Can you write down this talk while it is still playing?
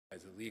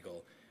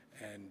illegal,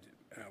 and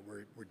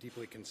we're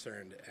deeply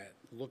concerned at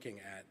looking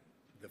at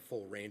the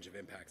full range of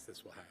impacts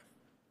this will have.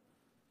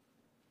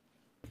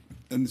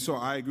 And so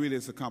I agree that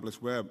it's a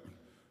complex web.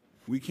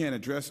 We can't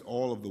address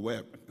all of the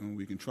web, and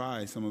we can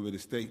try. Some of it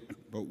is state,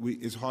 but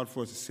it's hard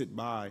for us to sit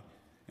by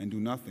and do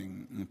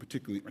nothing. And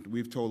particularly,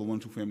 we've told the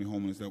 1-2 family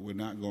homeowners that we're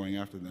not going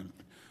after them,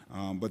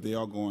 but they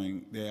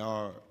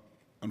are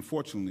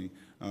unfortunately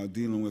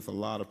dealing with a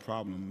lot of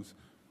problems.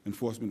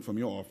 Enforcement from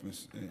your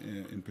office,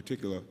 in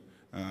particular.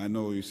 I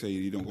know you say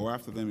you don't go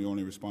after them; you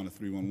only respond to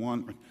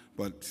 311,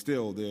 but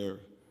still,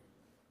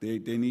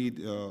 they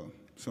need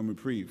some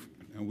reprieve,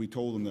 and we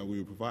told them that we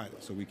would provide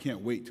it. So we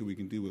can't wait till we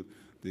can deal with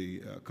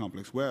the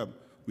complex web.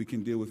 We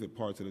can deal with it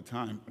parts at a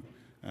time.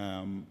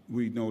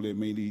 We know they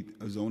may need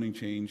a zoning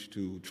change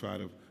to try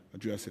to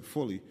address it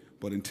fully,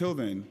 but until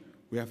then,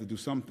 we have to do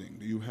something.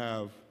 Do you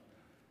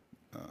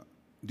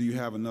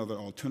have another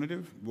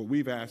alternative? What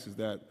we've asked is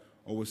that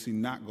OSC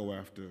not go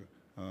after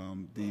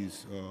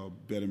these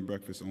bed and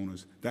breakfast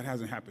owners. That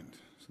hasn't happened.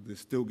 So they're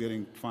still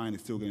getting fined, they're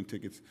still getting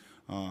tickets.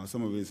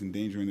 Some of it is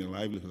endangering their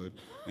livelihood.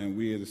 And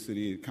we as a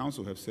city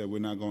council have said we're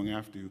not going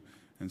after you.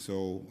 And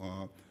so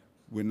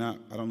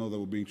I don't know that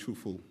we're being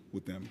truthful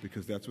with them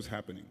because that's what's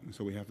happening. And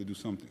so we have to do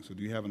something. So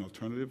do you have an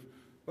alternative?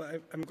 Well,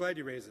 I'm glad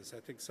you raised this. I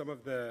think some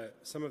of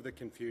the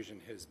confusion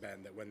has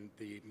been that when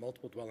the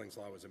multiple dwellings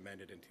law was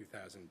amended in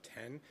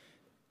 2010,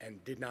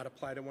 and did not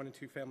apply to 1- and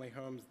 2-family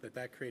homes,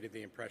 that created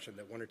the impression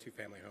that 1- or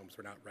 2-family homes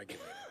were not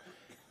regulated.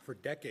 For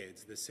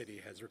decades, the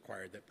city has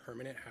required that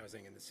permanent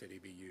housing in the city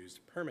be used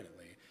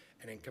permanently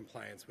and in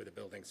compliance with a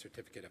building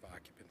certificate of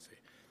occupancy.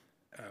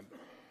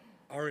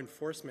 Our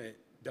enforcement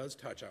does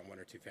touch on 1-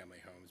 or 2-family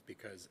homes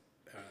because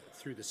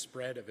through the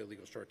spread of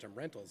illegal short-term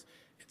rentals,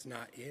 it's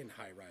not in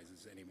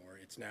high-rises anymore.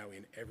 It's now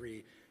in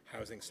every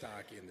housing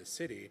stock in the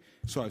city.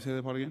 Sorry, say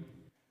that part again?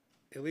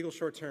 Illegal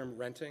short-term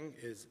renting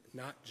is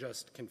not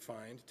just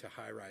confined to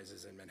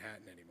high-rises in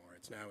Manhattan anymore.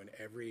 It's now in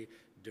every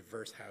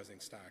diverse housing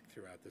stock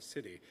throughout the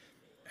city,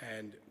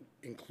 and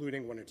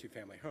including 1- or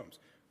 2-family homes.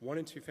 1-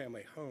 and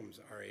 2-family homes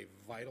are a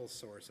vital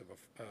source of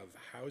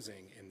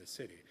housing in the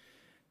city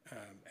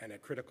and a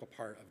critical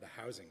part of the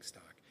housing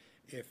stock.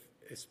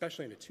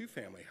 Especially in a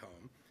 2-family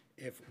home,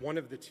 if one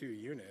of the 2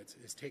 units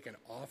is taken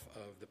off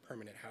of the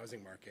permanent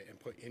housing market and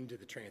put into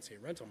the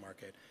transient rental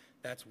market,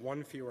 that's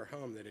one fewer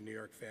home that a New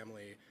York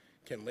family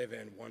can live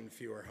in, one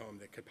fewer home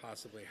that could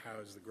possibly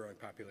house the growing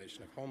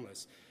population of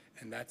homeless,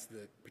 and that's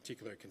the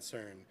particular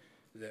concern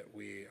that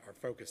we are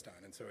focused on.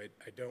 And so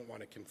I don't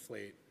want to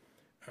conflate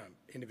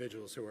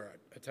individuals who are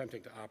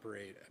attempting to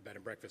operate a bed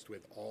and breakfast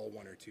with all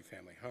 1- or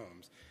 2-family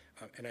homes.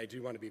 And I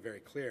do want to be very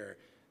clear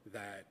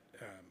that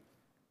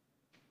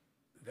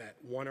that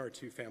 1- or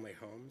 2-family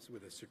homes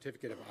with a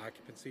certificate of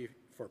occupancy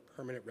for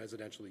permanent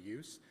residential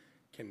use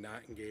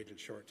cannot engage in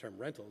short-term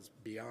rentals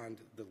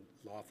beyond the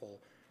lawful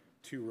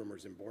 2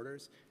 roomers and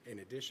boarders. In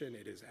addition,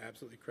 it is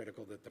absolutely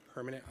critical that the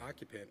permanent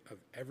occupant of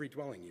every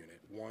dwelling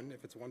unit, 1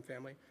 if it's 1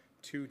 family,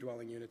 2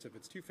 dwelling units if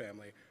it's 2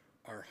 family,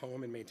 are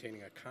home and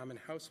maintaining a common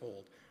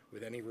household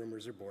with any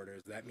roomers or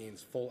boarders. That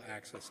means full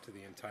access to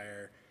the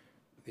entire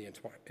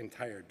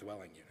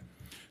dwelling unit.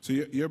 So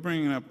you're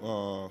bringing up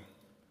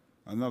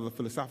another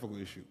philosophical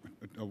issue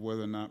of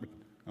whether or not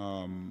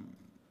 1- and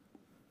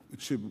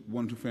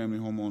 2-family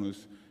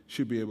homeowners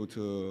should be able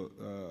to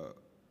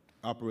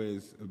operate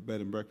as a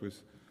bed and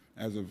breakfast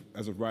as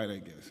of right, I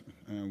guess.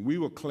 And we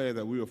were clear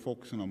that we were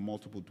focusing on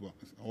multiple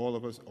dwellings. All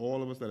of us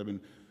that have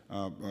been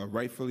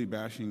rightfully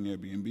bashing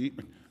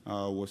Airbnb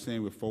were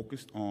saying we're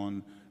focused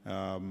on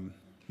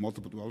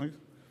multiple dwellings.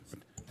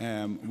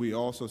 And we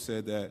also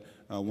said that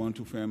 1- and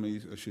 2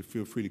 families should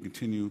feel free to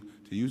continue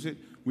to use it.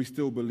 We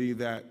still believe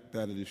that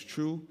it is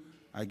true.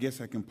 I guess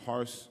I can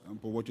parse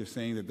but what you're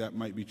saying that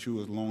might be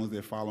true as long as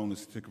they're following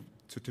the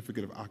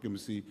certificate of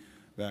occupancy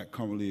that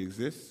currently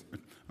exists.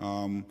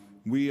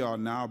 We are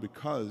now,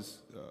 because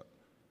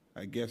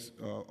I guess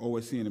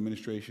OSC and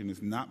administration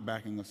is not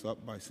backing us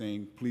up by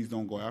saying, please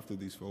don't go after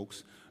these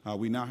folks,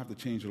 we now have to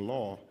change the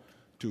law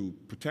to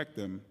protect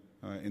them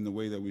in the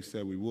way that we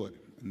said we would.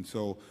 And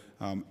so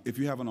if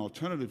you have an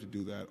alternative to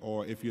do that,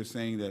 or if you're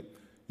saying that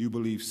you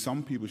believe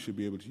some people should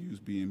be able to use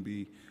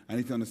B&B, I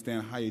need to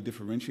understand how you're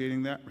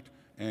differentiating that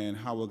and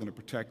how we're going to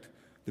protect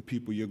the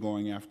people you're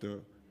going after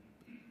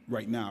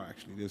right now,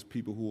 actually. There's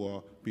people who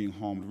are being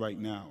harmed right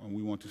now, and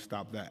we want to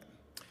stop that.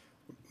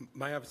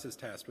 My office is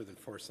tasked with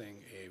enforcing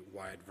a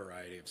wide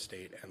variety of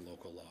state and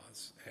local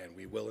laws, and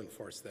we will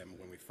enforce them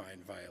when we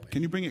find violations.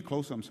 Can you bring it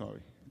closer? I'm sorry.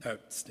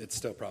 It's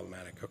still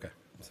problematic. Okay,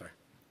 I'm sorry.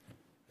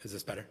 Is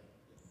this better?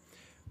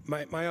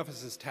 My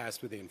office is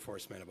tasked with the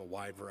enforcement of a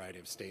wide variety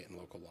of state and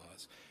local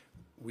laws.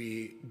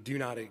 We do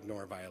not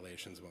ignore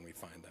violations when we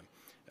find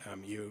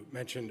them. You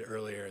mentioned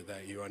earlier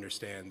that you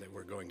understand that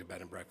we're going to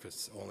bed and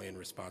breakfasts only in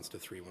response to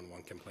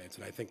 311 complaints,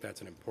 and I think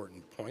that's an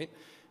important point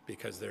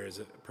because there is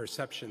a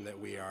perception that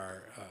we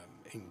are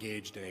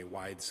engaged in a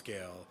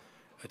wide-scale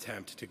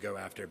attempt to go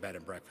after bed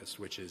and breakfast,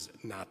 which is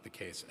not the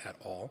case at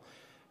all.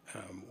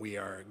 We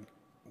are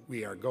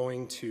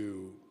going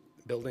to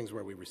buildings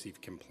where we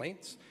receive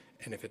complaints,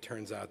 And if it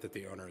turns out that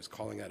the owner is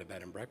calling that a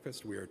bed and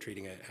breakfast, we are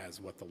treating it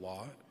as what the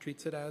law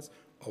treats it as,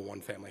 a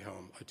one-family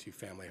home, a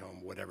two-family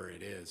home, whatever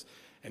it is,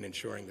 and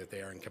ensuring that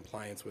they are in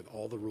compliance with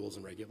all the rules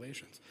and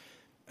regulations.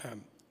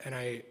 And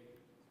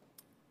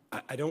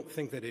I don't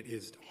think that it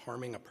is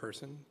harming a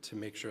person to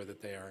make sure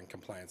that they are in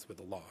compliance with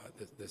the law.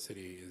 The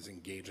city is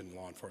engaged in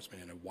law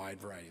enforcement in a wide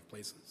variety of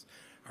places.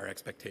 Our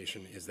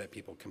expectation is that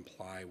people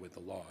comply with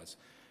the laws.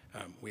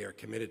 We are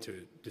committed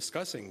to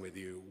discussing with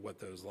you what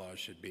those laws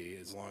should be,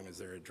 as long as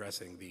they're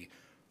addressing the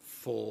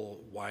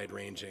full,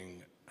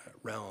 wide-ranging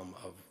realm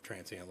of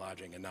transient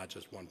lodging and not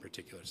just one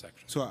particular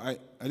section. So I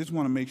just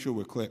want to make sure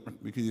we're clear,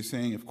 because you're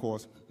saying, of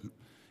course,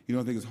 you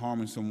don't think it's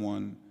harming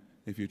someone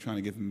if you're trying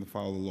to get them to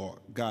follow the law.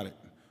 Got it.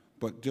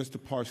 But just to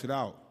parse it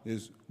out,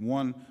 is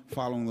one,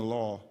 following the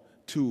law,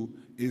 two,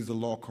 is the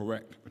law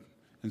correct?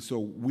 And so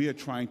we are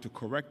trying to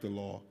correct the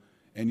law,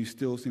 and you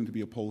still seem to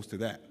be opposed to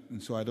that.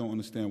 And so I don't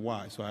understand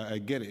why. So I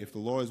get it. If the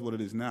law is what it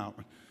is now,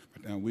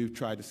 we've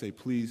tried to say,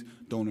 please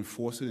don't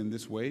enforce it in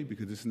this way,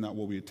 because this is not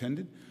what we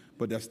intended,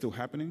 but that's still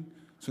happening.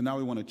 So now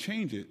we want to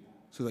change it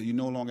so that you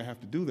no longer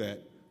have to do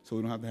that, so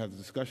we don't have to have the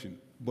discussion.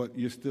 But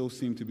you still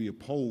seem to be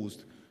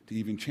opposed to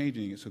even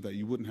changing it so that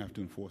you wouldn't have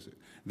to enforce it.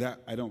 That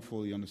I don't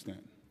fully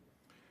understand.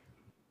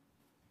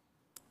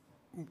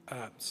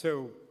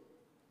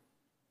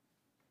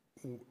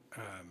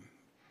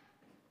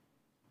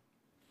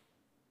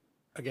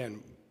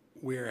 Again,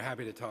 we're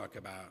happy to talk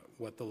about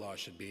what the law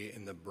should be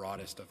in the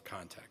broadest of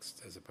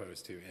contexts, as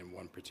opposed to in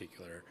one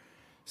particular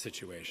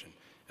situation.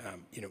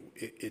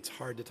 It's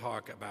hard to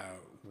talk about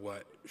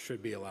what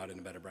should be allowed in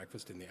a bed and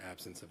breakfast in the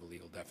absence of a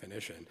legal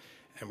definition,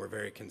 and we're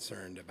very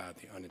concerned about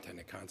the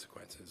unintended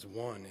consequences.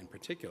 One in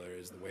particular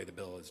is the way the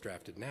bill is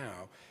drafted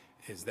now,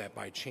 is that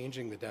by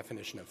changing the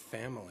definition of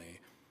family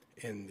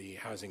in the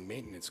housing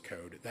maintenance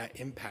code, that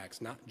impacts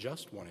not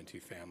just one and two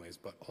families,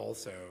 but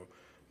also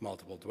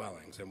multiple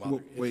dwellings. And while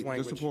wait,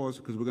 just a pause,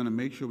 because we're going to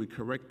make sure we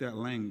correct that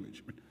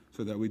language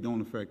so that we don't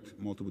affect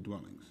multiple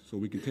dwellings. So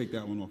we can take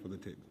that one off of the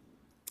table.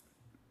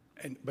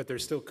 But there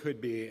still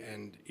could be,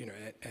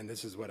 and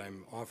this is what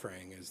I'm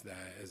offering, is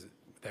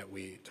that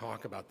we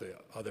talk about the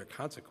other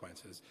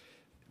consequences.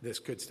 This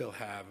could still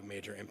have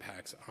major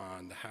impacts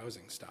on the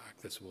housing stock.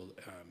 This will,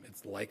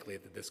 it's likely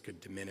that this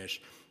could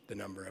diminish the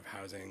number of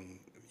housing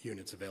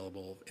units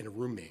available in a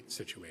roommate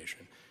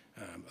situation.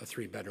 A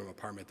three-bedroom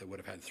apartment that would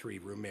have had three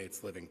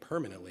roommates living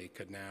permanently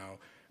could now,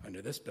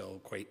 under this bill,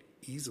 quite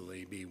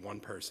easily be one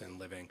person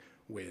living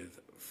with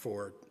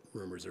four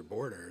roomers or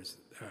boarders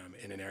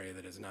in an area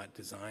that is not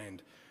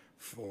designed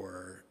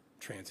for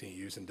transient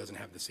use and doesn't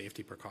have the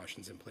safety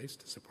precautions in place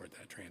to support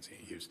that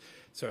transient use.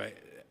 So,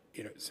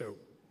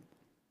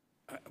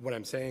 what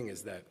I'm saying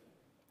is that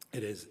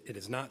it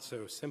is not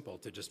so simple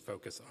to just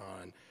focus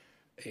on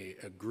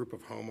a group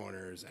of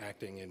homeowners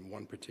acting in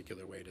one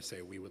particular way to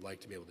say we would like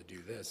to be able to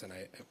do this, and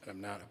I'm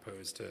not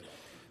opposed to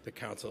the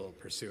council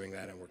pursuing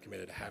that, and we're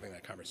committed to having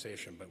that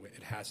conversation, but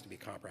it has to be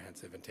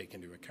comprehensive and take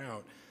into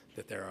account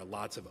that there are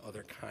lots of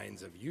other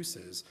kinds of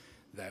uses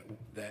that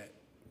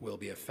will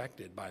be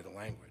affected by the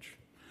language.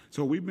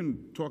 So we've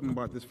been talking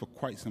about this for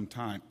quite some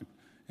time,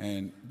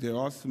 and there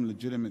are some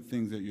legitimate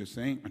things that you're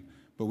saying,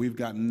 but we've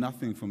got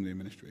nothing from the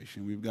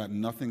administration. We've got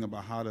nothing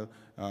about how to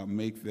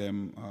make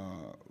them,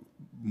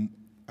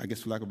 I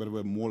guess for lack of a better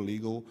word, more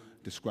legal,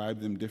 describe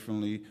them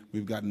differently.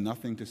 We've got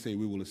nothing to say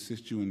we will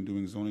assist you in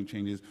doing zoning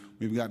changes.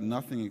 We've got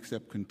nothing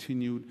except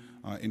continued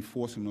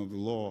enforcement of the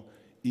law,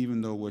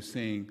 even though we're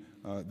saying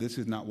this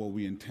is not what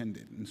we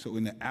intended. And so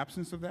in the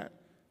absence of that,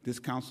 this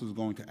council is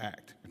going to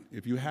act.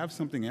 If you have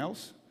something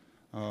else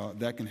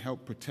that can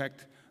help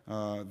protect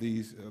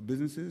these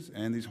businesses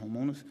and these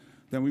homeowners,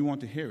 then we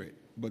want to hear it.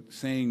 But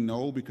saying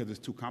no because it's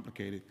too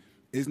complicated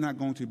is not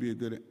going to be a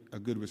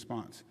good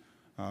response.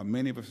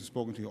 Many of us have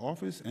spoken to your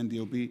office, and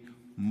there'll be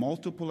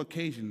multiple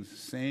occasions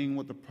saying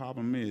what the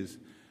problem is,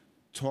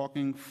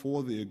 talking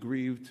for the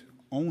aggrieved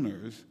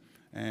owners,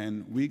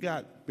 and we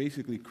got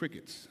basically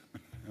crickets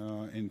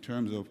in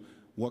terms of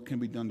what can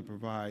be done to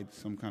provide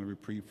some kind of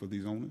reprieve for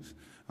these owners.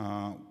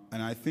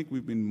 And I think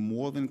we've been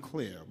more than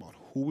clear about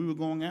who we were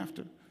going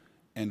after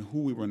and who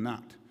we were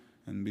not.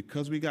 And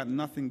because we got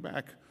nothing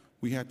back,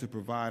 we had to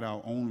provide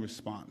our own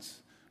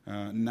response.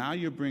 Now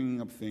you're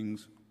bringing up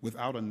things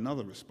without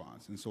another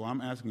response. And so I'm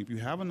asking, if you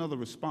have another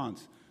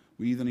response,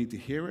 we either need to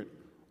hear it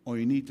or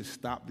you need to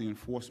stop the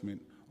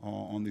enforcement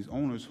on these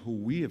owners who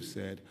we have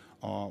said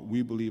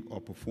we believe are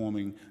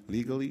performing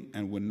legally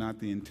and were not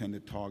the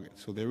intended target.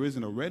 So there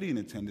isn't already an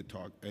intended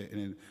target,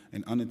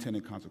 an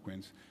unintended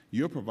consequence.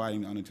 You're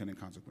providing the unintended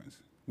consequence.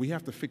 We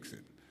have to fix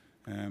it.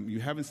 You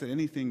haven't said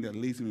anything that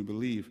leads me to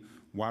believe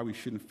why we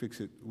shouldn't fix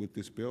it with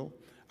this bill.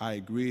 I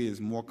agree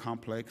it's more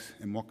complex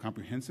and more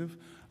comprehensive,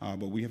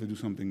 but we have to do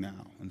something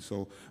now. And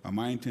so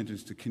my intention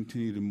is to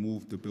continue to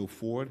move the bill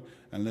forward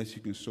unless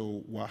you can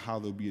show how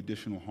there'll be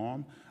additional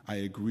harm. I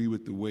agree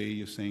with the way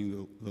you're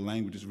saying the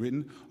language is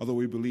written, although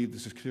we believe the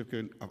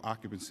certificate of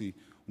occupancy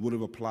would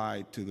have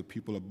applied to the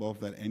people above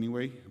that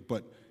anyway,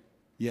 but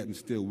yet and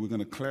still we're going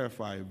to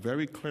clarify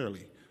very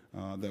clearly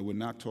that we're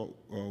not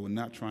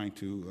trying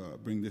to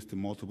bring this to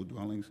multiple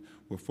dwellings.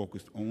 We're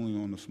focused only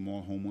on the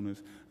small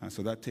homeowners.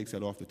 So that takes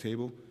that off the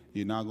table.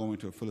 You're now going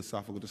to a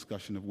philosophical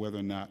discussion of whether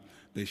or not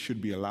they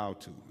should be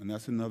allowed to. And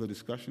that's another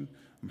discussion.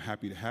 I'm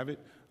happy to have it,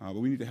 but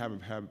we need to have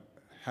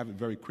it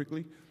very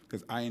quickly,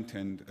 because I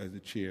intend, as the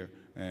chair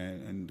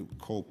and the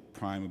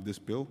co-prime of this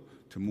bill,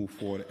 to move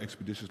forward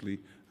expeditiously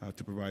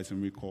to provide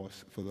some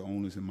recourse for the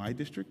owners in my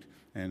district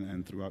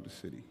and throughout the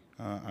city.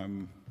 I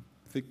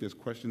think there's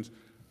questions.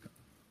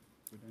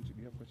 Do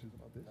you have questions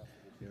about this?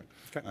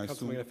 Yeah.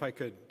 Councilman, if I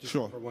could, just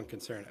Sure. for one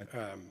concern,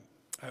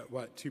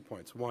 2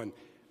 points. One,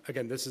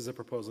 again, this is a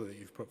proposal that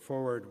you've put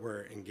forward.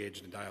 We're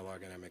engaged in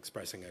dialogue, and I'm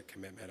expressing a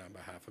commitment on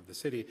behalf of the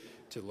city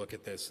to look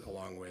at this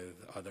along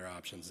with other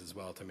options as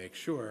well to make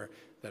sure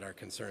that our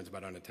concerns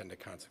about unintended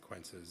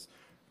consequences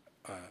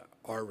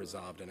are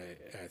resolved, and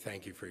I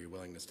thank you for your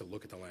willingness to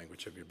look at the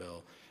language of your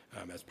bill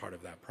as part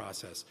of that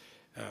process.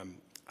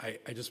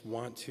 I just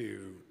want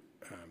to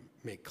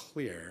make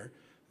clear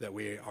that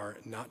we are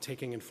not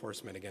taking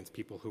enforcement against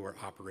people who are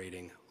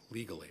operating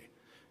legally.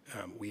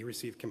 We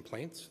receive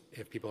complaints.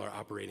 If people are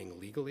operating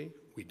legally,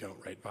 we don't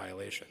write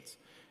violations.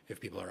 If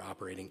people are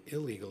operating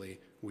illegally,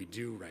 we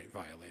do write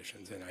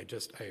violations. And I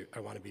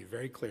want to be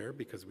very clear,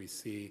 because we've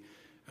seen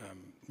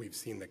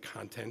the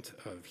content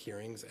of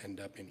hearings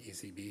end up in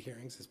ECB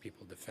hearings as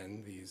people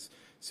defend these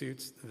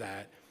suits,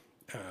 that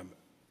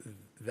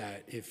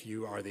if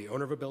you are the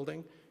owner of a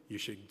building, you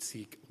should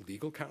seek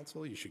legal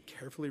counsel. You should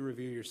carefully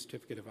review your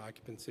certificate of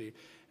occupancy,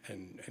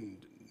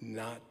 and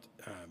not,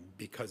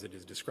 because it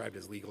is described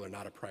as legal or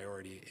not a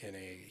priority in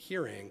a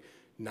hearing,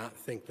 not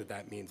think that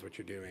that means what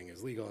you're doing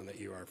is legal and that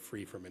you are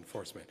free from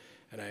enforcement.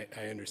 And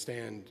I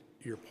understand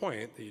your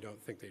point that you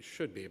don't think they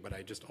should be, but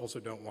I just also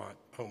don't want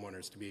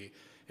homeowners to be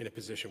in a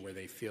position where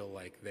they feel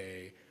like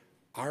they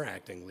are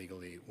acting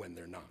legally when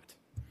they're not.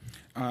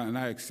 And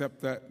I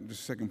accept that, the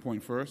second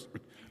point first.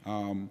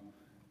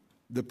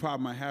 The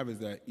problem I have is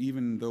that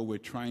even though we're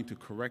trying to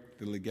correct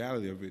the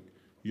legality of it,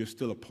 you're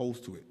still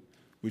opposed to it,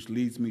 which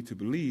leads me to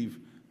believe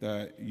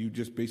that you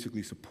just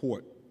basically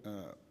support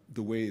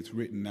the way it's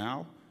written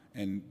now,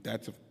 and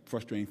that's a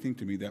frustrating thing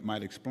to me. That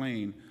might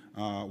explain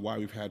why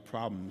we've had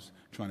problems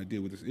trying to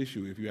deal with this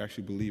issue, if you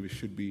actually believe it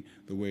should be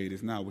the way it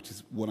is now, which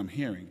is what I'm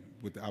hearing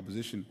with the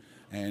opposition.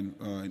 And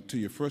to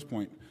your first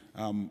point,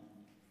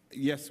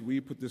 yes, we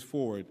put this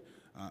forward.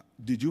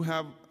 Did you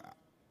have,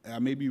 I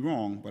may be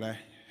wrong, but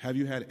have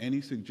you had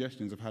any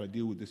suggestions of how to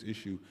deal with this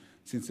issue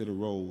since it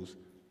arose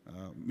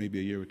maybe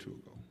a year or two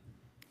ago?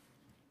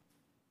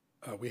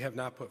 We have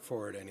not put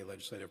forward any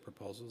legislative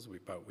proposals,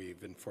 but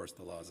we've enforced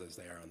the laws as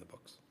they are on the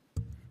books.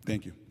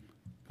 Thank you.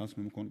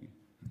 Councilman McConaughey.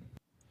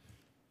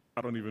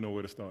 I don't even know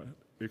where to start,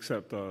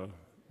 except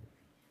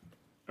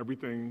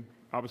everything.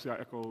 Obviously, I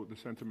echo the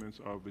sentiments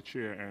of the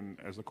chair, and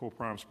as a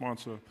co-prime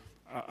sponsor,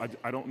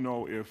 I don't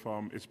know if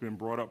it's been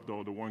brought up,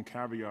 though. The one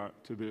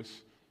caveat to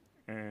this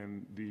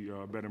and the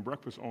bed and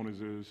breakfast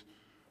owners is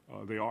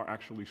they are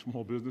actually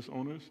small business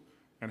owners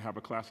and have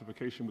a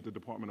classification with the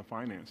Department of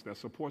Finance that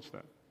supports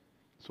that.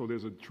 So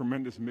there's a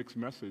tremendous mixed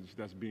message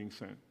that's being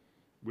sent,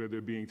 where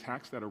they're being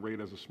taxed at a rate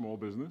as a small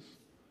business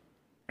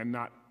and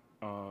not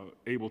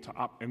able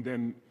to and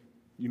then,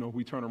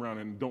 we turn around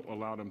and don't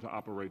allow them to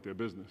operate their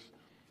business.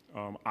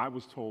 I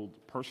was told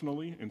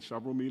personally in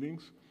several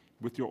meetings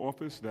with your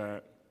office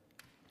that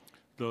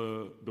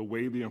the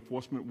way the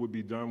enforcement would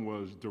be done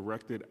was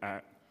directed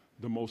at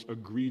the most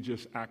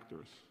egregious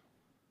actors.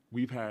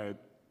 We've had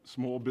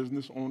small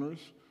business owners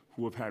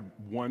who have had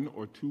 1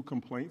 or 2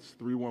 complaints,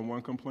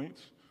 311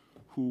 complaints,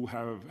 who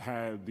have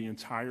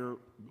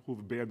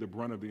bared the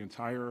brunt of the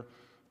entire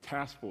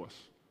task force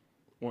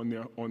on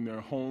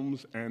their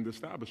homes and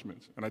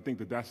establishments. And I think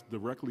that that's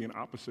directly an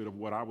opposite of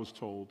what I was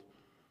told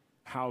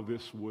how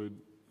this would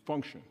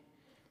function.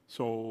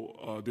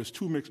 So there's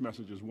 2 mixed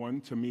messages.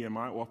 One, to me in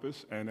my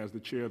office, and as the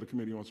chair of the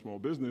Committee on Small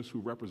Business, who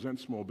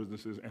represents small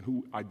businesses and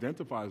who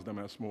identifies them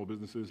as small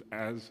businesses,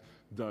 as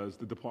does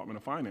the Department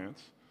of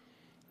Finance.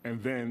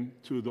 And then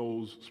to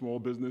those small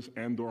business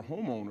and/or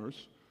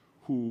homeowners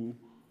who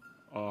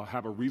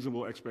have a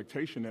reasonable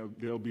expectation that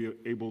they'll be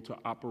able to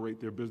operate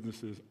their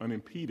businesses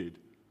unimpeded.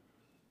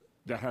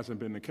 That hasn't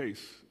been the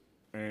case.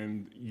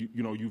 And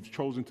you've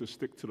chosen to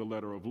stick to the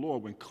letter of law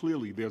when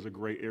clearly there's a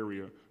gray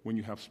area when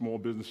you have small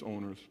business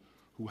owners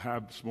who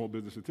have small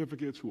business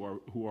certificates,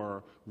 who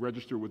are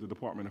registered with the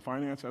Department of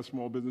Finance as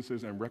small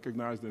businesses and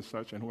recognized as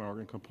such, and who are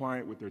in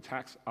compliant with their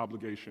tax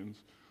obligations,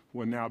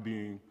 who are now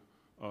being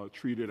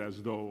treated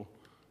as though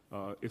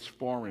it's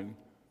foreign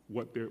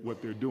what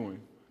they're doing.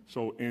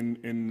 So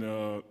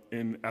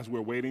as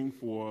we're waiting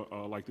for,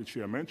 like the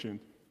chair mentioned,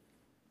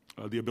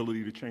 the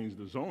ability to change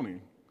the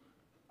zoning,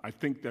 I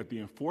think that the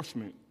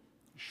enforcement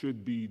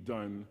should be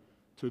done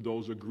to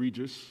those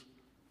egregious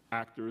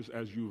actors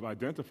as you've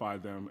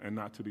identified them, and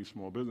not to these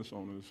small business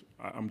owners.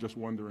 I'm just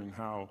wondering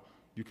how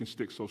you can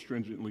stick so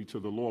stringently to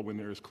the law when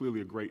there is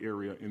clearly a gray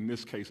area in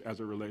this case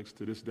as it relates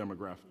to this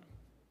demographic.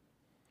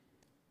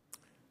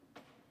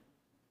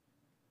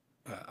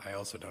 I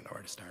also don't know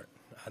where to start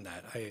on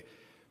that.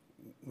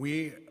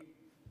 We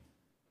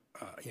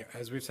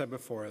As we've said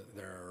before,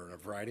 there are a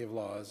variety of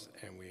laws,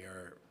 and we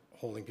are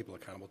holding people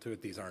accountable to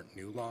it. These aren't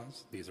new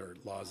laws. These are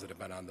laws that have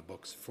been on the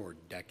books for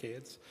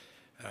decades.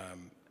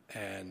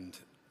 And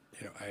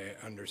I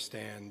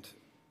understand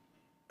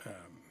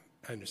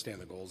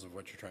the goals of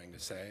what you're trying to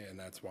say, and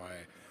that's why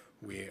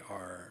we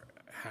are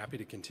happy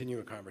to continue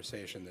a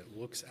conversation that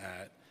looks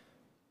at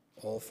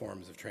all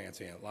forms of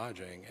transient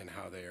lodging and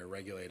how they are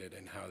regulated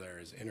and how there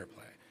is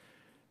interplay.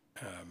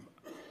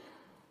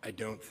 I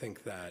don't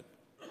think that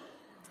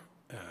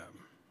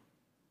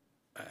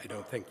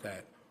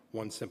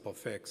one simple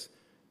fix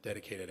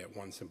dedicated at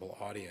one simple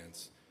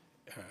audience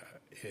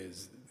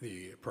is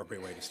the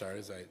appropriate way to start,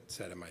 as I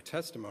said in my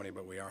testimony,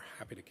 but we are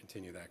happy to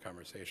continue that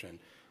conversation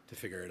to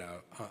figure it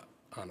out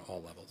on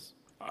all levels.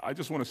 I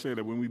just want to say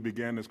that when we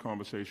began this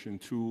conversation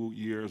 2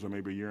 years or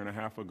maybe a year and a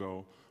half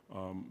ago,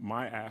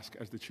 my ask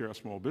as the chair of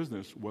small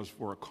business was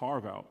for a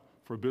carve-out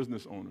for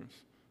business owners.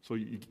 So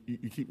you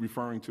keep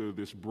referring to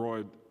this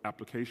broad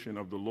application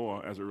of the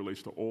law as it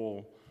relates to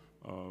all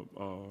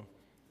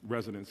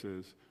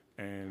residences,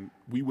 and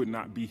we would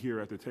not be here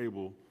at the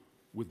table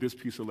with this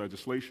piece of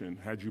legislation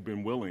had you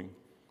been willing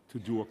to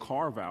do a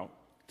carve-out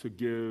to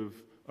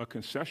give a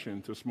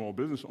concession to small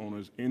business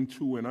owners in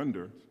 2 and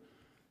under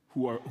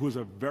who is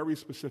a very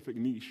specific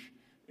niche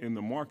in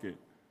the market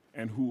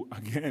and who,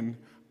 again,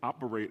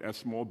 operate as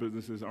small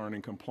businesses are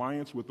in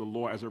compliance with the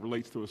law as it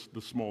relates to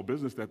the small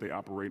business that they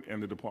operate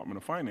and the Department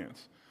of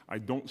Finance. I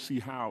don't see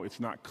how it's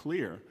not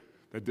clear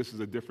that this is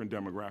a different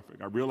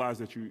demographic. I realize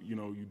that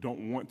you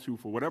don't want to,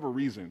 for whatever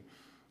reason,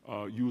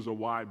 use a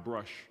wide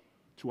brush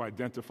to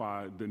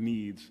identify the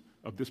needs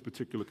of this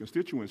particular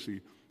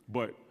constituency,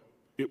 but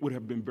it would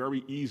have been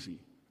very easy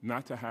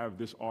not to have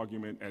this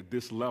argument at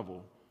this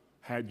level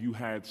had you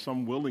had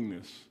some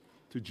willingness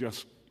to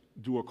just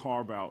do a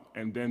carve-out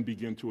and then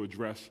begin to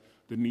address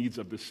the needs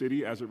of the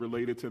city as it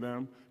related to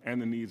them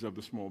and the needs of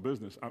the small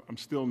business. I'm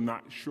still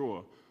not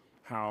sure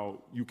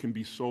how you can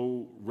be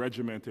so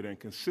regimented and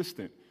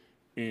consistent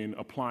in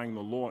applying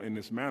the law in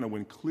this manner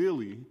when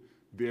clearly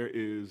there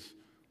is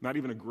not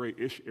even a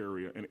gray-ish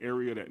area, an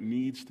area that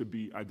needs to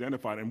be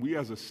identified. And we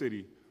as a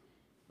city,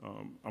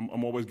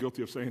 I'm always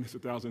guilty of saying this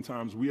 1,000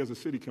 times, we as a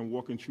city can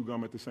walk and chew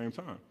gum at the same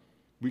time.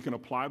 We can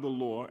apply the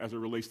law as it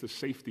relates to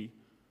safety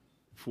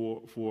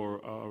for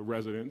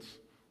residents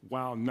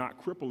while not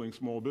crippling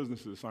small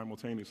businesses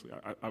simultaneously.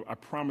 I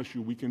promise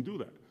you we can do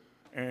that.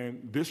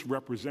 And this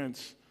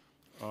represents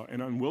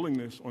an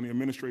unwillingness on the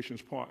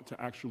administration's part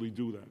to actually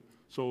do that.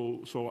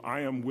 So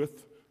I am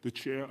with the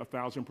chair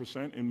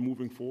 1,000% in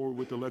moving forward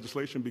with the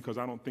legislation because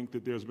I don't think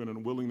that there's been a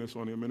willingness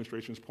on the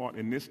administration's part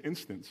in this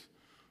instance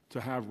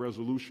to have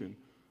resolution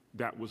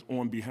that was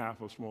on behalf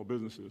of small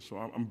businesses. So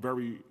I'm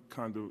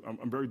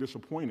very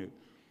disappointed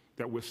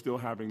that we're still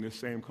having this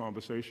same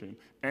conversation.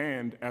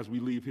 And as we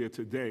leave here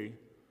today,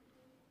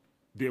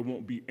 there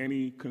won't be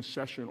any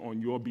concession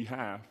on your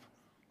behalf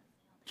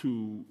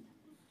to,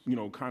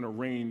 kind of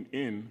rein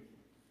in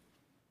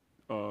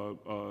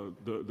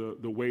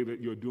the way that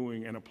you're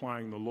doing and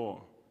applying the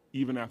law.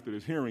 Even after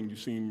this hearing, you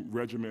seem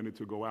regimented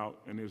to go out,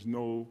 and there's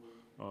no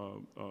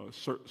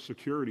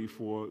security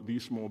for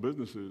these small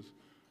businesses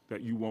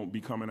that you won't be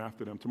coming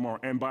after them tomorrow.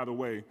 And by the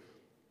way,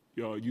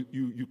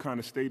 you kind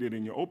of stated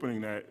in your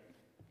opening that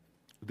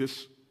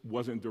this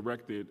wasn't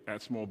directed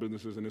at small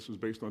businesses and this was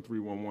based on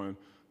 311,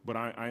 but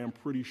I am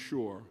pretty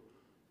sure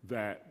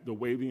that the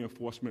way the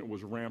enforcement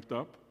was ramped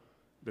up,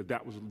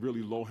 that was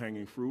really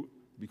low-hanging fruit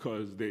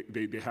because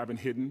they haven't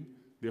hidden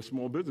their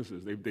small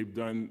businesses.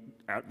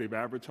 They've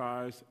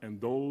advertised, and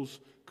those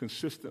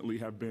consistently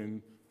have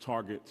been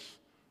targets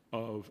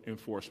of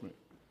enforcement.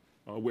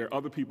 Where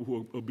other people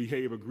who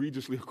behave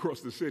egregiously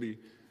across the city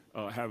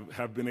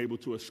have been able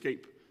to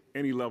escape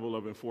any level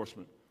of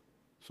enforcement.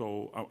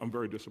 So I'm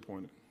very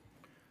disappointed.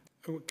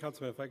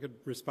 Councilman, if I could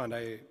respond,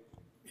 I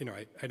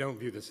don't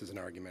view this as an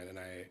argument, and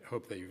I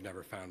hope that you've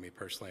never found me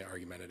personally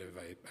argumentative.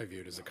 I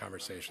view it as a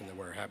conversation that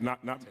we're happy to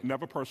take.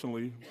 Never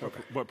personally,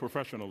 but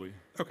professionally.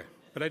 Okay,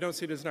 but I don't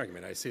see it as an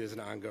argument. I see it as an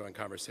ongoing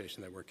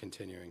conversation that we're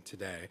continuing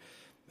today.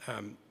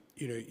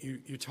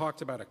 You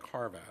talked about a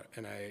carve-out,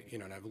 and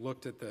I've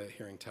looked at the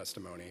hearing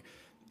testimony,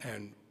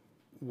 and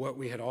what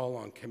we had all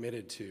along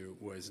committed to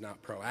was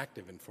not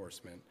proactive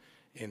enforcement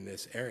in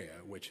this area,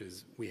 which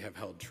is we have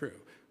held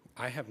true.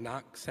 I have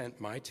not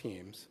sent my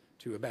teams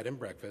to a bed and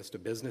breakfast, a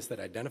business that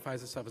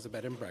identifies itself as a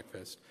bed and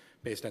breakfast,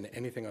 based on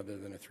anything other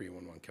than a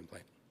 311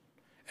 complaint.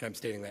 And I'm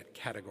stating that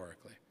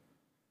categorically.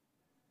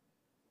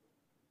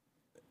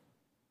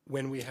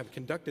 When we have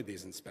conducted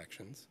these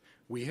inspections,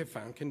 we have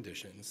found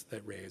conditions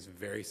that raise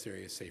very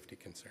serious safety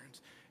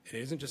concerns. It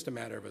isn't just a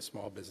matter of a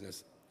small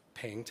business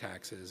paying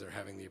taxes or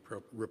having the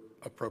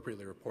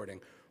appropriately reporting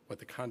what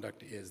the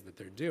conduct is that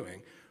they're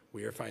doing.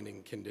 We are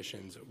finding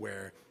conditions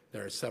where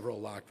there are several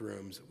locked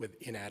rooms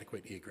with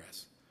inadequate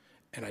egress.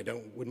 And I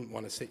wouldn't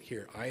want to sit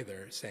here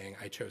either saying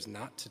I chose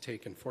not to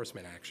take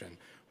enforcement action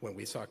when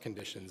we saw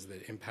conditions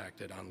that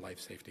impacted on life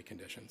safety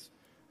conditions.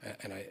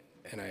 And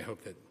I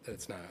hope that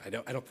that's not, I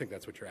don't think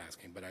that's what you're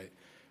asking, but I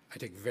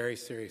take very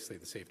seriously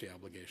the safety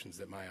obligations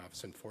that my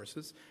office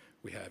enforces.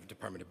 We have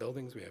Department of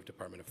Buildings, we have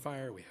Department of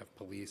Fire, we have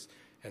police,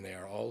 and they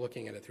are all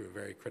looking at it through a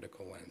very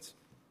critical lens.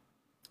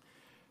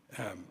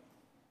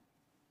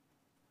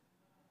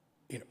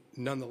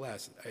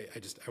 Nonetheless,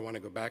 I want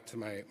to go back to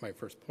my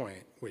first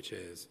point, which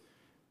is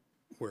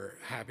we're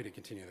happy to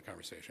continue the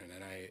conversation.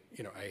 And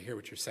I hear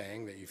what you're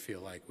saying, that you feel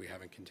like we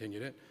haven't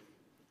continued it,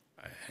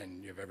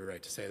 and you have every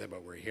right to say that,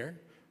 but we're here.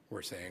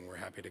 We're saying we're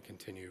happy to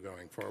continue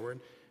going forward,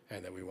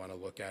 and that we want to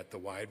look at the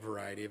wide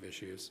variety of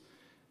issues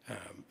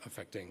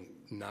affecting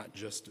not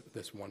just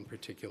this one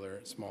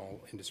particular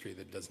small industry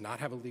that does not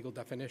have a legal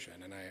definition.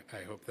 And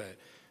I hope that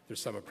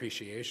there's some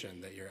appreciation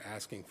that you're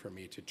asking for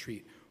me to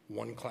treat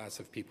one class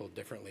of people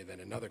differently than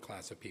another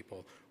class of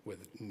people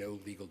with no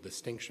legal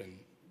distinction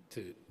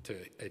to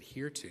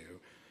adhere to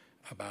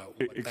about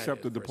what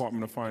Except the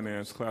Department of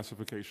Finance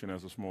classification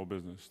as a small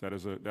business. That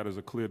is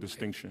a clear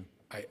distinction.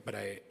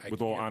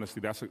 With all honesty,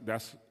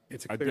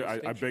 it's a clear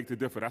I beg to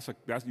differ.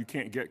 You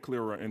can't get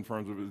clearer in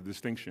terms of the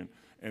distinction,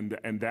 and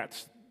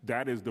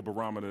that is the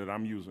barometer that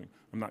I'm using.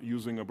 I'm not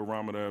using a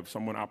barometer of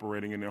someone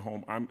operating in their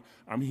home.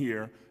 I'm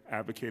here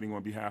advocating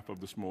on behalf of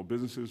the small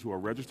businesses who are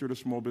registered as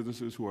small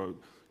businesses, who are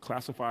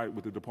classified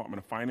with the Department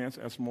of Finance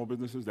as small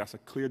businesses. That's a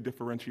clear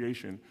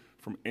differentiation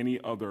from any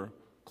other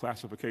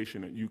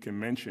classification that you can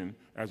mention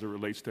as it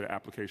relates to the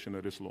application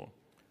of this law.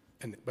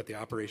 But the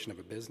operation of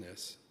a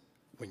business,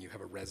 when you have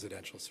a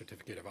residential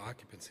certificate of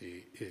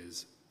occupancy,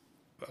 is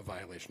a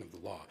violation of the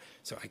law.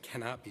 So I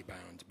cannot be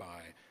bound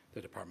by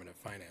the Department of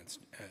Finance.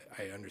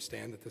 I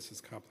understand that this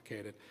is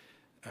complicated.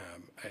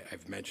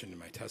 I've mentioned in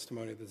my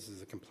testimony that this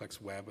is a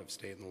complex web of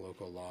state and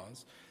local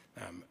laws.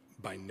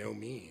 By no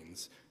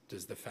means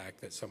does the fact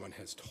that someone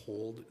has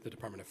told the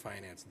Department of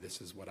Finance,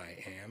 this is what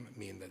I am,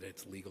 mean that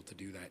it's legal to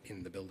do that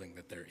in the building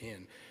that they're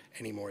in,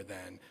 any more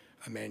than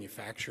a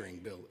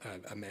manufacturing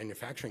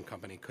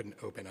company couldn't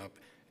open up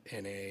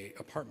in a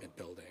apartment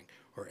building,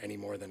 or any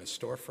more than a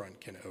storefront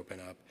can open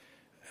up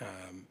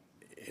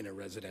in a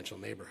residential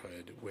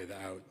neighborhood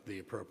without the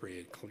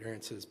appropriate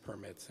clearances,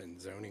 permits,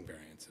 and zoning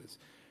variances.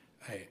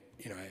 I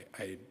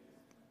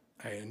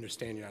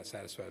understand you're not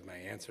satisfied with my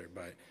answer,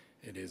 but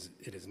it is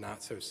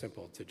not so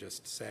simple to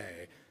just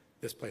say,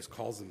 this place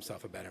calls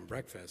themselves a bed and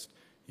breakfast,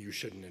 you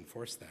shouldn't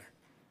enforce there.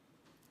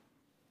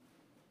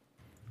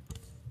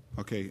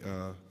 Okay,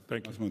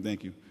 Thank you. Councilman,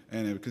 thank you.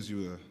 And because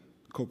you were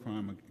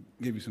co-prime, I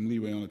gave you some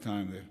leeway on the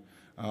time there.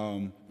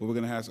 But we're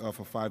going to ask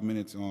for 5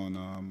 minutes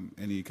on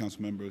any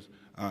council members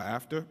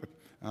after.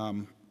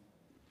 I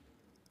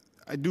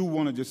do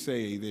want to just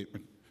say that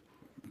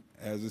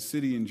as a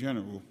city in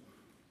general,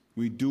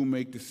 we do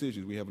make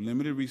decisions. We have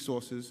limited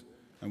resources,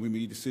 and we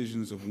make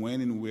decisions of when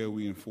and where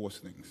we enforce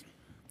things.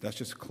 That's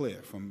just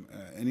clear. From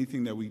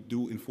anything that we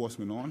do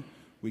enforcement on,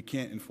 we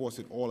can't enforce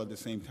it all at the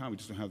same time. We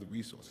just don't have the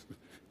resources.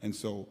 And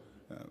so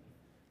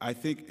I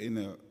think in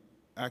an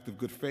act of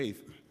good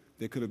faith,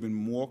 there could have been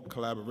more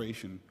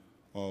collaboration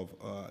of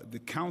the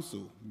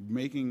council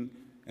making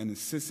and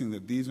insisting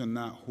that these are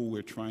not who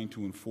we're trying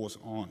to enforce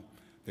on.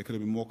 There could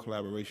have been more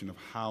collaboration of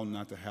how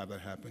not to have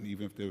that happen,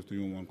 even if there were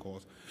 311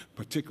 calls,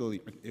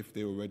 particularly if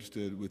they were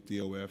registered with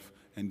DOF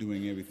and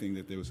doing everything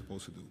that they were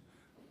supposed to do.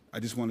 I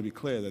just want to be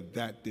clear that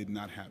that did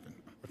not happen,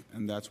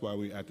 and that's why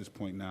we're at this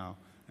point now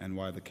and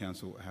why the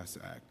council has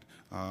to act.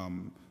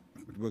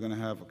 We're going to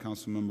have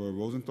Councilmember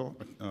Rosenthal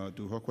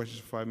do her questions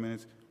for 5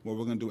 minutes. What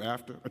we're going to do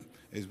after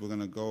is we're going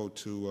to go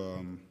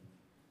to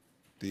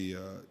the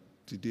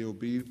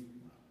DOB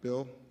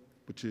bill,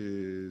 which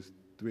is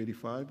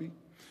 385B.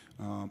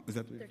 Is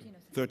that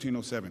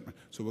 1307?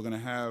 So we're going to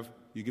have,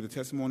 you get a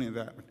testimony of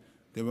that.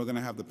 Then we're going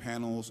to have the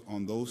panels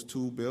on those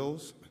two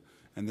bills.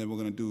 And then we're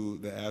going to do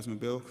the asthma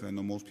bill, because I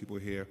know most people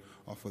here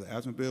are for the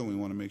asthma bill. We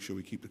want to make sure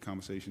we keep the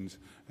conversations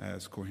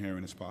as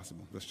coherent as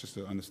possible. That's just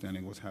an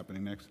understanding of what's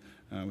happening next.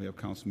 We have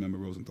Councilmember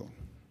Rosenthal.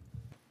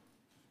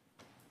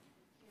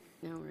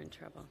 Now we're in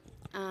trouble.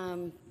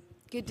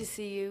 Good to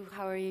see you.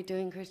 How are you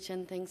doing,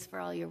 Christian? Thanks for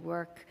all your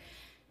work.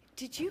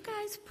 Did you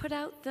guys put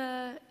out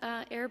the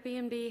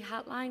Airbnb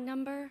hotline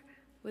number?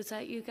 Was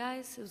that you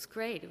guys? It was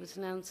great. It was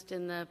announced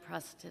in the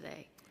press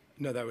today.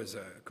 No, that was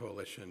a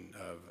coalition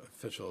of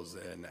officials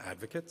and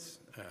advocates,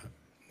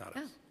 not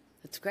us. Oh,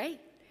 that's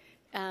great.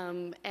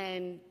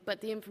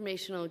 But the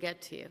information will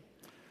get to you.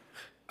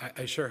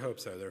 I sure hope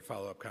so. There are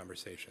follow-up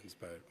conversations,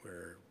 but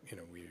we're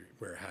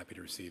happy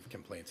to receive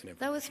complaints and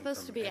information. That was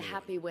supposed to be anyone. a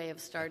happy way of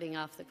starting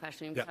off the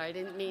questioning, Yeah. so I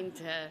didn't mean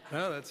to.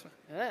 No, that's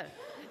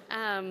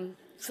fine.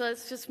 So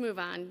let's just move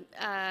on.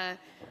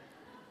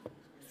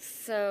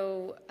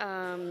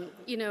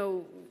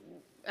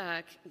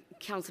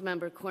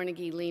 Councilmember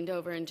Cornegie leaned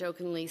over and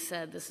jokingly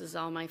said, "This is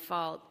all my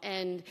fault."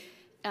 And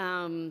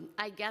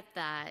I get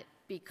that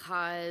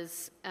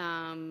because,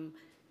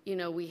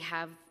 we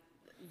have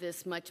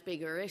this much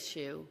bigger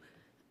issue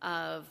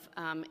of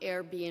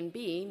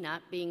Airbnb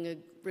not being a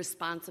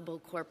responsible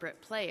corporate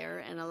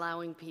player and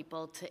allowing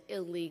people to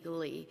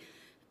illegally,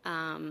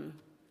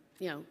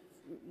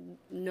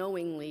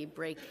 knowingly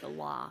break the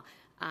law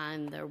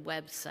on their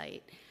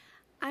website.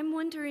 I'm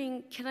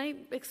wondering, can I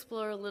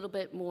explore a little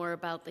bit more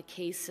about the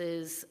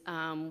cases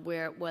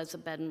where it was a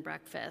bed and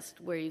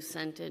breakfast, where you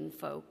sent in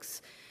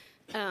folks?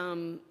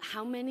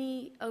 How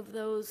many of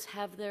those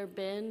have there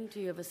been? Do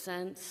you have a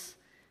sense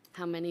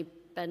how many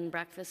bed and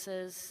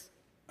breakfasts?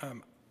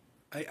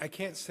 I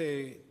can't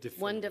say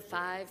definitively. 1 to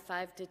 5,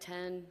 5 to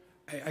 10?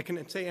 I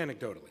can say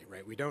anecdotally,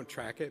 right? We don't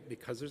track it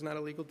because there's not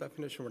a legal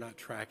definition. We're not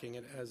tracking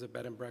it as a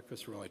bed and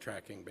breakfast. We're only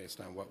tracking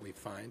based on what we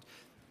find.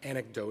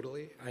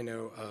 Anecdotally, I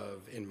know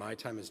of, in my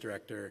time as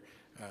director,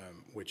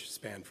 which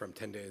spanned from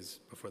 10 days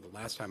before the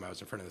last time I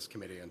was in front of this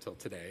committee until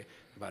today,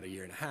 about a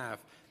year and a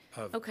half,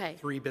 of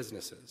 3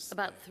 businesses.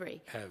 About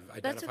 3. Have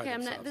identified That's okay.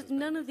 themselves as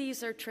None of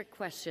these are trick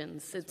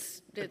questions.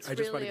 It's I really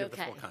just want to give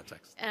okay. the full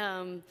context.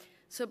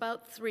 So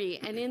about 3,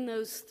 and in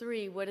those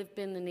 3, what have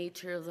been the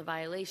nature of the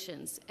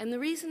violations? And the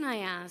reason I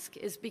ask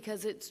is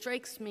because it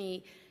strikes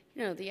me,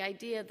 the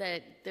idea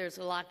that there's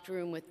a locked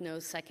room with no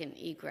second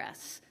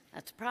egress,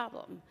 that's a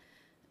problem.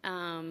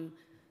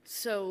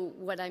 So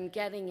what I'm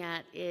getting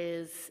at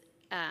is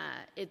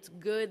it's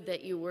good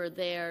that you were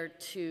there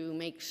to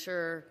make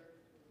sure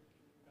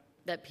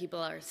that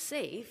people are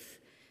safe.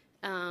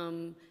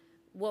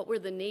 What were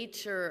the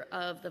nature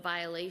of the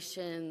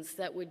violations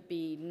that would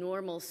be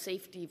normal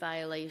safety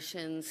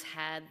violations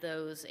had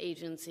those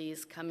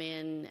agencies come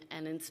in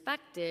and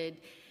inspected?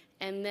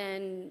 And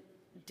then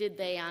did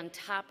they, on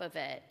top of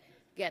it,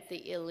 get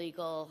the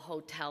illegal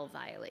hotel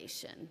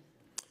violation?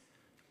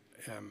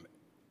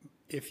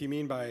 If you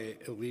mean by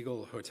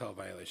illegal hotel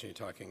violation, you're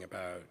talking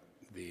about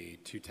the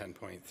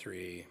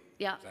 210.3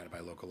 added by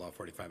local law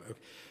 45. Okay.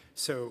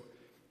 So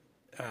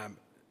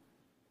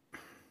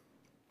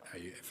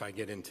if I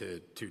get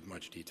into too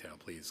much detail,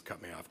 please cut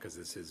me off because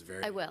this is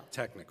very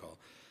technical.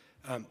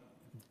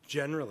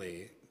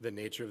 Generally, the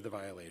nature of the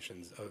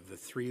violations, of the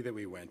 3 that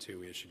we went to,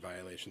 we issued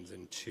violations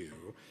in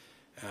 2,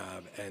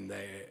 and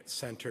they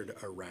centered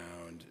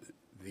around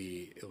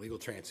the illegal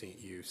transient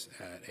use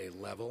at a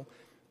level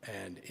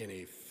and in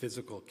a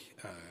physical,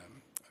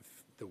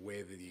 the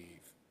way the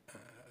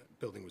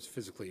building was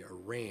physically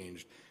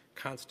arranged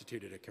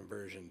constituted a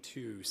conversion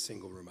to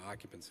single-room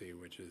occupancy,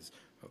 which is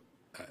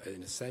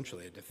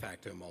essentially a de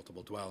facto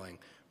multiple dwelling,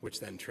 which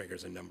then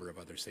triggers a number of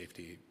other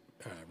safety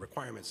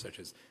requirements such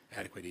as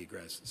adequate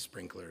egress,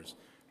 sprinklers,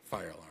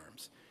 fire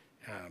alarms.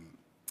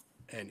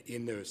 And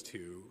in those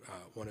 2,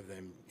 one of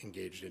them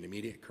engaged in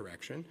immediate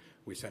correction.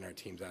 We sent our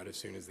teams out as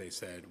soon as they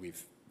said,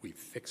 we've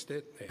fixed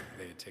it.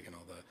 They had taken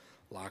all the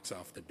locks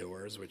off the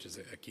doors, which is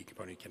a key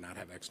component. You cannot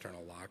have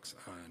external locks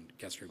on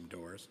guest room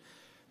doors.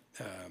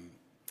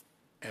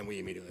 And we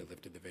immediately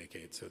lifted the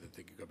vacate so that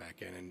they could go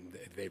back in, and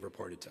they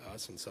reported to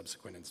us, and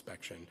subsequent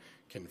inspection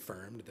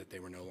confirmed that they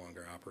were no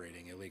longer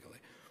operating illegally.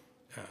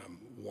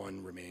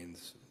 One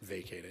remains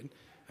vacated,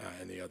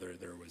 and the other,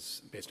 there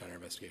was, based on our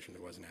investigation,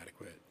 there wasn't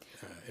adequate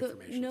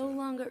information. No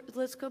longer,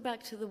 let's go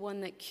back to the one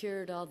that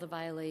cured all the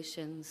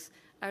violations.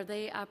 Are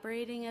they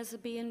operating as a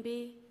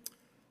B&B?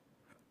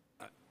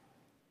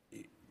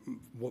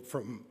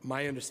 From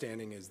my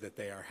understanding is that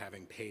they are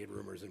having paid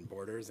roomers and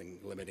boarders and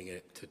limiting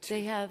it to 2.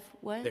 They have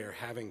what? They're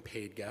having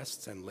paid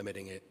guests and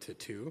limiting it to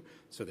 2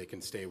 so they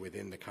can stay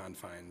within the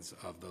confines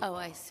of the law.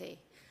 I see.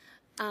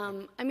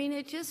 I mean,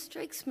 it just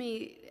strikes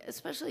me,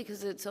 especially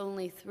because it's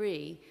only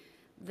 3,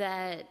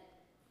 that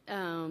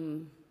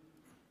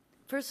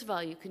first of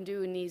all, you can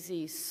do an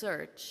easy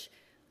search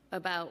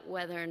about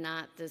whether or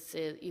not this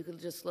is, you could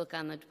just look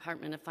on the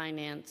Department of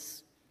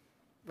Finance,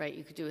 right?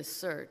 You could do a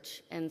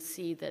search and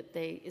see that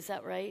is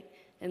that right?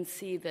 And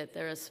see that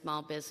they're a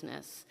small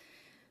business.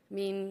 I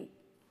mean,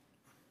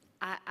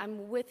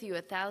 I'm with you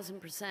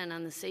 1,000%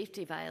 on the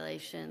safety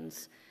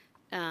violations,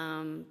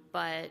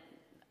 but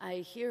I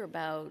hear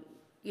about,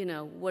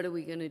 what are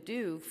we going to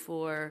do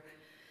for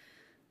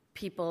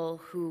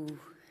people who,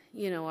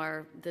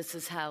 this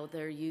is how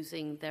they're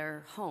using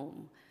their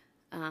home.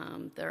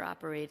 They're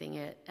operating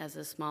it as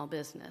a small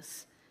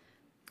business.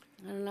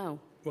 I don't know.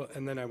 Well,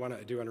 and then I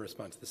do want to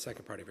respond to the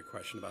second part of your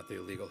question about the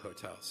illegal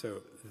hotel.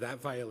 So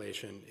that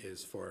violation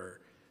is for,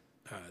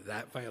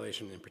 that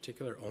violation in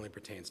particular only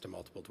pertains to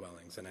multiple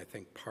dwellings. And I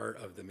think part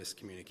of the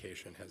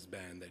miscommunication has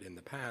been that in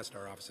the past,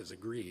 our offices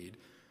agreed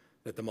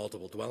that the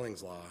multiple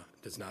dwellings law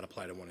does not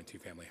apply to 1 and 2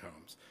 family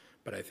homes.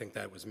 But I think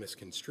that was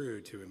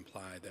misconstrued to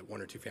imply that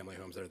 1 or 2 family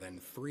homes are then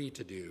free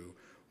to do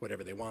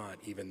whatever they want,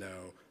 even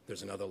though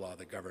there's another law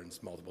that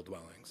governs multiple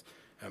dwellings.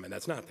 And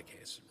that's not the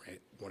case, right?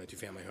 1 and 2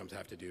 family homes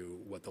have to do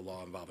what the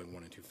law involving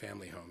 1 and 2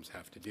 family homes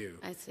have to do.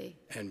 I see.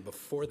 And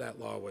before that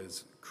law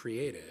was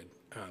created,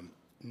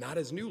 not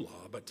as new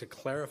law, but to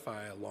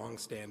clarify a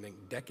long-standing,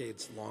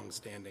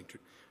 decades-long-standing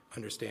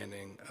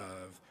understanding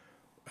of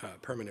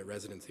permanent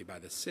residency by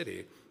the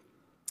city,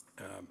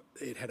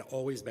 it had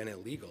always been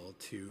illegal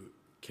to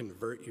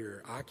convert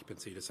your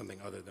occupancy to something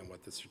other than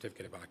what the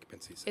certificate of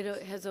occupancy says.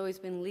 It has always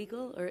been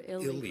legal or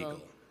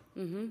illegal?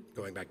 Illegal,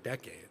 going back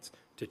decades,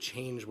 to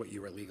change what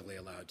you were legally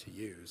allowed to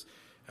use.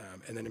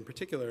 And then in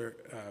particular,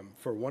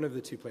 for one of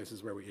the 2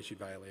 places where we issued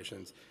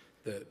violations,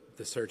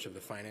 the search of the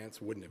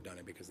finance wouldn't have done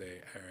it because they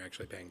are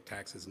actually paying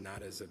taxes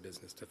not as a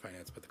business to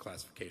finance, but the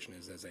classification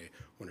is as a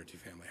 1 or 2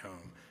 family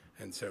home.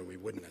 And so we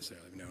wouldn't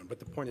necessarily have known. But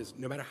the point is,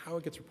 no matter how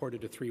it gets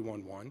reported to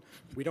 311,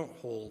 we don't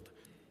hold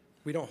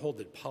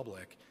the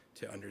public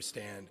to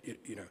understand,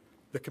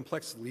 the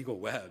complex legal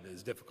web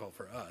is difficult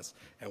for us,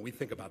 and we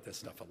think about this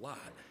stuff a lot.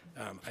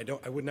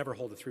 I would never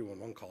hold a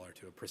 311 caller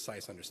to a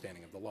precise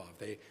understanding of the law. If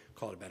they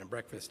call it a bed and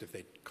breakfast, if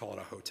they call it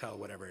a hotel,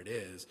 whatever it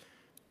is,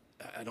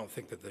 I don't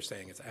think that they're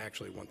saying it's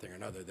actually one thing or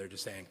another. They're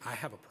just saying, I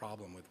have a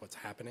problem with what's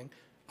happening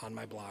on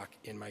my block,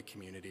 in my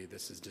community.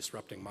 This is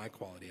disrupting my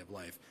quality of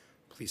life.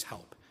 Please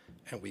help.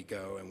 And we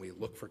go and we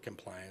look for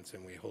compliance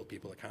and we hold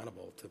people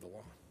accountable to the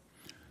law.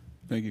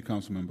 Thank you,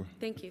 Council Member.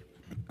 Thank you.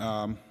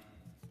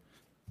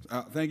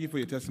 Thank you for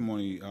your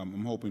testimony.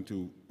 I'm hoping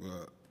to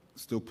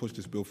still push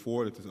this bill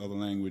forward. If there's other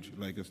language you'd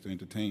like us to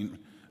entertain,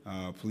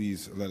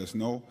 please let us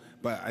know.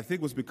 But I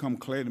think what's become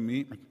clear to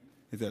me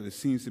is that there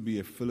seems to be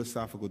a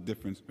philosophical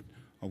difference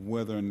of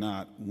whether or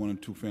not 1 or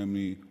 2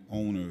 family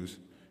owners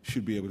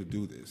should be able to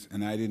do this.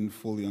 And I didn't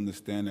fully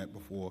understand that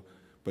before,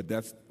 but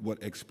that's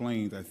what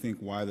explains, I think,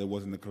 why there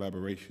wasn't the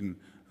collaboration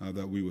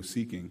that we were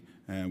seeking.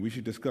 And we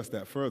should discuss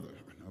that further.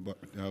 But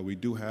we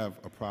do have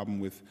a problem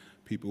with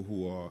people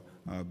who are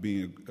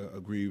being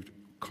aggrieved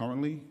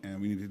currently, and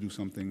we need to do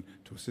something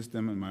to assist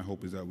them. And my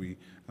hope is that we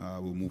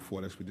will move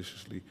forward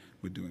expeditiously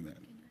with doing that.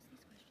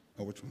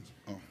 Oh, which ones?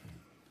 Oh.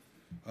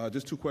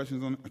 Just 2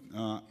 questions on it.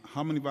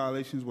 How many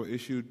violations were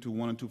issued to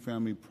 1 and 2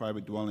 family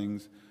private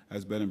dwellings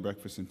as bed and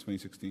breakfast in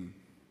 2016?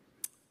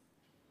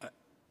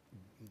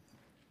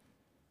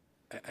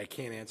 I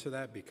can't answer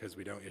that because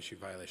we don't issue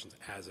violations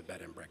as a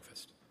bed and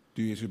breakfast.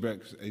 Do you issue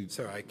breakfast?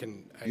 So I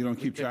can. You don't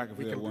keep track of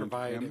we that can 1 or 2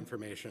 provide family?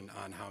 information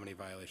on how many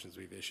violations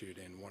we've issued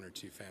in 1 or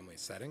 2 family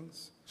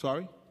settings.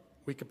 Sorry?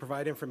 We could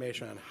provide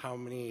information on how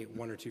many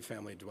 1 or 2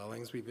 family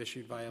dwellings we've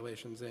issued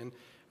violations in.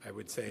 I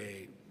would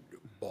say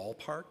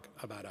ballpark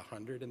about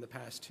 100 in the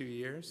past 2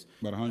 years.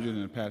 About 100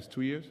 in the past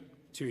 2 years?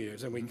 2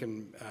 years, and we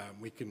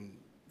can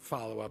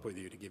follow up with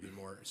you to give you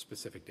more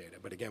specific data.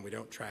 But again, we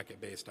don't track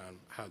it based on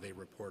how they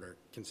report or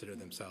consider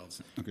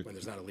themselves when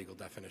there's not a legal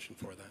definition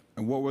for that.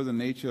 And what were the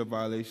nature of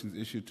violations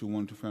issued to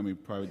 1 or 2 family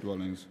private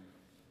dwellings?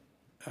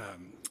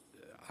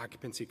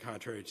 Occupancy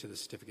contrary to the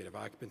certificate of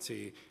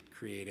occupancy,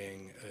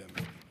 creating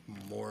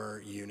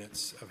more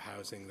units of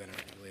housing than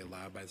are legally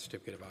allowed by the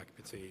certificate of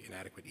occupancy,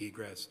 inadequate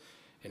egress,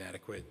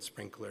 inadequate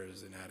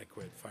sprinklers,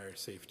 inadequate fire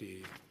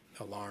safety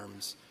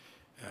alarms,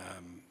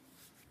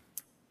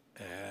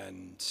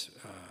 and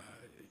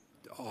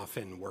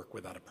often work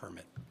without a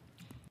permit.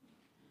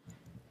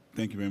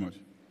 Thank you very much.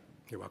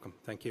 You're welcome.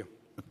 Thank you.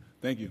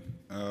 Thank you.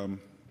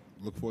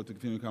 Look forward to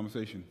continuing the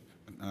conversation.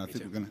 I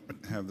think we're going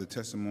to have the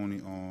testimony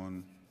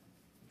on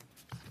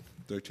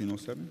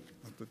 1307.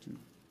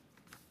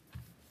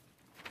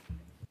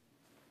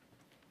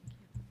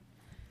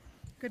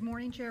 Good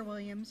morning, Chair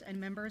Williams and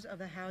members of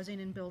the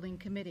Housing and Building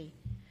Committee.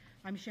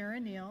 I'm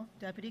Sharon Neal,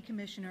 Deputy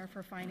Commissioner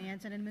for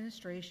Finance and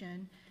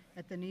Administration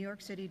at the New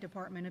York City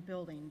Department of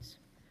Buildings.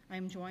 I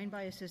am joined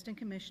by Assistant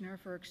Commissioner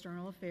for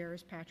External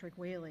Affairs, Patrick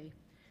Whaley.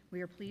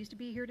 We are pleased to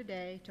be here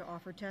today to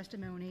offer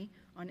testimony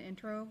on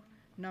intro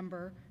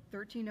number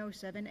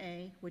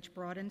 1307A, which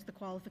broadens the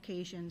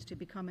qualifications to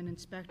become an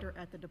inspector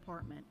at the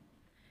department.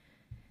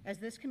 As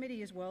this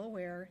committee is well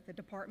aware, the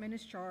department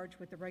is charged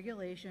with the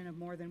regulation of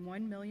more than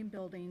 1 million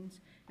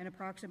buildings and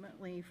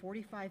approximately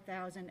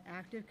 45,000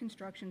 active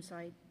construction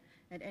sites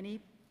at any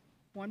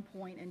one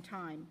point in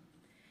time.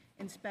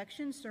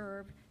 Inspections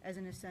serve as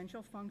an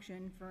essential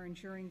function for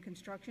ensuring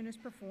construction is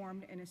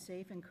performed in a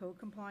safe and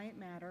code-compliant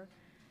manner,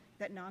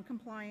 that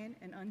non-compliant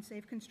and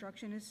unsafe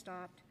construction is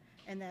stopped,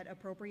 and that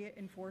appropriate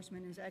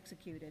enforcement is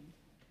executed.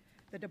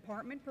 The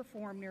department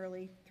performed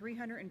nearly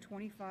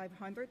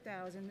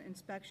 325,000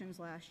 inspections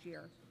last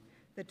year.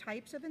 The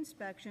types of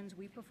inspections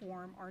we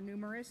perform are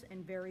numerous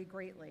and vary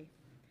greatly.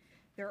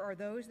 There are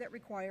those that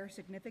require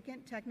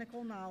significant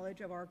technical knowledge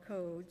of our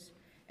codes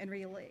and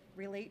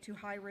relate to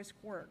high-risk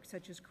work,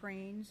 such as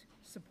cranes,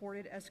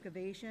 supported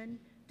excavation,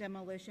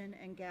 demolition,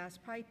 and gas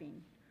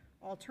piping.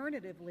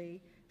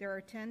 Alternatively, there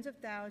are tens of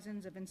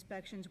thousands of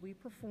inspections we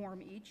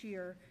perform each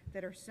year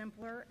that are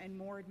simpler and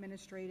more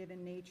administrative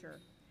in nature.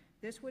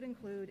 This would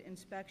include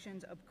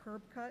inspections of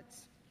curb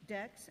cuts,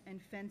 decks,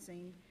 and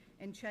fencing,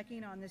 and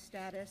checking on the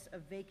status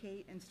of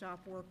vacate and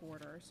stop work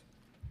orders.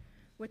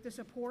 With the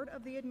support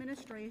of the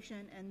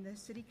administration and the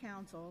City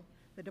Council,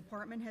 the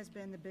department has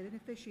been the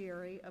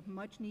beneficiary of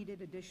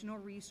much-needed additional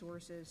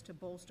resources to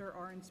bolster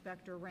our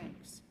inspector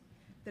ranks.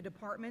 The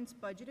department's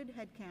budgeted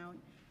headcount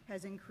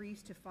has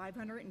increased to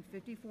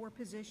 554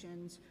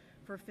 positions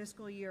for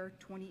fiscal year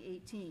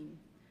 2018,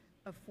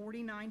 a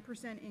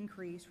 49%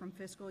 increase from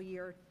fiscal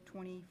year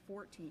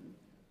 2014.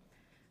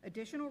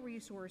 Additional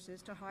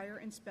resources to hire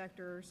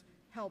inspectors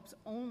helps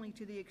only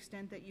to the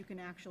extent that you can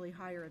actually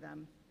hire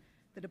them.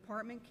 The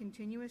department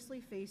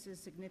continuously faces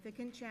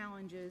significant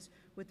challenges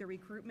with the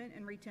recruitment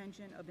and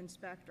retention of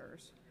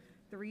inspectors.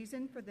 The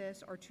reason for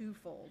this are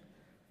twofold.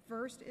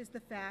 First is the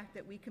fact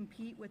that we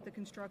compete with the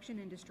construction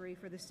industry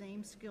for the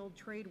same skilled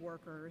trade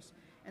workers,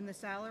 and the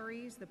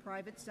salaries the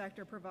private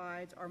sector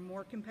provides are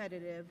more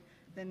competitive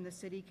than the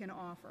city can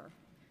offer,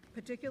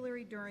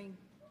 particularly during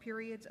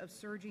periods of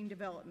surging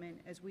development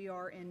as we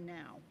are in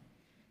now.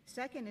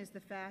 Second is the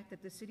fact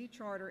that the city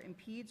charter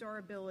impedes our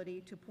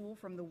ability to pull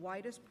from the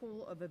widest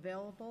pool of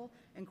available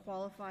and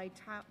qualified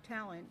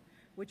talent,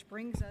 which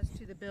brings us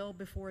to the bill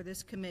before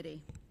this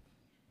committee.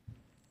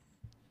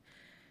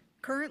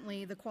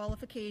 Currently, the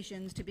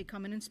qualifications to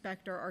become an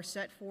inspector are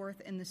set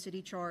forth in the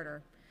city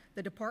charter.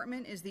 The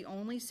department is the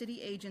only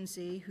city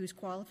agency whose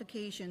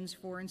qualifications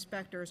for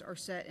inspectors are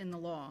set in the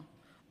law.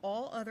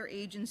 All other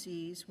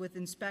agencies with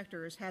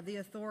inspectors have the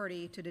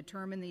authority to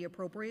determine the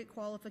appropriate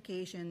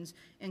qualifications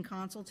in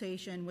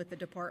consultation with the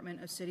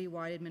Department of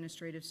Citywide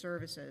Administrative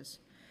Services.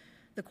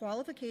 The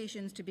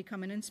qualifications to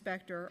become an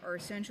inspector are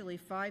essentially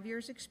 5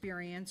 years'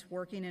 experience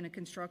working in a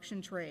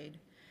construction trade.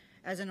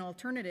 As an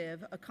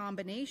alternative, a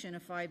combination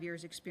of 5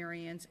 years'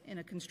 experience in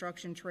a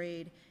construction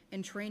trade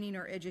and training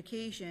or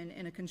education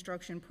in a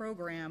construction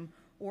program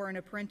or an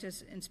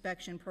apprentice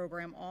inspection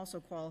program also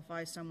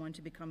qualifies someone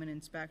to become an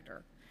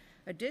inspector.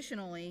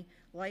 Additionally,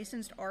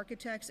 licensed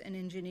architects and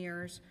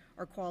engineers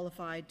are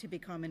qualified to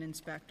become an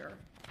inspector.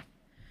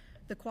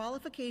 The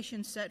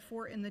qualifications set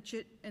forth in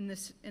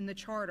the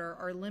charter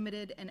are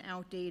limited and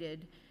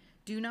outdated,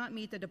 do not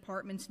meet the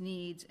department's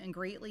needs, and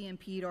greatly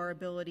impede our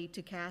ability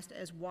to cast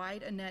as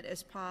wide a net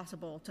as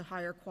possible to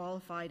hire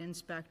qualified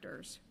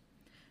inspectors.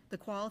 The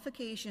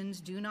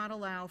qualifications do not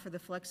allow for the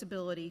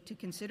flexibility to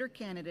consider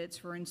candidates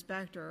for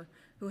inspector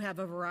who have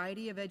a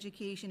variety of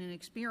education and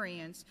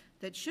experience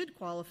that should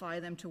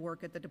qualify them to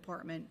work at the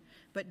department,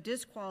 but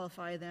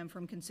disqualify them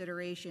from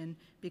consideration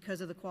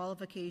because of the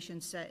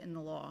qualifications set in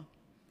the law.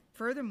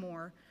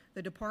 Furthermore,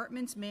 the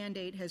department's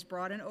mandate has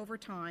broadened over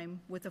time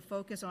with a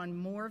focus on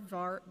more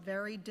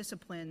varied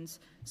disciplines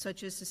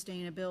such as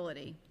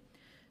sustainability.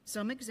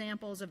 Some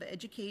examples of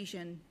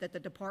education that the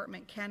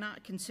department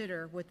cannot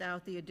consider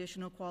without the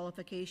additional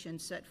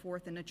qualifications set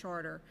forth in the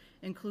charter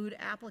include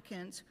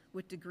applicants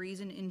with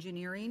degrees in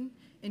engineering,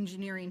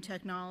 engineering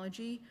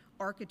technology,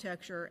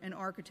 architecture, and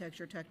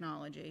architecture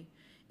technology.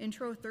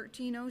 Intro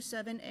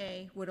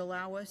 1307A would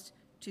allow us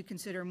to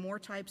consider more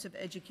types of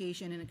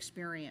education and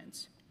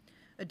experience.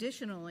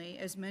 Additionally,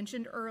 as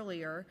mentioned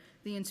earlier,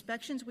 the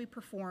inspections we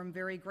perform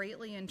vary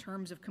greatly in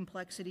terms of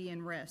complexity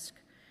and risk.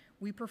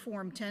 We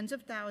perform tens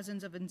of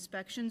thousands of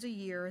inspections a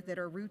year that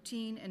are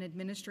routine and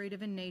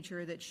administrative in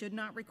nature that should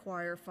not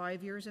require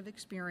 5 years of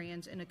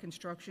experience in a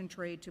construction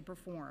trade to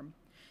perform.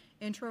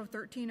 Intro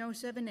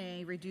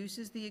 1307A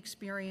reduces the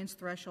experience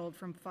threshold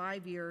from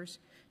 5 years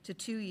to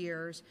 2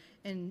 years,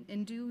 and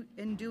in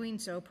doing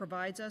so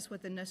provides us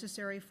with the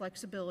necessary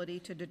flexibility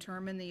to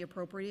determine the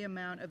appropriate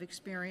amount of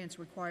experience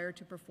required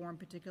to perform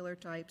particular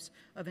types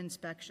of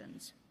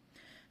inspections.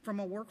 From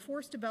a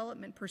workforce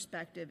development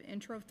perspective,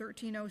 Intro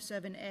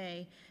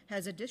 1307A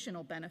has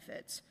additional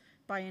benefits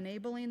by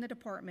enabling the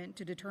department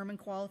to determine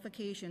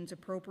qualifications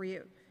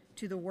appropriate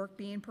to the work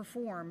being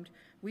performed.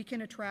 We can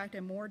attract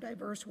a more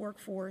diverse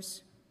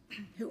workforce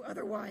who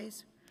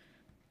otherwise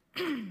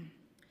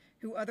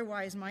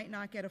might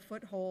not get a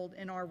foothold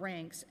in our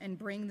ranks and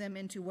bring them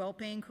into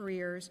well-paying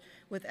careers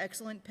with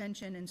excellent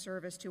pension and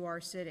service to our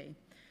city.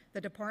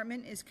 The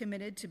department is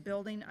committed to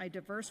building a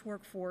diverse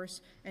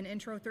workforce, and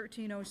Intro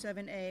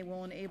 1307A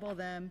will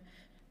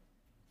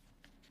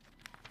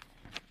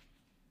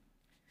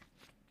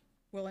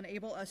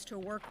enable us to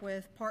work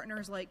with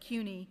partners like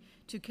CUNY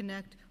to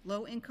connect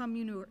low-income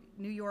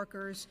New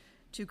Yorkers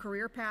to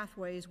career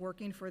pathways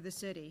working for the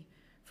city.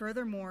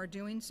 Furthermore,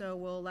 doing so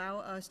will allow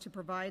us to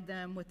provide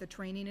them with the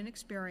training and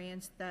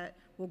experience that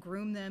will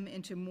groom them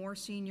into more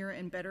senior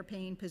and better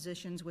paying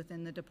positions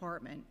within the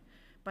department.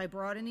 By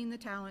broadening the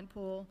talent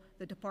pool,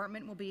 the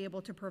department will be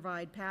able to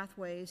provide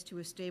pathways to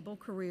a stable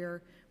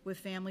career with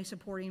family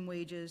supporting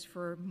wages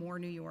for more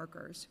New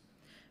Yorkers.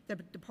 The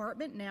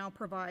department now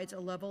provides a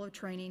level of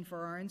training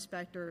for our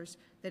inspectors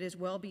that is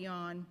well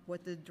beyond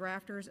what the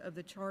drafters of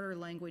the charter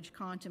language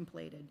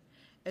contemplated.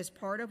 As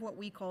part of what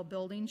we call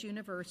Buildings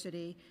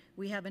University,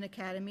 we have an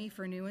academy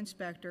for new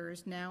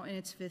inspectors now in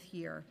its 5th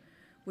year,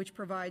 which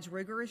provides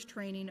rigorous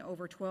training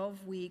over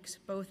 12 weeks,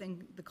 both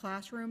in the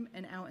classroom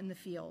and out in the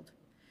field.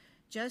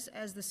 Just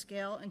as the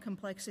scale and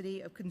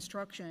complexity of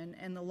construction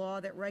and the law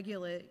that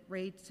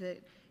regulates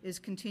it is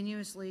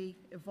continuously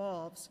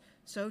evolves,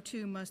 so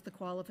too must the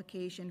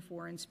qualification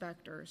for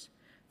inspectors.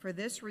 For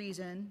this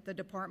reason, the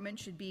department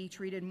should be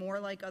treated more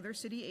like other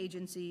city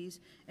agencies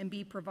and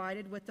be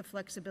provided with the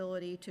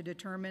flexibility to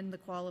determine the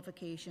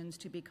qualifications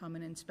to become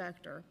an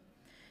inspector.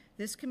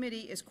 This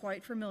committee is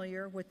quite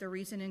familiar with the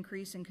recent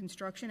increase in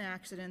construction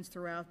accidents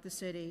throughout the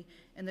city,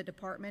 and the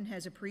department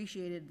has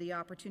appreciated the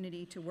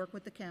opportunity to work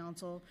with the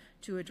council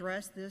to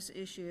address this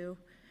issue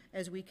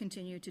as we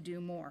continue to do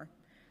more.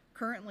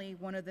 Currently,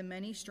 one of the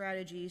many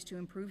strategies to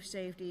improve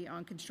safety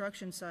on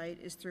construction site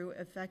is through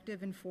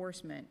effective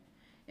enforcement.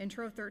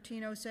 Intro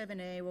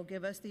 1307A will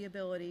give us the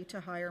ability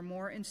to hire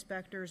more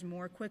inspectors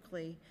more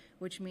quickly,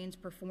 which means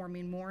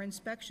performing more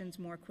inspections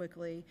more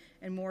quickly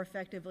and more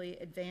effectively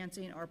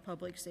advancing our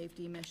public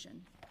safety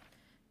mission.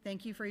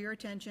 Thank you for your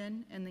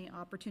attention and the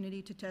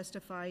opportunity to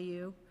testify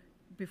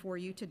before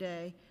you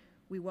today.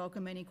 We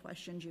welcome any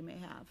questions you may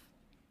have.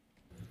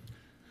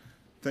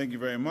 Thank you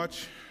very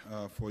much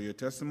for your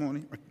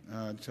testimony.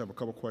 I just have a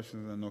couple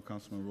questions. I know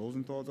Councilman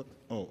Rosenthal does.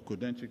 Oh,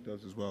 Grodenchik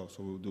does as well.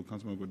 So we'll do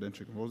Councilman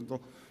Grodenchik and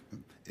Rosenthal.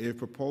 If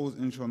proposed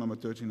intro number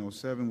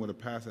 1307 were to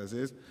pass as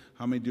is,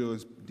 how many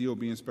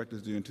DOB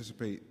inspectors do you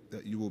anticipate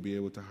that you will be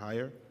able to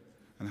hire?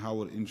 And how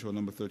would intro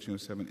number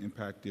 1307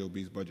 impact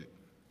DOB's budget?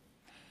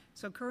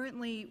 So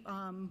currently,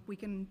 we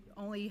can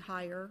only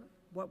hire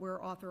what we're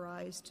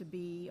authorized to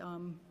be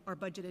our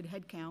budgeted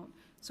headcount.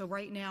 So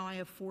right now I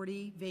have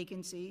 40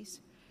 vacancies.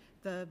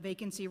 The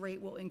vacancy rate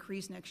will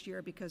increase next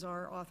year because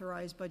our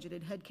authorized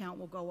budgeted headcount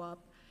will go up.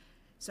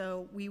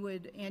 So we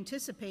would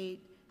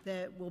anticipate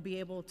that we'll be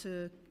able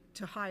to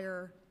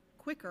hire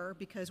quicker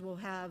because we'll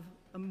have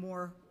a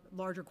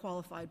larger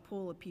qualified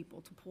pool of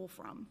people to pull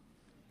from.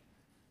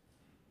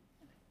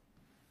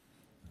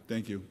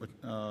 Thank you.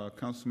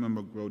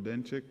 Councilmember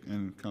Grodenchik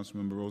and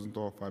Councilmember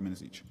Rosenthal, 5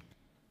 minutes each.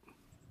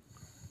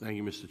 Thank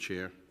you, Mr.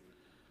 Chair.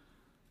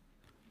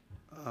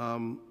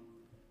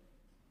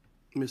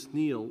 Ms.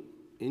 Neal,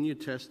 in your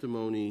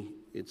testimony,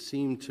 it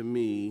seemed to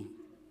me,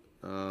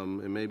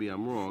 and maybe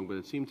I'm wrong, but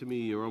it seemed to me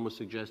you're almost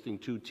suggesting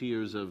 2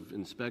 tiers of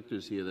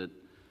inspectors here, that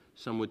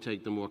some would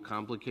take the more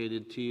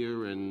complicated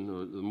tier and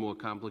the more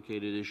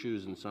complicated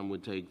issues, and some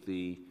would take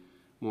the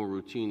more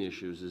routine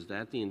issues. Is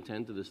that the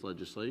intent of this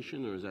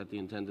legislation, or is that the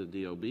intent of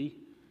DOB?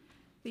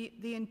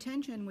 The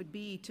intention would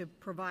be to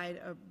provide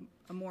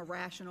a more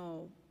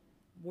rational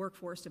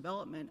workforce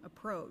development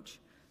approach.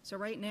 So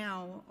right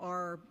now,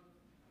 our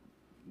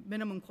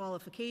minimum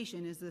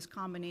qualification is this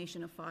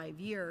combination of 5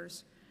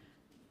 years.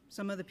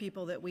 Some of the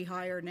people that we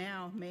hire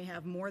now may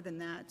have more than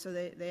that, so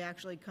they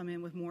actually come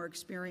in with more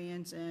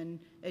experience and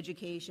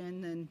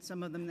education than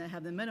some of them that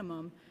have the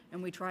minimum,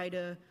 and we try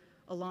to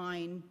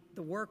align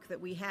the work that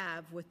we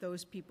have with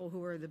those people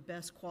who are the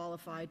best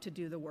qualified to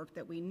do the work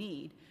that we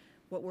need.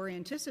 What we're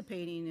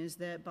anticipating is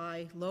that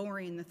by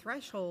lowering the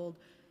threshold,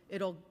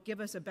 it'll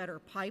give us a better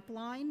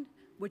pipeline,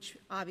 which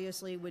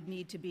obviously would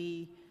need to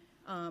be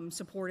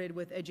supported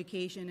with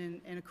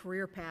education and a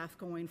career path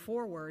going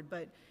forward.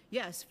 But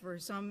yes,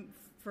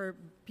 for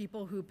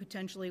people who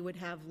potentially would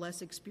have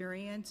less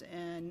experience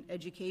and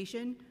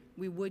education,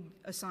 we would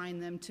assign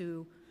them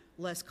to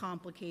less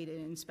complicated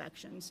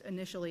inspections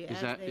initially.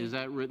 Is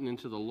that written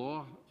into the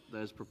law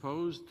as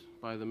proposed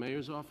by the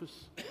mayor's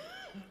office?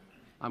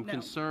 I'm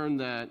concerned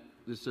that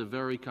this is a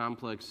very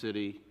complex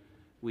city.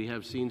 We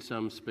have seen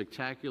some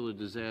spectacular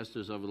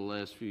disasters over the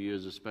last few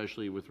years,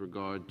 especially with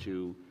regard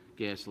to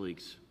gas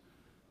leaks.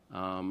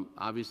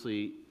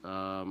 Obviously,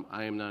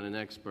 I am not an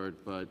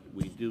expert, but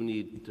we do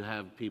need to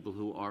have people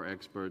who are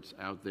experts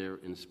out there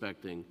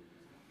inspecting.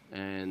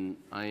 And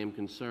I am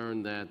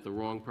concerned that the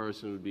wrong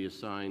person would be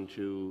assigned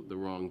to the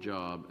wrong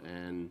job.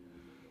 And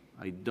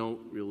I don't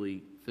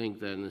really think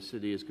that in a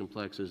city as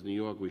complex as New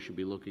York, we should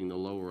be looking to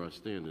lower our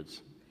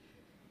standards.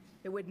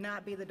 It would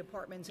not be the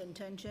department's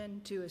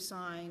intention to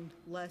assign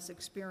less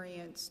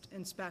experienced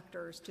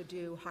inspectors to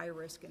do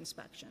high-risk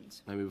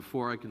inspections. I mean,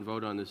 before I can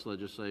vote on this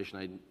legislation,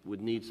 I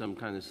would need some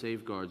kind of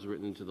safeguards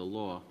written into the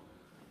law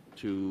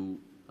to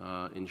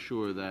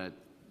ensure that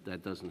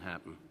that doesn't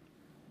happen.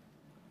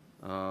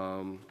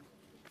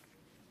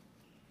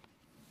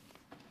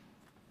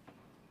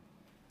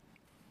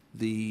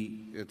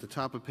 At the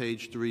top of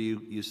page 3,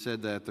 you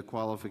said that the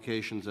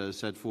qualifications as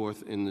set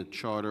forth in the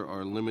charter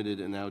are limited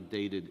and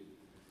outdated.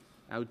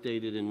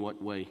 Outdated in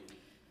what way?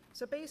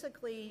 So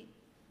basically,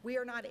 we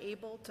are not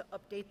able to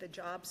update the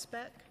job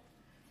spec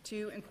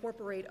to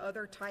incorporate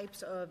other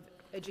types of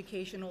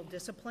educational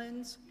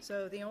disciplines.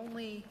 So the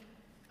only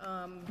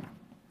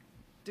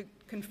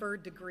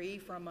conferred degree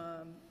from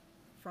a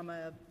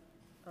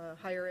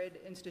higher ed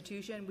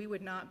institution, we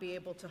would not be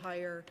able to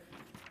hire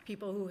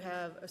people who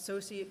have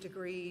associate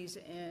degrees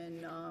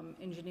in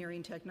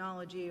engineering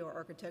technology or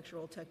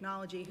architectural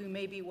technology who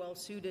may be well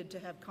suited to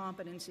have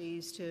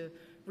competencies to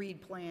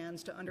read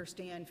plans, to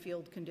understand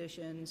field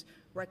conditions,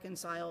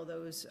 reconcile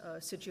those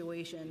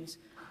situations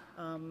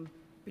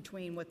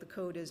between what the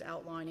code is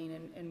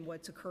outlining and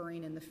what's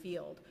occurring in the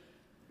field.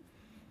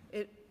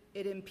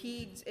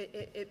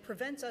 It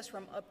prevents us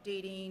from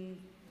updating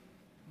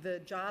the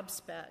job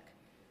spec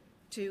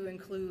to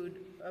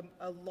include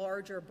a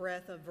larger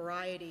breadth of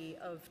variety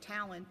of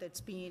talent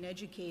that's being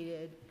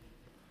educated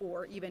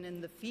or even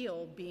in the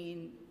field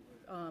being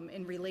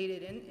in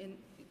related in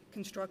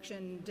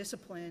construction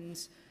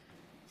disciplines,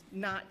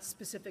 not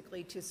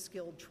specifically to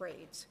skilled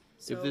trades.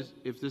 So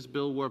if this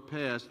bill were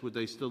passed, would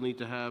they still need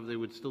to have, they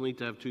would still need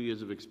to have 2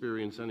 years of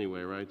experience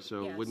anyway, right?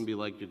 So yes. It wouldn't be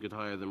like you could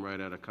hire them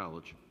right out of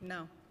college.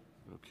 No.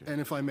 Okay.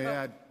 And if I may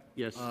add,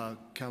 Yes.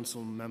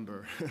 Council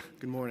Member,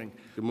 good morning.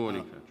 Good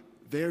morning, Patrick.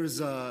 There's,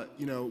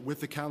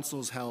 with the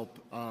council's help,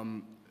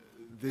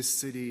 this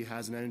city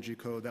has an energy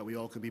code that we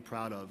all can be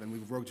proud of, and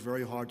we've worked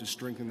very hard to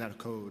strengthen that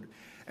code.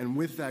 And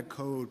with that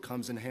code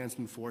comes enhanced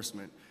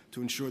enforcement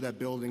to ensure that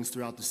buildings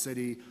throughout the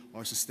city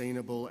are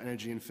sustainable,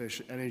 energy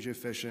efficient,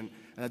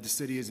 and that the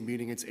city is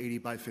meeting its 80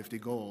 by 50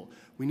 goal.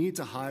 We need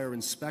to hire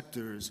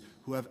inspectors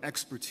who have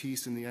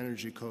expertise in the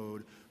energy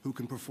code who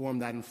can perform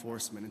that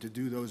enforcement and to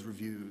do those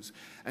reviews.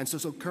 And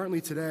so currently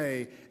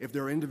today, if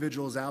there are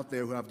individuals out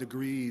there who have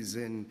degrees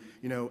in,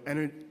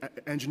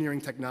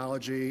 engineering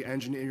technology,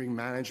 engineering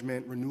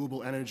management,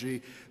 renewable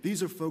energy,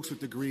 these are folks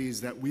with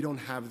degrees that we don't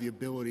have the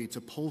ability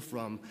to pull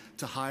from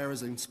to hire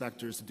as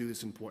inspectors to do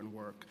this important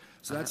work.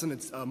 So that's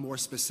a more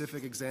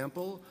specific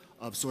example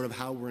of sort of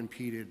how we're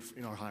impeded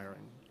in our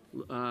hiring.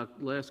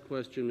 Last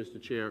question,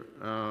 Mr. Chair.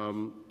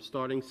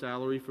 Starting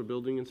salary for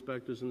building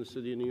inspectors in the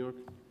city of New York?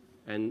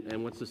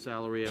 And what's the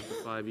salary after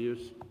 5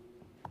 years?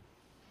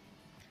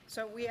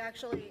 So we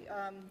actually,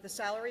 the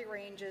salary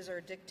ranges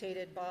are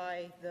dictated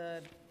by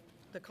the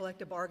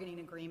collective bargaining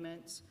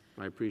agreements.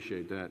 I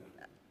appreciate that.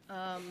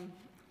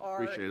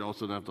 Appreciate it.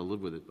 Also don't have to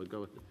live with it, but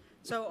go ahead.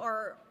 So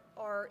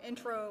our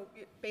intro,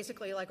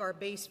 basically like our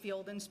base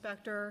field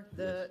inspector,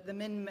 the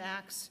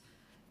min-max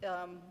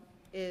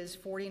is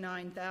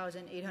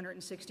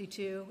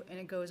 $49,862, and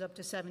it goes up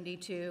to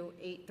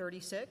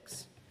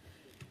 $72,836.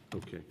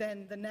 Okay.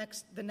 Then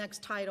the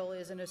next title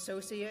is an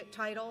associate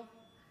title,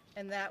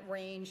 and that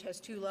range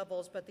has 2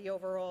 levels, but the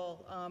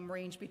overall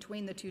range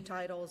between the 2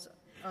 titles,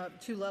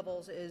 2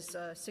 levels is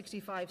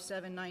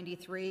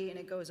 $65,793, and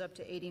it goes up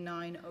to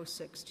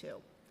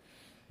 $89,062.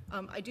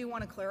 I do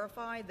want to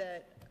clarify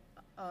that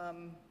a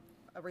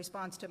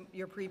response to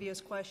your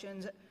previous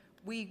questions,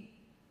 we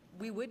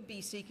would be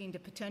seeking to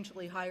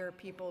potentially hire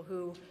people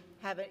who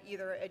have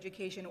either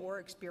education or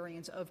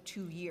experience of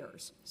 2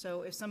 years.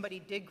 So if somebody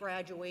did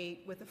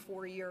graduate with a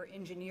 4-year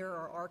engineer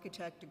or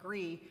architect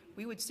degree,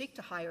 we would seek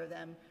to hire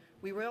them.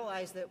 We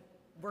realize that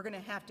we're going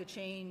to have to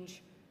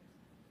change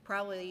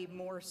probably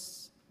more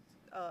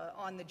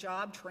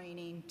on-the-job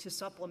training to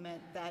supplement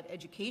that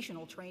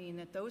educational training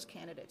that those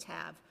candidates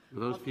have.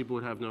 Those people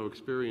would have no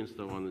experience,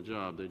 though, on the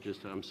job. They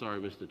just, I'm sorry,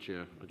 Mr.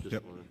 Chair. I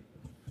just want to.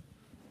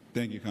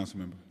 Thank you,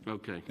 Councilmember.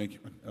 Okay. Thank you.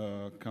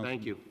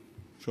 Thank you.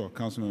 Sure.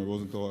 Councilmember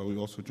Rosenthal. We're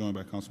also joined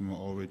by Councilmember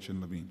Ulrich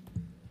and Levine.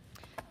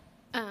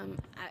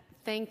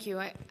 Thank you.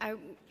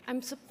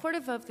 I'm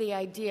supportive of the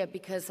idea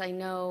because I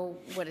know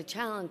what a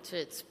challenge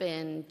it's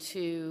been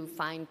to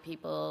find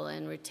people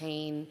and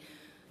retain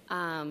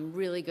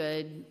really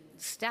good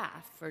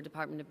staff for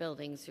Department of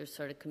Buildings. You're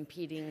sort of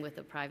competing with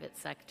the private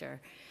sector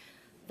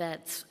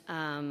that's,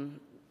 has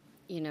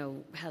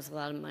a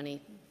lot of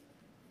money.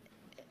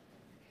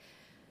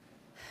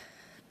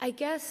 I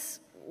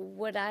guess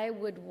what I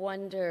would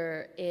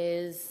wonder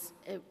is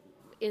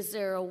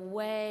there a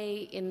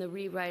way in the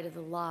rewrite of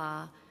the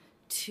law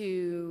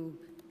to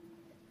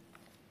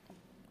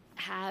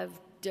have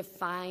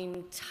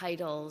defined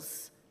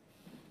titles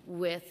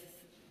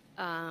with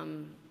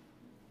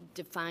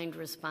defined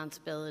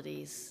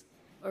responsibilities?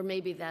 Or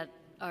maybe that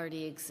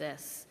already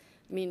exists.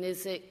 I mean,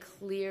 is it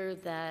clear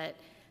that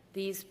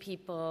these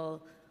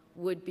people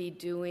would be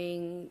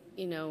doing,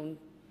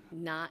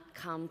 not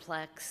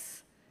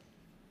complex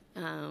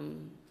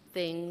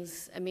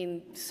things? I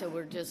mean, so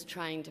we're just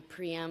trying to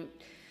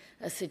preempt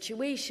a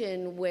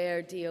situation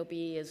where DOB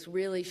is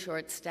really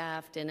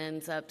short-staffed and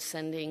ends up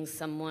sending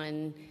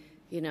someone,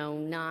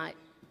 not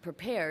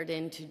prepared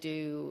in to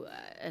do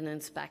an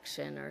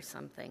inspection or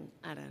something.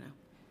 I don't know.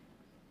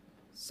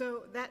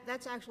 So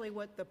that's actually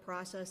what the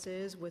process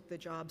is with the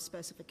job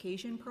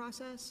specification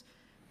process.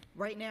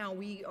 Right now,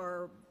 we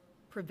are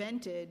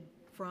prevented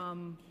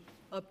from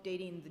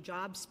updating the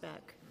job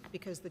spec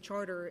because the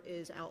charter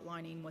is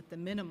outlining what the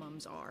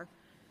minimums are.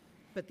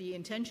 But the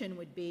intention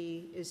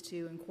is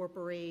to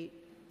incorporate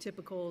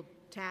typical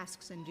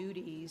tasks and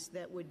duties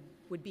that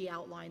would be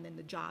outlined in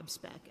the job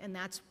spec. And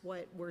that's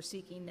what we're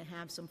seeking to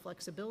have some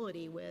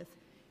flexibility with,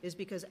 is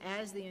because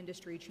as the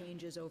industry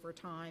changes over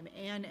time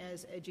and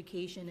as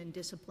education and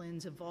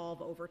disciplines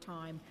evolve over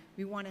time,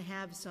 we want to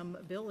have some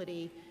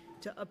ability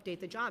to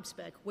update the job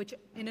spec, which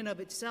in and of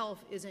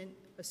itself isn't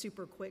a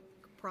super quick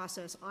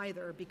process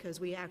either, because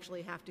we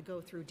actually have to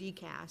go through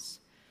DCAS,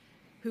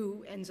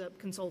 who ends up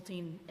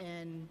consulting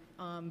and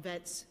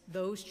vets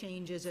those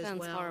changes as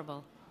well. Sounds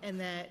horrible. And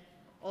that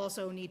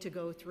also need to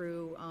go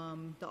through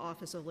the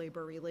Office of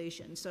Labor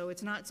Relations. So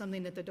it's not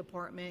something that the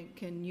department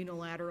can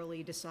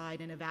unilaterally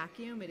decide in a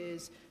vacuum.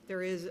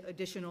 There is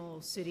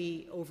additional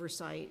city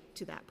oversight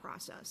to that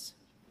process.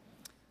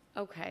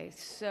 Okay,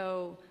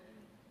 so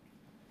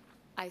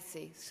I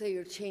see. So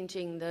you're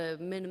changing the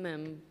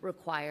minimum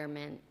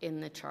requirement in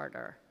the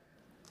charter.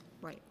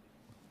 Right.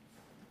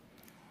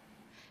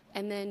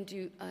 And then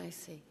I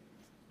see.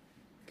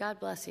 God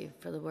bless you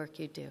for the work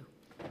you do.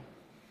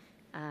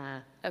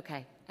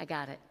 Okay, I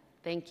got it.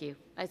 Thank you.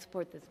 I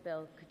support this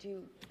bill. Could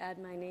you add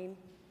my name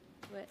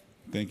to it?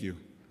 Thank you.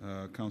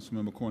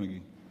 Councilmember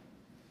Cornegy.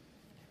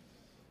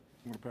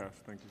 I'm going to pass.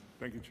 Thank you.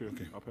 Thank you, Chair.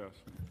 Okay. I'll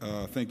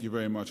pass. Thank you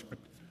very much.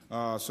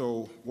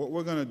 So what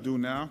we're going to do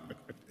now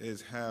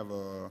is have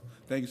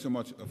thank you so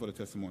much for the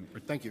testimony.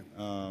 Thank you.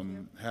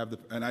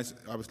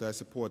 Obviously I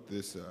support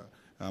this.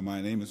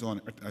 My name is on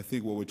it. I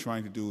think what we're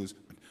trying to do is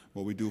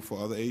what we do for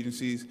other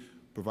agencies,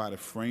 provide a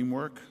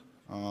framework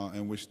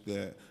in which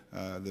the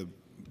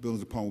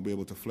buildings department will be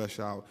able to flesh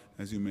out,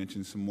 as you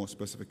mentioned, some more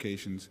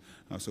specifications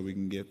so we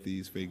can get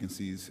these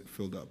vacancies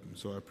filled up.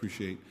 So I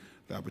appreciate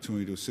the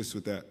opportunity to assist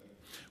with that.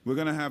 We're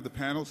going to have the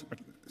panels.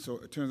 So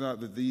it turns out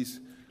that these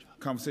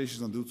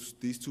conversations on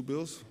these two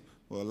bills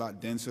were a lot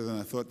denser than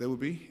I thought they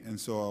would be, and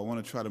so I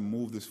want to try to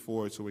move this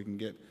forward so we can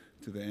get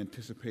to the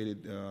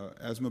anticipated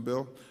asthma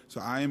bill. So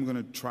I am going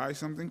to try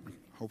something.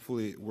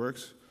 Hopefully it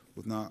works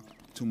with not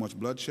too much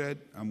bloodshed.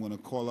 I'm going to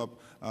call up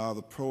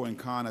the pro and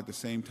con at the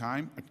same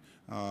time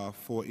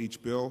for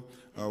each bill.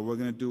 We're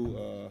going to do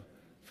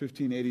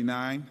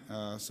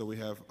 1589. So we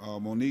have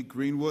Monique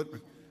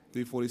Greenwood,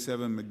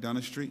 347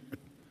 McDonough Street,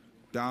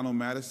 Donald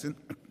Madison,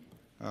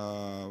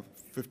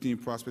 15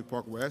 Prospect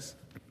Park West,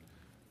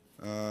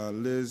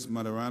 Liz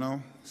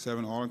Maderano,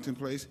 7 Arlington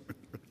Place,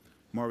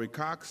 Maury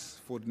Cox,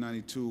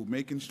 492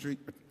 Macon Street,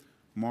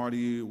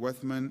 Marty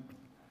Wethman,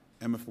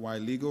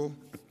 MFY Legal,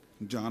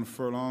 John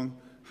Furlong,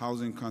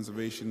 Housing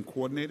Conservation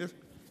Coordinator.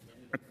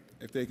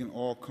 If they can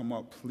all come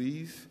up,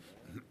 please.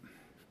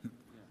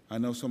 I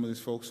know some of these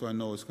folks, so I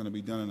know it's going to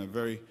be done in a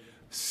very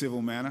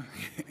civil manner.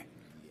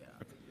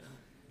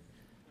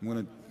 I'm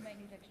going to. We might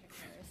need extra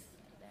chairs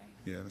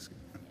there. Yeah, that's good.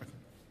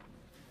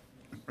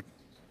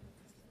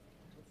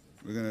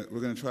 We're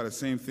gonna try the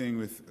same thing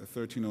with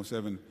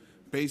 1307,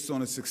 based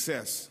on the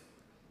success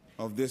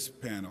of this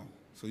panel.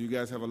 So you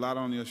guys have a lot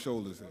on your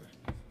shoulders there.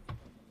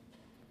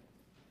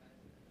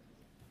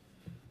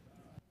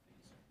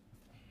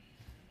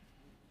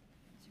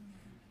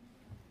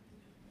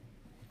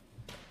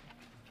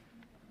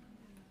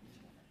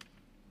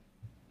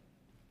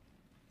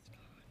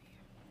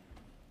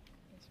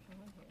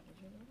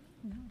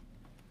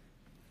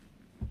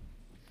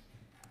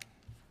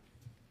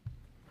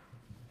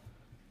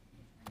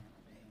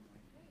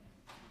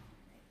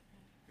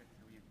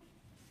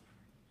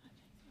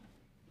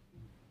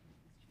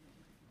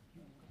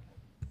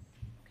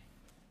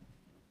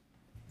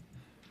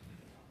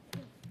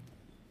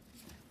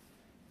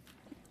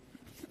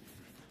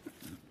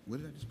 Where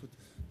did I just put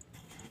this?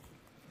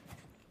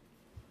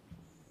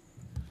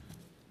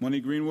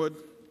 Monique Greenwood.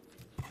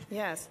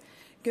 Yes.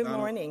 Good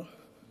morning.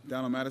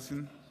 Donald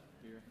Madison.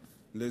 Here.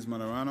 Liz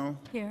Maderano.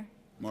 Here.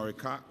 Maury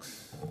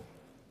Cox.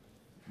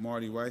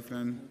 Marty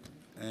Wythman.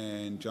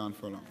 And John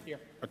Furlong. Here.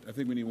 I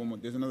think we need one more.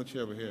 There's another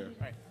chair over here.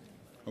 All right.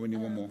 Oh, we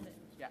need one more.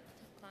 Yeah.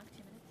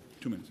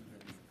 2 minutes.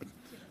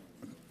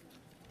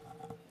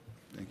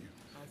 Thank you.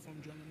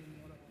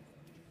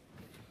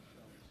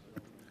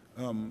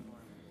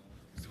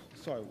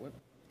 Sorry, what?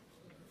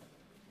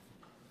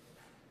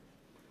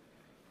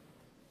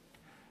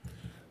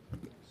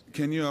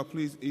 Can you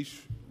please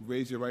each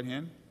raise your right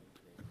hand?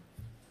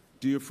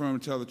 Do you affirm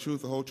to tell the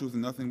truth, the whole truth,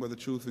 and nothing but the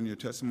truth in your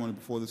testimony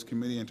before this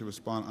committee and to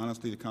respond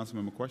honestly to council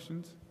member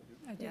questions?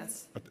 I do.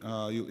 Yes.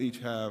 You each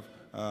have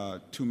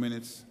 2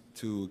 minutes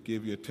to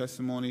give your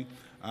testimony.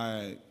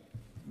 I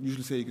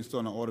usually say you can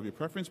start in the order of your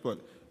preference,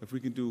 but if we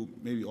can do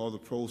maybe all the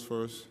pros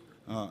first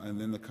and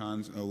then the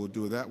cons, we'll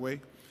do it that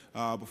way.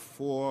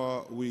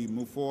 Before we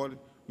move forward,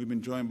 we've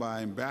been joined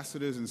by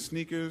ambassadors and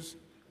sneakers,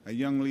 a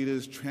Young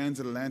Leaders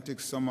Transatlantic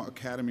Summer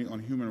Academy on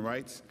Human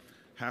Rights.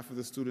 Half of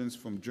the students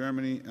from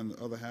Germany and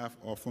the other half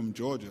are from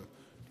Georgia.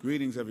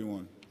 Greetings,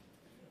 everyone.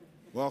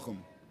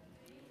 Welcome.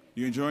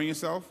 You enjoying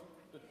yourself?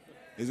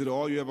 Is it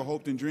all you ever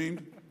hoped and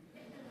dreamed?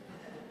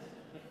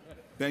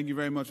 Thank you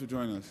very much for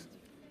joining us.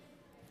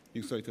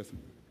 You can start your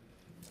testimony.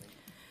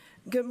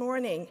 Good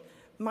morning.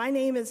 My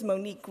name is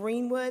Monique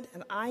Greenwood,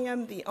 and I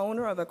am the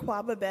owner of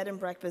Aquaba Bed and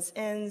Breakfast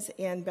Inns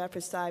in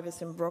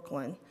Bedford-Stuyvesant,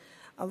 Brooklyn.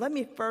 Let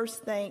me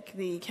first thank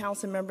the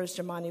council members,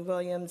 Jamani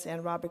Williams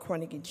and Robert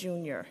Cornegie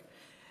Jr.,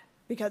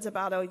 because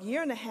about a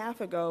year and a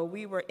half ago,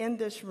 we were in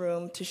this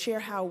room to share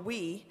how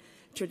we,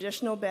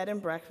 traditional bed and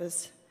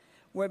breakfasts,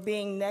 were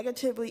being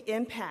negatively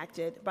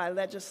impacted by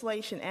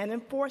legislation and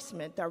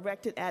enforcement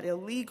directed at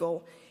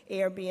illegal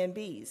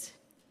Airbnbs.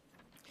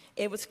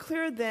 It was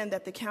clear then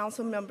that the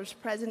council members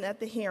present at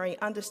the hearing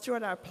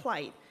understood our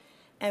plight,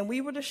 and we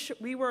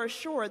were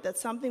assured that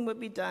something would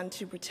be done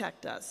to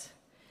protect us.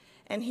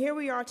 And here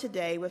we are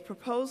today with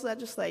proposed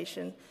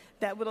legislation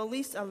that would at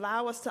least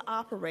allow us to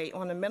operate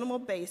on a minimal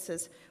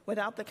basis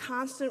without the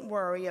constant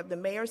worry of the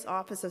Mayor's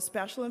Office of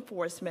Special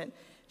Enforcement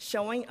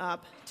showing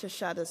up to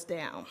shut us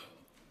down.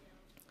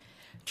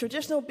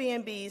 Traditional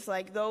B&Bs,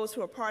 like those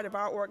who are part of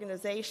our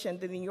organization,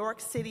 the New York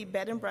City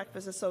Bed and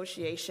Breakfast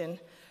Association,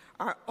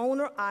 are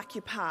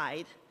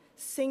owner-occupied,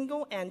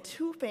 single and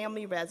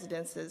two-family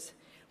residences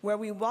where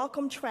we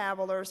welcome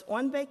travelers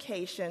on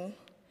vacation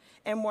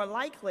and, more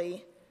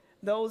likely,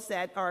 those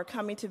that are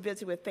coming to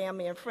visit with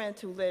family and friends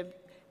who live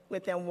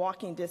within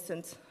walking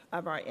distance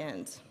of our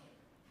inns.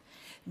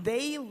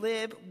 They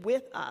live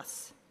with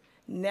us,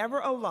 never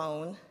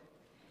alone,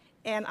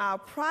 and our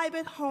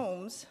private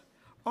homes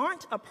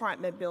aren't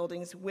apartment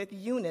buildings with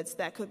units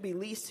that could be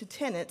leased to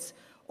tenants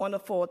on a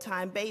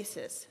full-time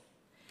basis.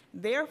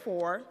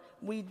 Therefore,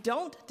 we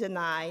don't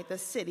deny the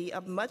city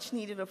of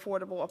much-needed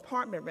affordable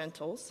apartment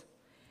rentals,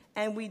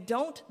 and we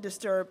don't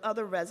disturb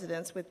other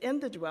residents within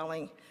the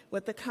dwelling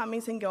with the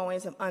comings and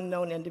goings of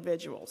unknown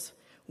individuals.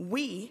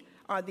 We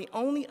are the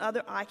only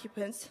other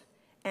occupants,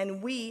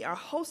 and we are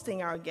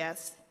hosting our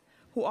guests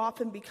who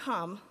often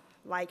become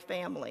like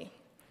family.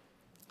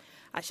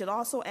 I should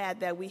also add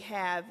that we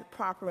have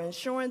proper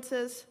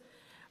insurances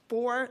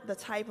for the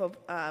type of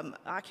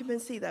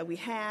occupancy that we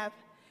have,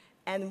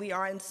 and we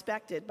are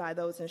inspected by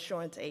those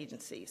insurance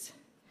agencies.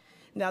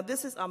 Now,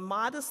 this is a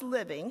modest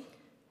living,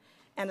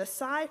 and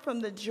aside from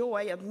the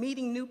joy of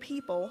meeting new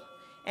people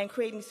and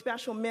creating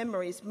special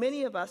memories,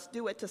 many of us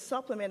do it to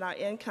supplement our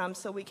income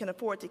so we can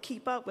afford to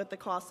keep up with the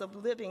cost of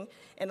living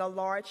in a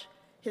large,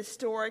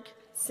 historic,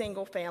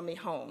 single-family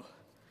home.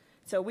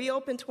 So we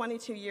opened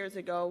 22 years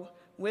ago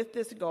with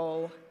this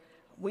goal.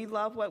 We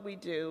love what we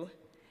do.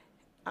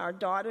 Our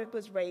daughter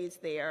was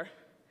raised there.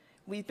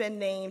 We've been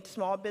named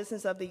Small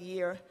Business of the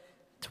Year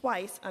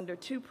twice under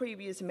 2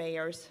 previous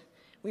mayors.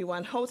 We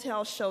won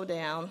Hotel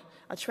Showdown,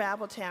 a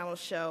travel talent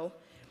show,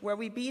 where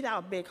we beat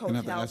out big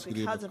hotels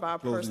because of our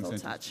personal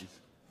touch.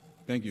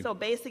 Thank you. So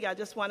basically, I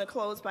just want to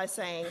close by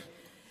saying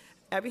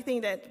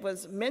everything that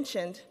was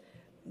mentioned,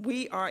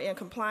 we are in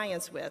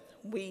compliance with.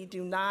 We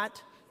do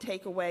not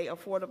take away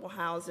affordable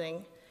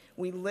housing.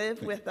 We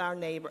live with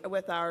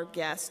our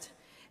guests,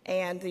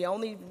 and the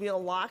only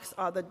real locks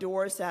are the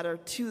doors that are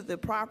to the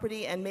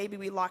property, and maybe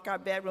we lock our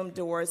bedroom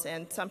doors,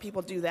 and some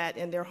people do that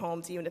in their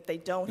homes even if they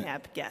don't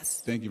have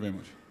guests. Thank you very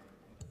much.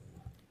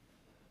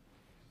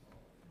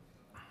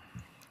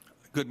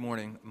 Good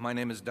morning. My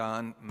name is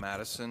Don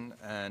Madison,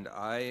 and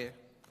I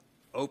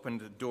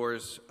opened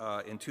doors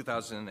in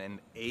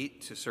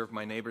 2008 to serve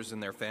my neighbors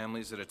and their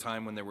families at a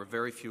time when there were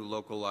very few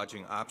local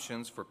lodging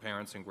options for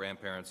parents and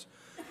grandparents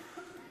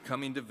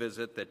coming to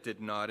visit that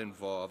did not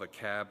involve a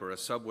cab or a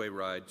subway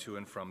ride to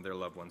and from their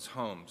loved ones'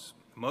 homes.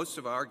 Most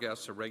of our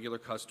guests are regular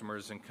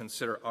customers and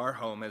consider our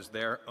home as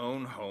their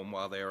own home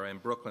while they are in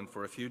Brooklyn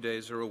for a few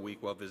days or a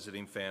week while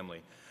visiting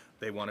family.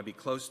 They want to be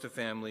close to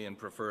family and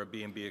prefer a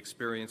B&B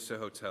experience to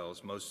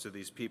hotels. Most of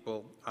these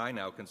people I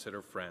now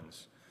consider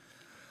friends.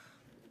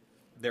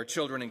 Their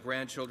children and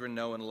grandchildren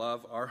know and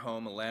love our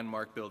home, a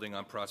landmark building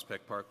on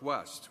Prospect Park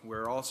West.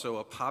 We're also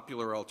a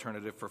popular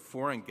alternative for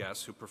foreign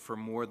guests who prefer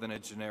more than a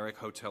generic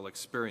hotel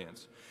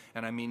experience.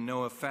 And I mean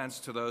no offense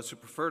to those who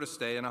prefer to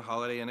stay in a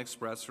Holiday Inn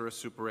Express or a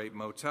Super 8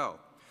 motel.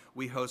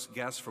 We host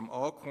guests from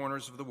all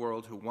corners of the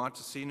world who want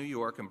to see New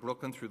York and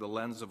Brooklyn through the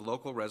lens of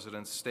local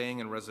residents staying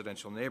in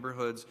residential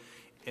neighborhoods,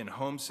 in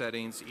home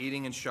settings,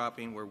 eating and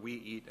shopping where we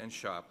eat and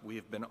shop. We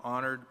have been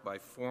honored by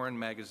foreign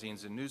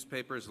magazines and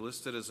newspapers,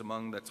 listed as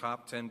among the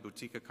top 10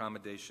 boutique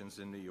accommodations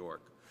in New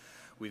York.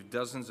 We have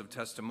dozens of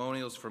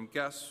testimonials from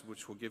guests,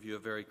 which will give you a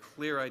very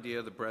clear idea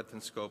of the breadth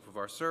and scope of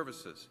our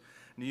services.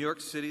 New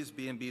York City's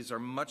B&Bs are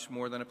much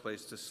more than a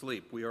place to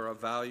sleep. We are a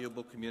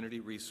valuable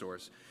community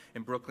resource.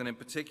 In Brooklyn in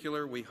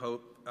particular, we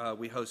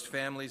host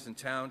families in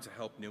town to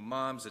help new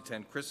moms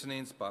attend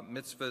christenings, bat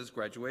mitzvahs,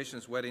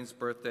 graduations, weddings,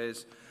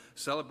 birthdays,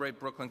 celebrate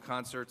Brooklyn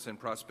concerts in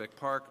Prospect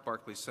Park,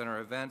 Barclays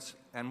Center events,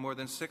 and more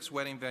than 6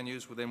 wedding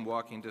venues within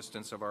walking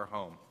distance of our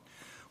home.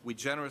 We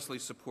generously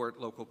support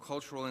local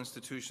cultural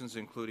institutions,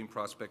 including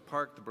Prospect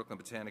Park, the Brooklyn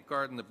Botanic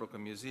Garden, the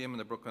Brooklyn Museum, and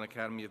the Brooklyn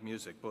Academy of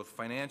Music, both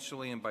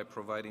financially and by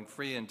providing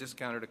free and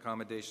discounted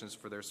accommodations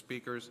for their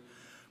speakers,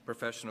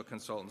 professional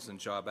consultants, and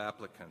job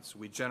applicants.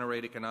 We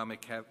generate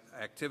economic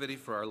activity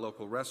for our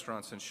local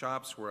restaurants and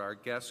shops where our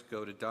guests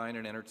go to dine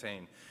and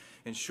entertain.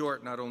 In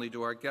short, not only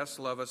do our guests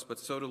love us, but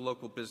so do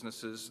local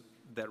businesses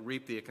that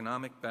reap the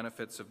economic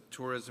benefits of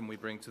tourism we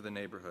bring to the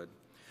neighborhood.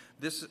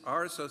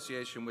 Our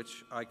association,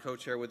 which I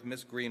co-chair with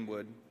Ms.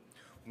 Greenwood,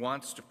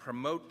 wants to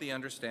promote the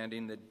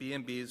understanding that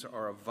B&Bs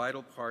are a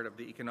vital part of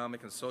the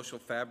economic and social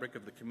fabric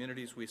of the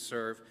communities we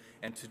serve,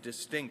 and to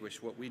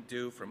distinguish what we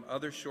do from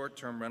other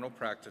short-term rental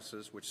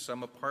practices which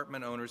some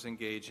apartment owners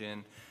engage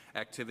in,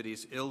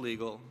 activities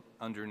illegal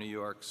under New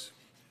York's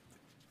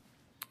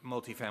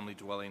multifamily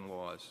dwelling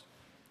laws.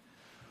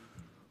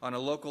 On a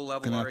local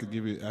level, Can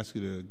I ask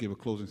you to give a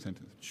closing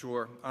sentence?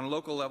 Sure. On a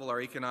local level, our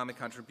economic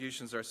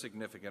contributions are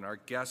significant. Our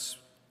guests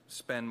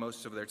spend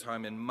most of their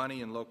time and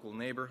money in local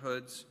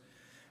neighborhoods.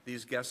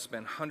 These guests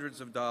spend hundreds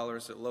of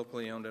dollars at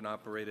locally owned and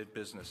operated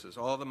businesses.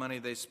 All the money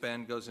they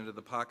spend goes into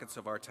the pockets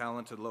of our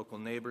talented local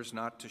neighbors,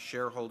 not to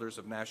shareholders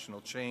of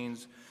national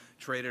chains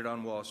traded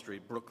on Wall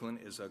Street. Brooklyn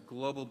is a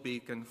global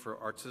beacon for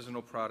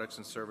artisanal products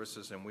and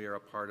services, and we are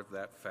a part of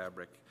that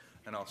fabric.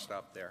 And I'll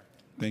stop there.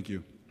 Thank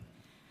you.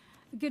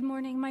 Good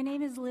morning. My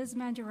name is Liz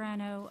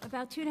Mandarano.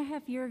 About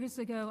 2.5 years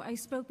ago, I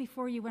spoke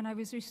before you when I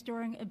was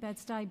restoring a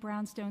Bed-Stuy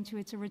brownstone to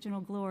its original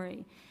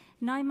glory.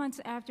 9 months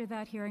after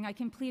that hearing, I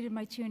completed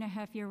my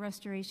 2.5-year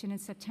restoration in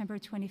September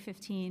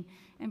 2015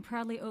 and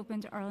proudly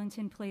opened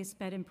Arlington Place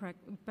Bed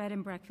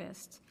and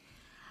Breakfast.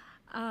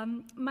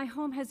 My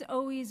home has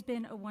always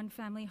been a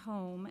one-family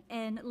home,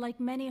 and like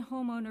many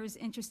homeowners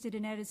interested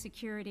in added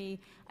security,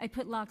 I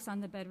put locks on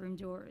the bedroom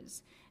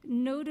doors.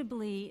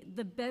 Notably,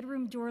 the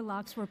bedroom door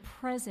locks were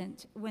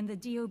present when the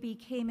DOB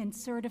came and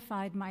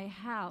certified my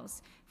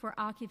house for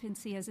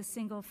occupancy as a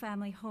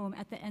single-family home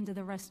at the end of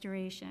the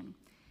restoration.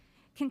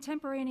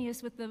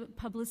 Contemporaneous with the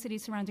publicity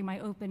surrounding my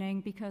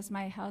opening, because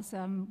my house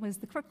was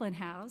the Crooklyn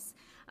house,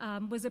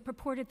 was a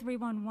purported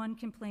 311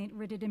 complaint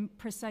written in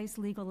precise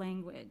legal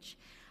language.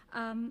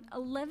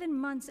 11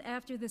 months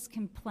after this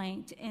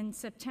complaint, in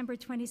September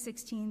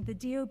 2016, the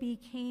DOB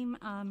came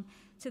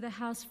to the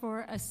house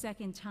for a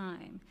second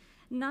time.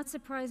 Not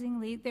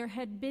surprisingly, there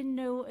had been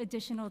no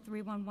additional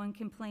 311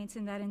 complaints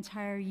in that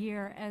entire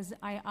year, as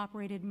I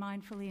operated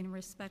mindfully and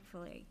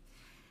respectfully.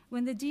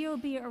 When the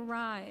DOB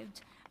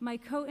arrived, my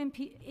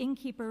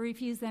co-innkeeper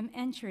refused them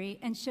entry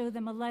and showed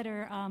them a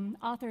letter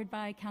authored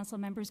by council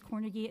members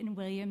Cornegie and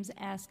Williams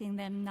asking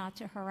them not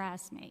to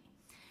harass me.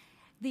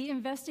 The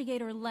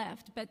investigator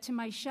left, but to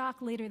my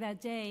shock later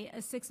that day, a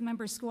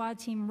 6-member squad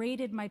team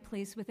raided my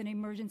place with an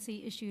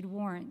emergency issued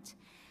warrant.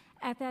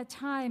 At that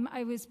time,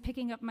 I was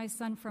picking up my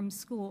son from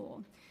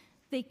school.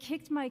 They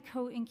kicked my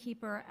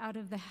co-innkeeper out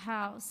of the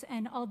house,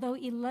 and although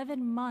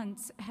 11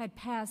 months had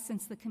passed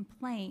since the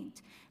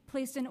complaint,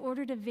 placed an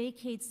order to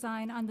vacate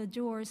sign on the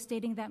door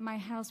stating that my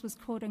house was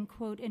quote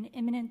unquote an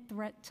imminent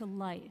threat to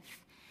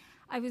life.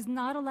 I was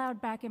not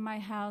allowed back in my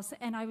house,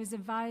 and I was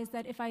advised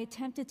that if I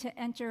attempted to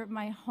enter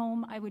my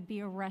home, I would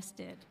be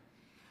arrested.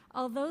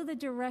 Although the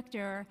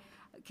director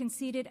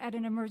conceded at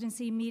an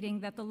emergency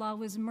meeting that the law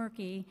was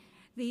murky,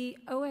 the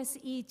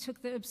OSE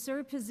took the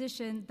absurd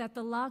position that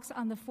the locks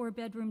on the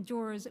 4-bedroom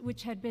doors,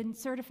 which had been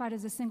certified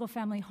as a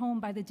single-family home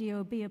by the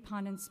DOB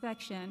upon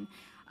inspection,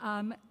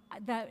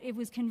 that it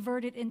was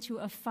converted into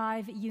a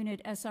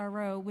 5-unit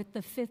SRO, with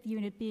the 5th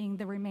unit being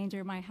the remainder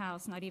of my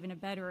house, not even a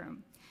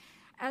bedroom.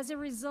 As a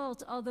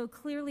result, although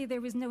clearly there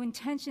was no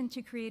intention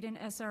to create an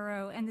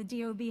SRO and the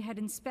DOB had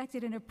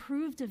inspected and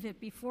approved of it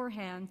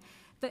beforehand,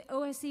 the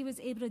OSE was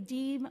able to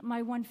deem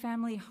my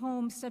one-family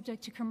home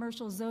subject to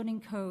commercial zoning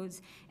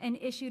codes and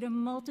issued a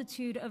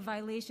multitude of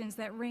violations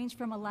that range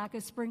from a lack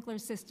of sprinkler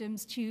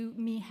systems to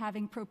me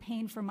having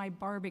propane for my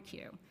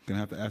barbecue. Going to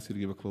have to ask you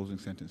to give a closing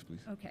sentence, please.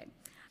 Okay.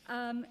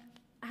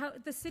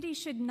 The city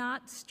should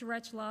not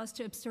stretch laws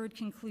to absurd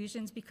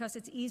conclusions because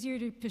it's easier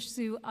to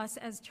pursue us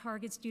as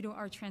targets due to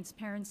our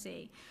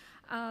transparency.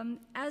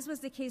 As was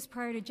the case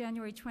prior to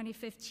January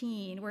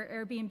 2015, where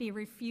Airbnb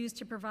refused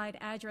to provide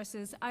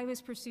addresses, I was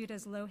pursued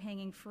as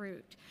low-hanging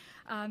fruit.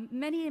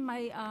 Many in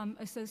my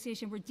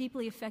association were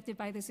deeply affected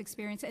by this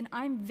experience, and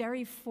I'm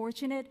very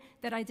fortunate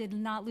that I did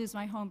not lose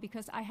my home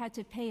because I had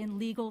to pay in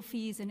legal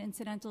fees and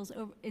incidentals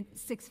over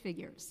 6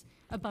 figures,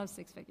 above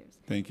 6 figures.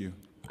 Thank you.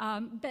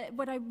 But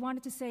what I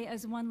wanted to say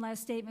as one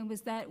last statement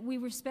was that we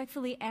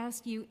respectfully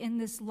ask you in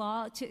this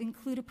law to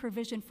include a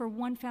provision for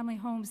one-family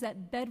homes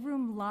that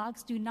bedroom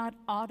locks do not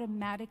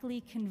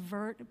automatically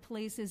convert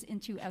places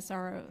into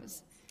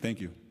SROs.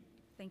 Thank you.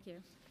 Thank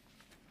you.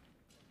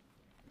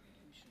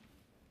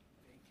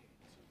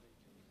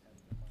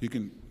 You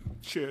can.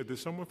 Chair, did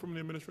someone from the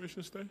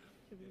administration stay?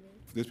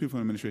 There's people from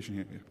the administration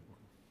here.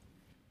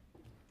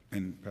 Yeah.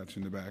 And Pat's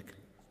in the back.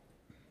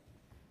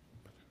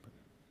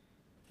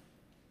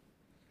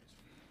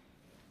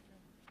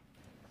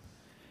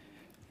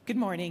 Good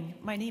morning.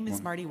 My name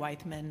is Marty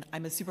Weithman.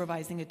 I'm a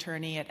supervising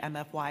attorney at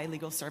MFY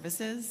Legal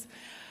Services.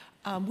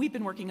 We've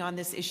been working on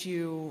this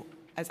issue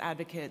as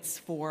advocates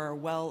for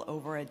well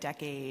over a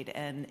decade,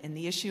 and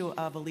the issue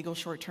of illegal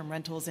short-term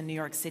rentals in New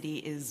York City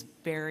is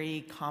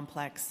very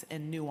complex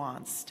and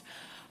nuanced.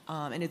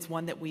 And it's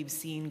one that we've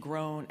seen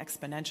grown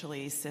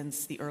exponentially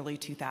since the early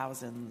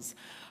 2000s.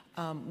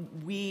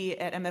 We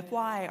at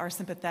MFY are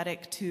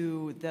sympathetic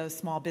to the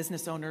small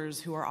business owners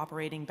who are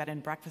operating bed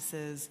and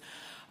breakfasts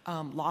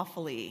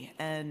lawfully,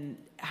 and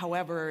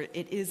however,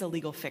 it is a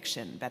legal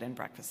fiction, bed and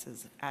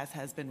breakfasts, as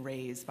has been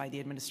raised by the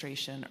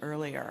administration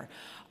earlier.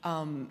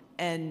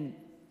 And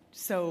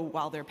so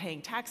while they're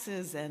paying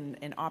taxes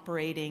and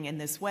operating in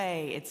this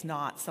way, it's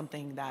not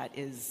something that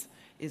is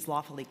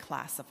lawfully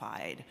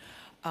classified.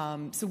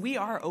 So we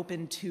are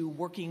open to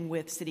working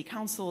with City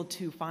Council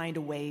to find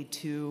a way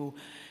to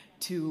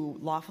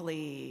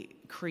lawfully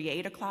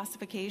create a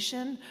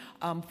classification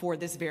for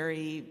this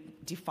very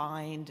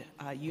defined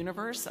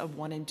universe of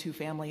 1- and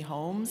 2-family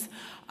homes.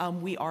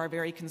 We are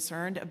very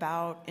concerned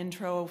about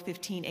Intro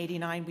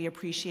 1589. We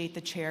appreciate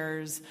the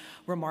chair's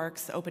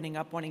remarks opening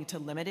up wanting to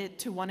limit it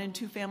to 1- and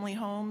 2-family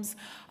homes.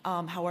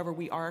 However,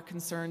 we are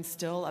concerned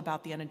still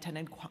about the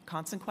unintended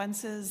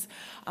consequences,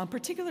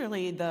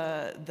 particularly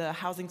the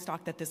housing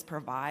stock that this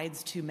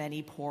provides to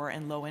many poor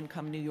and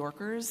low-income New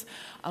Yorkers.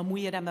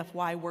 We at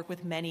MFY work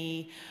with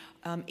many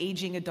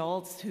aging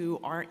adults who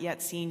aren't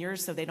yet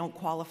seniors, so they don't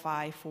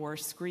qualify for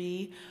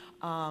SCREE.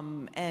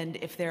 And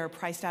if they're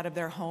priced out of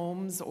their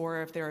homes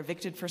or if they're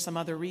evicted for some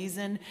other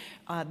reason,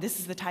 this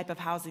is the type of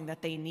housing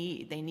that they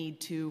need. They need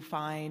to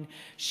find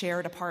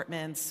shared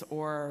apartments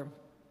or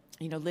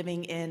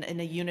living in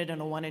a unit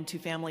in a 1- and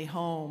 2-family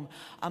home,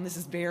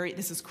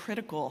 this is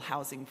critical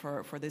housing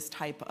for this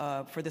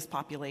for this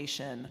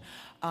population.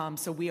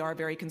 So we are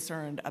very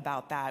concerned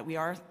about that. We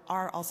are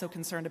also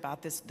concerned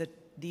about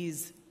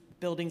these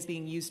buildings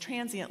being used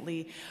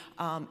transiently.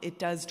 It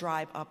does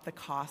drive up the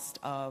cost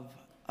of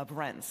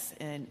rents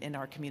in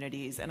our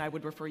communities. And I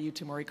would refer you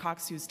to Maury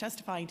Cox, who's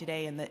testifying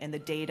today, and the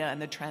data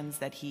and the trends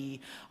that he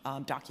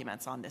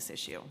documents on this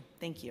issue.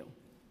 Thank you.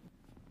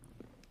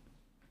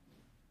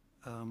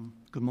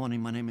 Good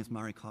morning. My name is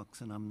Murray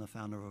Cox, and I'm the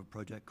founder of a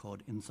project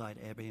called Inside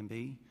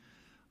Airbnb,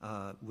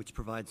 which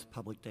provides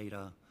public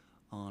data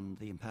on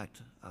the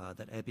impact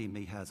that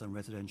Airbnb has on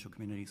residential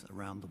communities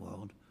around the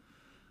world.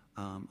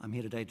 I'm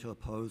here today to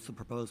oppose the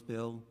proposed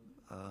bill,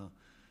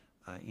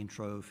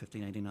 Intro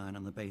 1589,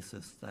 on the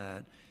basis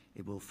that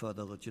it will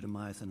further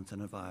legitimize and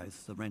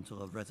incentivize the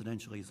rental of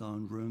residentially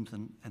zoned rooms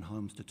and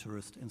homes to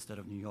tourists instead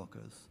of New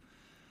Yorkers.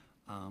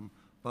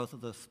 Both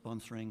of the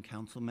sponsoring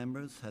council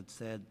members had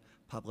said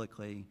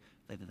publicly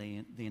that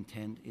the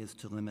intent is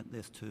to limit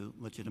this to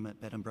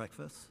legitimate bed and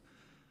breakfasts.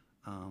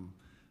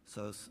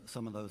 So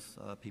some of those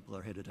people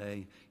are here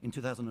today. In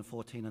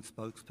 2014, a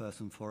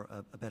spokesperson for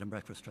a bed and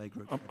breakfast trade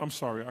group. I'm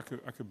sorry, I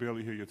could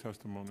barely hear your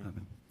testimony.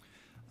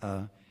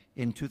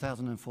 In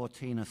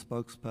 2014, a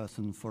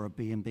spokesperson for a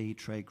B&B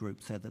trade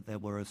group said that there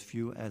were as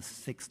few as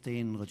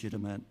 16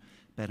 legitimate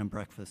bed and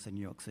breakfasts in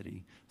New York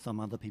City. Some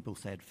other people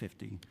said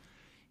 50.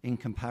 In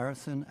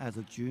comparison, as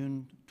of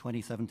June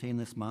 2017,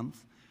 this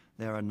month,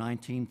 there are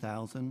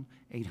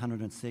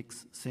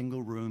 19,806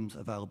 single rooms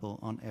available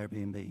on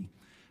Airbnb,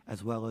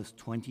 as well as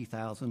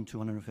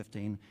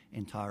 20,215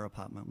 entire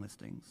apartment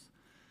listings.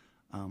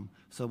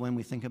 So when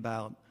we think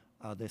about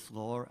this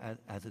law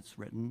as it's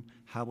written,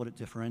 how would it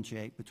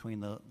differentiate between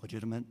the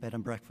legitimate bed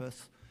and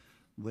breakfasts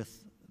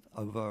with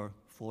over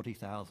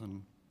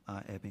 40,000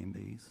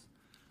 Airbnbs?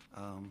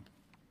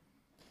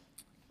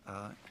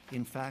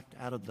 In fact,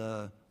 out of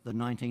the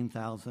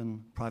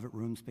 19,000 private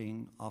rooms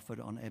being offered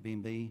on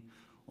Airbnb,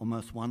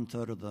 almost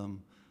 1/3 of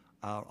them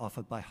are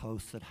offered by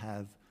hosts that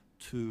have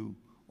 2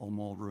 or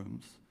more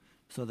rooms.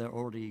 So they're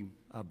already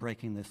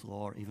breaking this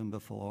law even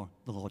before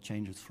the law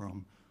changes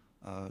from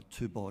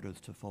 2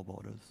 boarders to 4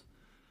 boarders.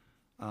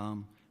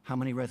 How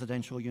many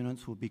residential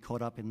units will be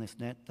caught up in this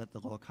net that the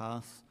law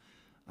casts?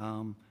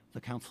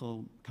 The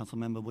council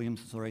member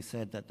Williams has already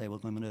said that they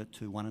will limit it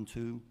to 1- and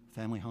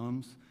 2-family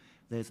homes.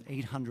 There's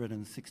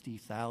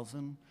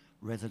 860,000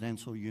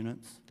 residential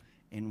units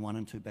in 1-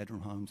 and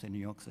 2-bedroom homes in New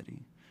York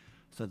City.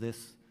 So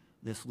this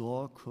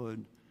law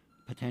could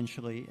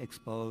potentially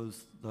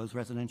expose those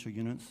residential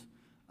units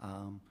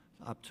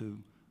up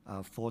to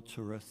 4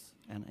 tourists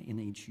in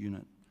each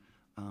unit.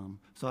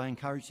 So I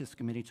encourage this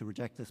committee to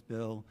reject this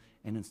bill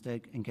and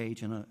instead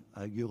engage in a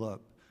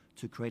ULURP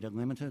to create a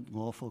limited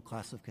lawful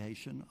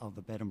classification of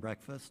the bed and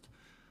breakfast.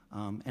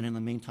 And in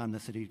the meantime, the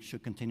city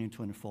should continue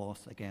to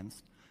enforce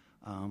against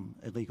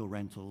illegal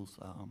rentals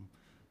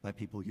by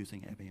people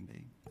using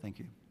Airbnb. Thank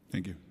you.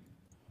 Thank you.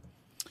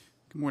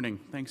 Good morning.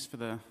 Thanks for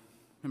the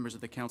members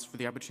of the council for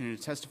the opportunity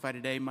to testify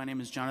today. My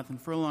name is Jonathan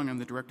Furlong. I'm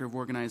the Director of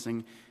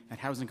Organizing at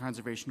Housing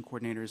Conservation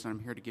Coordinators, and I'm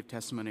here to give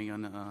testimony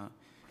on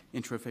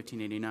Intro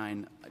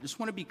 1589. I just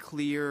want to be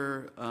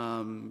clear,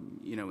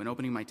 in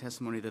opening my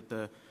testimony, that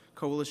the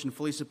coalition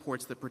fully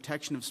supports the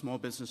protection of small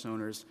business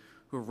owners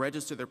who have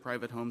registered their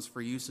private homes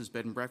for use as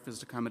bed and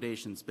breakfast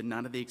accommodations, but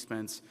not at the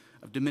expense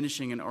of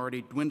diminishing an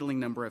already dwindling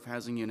number of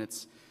housing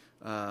units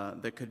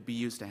that could be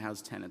used to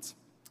house tenants.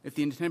 If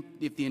the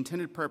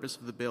intended purpose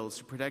of the bill is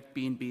to protect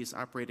B&Bs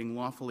operating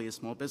lawfully as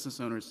small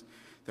business owners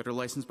that are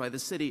licensed by the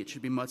city, it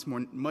should be much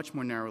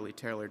more narrowly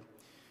tailored.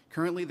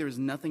 Currently, there is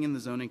nothing in the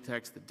zoning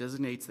text that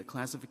designates the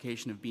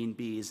classification of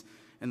B&Bs,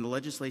 and the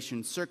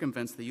legislation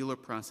circumvents the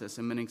ULURP process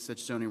amending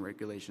such zoning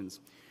regulations.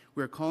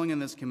 We are calling on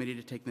this committee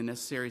to take the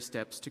necessary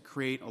steps to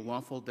create a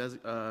lawful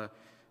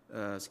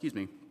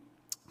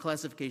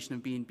classification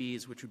of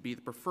B&Bs, which would be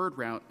the preferred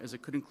route, as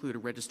it could include a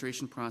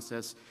registration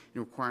process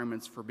and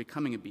requirements for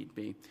becoming a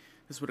B&B.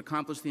 This would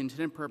accomplish the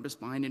intended purpose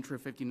behind Intro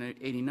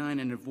 1589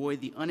 and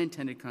avoid the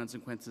unintended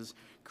consequences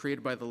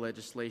created by the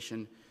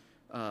legislation.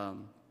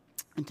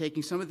 And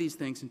taking some of these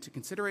things into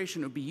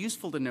consideration, it would be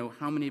useful to know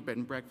how many bed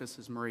and breakfasts,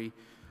 as Murray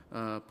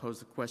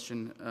posed the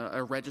question,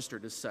 are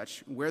registered as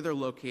such, where they're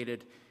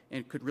located,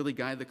 and could really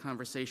guide the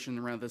conversation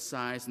around the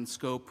size and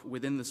scope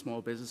within the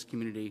small business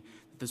community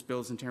that this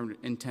bill is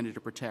intended to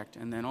protect.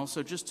 And then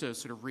also, just to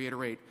sort of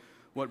reiterate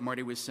what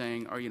Marty was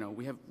saying,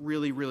 we have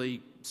really,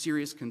 really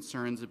serious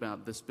concerns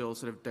about this bill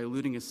sort of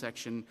diluting a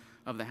section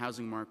of the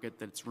housing market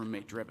that's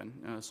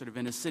roommate-driven. Sort of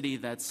in a city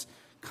that's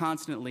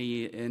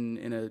constantly in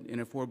an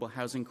affordable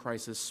housing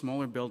crisis,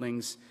 smaller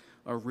buildings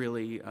are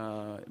really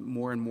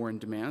more and more in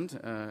demand,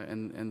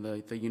 and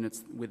the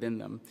units within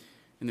them.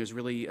 And there's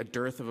really a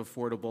dearth of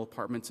affordable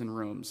apartments and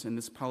rooms. And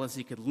this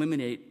policy could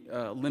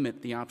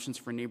limit the options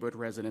for neighborhood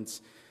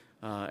residents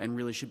and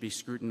really should be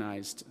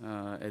scrutinized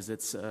as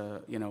it's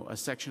a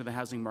section of the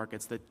housing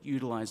markets that's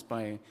utilized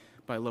by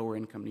lower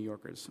income New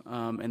Yorkers.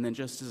 And then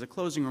just as a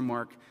closing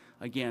remark,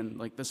 again,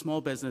 like the small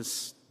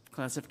business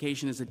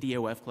classification is a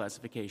DOF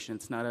classification.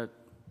 It's not a,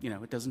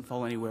 it doesn't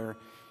fall anywhere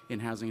in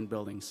housing and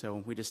buildings.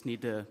 So we just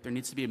there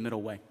needs to be a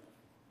middle way.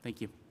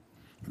 Thank you.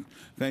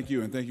 Thank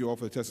you, and thank you all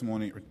for the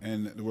testimony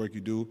and the work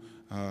you do.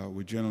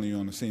 We're generally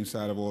on the same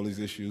side of all these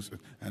issues,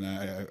 and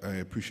I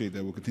appreciate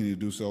that we'll continue to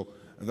do so.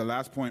 The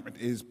last point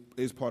is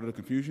part of the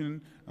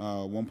confusion.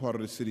 One part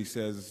of the city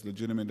says it's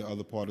legitimate, the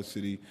other part of the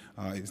city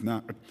is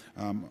not.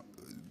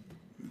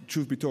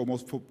 Truth be told,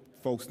 most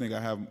folks think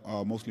I have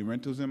mostly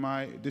rentals in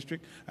my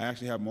district. I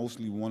actually have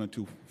mostly 1 or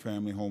 2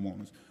 family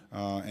homeowners,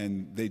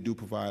 and they do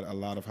provide a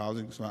lot of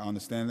housing, so I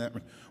understand that.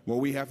 But what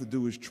we have to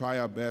do is try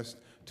our best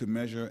to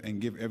measure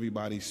and give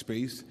everybody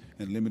space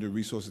and limited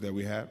resources that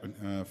we have.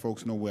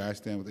 Folks know where I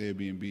stand with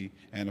Airbnb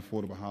and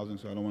affordable housing,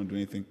 so I don't want to do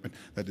anything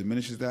that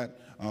diminishes that.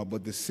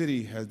 But the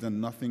city has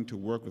done nothing to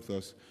work with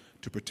us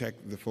to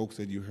protect the folks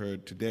that you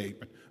heard today.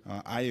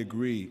 I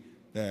agree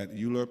that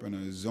ULURP and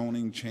a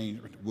zoning change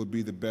would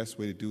be the best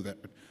way to do that.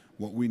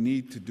 What we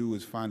need to do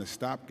is find a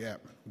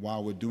stopgap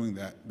while we're doing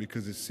that,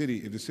 because if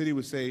the city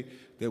would say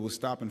they will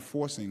stop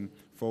enforcing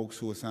folks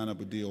who are signed up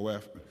with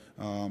DOF,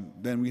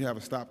 then we have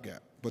a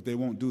stopgap. But they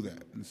won't do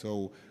that. And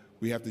so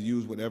we have to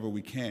use whatever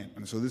we can.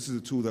 And so this is a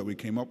tool that we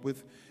came up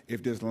with.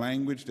 If there's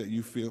language that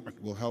you feel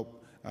will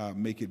help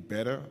make it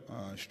better,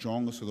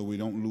 stronger, so that we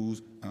don't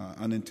lose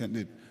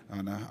unintended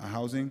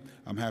housing,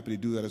 I'm happy to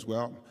do that as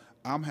well.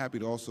 I'm happy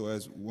to also,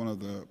 as one of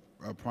the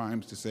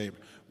primes, to say,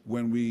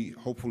 when we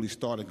hopefully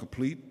start and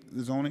complete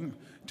the zoning,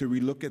 to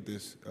relook at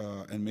this,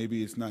 and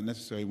maybe it's not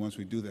necessary once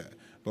we do that.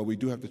 But we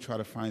do have to try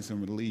to find some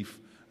relief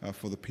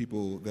for the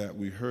people that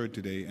we heard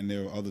today, and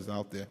there are others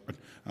out there.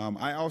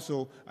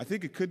 I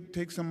think it could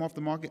take some off the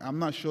market. I'm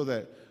not sure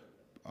that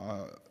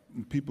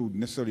people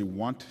necessarily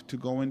want to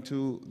go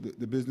into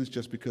the business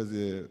just because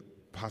the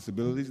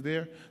possibilities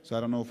there. So I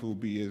don't know if it will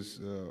be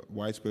as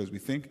widespread as we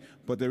think,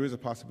 but there is a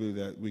possibility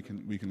that we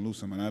can lose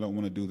some, and I don't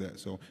want to do that.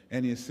 So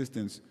any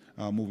assistance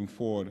moving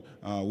forward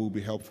will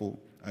be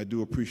helpful. I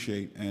do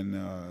appreciate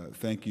and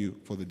thank you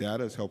for the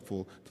data. It's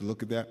helpful to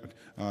look at that.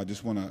 I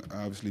just want to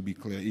obviously be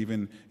clear,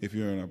 even if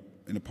you're in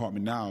an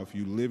apartment now, if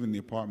you live in the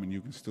apartment, you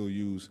can still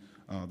use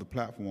the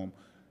platform.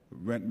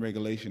 Rent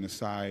regulation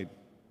aside,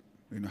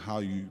 how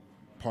you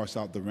parse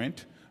out the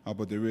rent,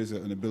 but there is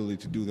an ability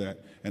to do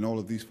that. And all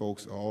of these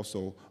folks are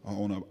also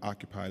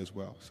owner-occupied as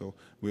well. So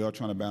we are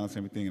trying to balance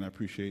everything, and I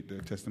appreciate the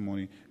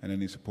testimony and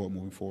any support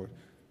moving forward.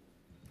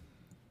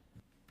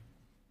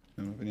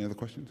 Any other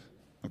questions?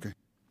 Okay.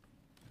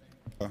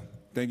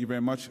 Thank you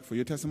very much for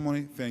your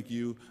testimony. Thank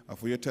you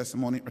for your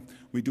testimony.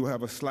 We do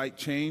have a slight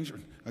change.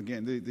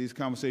 Again, these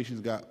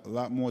conversations got a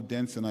lot more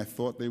dense than I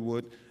thought they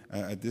would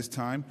at this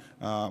time.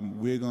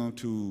 We're going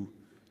to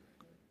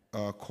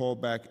call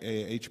back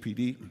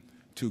HPD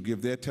to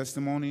give their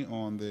testimony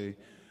on the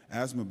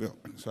asthma bill.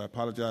 So I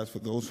apologize for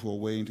those who are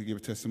waiting to give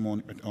a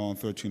testimony on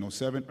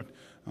 1307.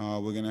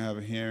 We're going to have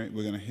a hearing.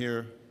 We're going to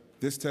hear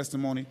this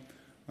testimony.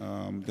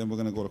 Then we're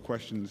going to go to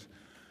questions.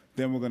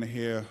 Then we're going to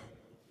hear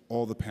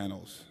all the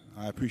panels.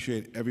 I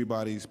appreciate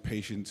everybody's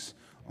patience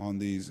on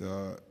these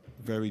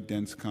very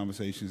dense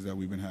conversations that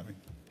we've been having.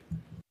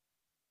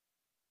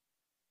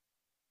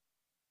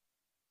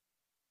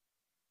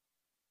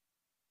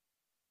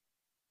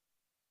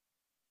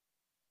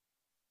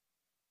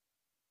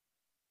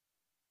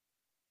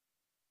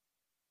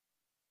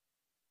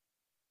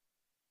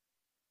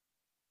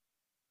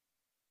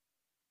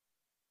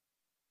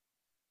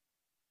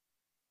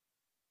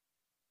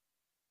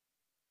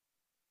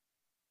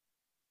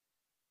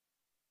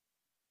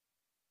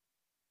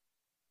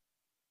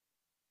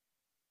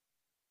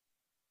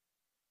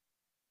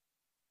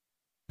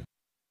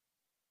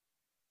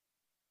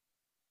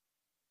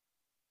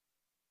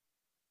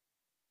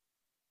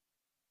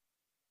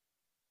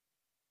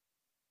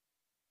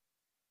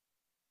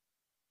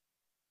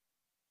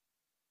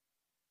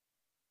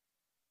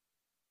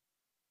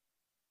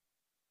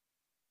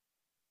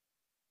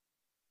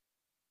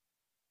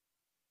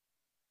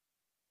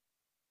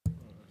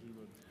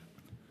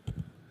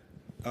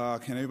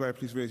 Can everybody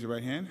please raise your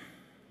right hand?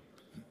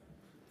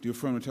 Do you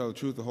affirm to tell the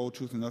truth, the whole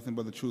truth, and nothing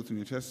but the truth in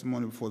your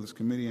testimony before this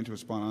committee, and to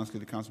respond honestly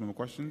to council member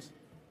questions?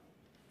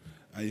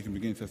 You can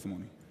begin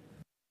testimony.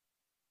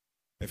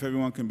 If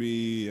everyone can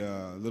be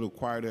a little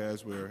quieter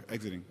as we're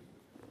exiting.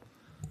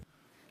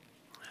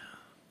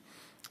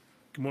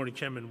 Good morning,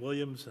 Chairman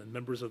Williams and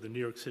members of the New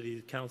York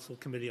City Council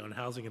Committee on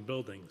Housing and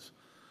Buildings.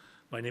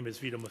 My name is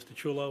Vito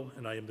Mustachullo,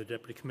 and I am the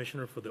Deputy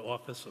Commissioner for the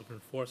Office of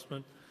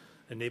Enforcement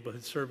and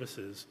Neighborhood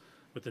Services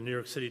with the New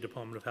York City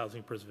Department of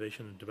Housing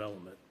Preservation and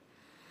Development.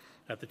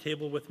 At the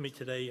table with me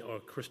today are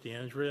Christy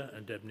Andrea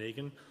and Deb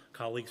Nagin,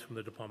 colleagues from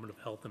the Department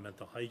of Health and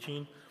Mental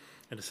Hygiene,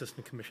 and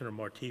Assistant Commissioner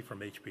Marti from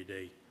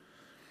HPD.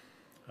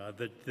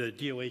 The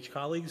DOH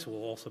colleagues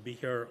will also be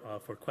here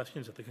for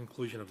questions at the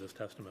conclusion of this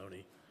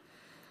testimony.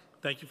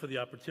 Thank you for the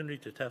opportunity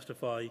to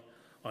testify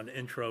on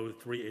Intro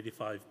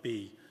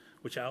 385B,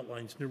 which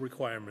outlines new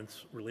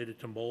requirements related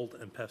to mold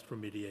and pest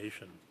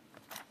remediation.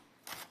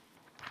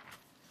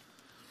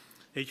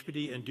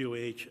 HPD and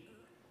DOH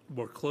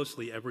work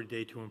closely every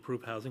day to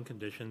improve housing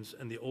conditions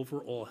and the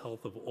overall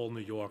health of all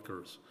New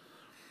Yorkers.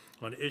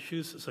 On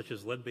issues such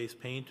as lead-based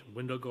paint,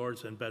 window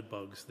guards, and bed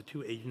bugs, the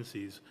two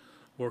agencies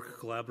work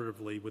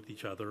collaboratively with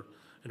each other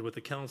and with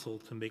the council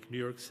to make New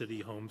York City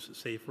homes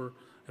safer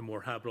and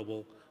more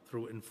habitable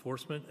through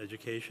enforcement,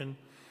 education,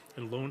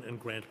 and loan and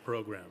grant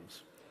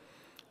programs.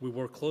 We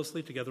work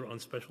closely together on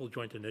special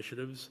joint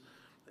initiatives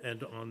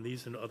and on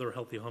these and other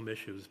healthy home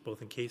issues,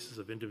 both in cases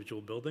of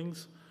individual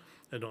buildings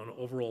and on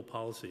overall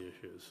policy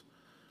issues.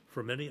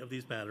 For many of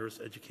these matters,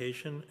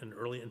 education and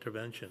early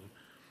intervention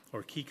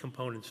are key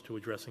components to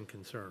addressing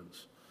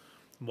concerns.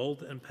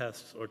 Mold and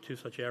pests are two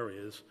such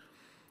areas,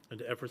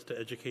 and efforts to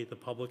educate the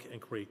public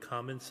and create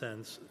common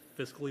sense,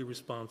 fiscally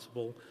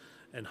responsible,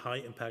 and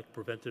high-impact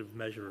preventive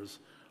measures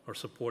are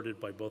supported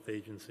by both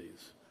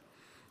agencies.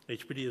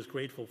 HPD is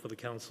grateful for the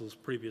Council's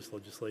previous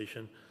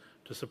legislation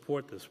to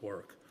support this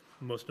work,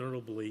 most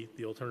notably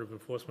the Alternative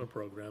Enforcement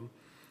Program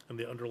and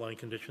the Underlying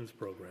Conditions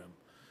Program,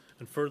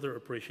 and further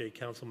appreciate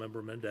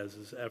Councilmember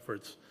Mendez's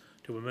efforts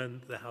to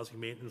amend the Housing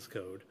Maintenance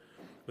Code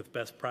with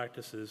best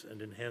practices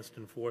and enhanced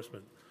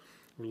enforcement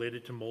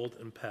related to mold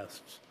and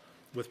pests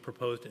with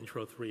proposed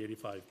Intro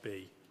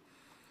 385B.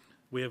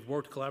 We have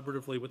worked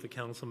collaboratively with the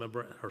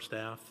Councilmember, her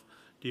staff,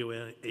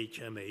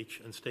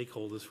 DOHMH, and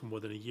stakeholders for more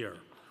than a year,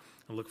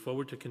 and look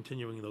forward to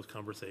continuing those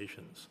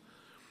conversations.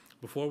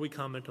 Before we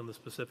comment on the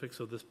specifics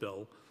of this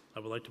bill, I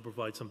would like to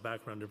provide some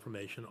background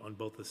information on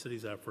both the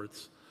city's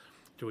efforts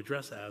to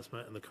address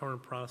asthma and the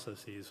current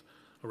processes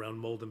around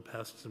mold and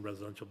pests in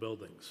residential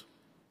buildings.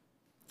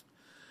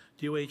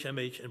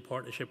 DOHMH, in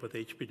partnership with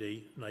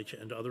HPD,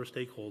 NYCHA, and other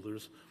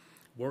stakeholders,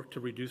 work to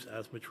reduce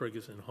asthma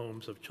triggers in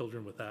homes of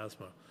children with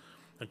asthma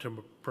and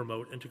to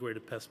promote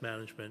integrated pest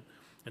management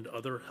and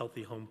other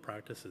healthy home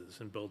practices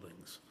in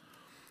buildings.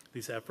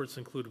 These efforts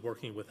include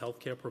working with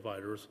healthcare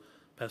providers,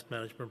 pest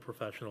management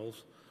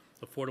professionals,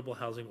 affordable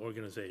housing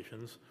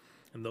organizations,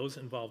 and those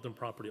involved in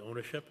property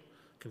ownership,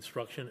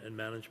 construction, and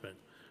management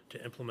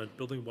to implement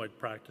building-wide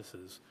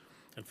practices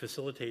and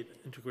facilitate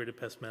integrated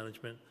pest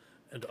management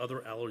and other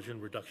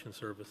allergen reduction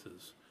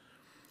services.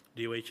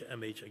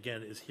 DOHMH,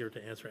 again, is here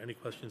to answer any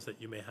questions that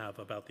you may have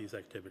about these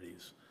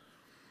activities.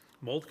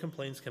 Mold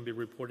complaints can be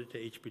reported to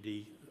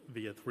HPD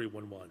via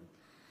 311.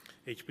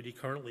 HPD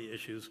currently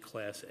issues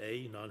Class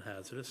A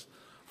non-hazardous,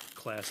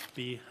 Class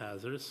B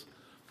hazardous,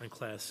 and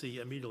Class C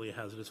immediately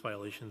hazardous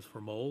violations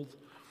for mold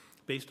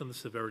based on the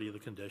severity of the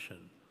condition.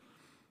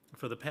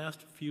 For the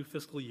past few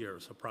fiscal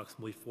years,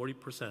 approximately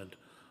 40%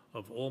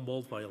 of all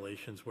mold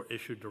violations were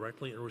issued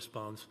directly in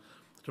response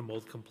to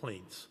mold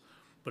complaints,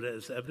 but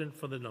as evident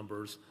from the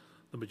numbers,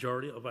 the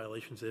majority of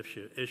violations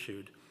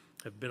issued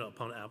have been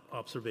upon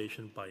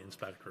observation by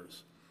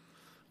inspectors.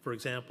 For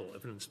example,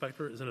 if an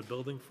inspector is in a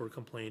building for a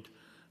complaint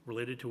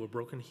related to a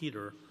broken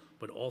heater,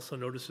 but also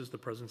notices the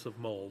presence of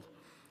mold,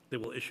 they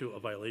will issue a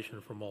violation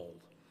for mold.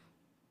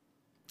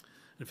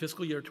 In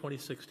fiscal year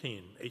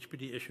 2016,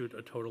 HPD issued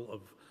a total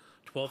of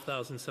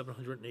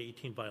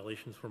 12,718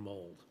 violations for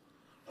mold.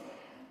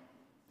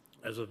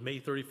 As of May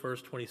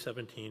 31st,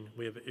 2017,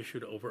 we have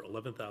issued over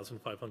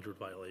 11,500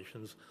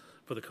 violations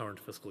for the current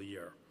fiscal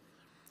year.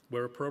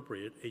 Where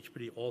appropriate,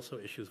 HPD also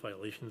issues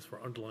violations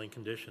for underlying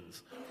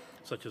conditions,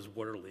 such as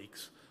water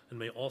leaks, and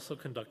may also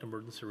conduct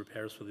emergency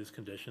repairs for these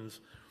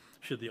conditions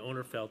should the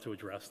owner fail to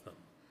address them.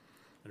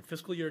 In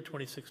fiscal year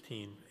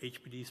 2016,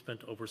 HPD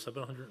spent over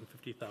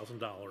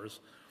 $750,000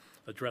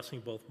 addressing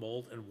both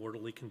mold and water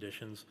leak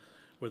conditions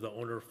where the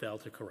owner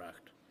failed to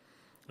correct.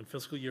 In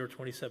fiscal year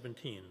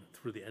 2017,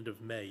 through the end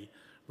of May,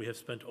 we have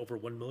spent over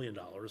 $1 million,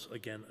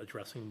 again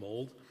addressing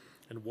mold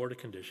and water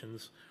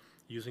conditions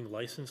using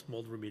licensed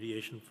mold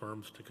remediation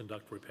firms to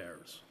conduct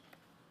repairs.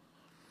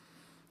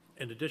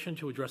 In addition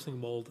to addressing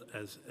mold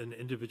as an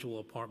individual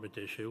apartment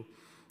issue,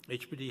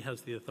 HPD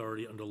has the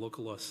authority under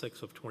Local Law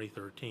 6 of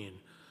 2013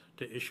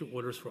 to issue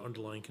orders for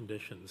underlying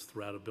conditions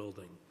throughout a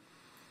building.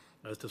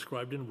 As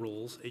described in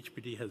rules,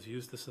 HPD has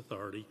used this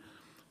authority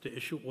to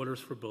issue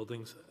orders for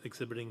buildings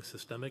exhibiting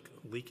systemic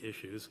leak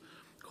issues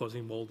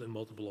causing mold in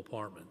multiple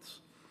apartments.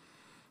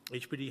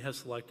 HPD has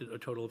selected a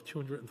total of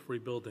 203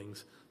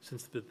 buildings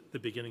since the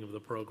beginning of the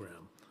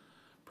program.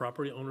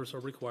 Property owners are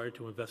required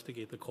to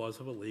investigate the cause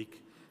of a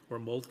leak or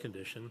mold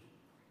condition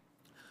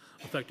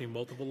affecting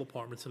multiple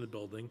apartments in a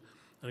building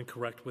and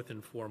correct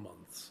within 4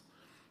 months.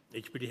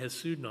 HPD has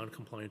sued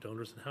non-compliant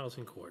owners in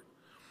housing court.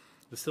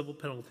 The civil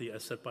penalty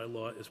as set by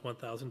law is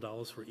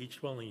 $1,000 for each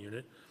dwelling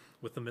unit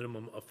with a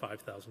minimum of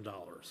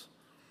 $5,000.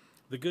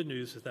 The good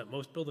news is that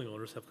most building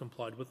owners have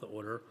complied with the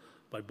order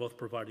by both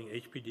providing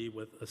HPD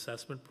with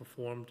assessment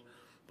performed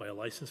by a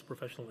licensed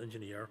professional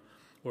engineer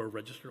or a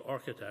registered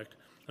architect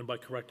and by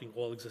correcting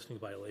all existing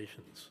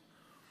violations.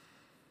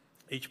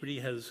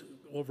 HPD has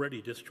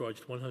already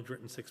discharged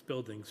 106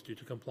 buildings due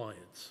to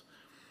compliance.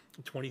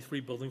 23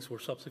 buildings were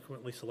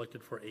subsequently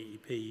selected for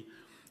AEP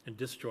and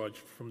discharged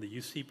from the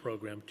UC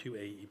program to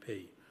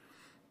AEP.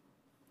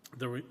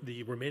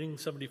 The remaining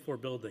 74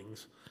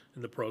 buildings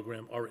in the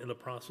program are in the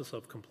process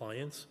of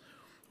compliance,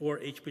 or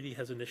HPD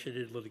has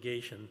initiated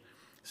litigation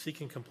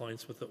seeking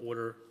compliance with the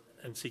order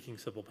and seeking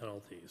civil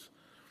penalties.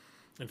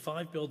 In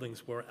 5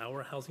 buildings where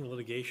our Housing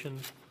Litigation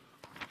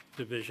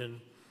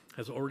Division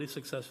has already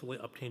successfully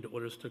obtained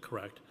orders to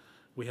correct,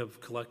 we have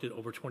collected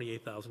over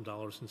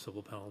 $28,000 in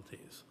civil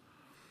penalties.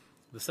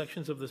 The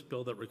sections of this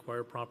bill that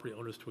require property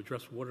owners to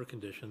address water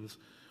conditions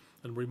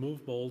and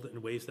remove mold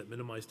in ways that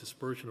minimize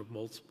dispersion of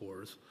mold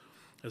spores,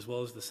 as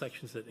well as the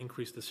sections that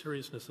increase the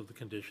seriousness of the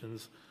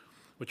conditions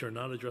which are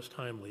not addressed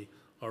timely,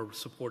 are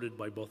supported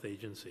by both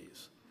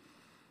agencies.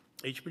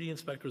 HPD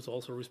inspectors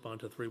also respond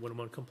to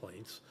 311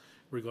 complaints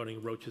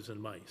regarding roaches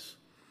and mice.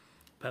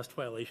 Past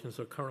violations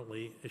are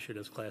currently issued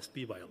as Class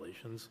B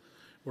violations,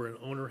 where an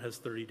owner has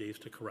 30 days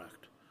to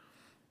correct.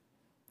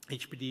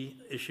 HPD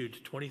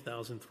issued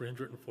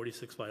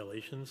 20,346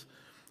 violations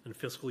in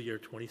fiscal year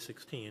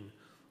 2016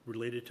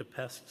 related to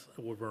pests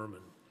or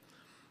vermin.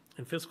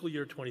 In fiscal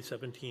year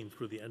 2017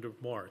 through the end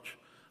of March,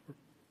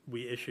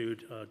 we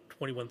issued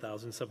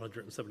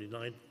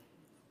 21,779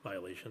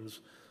 violations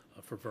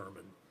for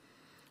vermin.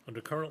 Under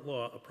current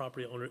law, a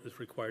property owner is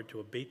required to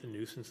abate the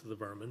nuisance of the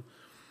vermin,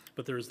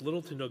 but there is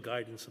little to no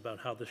guidance about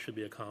how this should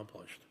be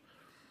accomplished.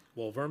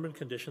 While vermin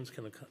conditions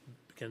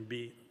can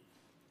be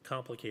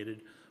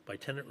complicated by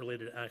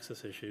tenant-related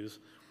access issues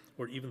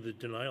or even the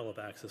denial of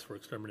access for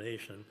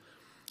extermination,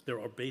 there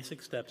are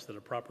basic steps that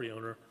a property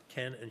owner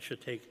can and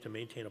should take to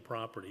maintain a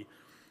property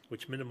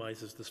which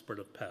minimizes the spread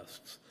of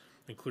pests,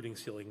 including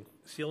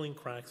sealing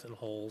cracks and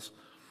holes,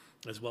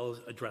 as well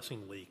as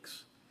addressing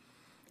leaks.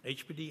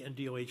 HPD and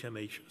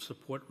DOH-MH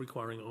support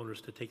requiring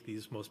owners to take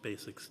these most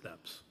basic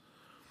steps.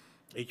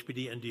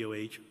 HPD and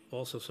DOH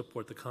also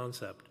support the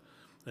concept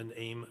and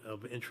aim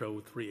of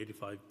Intro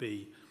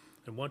 385B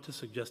and want to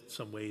suggest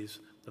some ways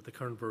that the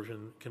current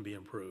version can be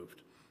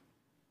improved.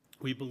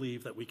 We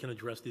believe that we can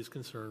address these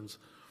concerns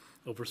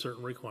over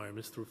certain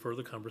requirements through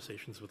further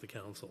conversations with the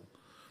Council.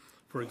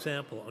 For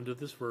example, under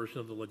this version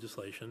of the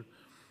legislation,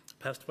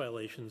 pest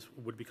violations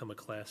would become a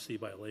Class C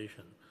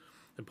violation,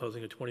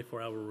 imposing a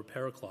 24-hour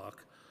repair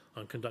clock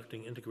on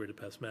conducting integrated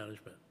pest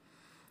management.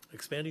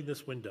 Expanding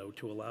this window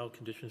to allow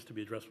conditions to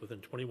be addressed within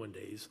 21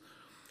 days,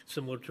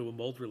 similar to a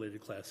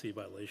mold-related Class C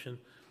violation,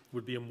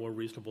 would be a more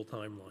reasonable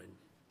timeline.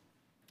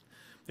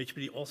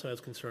 HPD also has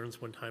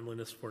concerns when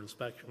timelines for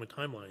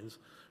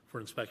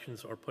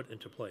inspections are put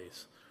into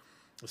place,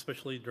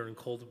 especially during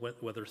cold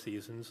weather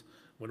seasons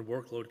when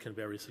workload can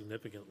vary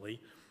significantly,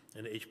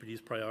 and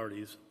HPD's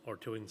priorities are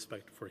to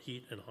inspect for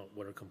heat and hot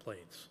water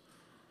complaints.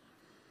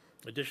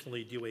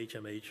 Additionally,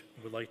 DOH-MH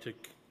would like to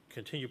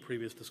continue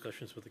previous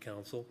discussions with the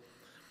Council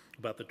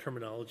about the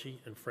terminology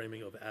and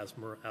framing of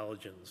asthma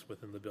allergens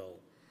within the bill.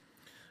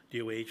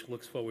 DOH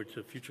looks forward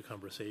to future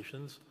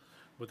conversations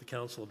with the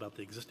Council about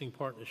the existing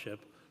partnership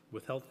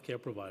with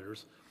healthcare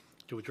providers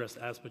to address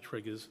asthma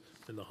triggers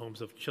in the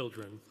homes of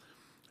children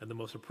and the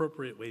most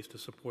appropriate ways to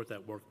support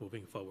that work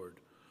moving forward.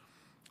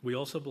 We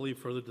also believe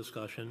further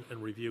discussion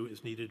and review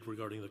is needed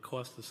regarding the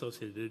costs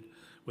associated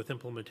with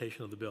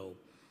implementation of the bill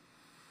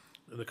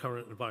in the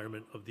current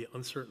environment of the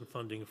uncertain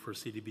funding for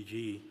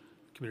CDBG,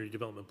 Community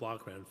Development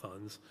Block Grant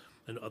funds,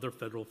 and other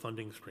federal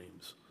funding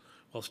streams,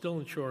 while still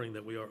ensuring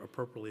that we are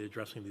appropriately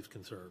addressing these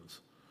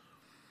concerns.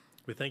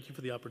 We thank you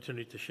for the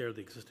opportunity to share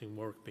the existing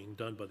work being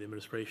done by the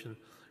administration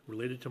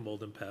related to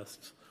mold and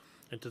pests,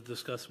 and to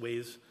discuss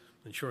ways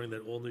ensuring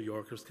that all New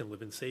Yorkers can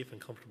live in safe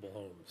and comfortable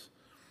homes.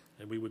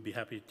 And we would be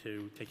happy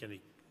to take any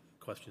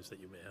questions that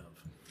you may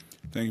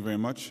have. Thank you very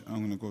much. I'm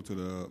going to go to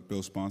the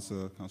bill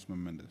sponsor,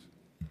 Councilman Mendez.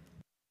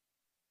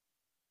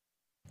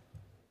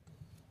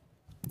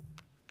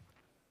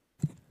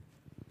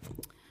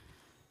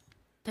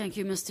 Thank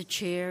you, Mr.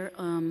 Chair.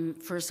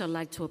 First, I'd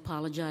like to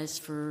apologize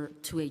to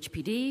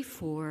HPD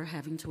for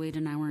having to wait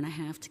an hour and a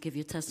half to give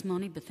you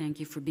testimony, but thank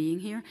you for being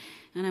here.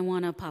 And I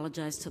want to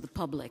apologize to the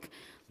public.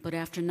 But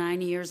after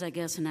 9 years, I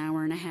guess an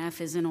hour and a half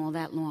isn't all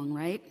that long,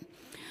 right?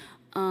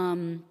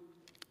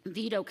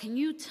 Vito, can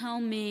you tell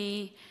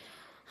me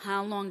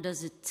how long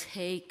does it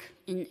take,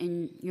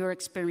 in your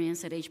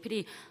experience at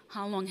HPD,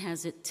 how long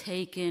has it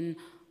taken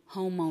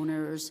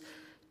homeowners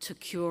to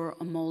cure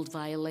a mold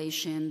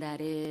violation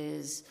that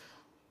is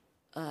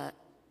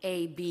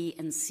A, B,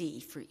 and C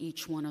for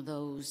each one of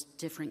those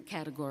different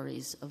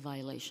categories of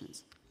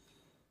violations?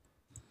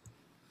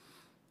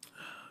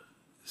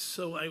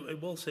 So I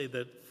will say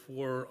that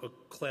for a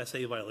Class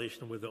A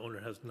violation where the owner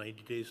has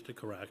 90 days to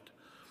correct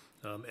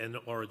and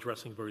are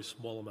addressing very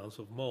small amounts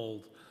of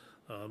mold,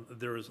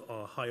 there is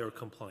a higher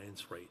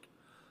compliance rate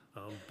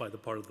by the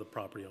part of the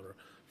property owner.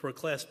 For a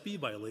Class B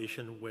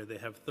violation where they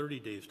have 30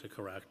 days to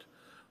correct,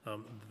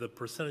 the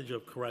percentage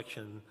of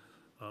correction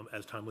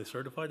as timely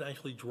certified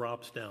actually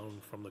drops down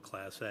from the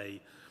Class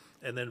A.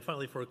 And then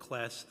finally, for a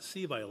Class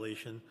C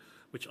violation,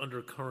 which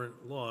under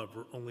current law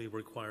only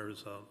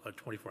requires a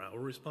 24-hour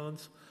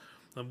response,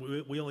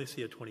 we only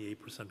see a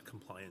 28%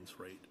 compliance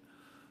rate.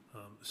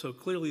 So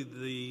clearly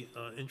the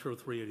Intro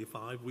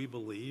 385, we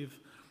believe,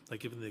 that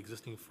given the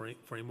existing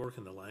framework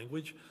and the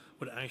language,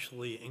 would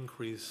actually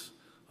increase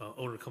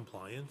owner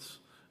compliance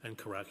and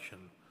correction.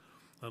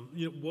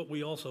 What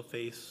we also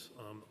face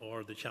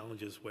are the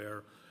challenges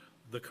where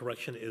the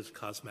correction is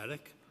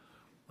cosmetic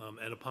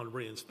And upon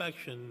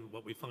reinspection,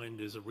 what we find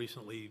is a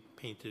recently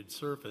painted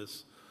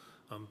surface,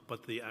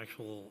 but the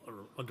actual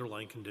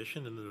underlying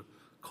condition and the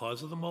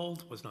cause of the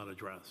mold was not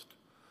addressed.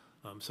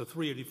 So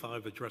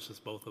 385 addresses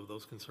both of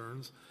those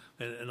concerns,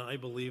 and I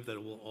believe that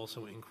it will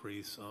also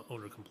increase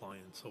owner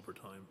compliance over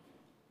time.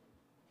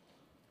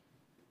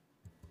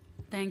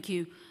 Thank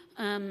you.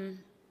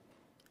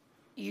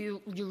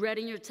 You read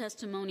in your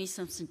testimony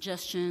some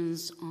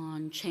suggestions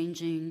on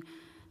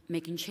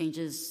making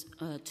changes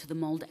to the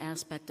mold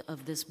aspect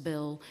of this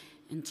bill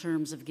in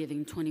terms of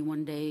giving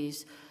 21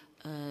 days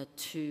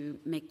to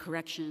make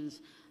corrections.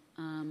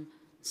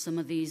 Some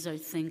of these, I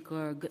think,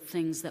 are good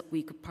things that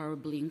we could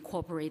probably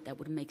incorporate that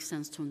would make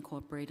sense to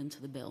incorporate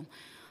into the bill.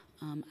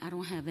 I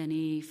don't have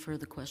any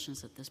further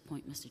questions at this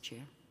point, Mr.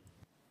 Chair.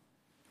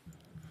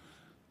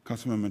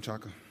 Councilman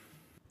Menchaca.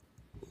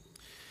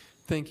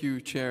 Thank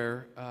you,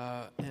 Chair,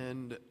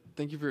 and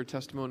thank you for your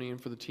testimony and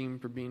for the team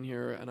for being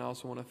here. And I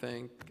also want to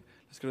thank,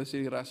 les quiero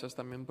decir gracias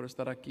también por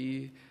estar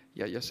aquí.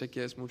 Ya sé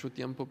que es mucho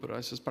tiempo, pero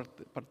eso es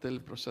parte del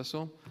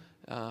proceso.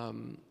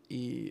 And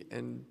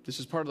this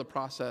is part of the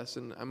process,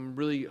 and I'm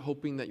really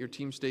hoping that your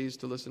team stays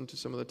to listen to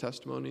some of the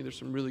testimony. There's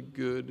some really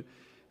good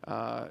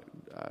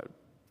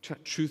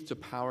truth to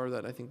power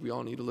that I think we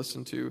all need to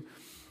listen to.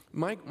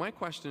 My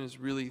question is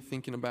really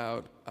thinking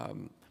about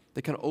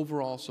the kind of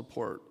overall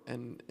support,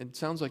 and it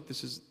sounds like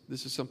this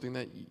is something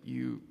that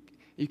you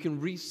can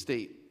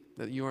restate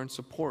that you are in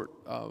support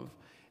of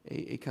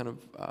a kind of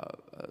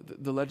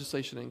the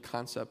legislation and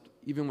concept,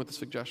 even with the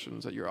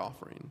suggestions that you're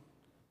offering.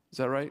 Is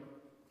that right?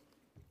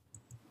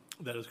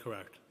 That is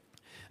correct.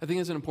 I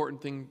think it's an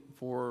important thing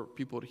for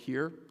people to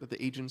hear, that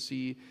the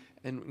agency,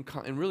 and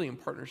really in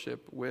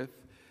partnership with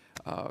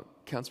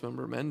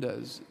Councilmember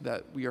Mendez,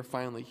 that we are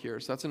finally here.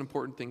 So that's an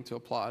important thing to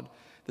applaud.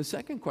 The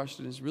second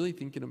question is really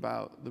thinking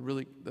about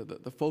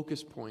the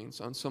focus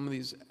points on some of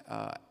these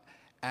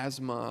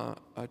asthma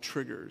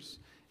triggers,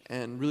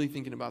 and really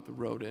thinking about the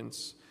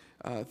rodents,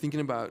 thinking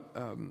about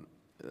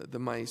the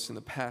mice and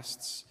the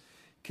pests.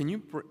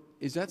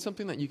 Is that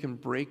something that you can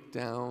break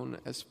down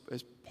as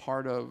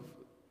part of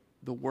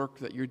the work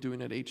that you're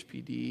doing at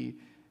HPD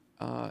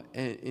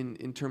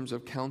in terms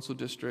of council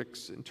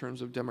districts, in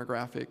terms of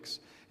demographics?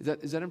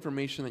 Is that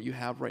information that you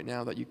have right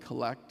now that you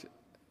collect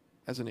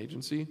as an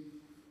agency?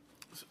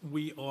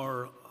 We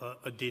are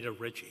a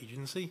data-rich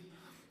agency.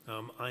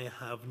 I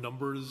have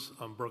numbers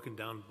broken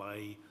down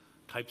by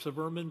types of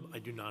vermin. I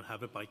do not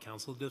have it by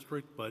council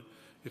district, but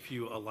if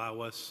you allow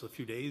us a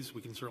few days,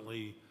 we can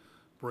certainly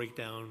break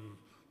down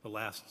the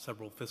last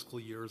several fiscal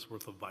years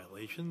worth of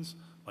violations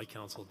by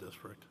council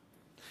district.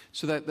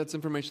 So that's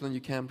information that you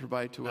can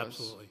provide to us?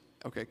 Absolutely.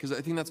 Okay, because I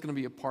think that's going to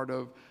be a part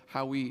of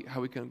how we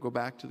can go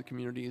back to the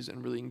communities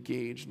and really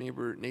engage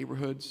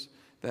neighborhoods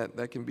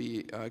that can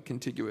be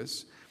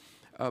contiguous.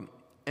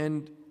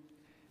 And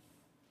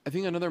I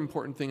think another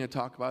important thing to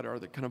talk about are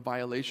the kind of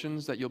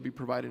violations that you'll be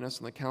providing us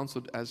in the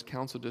council as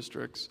council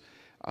districts,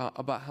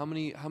 about how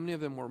many of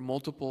them were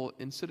multiple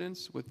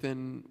incidents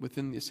within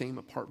the same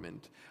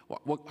apartment.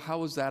 How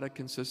was that a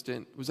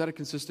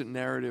consistent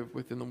narrative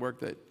within the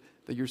work that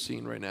you're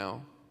seeing right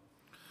now?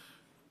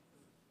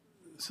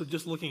 So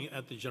just looking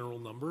at the general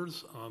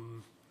numbers,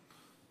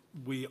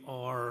 we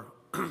are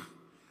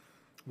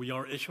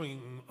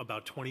issuing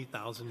about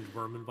 20,000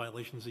 vermin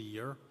violations a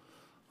year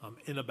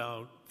in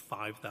about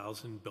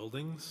 5,000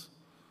 buildings.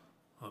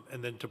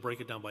 And then to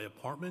break it down by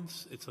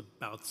apartments, it's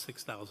about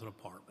 6,000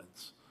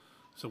 apartments.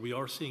 So we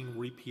are seeing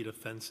repeat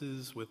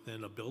offenses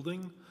within a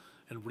building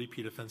and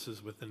repeat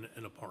offenses within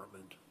an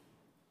apartment.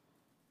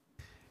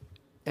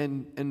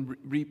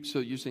 So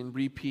you're saying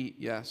repeat,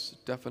 yes,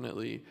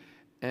 definitely.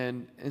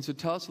 And so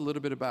tell us a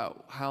little bit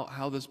about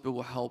how this bill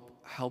will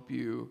help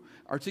you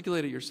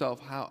articulate it yourself,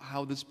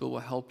 how this bill will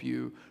help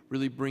you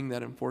really bring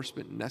that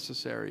enforcement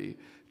necessary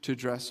to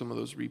address some of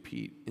those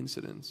repeat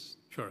incidents.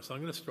 Sure. So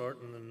I'm going to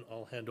start, and then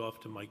I'll hand off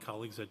to my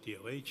colleagues at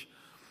DOH.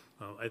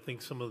 I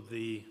think some of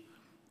the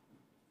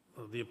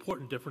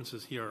important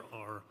differences here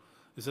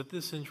is that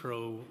this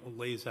intro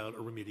lays out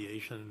a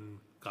remediation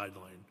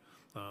guideline.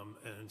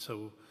 And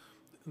so,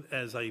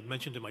 as I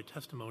mentioned in my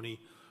testimony,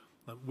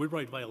 we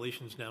write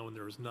violations now, and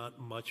there is not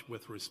much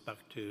with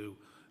respect to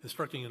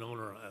instructing an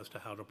owner as to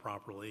how to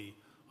properly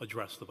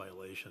address the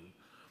violation.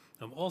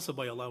 Also,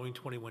 by allowing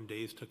 21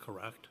 days to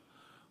correct,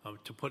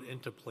 to put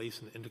into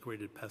place an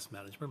integrated pest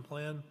management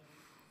plan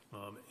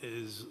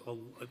is,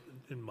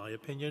 in my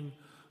opinion,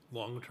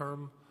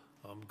 long-term,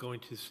 going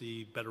to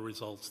see better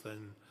results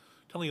than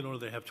telling an owner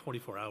they have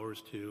 24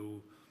 hours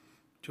to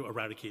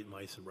eradicate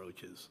mice and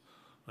roaches.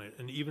 Right?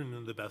 And even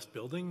in the best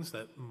buildings,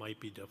 that might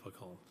be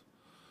difficult.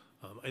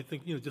 I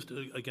think, just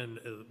again,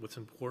 what's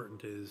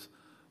important is,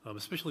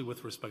 especially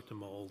with respect to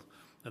mold,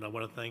 and I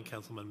want to thank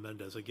Councilman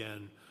Mendez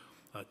again,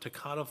 to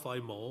codify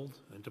mold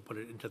and to put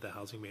it into the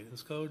Housing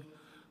Maintenance Code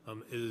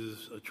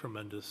is a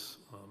tremendous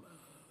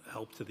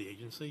help to the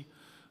agency.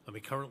 I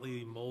mean,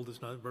 currently mold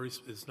is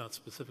not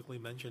specifically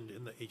mentioned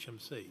in the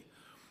HMC.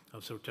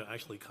 So to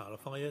actually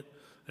codify it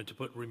and to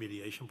put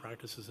remediation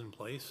practices in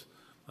place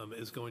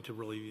is going to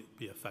really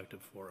be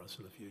effective for us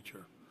in the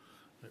future.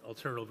 I'll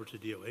turn it over to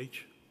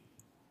DOH.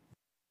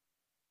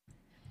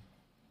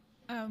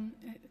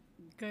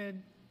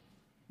 Good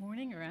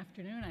morning or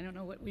afternoon. I don't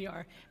know what we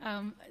are.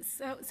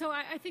 So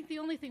I think the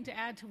only thing to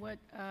add to what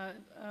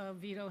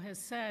Vito has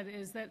said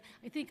is that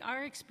I think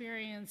our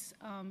experience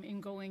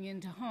in going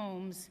into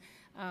homes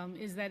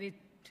is that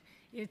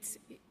it's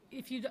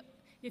if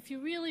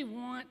you really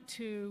want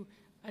to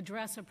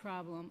address a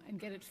problem and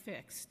get it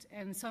fixed.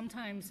 And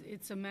sometimes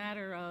it's a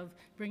matter of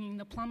bringing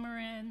the plumber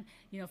in,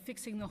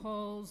 fixing the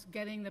holes,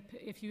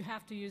 if you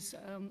have to use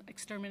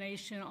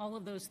extermination, all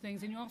of those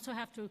things. And you also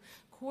have to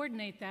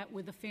coordinate that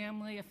with a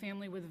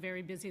family with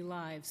very busy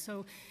lives.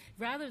 So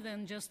rather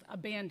than just a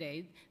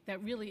Band-Aid that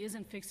really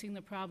isn't fixing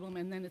the problem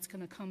and then it's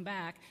going to come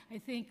back, I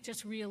think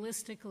just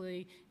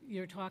realistically,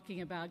 you're talking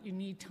about you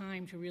need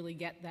time to really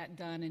get that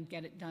done and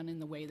get it done in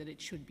the way that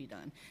it should be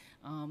done.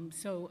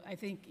 So I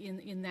think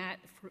in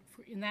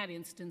that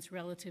instance,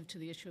 relative to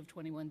the issue of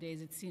 21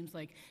 days, it seems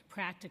like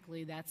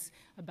practically that's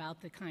about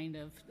the kind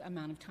of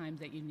amount of time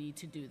that you need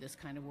to do this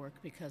kind of work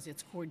because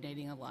it's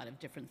coordinating a lot of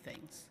different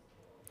things.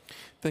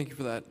 Thank you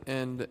for that.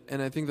 And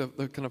I think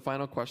the kind of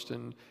final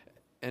question,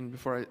 and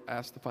before I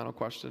ask the final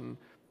question,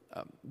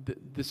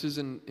 this is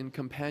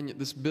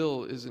this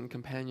bill is in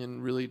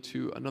companion really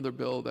to another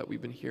bill that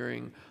we've been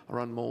hearing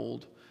around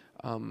mold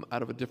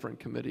out of a different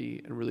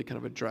committee, and really kind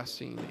of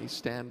addressing a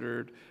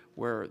standard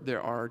where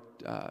there are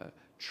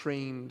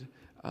trained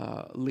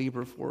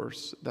labor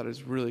force that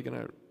is really going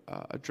to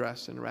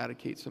address and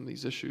eradicate some of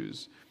these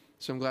issues.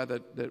 So I'm glad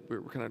that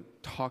we're kind of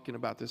talking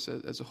about this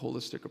as a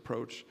holistic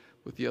approach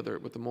with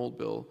the mold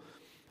bill.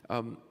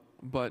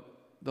 But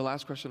the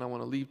last question I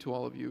want to leave to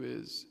all of you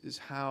is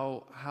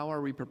how are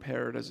we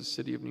prepared as a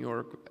city of New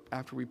York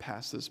after we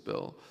pass this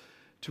bill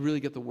to really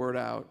get the word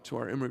out to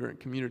our immigrant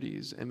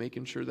communities and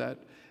making sure that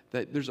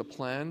there's a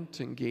plan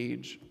to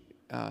engage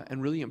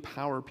and really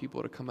empower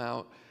people to come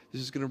out. This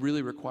is going to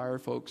really require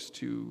folks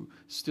to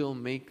still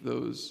make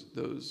those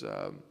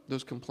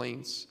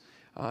complaints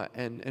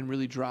and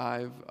really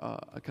drive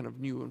a kind of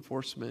new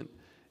enforcement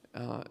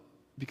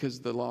because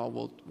the law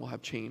will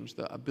have changed.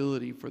 The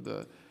ability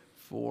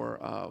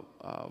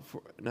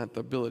not the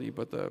ability,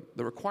 but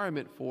the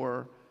requirement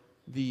for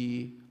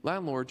the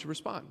landlord to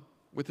respond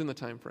within the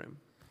time frame.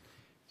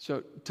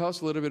 So tell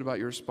us a little bit about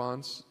your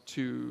response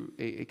to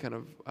a kind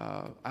of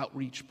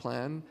outreach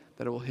plan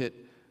that will hit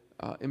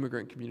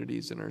immigrant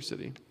communities in our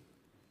city.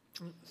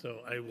 So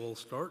I will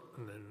start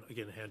and then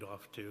again hand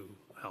off to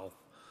Health.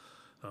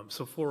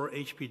 So for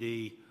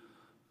HPD,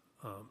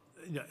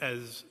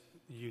 as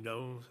you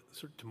know,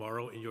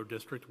 tomorrow in your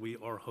district, we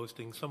are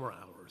hosting summer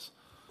hours.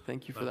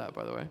 Thank you for that,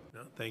 by the way.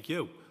 No, thank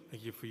you.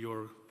 Thank you for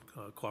your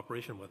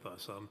cooperation with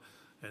us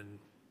and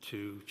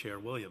to Chair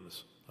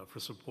Williams for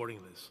supporting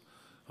this.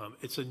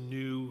 It's a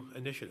new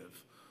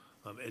initiative.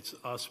 It's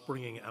us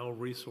bringing our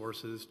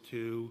resources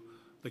to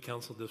the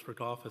council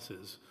district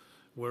offices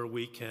where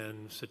we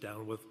can sit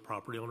down with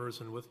property owners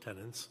and with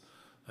tenants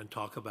and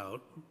talk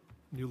about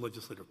new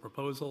legislative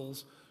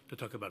proposals, to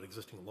talk about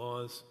existing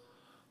laws.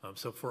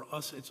 So for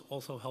us, it's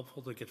also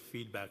helpful to get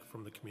feedback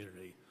from the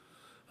community.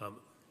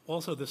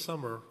 Also this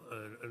summer,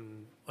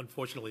 and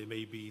unfortunately it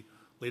may be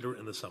later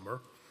in the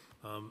summer,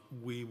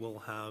 we will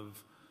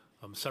have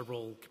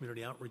several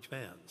community outreach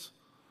vans,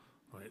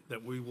 right,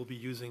 that we will be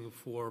using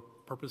for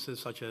purposes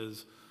such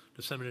as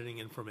disseminating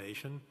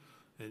information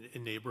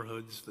in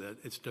neighborhoods that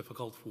it's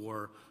difficult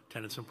for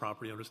tenants and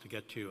property owners to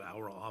get to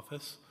our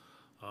office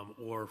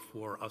or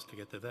for us to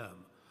get to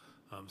them.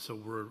 So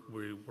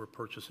we're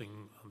purchasing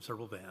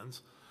several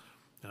vans,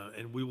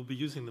 and we will be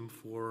using them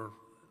for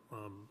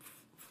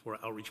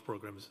outreach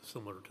programs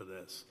similar to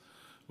this.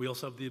 We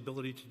also have the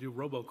ability to do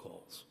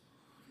robocalls,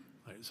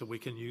 right? So we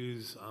can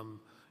use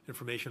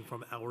information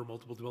from our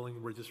multiple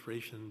dwelling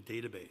registration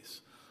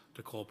database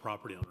to call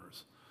property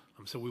owners.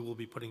 So we will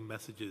be putting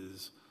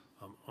messages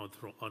on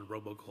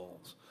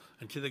robocalls.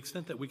 And to the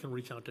extent that we can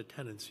reach out to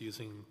tenants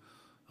using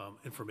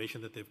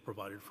information that they've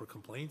provided for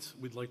complaints,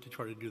 we'd like to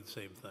try to do the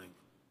same thing.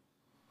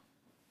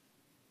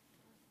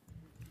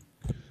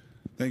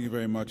 Thank you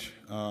very much.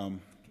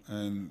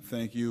 And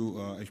thank you,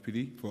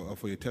 HPD,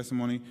 for your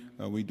testimony.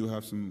 We do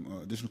have some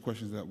additional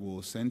questions that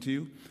we'll send to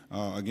you.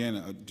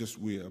 Again,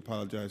 we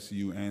apologize to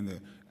you and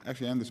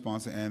the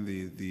sponsor and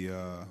the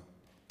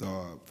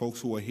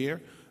folks who are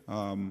here.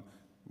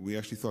 We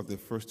actually thought the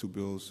first two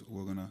bills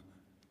were going to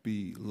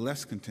be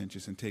less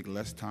contentious and take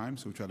less time,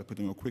 so we tried to put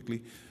them real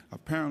quickly.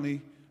 Apparently,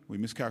 we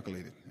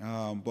miscalculated.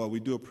 But we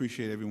do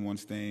appreciate everyone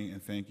staying,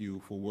 and thank you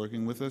for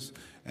working with us.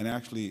 And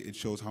actually, it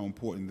shows how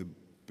important the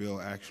bill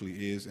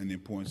actually is and the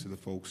importance to the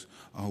folks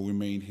who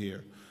remain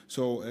here.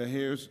 So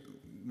here's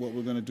what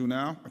we're going to do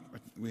now.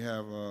 We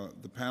have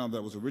the panel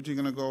that was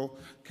originally going to go: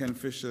 Ken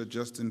Fisher,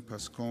 Justin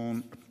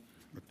Pascone,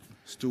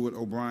 Stuart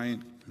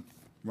O'Brien,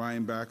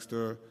 Ryan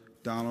Baxter,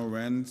 Donald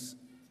Ransomate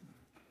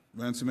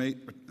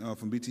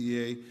from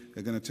BTEA.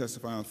 They're going to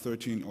testify on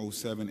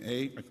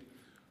 1307A.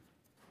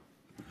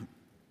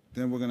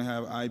 Then we're going to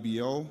have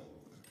IBO,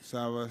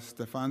 Sarah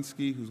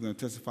Stefanski, who's going to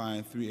testify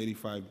on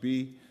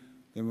 385B.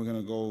 Then we're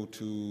going to go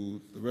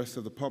to the rest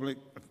of the public.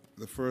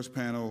 The first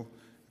panel,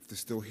 if they're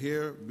still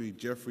here, would be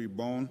Jeffrey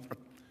Bone,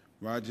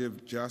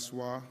 Rajiv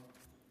Jaswal,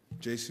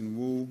 Jason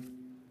Wu,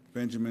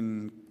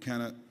 Benjamin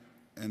Kennett,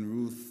 and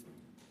Ruth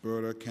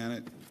Berta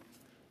Kennett,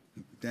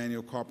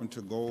 Daniel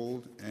Carpenter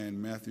Gold,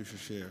 and Matthew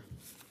Shasher.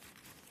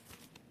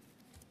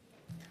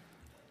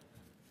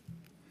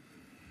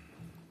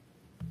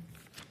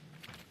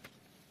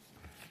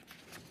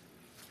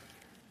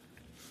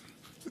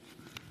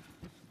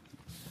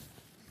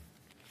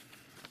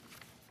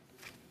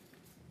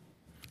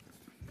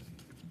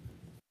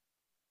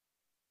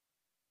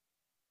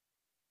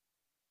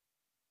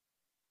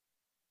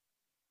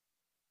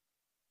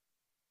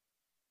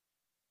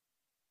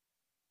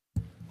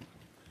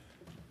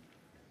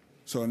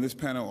 So in this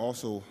panel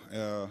also,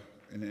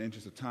 in the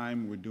interest of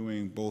time, we're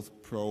doing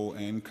both pro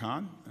and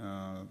con.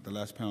 The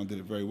last panel did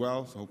it very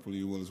well, so hopefully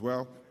you will as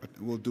well.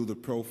 We'll do the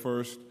pro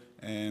first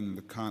and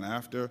the con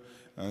after.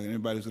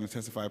 Anybody who's going to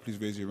testify, please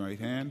raise your right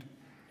hand.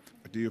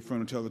 Do you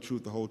affirm to tell the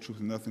truth, the whole truth,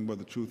 and nothing but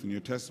the truth in your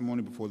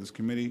testimony before this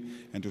committee,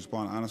 and to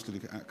respond honestly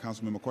to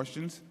council member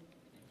questions?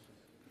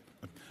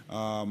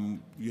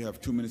 You have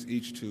 2 minutes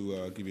each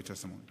to give your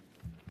testimony.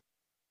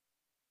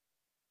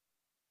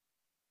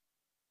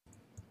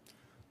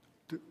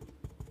 Do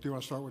you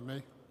want to start with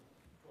me?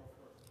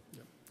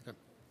 Yeah. Okay.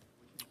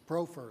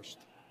 Pro first.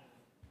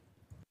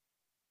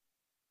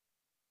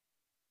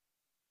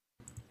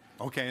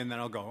 Okay, and then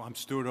I'll go. I'm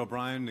Stuart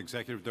O'Brien,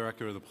 Executive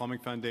Director of the Plumbing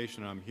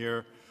Foundation. I'm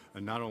here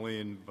not only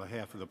in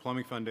behalf of the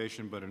Plumbing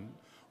Foundation, but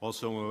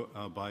also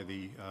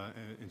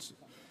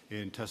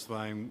in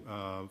testifying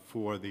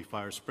for the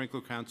Fire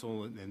Sprinkler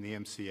Council and the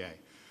MCA.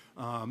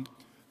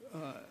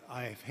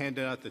 I've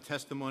handed out the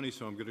testimony,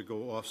 so I'm going to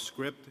go off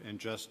script and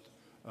just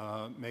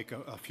make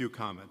a few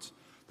comments.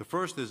 The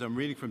first is I'm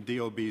reading from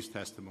DOB's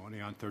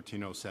testimony on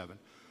 1307.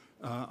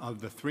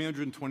 Of the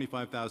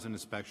 325,000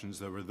 inspections,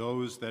 there were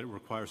those that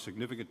require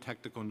significant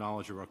technical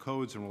knowledge of our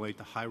codes and relate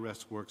to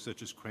high-risk work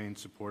such as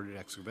crane-supported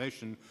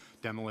excavation,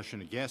 demolition,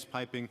 and gas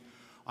piping.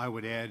 I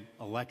would add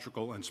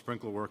electrical and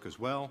sprinkler work as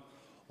well.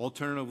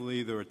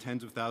 Alternatively, there are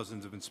tens of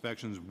thousands of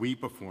inspections we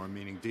perform,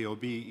 meaning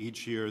DOB,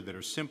 each year that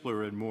are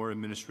simpler and more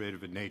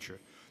administrative in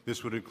nature.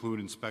 This would include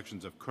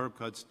inspections of curb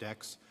cuts,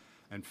 decks,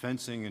 and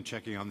fencing, and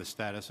checking on the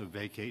status of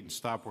vacate and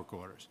stop work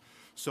orders.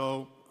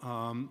 So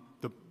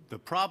the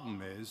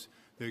problem is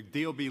the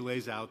DOB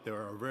lays out there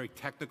are very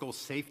technical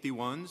safety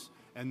ones,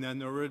 and then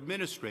there are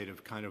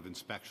administrative kind of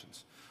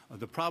inspections.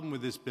 The problem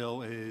with this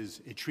bill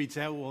is it treats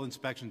all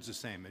inspections the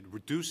same. It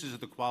reduces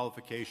the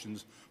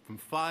qualifications from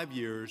 5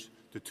 years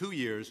to 2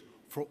 years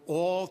for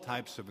all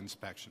types of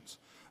inspections.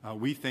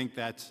 We think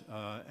that's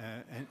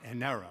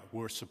an error.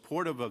 We're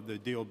supportive of the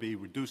DOB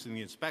reducing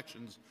the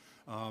inspections,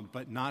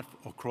 but not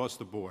across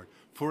the board.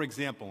 For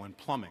example, in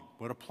plumbing,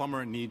 what a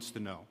plumber needs to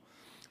know.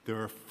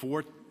 There are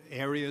 4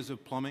 areas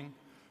of plumbing: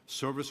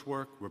 service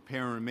work,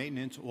 repair and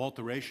maintenance,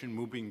 alteration,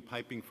 moving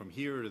piping from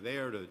here to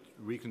there to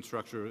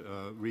reconstruct or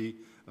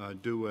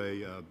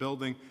redo a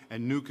building,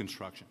 and new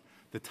construction.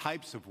 The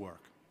types of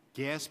work: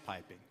 gas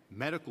piping,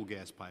 medical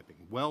gas piping,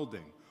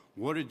 welding,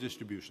 water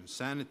distribution,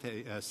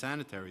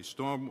 sanitary,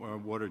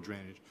 storm water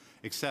drainage,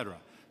 etc.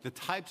 The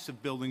types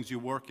of buildings you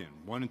work in: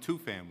 1 and 2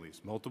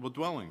 families, multiple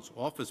dwellings,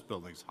 office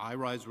buildings,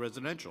 high-rise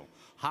residential,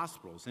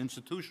 hospitals,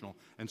 institutional,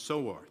 and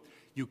so forth.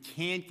 You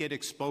can't get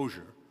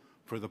exposure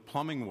for the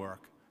plumbing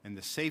work and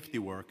the safety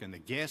work and the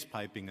gas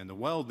piping and the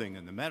welding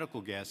and the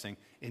medical gassing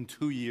in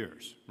 2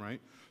 years,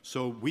 right?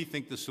 So we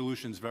think the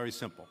solution is very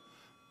simple.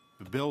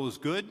 The bill is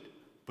good,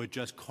 but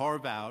just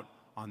carve out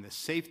on the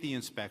safety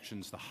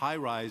inspections, the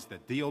high-rise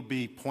that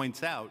DOB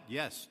points out,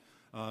 yes,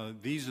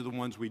 these are the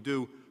ones we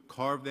do,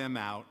 carve them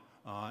out,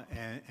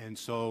 and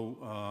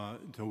so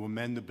to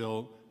amend the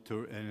bill,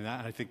 and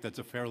I think that's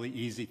a fairly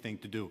easy thing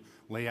to do.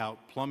 Lay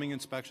out plumbing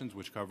inspections,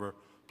 which cover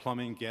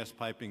plumbing, gas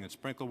piping, and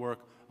sprinkler work,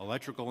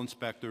 electrical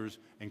inspectors,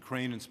 and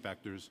crane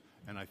inspectors,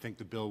 and I think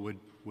the bill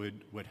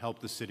would help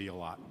the city a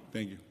lot.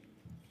 Thank you.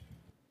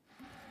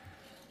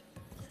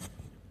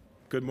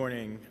 Good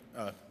morning,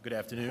 good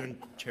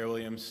afternoon, Chair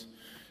Williams.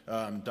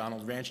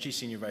 Donald Ranchey,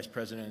 Senior Vice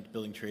President,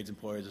 Building Trades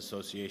Employers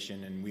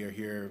Association, and we are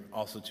here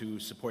also to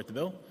support the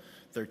bill,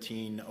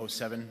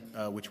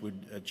 1307, which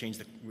would change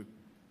the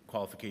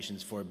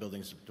qualifications for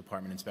buildings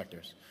department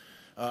inspectors.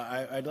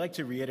 I'd like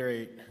to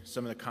reiterate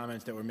some of the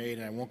comments that were made,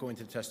 and I won't go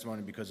into the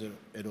testimony because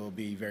it'll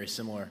be very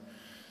similar.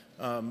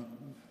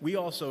 We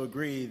also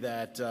agree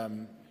that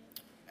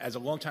as a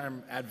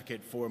longtime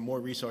advocate for more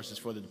resources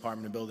for the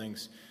Department of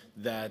Buildings,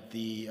 that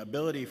the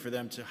ability for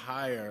them to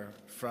hire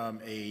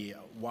from a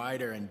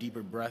wider and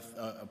deeper breadth,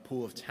 a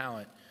pool of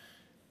talent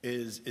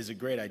is a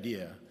great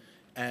idea.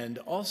 And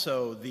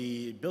also,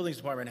 the Buildings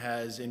Department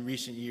has, in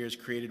recent years,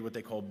 created what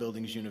they call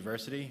Buildings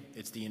University.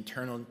 It's the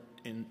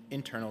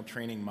internal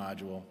training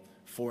module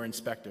for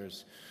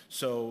inspectors.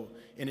 So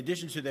in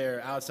addition to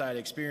their outside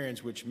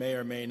experience, which may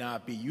or may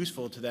not be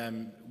useful to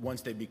them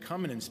once they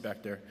become an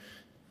inspector,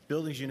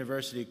 Buildings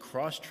University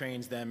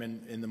cross-trains them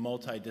in the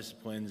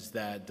multidisciplines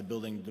that the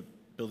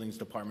Buildings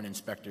Department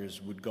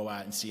inspectors would go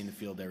out and see in the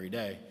field every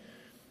day.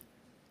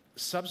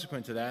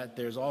 Subsequent to that,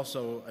 there's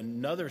also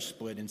another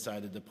split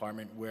inside the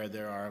department where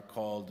there are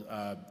called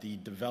the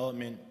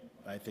development,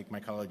 I think my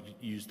colleague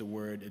used the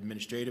word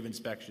administrative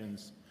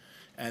inspections,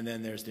 and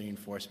then there's the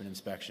enforcement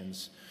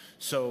inspections.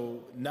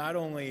 So not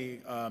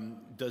only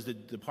does the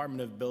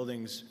Department of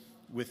Buildings,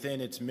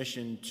 within its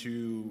mission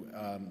to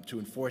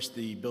enforce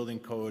the building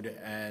code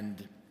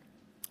and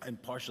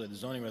partially the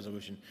zoning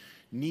resolution,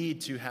 need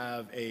to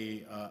have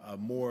a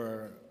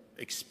more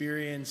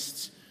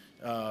experienced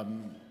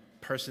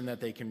person that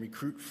they can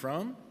recruit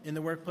from in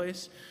the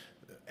workplace.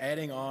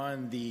 Adding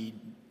on the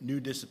new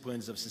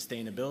disciplines of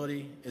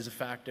sustainability is a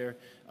factor,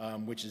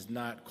 which is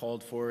not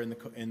called for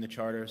in the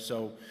charter.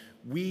 So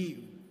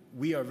we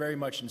are very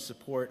much in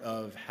support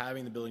of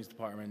having the buildings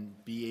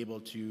department be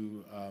able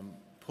to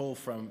pull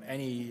from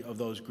any of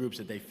those groups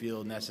that they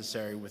feel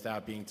necessary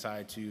without being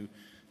tied to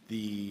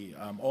the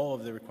all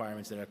of the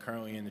requirements that are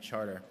currently in the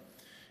charter.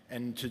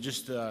 And to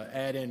just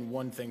add in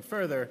one thing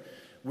further,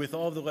 with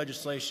all of the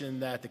legislation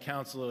that the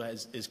council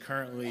is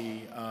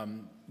currently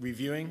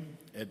reviewing,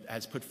 it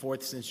has put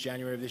forth since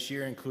January of this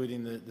year,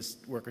 including the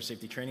worker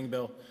safety training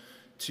bill,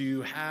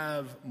 to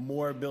have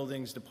more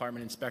buildings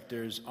department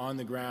inspectors on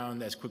the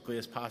ground as quickly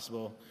as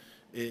possible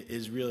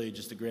is really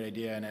just a great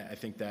idea, and I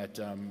think that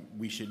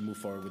we should move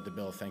forward with the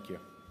bill. Thank you.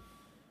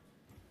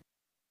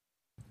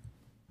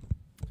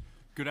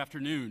 Good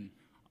afternoon.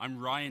 I'm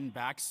Ryan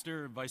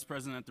Baxter, Vice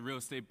President at the Real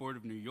Estate Board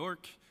of New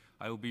York.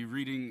 I will be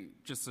reading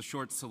just a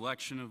short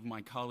selection of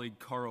my colleague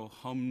Carl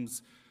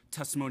Hum's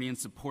testimony in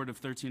support of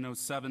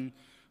 1307.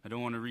 I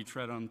don't want to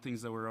retread on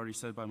things that were already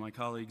said by my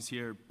colleagues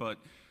here, but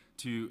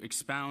to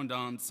expound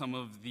on some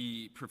of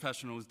the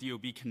professionals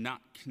DOB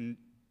cannot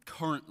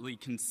currently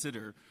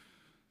consider.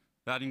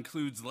 That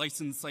includes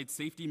licensed site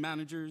safety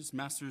managers,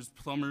 masters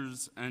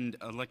plumbers, and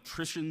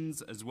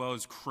electricians, as well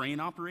as crane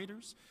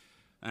operators.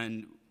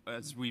 And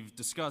as we've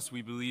discussed,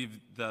 we believe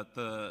that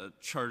the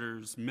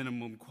Charter's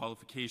minimum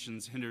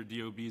qualifications hinder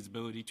DOB's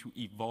ability to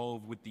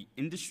evolve with the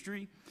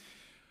industry.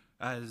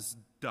 As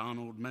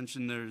Donald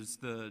mentioned, there's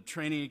the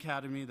training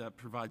academy that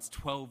provides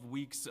 12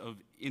 weeks of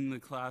in the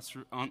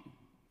classroom,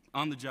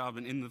 on the job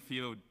and in the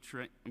field,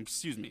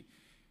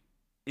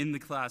 in the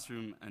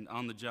classroom and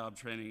on the job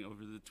training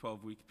over the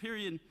 12-week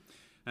period.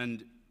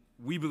 And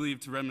we believe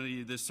to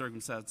remedy this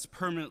circumstance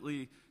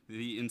permanently,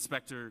 the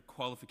inspector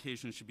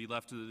qualification should be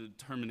left to the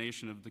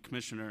determination of the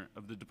Commissioner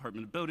of the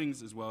Department of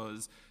Buildings as well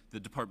as the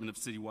Department of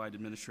Citywide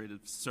Administrative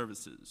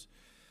Services.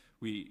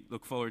 We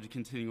look forward to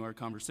continuing our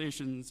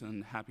conversations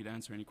and happy to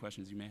answer any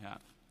questions you may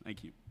have.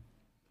 Thank you.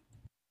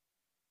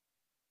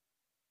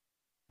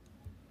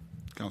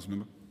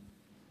 Councilmember.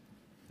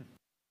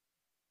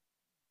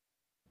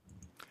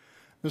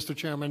 Mr.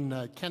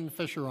 Chairman, Ken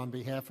Fisher on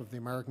behalf of the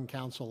American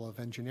Council of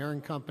Engineering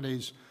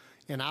Companies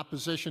in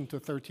opposition to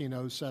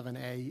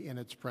 1307A in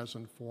its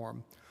present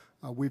form.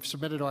 We've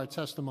submitted our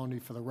testimony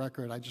for the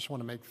record. I just want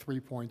to make 3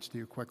 points to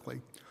you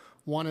quickly.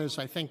 One is,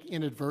 I think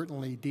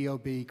inadvertently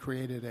DOB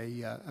created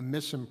a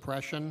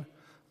misimpression.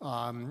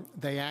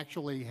 They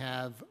actually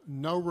have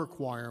no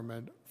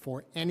requirement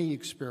for any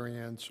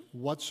experience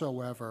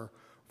whatsoever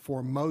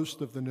for most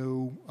of the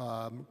new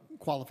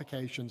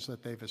qualifications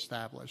that they've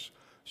established.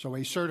 So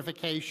a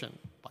certification,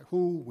 by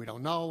who, we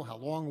don't know, how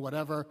long,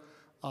 whatever,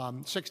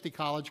 60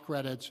 college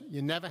credits,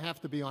 you never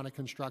have to be on a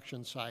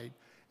construction site,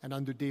 and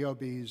under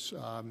DOB's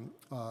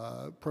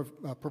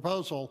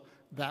proposal,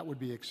 that would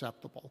be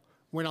acceptable.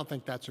 We don't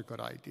think that's a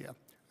good idea.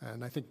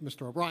 And I think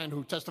Mr. O'Brien,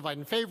 who testified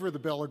in favor of the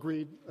bill,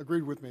 agreed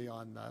with me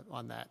on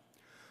that.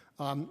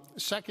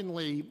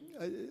 Secondly,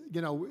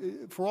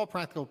 for all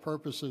practical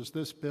purposes,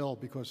 this bill,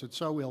 because it's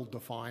so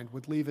ill-defined,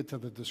 would leave it to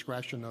the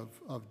discretion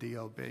of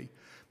DOB.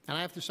 And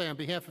I have to say, on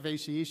behalf of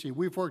ACEC,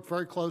 we've worked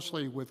very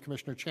closely with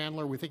Commissioner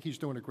Chandler. We think he's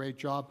doing a great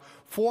job.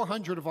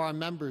 400 of our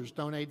members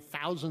donate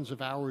thousands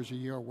of hours a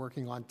year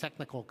working on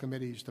technical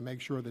committees to make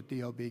sure that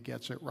DOB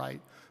gets it right.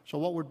 So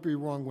what would be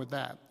wrong with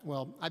that?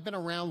 Well, I've been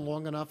around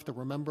long enough to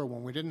remember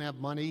when we didn't have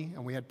money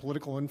and we had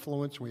political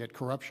influence, we had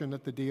corruption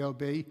at the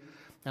DOB.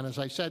 And as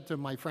I said to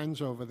my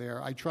friends over there,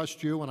 I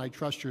trust you and I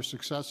trust your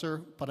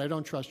successor, but I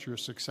don't trust your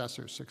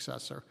successor's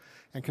successor.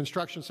 And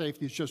construction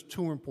safety is just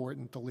too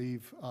important to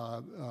leave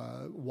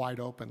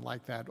wide open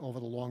like that over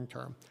the long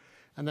term.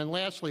 And then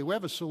lastly, we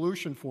have a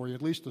solution for you,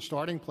 at least a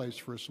starting place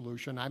for a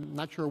solution. I'm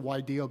not sure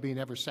why DOB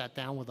never sat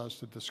down with us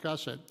to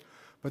discuss it,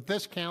 but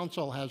this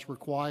council has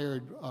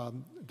required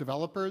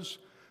developers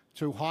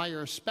to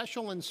hire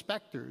special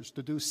inspectors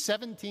to do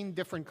 17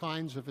 different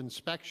kinds of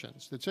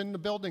inspections. That's in the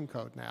building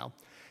code now.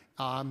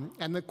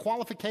 And the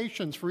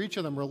qualifications for each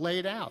of them are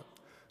laid out.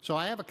 So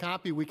I have a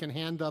copy we can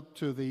hand up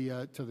to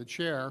the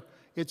chair.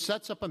 It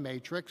sets up a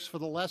matrix for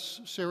the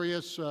less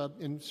serious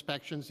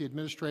inspections, the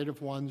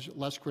administrative ones,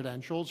 less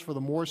credentials. For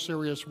the more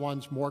serious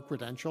ones, more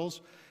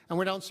credentials. And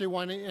we don't see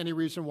any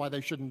reason why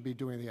they shouldn't be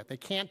doing that. They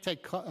can't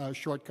take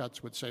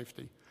shortcuts with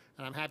safety.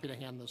 And I'm happy to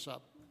hand this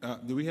up.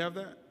 Do we have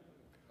that?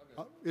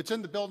 It's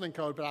in the building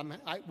code, but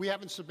we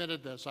haven't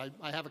submitted this.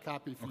 I have a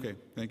copy for you. Okay,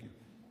 thank you.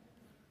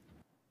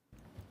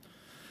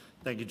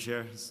 Thank you,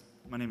 Chair.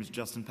 My name is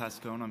Justin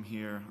Pascone. I'm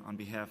here on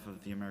behalf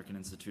of the American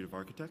Institute of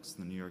Architects,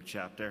 the New York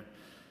chapter.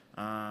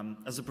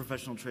 As a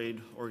professional trade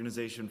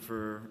organization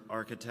for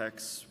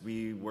architects,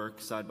 we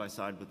work side by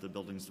side with the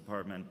buildings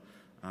department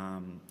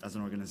as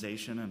an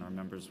organization, and our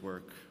members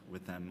work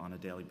with them on a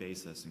daily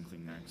basis,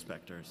 including their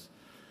inspectors.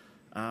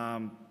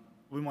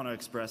 We want to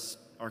express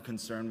our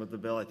concern with the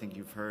bill. I think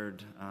you've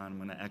heard, I'm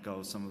going to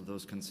echo some of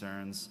those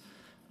concerns.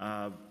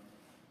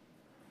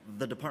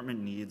 The department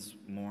needs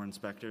more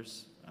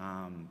inspectors.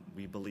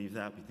 We believe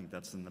that. We think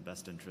that's in the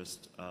best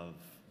interest of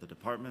the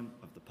department,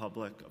 of the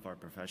public, of our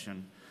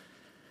profession.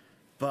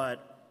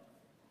 But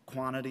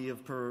quantity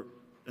of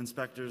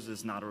inspectors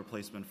is not a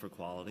replacement for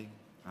quality.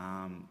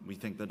 We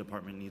think the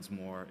department needs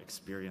more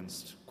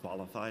experienced,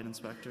 qualified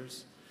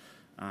inspectors.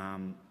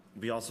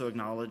 We also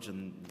acknowledge,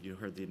 and you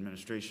heard the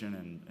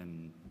administration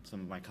and some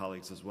of my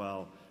colleagues as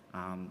well,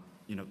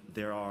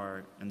 there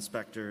are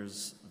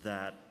inspectors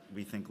that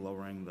we think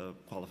lowering the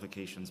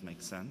qualifications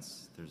makes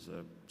sense. There's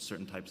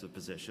certain types of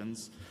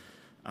positions.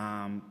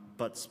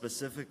 But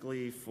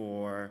specifically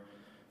for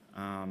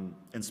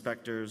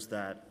inspectors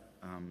that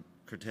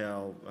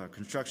curtail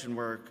construction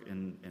work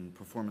in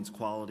performance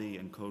quality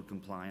and code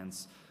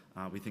compliance,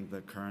 we think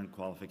the current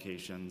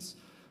qualifications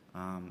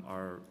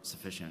are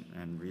sufficient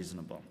and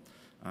reasonable.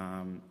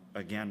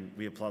 Again,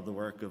 we applaud the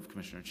work of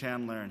Commissioner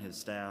Chandler and his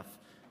staff.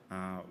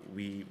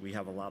 We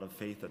have a lot of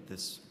faith that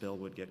this bill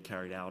would get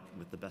carried out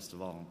with the best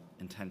of all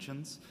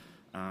intentions,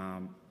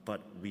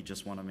 but we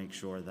just want to make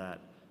sure that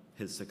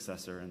his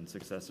successor and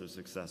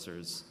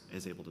successors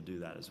is able to do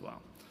that as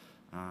well.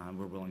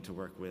 We're willing to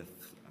work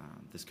with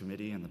this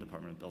committee and the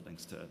Department of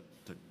Buildings to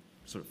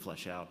sort of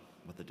flesh out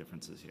what the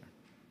difference is here.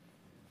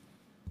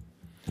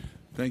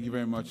 Thank you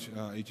very much,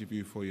 each of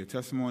you, for your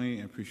testimony,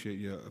 and appreciate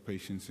your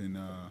patience in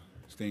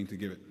staying to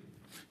give it.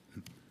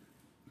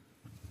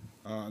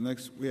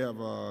 Next, we have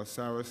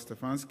Sarah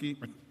Stefanski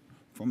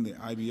from the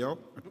IBO,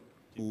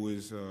 who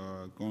is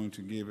going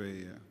to give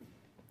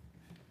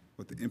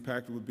what the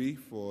impact would be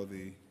for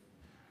the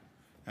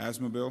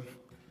asthma bill.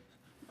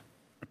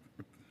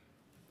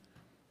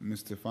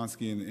 Ms.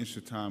 Stefanski, in the interest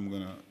of time, I'm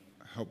going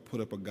to help put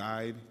up a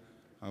guide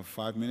of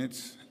 5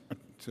 minutes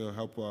to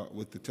help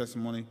with the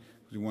testimony,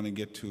 because we want to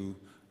get to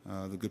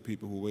the good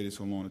people who waited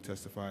so long to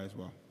testify as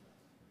well.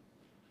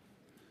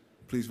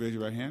 Please raise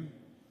your right hand.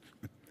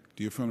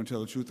 Do you affirm to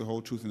tell the truth, the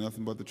whole truth, and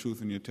nothing but the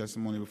truth in your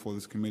testimony before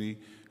this committee,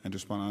 and to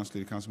respond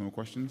honestly to councilmember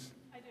questions?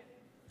 I do.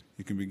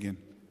 You can begin.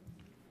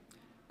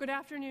 Good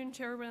afternoon,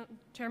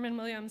 Chairman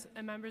Williams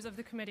and members of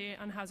the Committee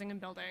on Housing and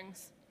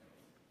Buildings.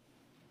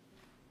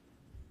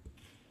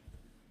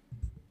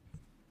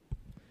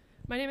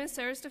 My name is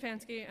Sarah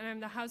Stefanski, and I'm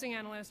the housing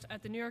analyst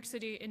at the New York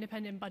City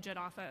Independent Budget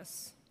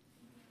Office.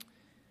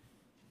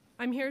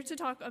 I'm here to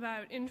talk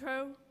about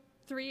Intro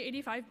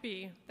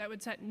 385B that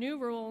would set new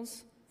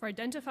rules for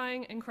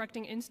identifying and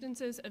correcting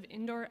instances of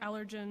indoor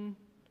allergen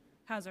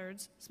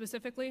hazards,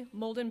 specifically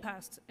mold and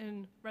pests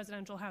in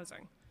residential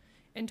housing.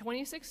 In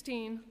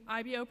 2016,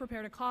 IBO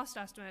prepared a cost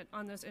estimate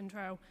on this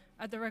intro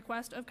at the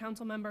request of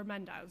Councilmember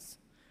Mendez.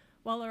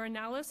 While our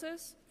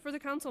analysis for the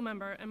council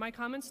member and my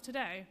comments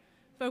today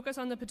focus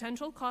on the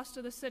potential cost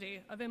to the city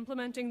of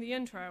implementing the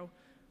intro,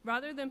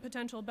 rather than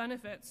potential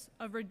benefits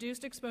of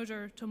reduced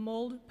exposure to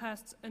mold,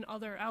 pests, and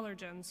other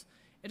allergens,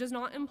 it does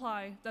not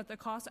imply that the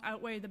costs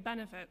outweigh the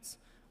benefits,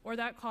 or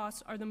that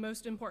costs are the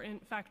most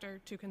important factor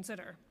to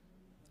consider.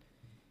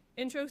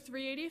 Intro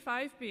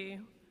 385B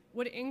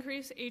would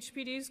increase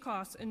HPD's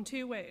costs in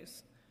 2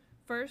 ways.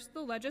 First, the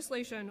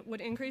legislation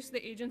would increase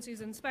the agency's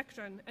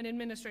inspection and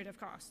administrative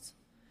costs.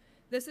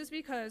 This is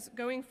because,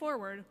 going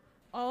forward,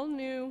 all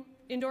new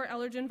indoor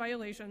allergen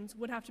violations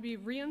would have to be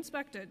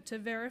re-inspected to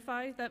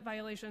verify that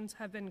violations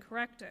have been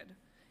corrected,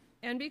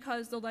 and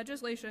because the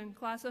legislation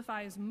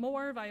classifies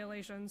more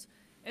violations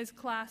as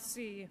Class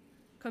C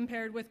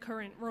compared with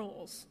current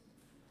rules.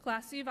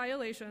 Class C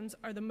violations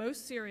are the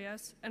most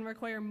serious and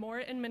require more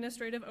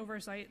administrative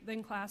oversight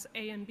than Class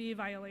A and B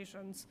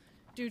violations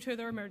due to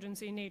their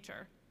emergency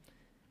nature.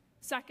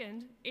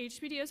 Second,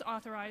 HPD is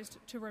authorized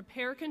to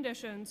repair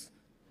conditions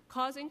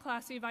causing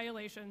Class C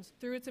violations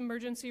through its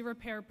emergency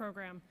repair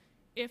program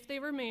if they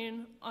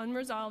remain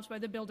unresolved by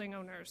the building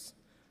owners,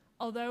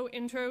 although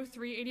Intro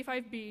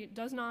 385B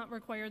does not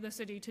require the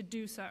city to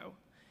do so.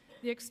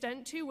 The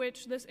extent to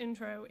which this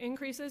intro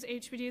increases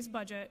HPD's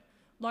budget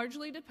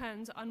largely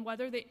depends on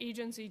whether the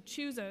agency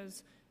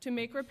chooses to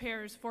make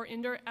repairs for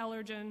indoor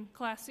allergen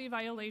Class C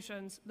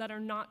violations that are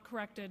not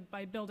corrected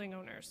by building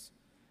owners.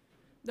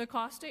 The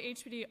cost to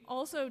HPD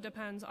also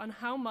depends on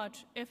how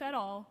much, if at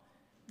all,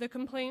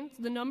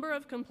 the number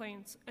of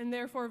complaints, and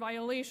therefore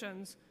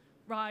violations,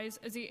 rise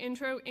as the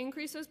intro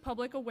increases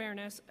public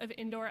awareness of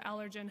indoor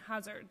allergen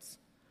hazards.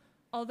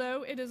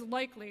 Although it is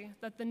likely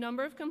that the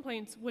number of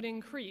complaints would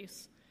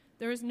increase,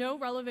 there is no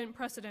relevant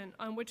precedent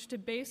on which to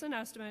base an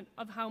estimate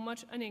of how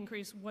much an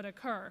increase would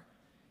occur.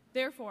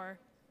 Therefore,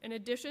 in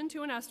addition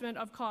to an estimate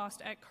of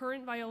cost at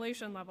current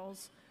violation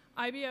levels,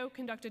 IBO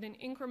conducted an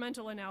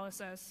incremental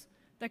analysis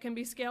that can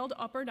be scaled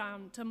up or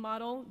down to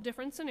model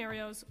different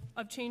scenarios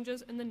of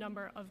changes in the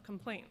number of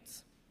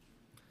complaints.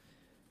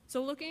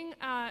 So looking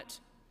at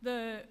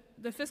the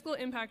fiscal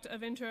impact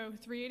of Intro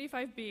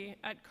 385B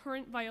at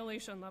current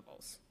violation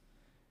levels.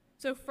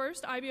 So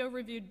first, IBO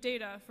reviewed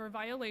data for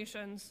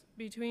violations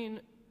between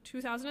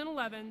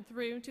 2011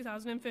 through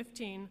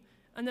 2015,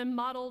 and then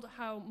modeled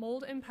how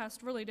mold and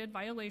pest-related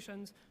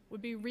violations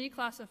would be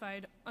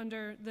reclassified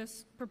under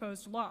this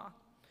proposed law.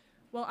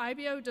 While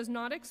IBO does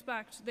not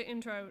expect the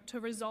intro to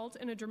result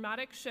in a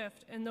dramatic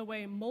shift in the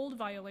way mold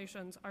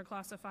violations are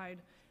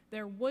classified,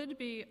 there would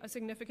be a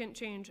significant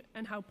change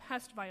in how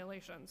pest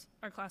violations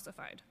are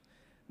classified.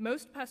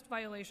 Most pest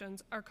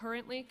violations are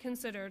currently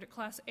considered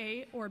Class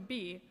A or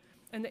B,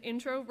 and the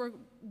intro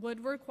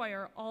would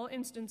require all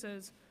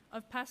instances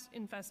of pest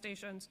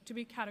infestations to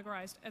be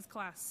categorized as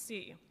Class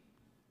C.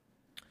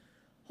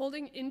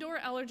 Holding indoor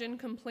allergen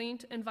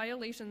complaint and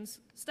violations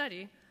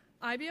study,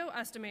 IBO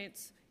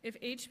estimates if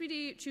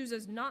HPD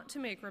chooses not to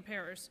make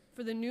repairs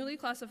for the newly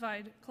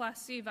classified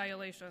Class C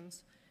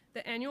violations,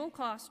 the annual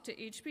cost to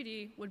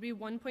HPD would be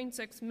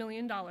 $1.6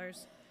 million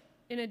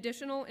in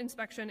additional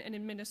inspection and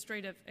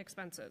administrative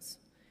expenses.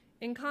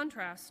 In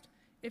contrast,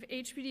 if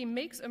HPD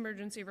makes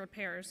emergency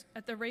repairs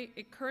at the rate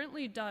it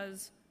currently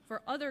does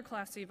for other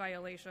Class C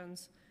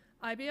violations,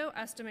 IBO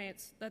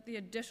estimates that the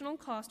additional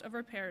cost of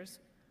repairs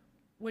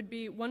would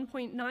be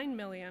 $1.9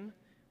 million,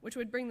 which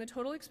would bring the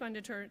total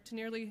expenditure to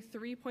nearly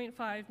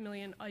 $3.5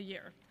 million a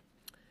year.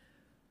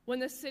 When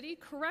the city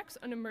corrects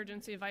an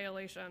emergency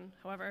violation,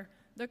 however,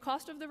 the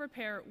cost of the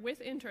repair with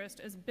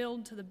interest is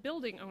billed to the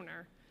building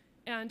owner,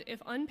 and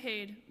if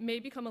unpaid, may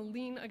become a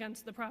lien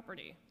against the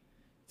property.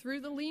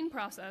 Through the lien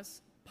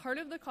process, part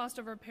of the cost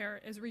of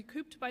repair is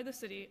recouped by the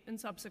city in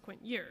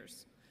subsequent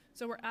years.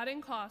 So we're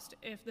adding cost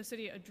if the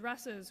city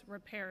addresses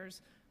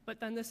repairs, but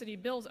then the city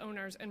bills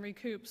owners and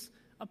recoups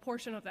a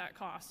portion of that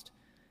cost.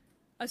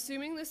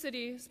 Assuming the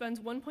city spends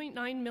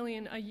 $1.9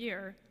 million a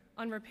year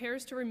on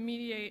repairs to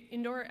remediate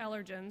indoor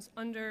allergens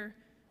under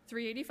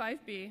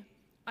 385B,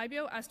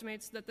 IBO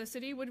estimates that the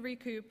city would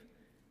recoup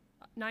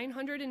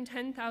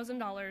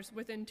 $910,000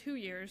 within 2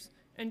 years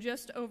and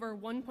just over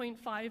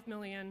 $1.5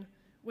 million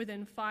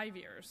within 5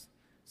 years.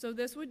 So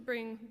this would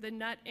bring the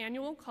net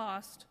annual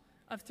cost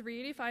of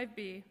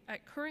 385B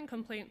at current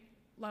complaint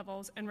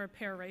levels and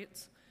repair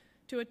rates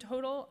to a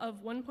total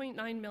of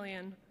 $1.9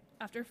 million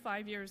after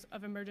 5 years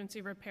of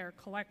emergency repair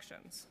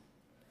collections.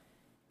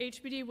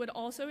 HPD would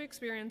also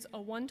experience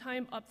a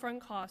one-time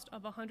upfront cost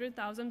of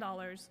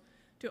 $100,000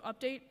 to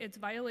update its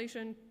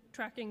violation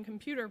tracking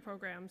computer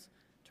programs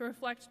to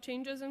reflect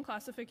changes in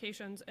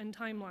classifications and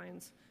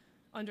timelines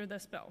under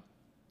this bill.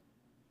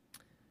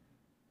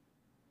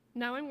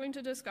 Now I'm going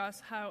to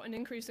discuss how an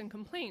increase in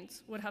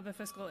complaints would have a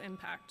fiscal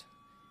impact.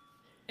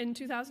 In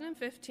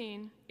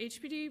 2015,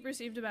 HPD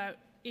received about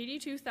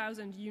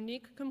 82,000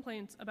 unique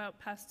complaints about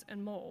pests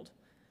and mold.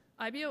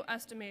 IBO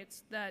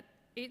estimates that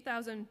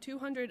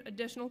 8,200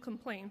 additional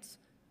complaints,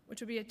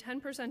 which would be a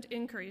 10%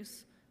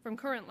 increase from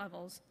current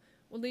levels,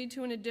 will lead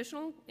to an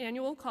additional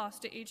annual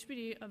cost to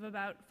HPD of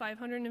about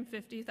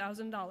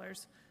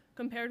 $550,000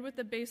 compared with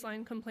the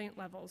baseline complaint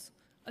levels,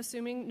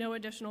 assuming no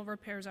additional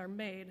repairs are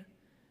made.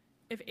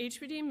 If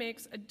HPD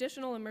makes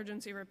additional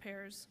emergency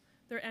repairs,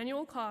 their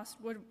annual cost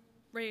would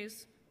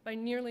raise by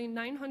nearly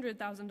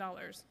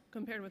 $900,000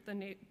 compared with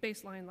the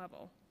baseline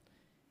level.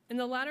 In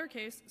the latter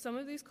case, some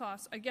of these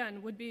costs,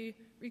 again, would be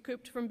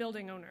recouped from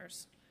building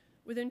owners.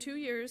 Within 2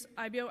 years,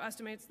 IBO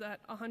estimates that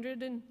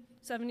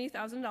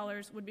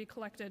 $170,000 would be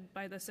collected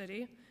by the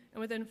city,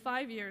 and within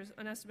 5 years,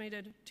 an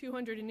estimated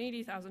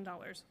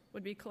 $280,000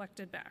 would be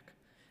collected back.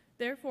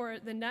 Therefore,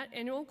 the net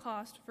annual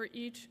cost for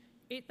each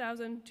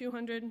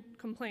 8,200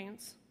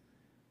 complaints,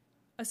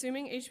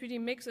 assuming HPD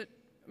makes it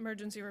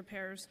emergency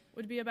repairs,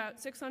 would be about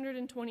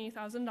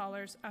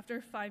 $620,000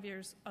 after 5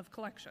 years of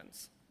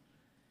collections.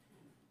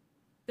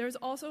 There's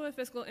also a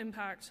fiscal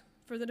impact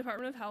for the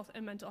Department of Health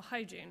and Mental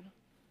Hygiene.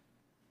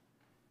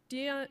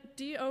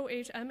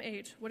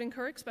 DOHMH would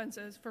incur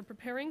expenses for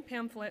preparing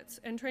pamphlets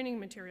and training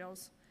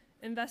materials,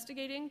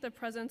 investigating the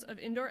presence of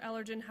indoor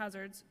allergen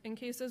hazards in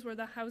cases where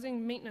the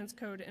Housing Maintenance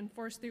Code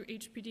enforced through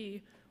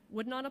HPD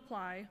would not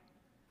apply,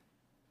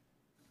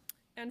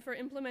 and for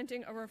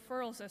implementing a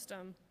referral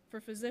system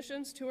for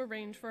physicians to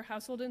arrange for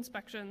household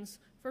inspections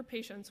for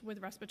patients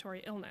with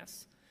respiratory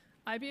illness.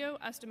 IBO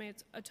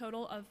estimates a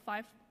total of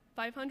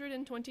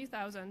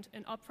 $520,000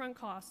 in upfront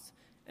costs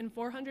and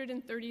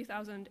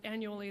 $430,000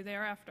 annually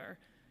thereafter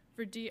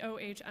for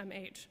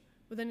DOHMH,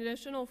 with an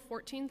additional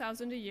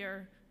 $14,000 a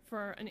year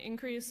for an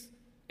increase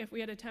if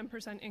we had a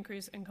 10%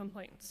 increase in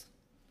complaints.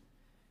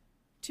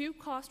 2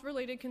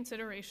 cost-related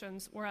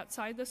considerations were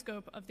outside the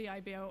scope of the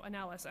IBO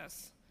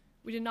analysis.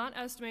 We did not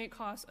estimate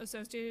costs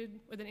associated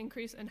with an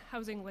increase in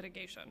housing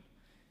litigation.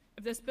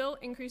 If this bill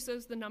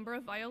increases the number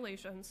of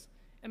violations,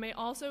 it may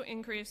also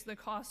increase the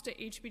cost to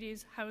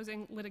HPD's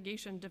Housing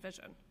Litigation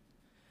Division.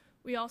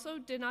 We also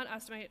did not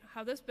estimate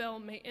how this bill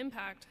may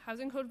impact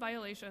housing code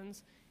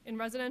violations in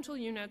residential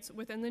units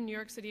within the New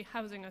York City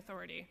Housing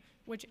Authority,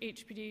 which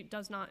HPD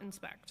does not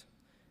inspect.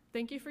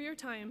 Thank you for your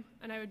time,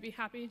 and I would be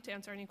happy to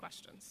answer any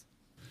questions.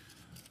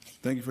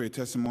 Thank you for your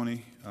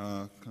testimony.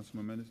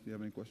 Councilman Mendes, do you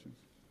have any questions?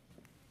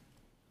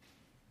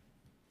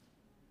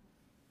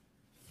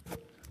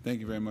 Thank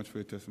you very much for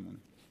your testimony.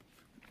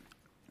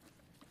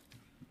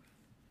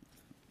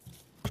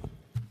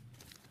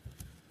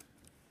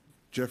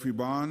 Jeffrey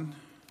Bond,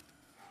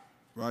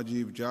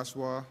 Rajiv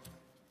Jaswal,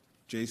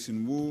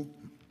 Jason Wu,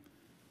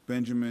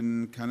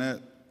 Benjamin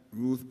Canet,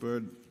 Ruth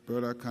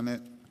Berta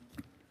Canet,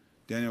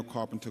 Daniel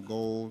Carpenter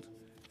Gold,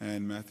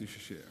 and Matthew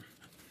Shasher.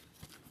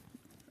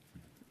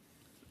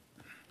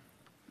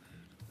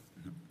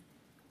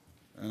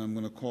 And I'm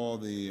going to call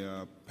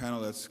the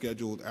panel that's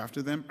scheduled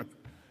after them.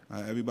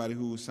 Everybody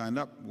who signed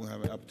up will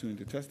have an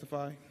opportunity to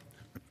testify.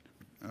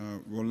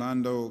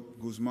 Rolando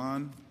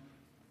Guzman,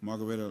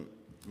 Margareta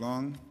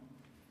Long,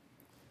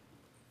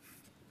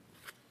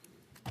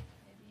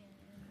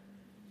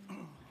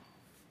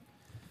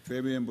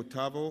 Fabian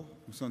Butavo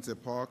from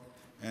Sunset Park,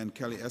 and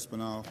Kelly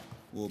Espinal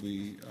will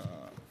be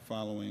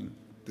following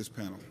this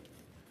panel.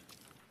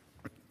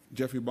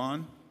 Jeffrey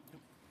Bond?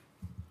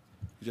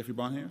 Is Jeffrey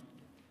Bond here?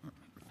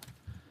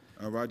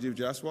 Rajiv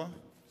Jaswal,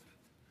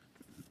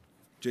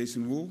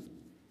 Jason Wu,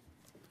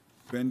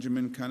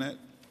 Benjamin Canet,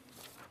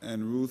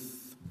 and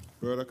Ruth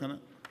Berta Canet,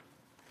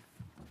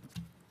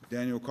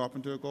 Daniel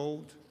Carpenter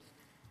Gold,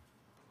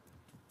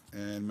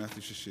 and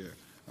Matthew Shasher.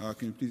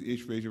 Can you please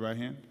each raise your right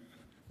hand?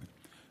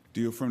 Do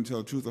you affirm to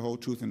tell the truth, the whole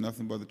truth, and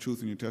nothing but the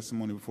truth in your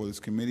testimony before this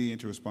committee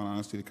and to respond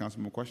honestly to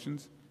councilman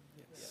questions?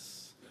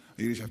 Yes.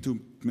 You each have 2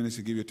 minutes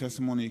to give your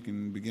testimony. You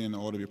can begin in the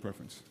order of your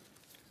preference.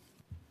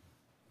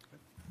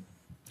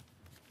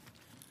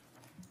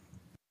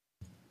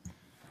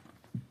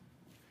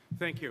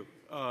 Thank you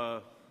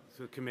to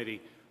the committee.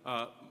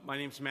 My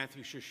name is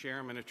Matthew Shasher.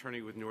 I'm an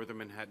attorney with Northern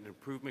Manhattan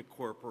Improvement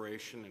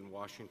Corporation in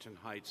Washington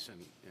Heights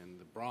and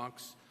the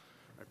Bronx.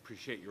 I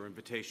appreciate your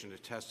invitation to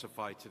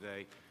testify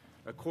today.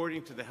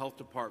 According to the Health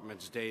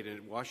Department's data,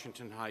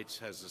 Washington Heights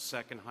has the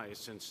second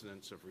highest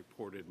incidence of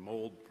reported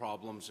mold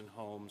problems in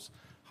homes,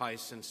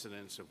 highest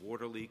incidence of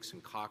water leaks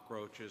and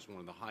cockroaches, one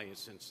of the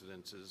highest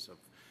incidences of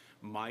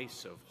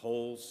mice, of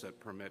holes that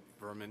permit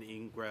vermin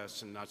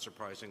ingress, and not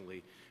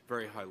surprisingly,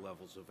 very high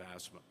levels of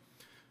asthma.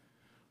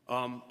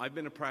 I've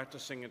been a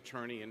practicing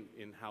attorney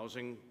in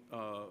housing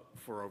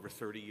for over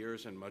 30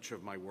 years, and much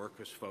of my work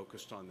is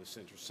focused on this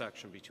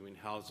intersection between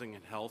housing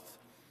and health.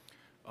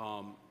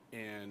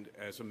 And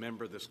as a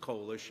member of this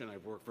coalition,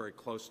 I've worked very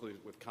closely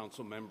with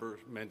Council Member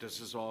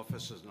Mendez's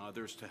office and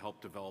others to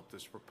help develop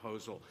this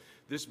proposal.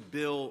 This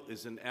bill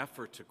is an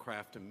effort to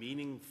craft a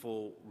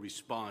meaningful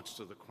response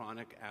to the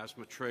chronic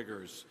asthma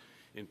triggers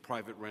in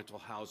private rental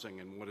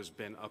housing and what has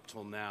been up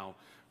till now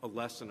a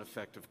less than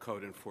effective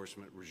code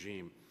enforcement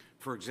regime.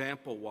 For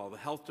example, while the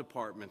Health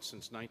Department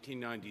since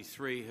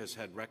 1993 has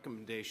had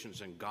recommendations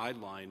and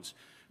guidelines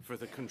for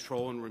the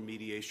control and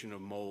remediation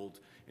of mold,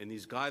 and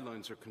these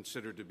guidelines are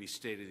considered to be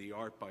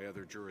state-of-the-art by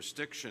other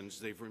jurisdictions,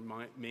 they've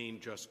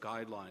remained just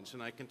guidelines.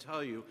 And I can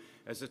tell you,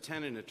 as a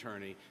tenant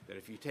attorney, that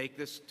if you take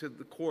this to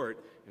the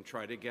court and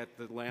try to get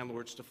the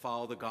landlords to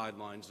follow the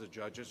guidelines, the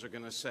judges are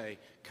going to say,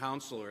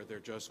 "Counselor, they're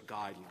just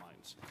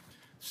guidelines."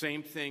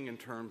 Same thing in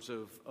terms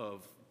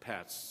of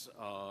pets.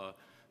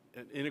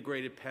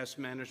 Integrated pest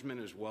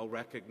management is well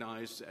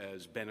recognized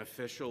as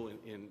beneficial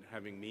in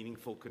having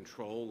meaningful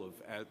control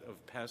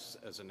of pests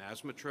as an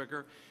asthma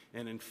trigger.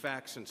 And in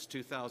fact, since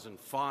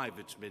 2005,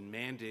 it's been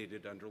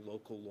mandated under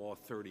Local Law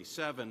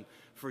 37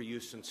 for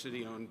use in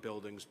city-owned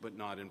buildings, but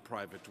not in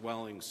private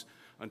dwellings.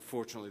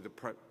 Unfortunately,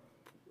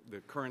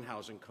 the current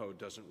housing code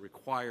doesn't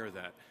require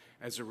that.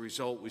 As a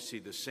result, we see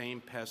the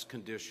same pest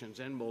conditions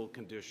and mold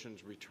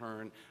conditions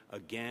return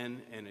again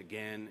and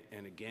again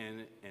and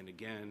again and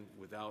again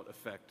without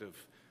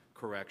effective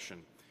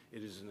correction.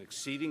 It is an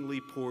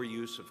exceedingly poor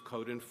use of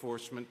code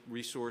enforcement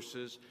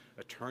resources,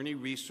 attorney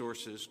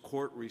resources,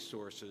 court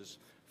resources,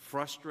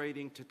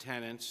 frustrating to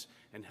tenants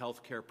and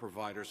healthcare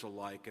providers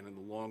alike, and in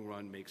the long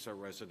run makes our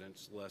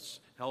residents less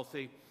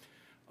healthy.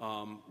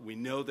 We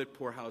know that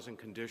poor housing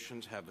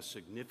conditions have a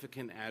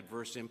significant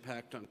adverse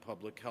impact on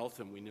public health,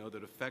 and we know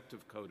that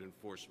effective code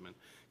enforcement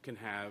can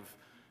have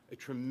a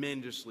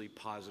tremendously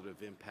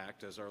positive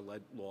impact, as our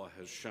law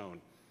has shown.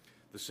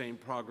 The same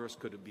progress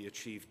could be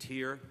achieved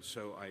here,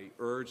 so I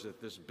urge that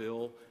this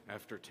bill,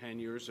 after 10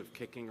 years of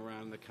kicking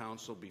around in the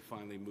council, be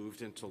finally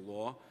moved into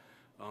law.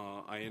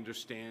 I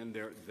understand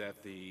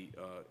that the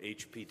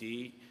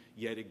HPD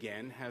yet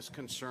again has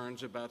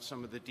concerns about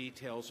some of the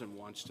details and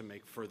wants to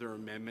make further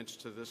amendments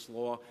to this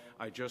law.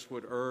 I just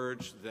would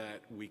urge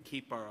that we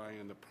keep our eye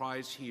on the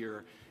prize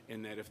here,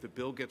 and that if the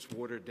bill gets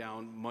watered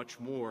down much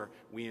more,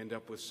 we end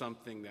up with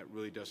something that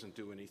really doesn't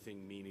do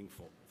anything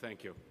meaningful.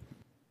 Thank you.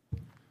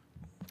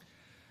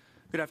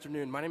 Good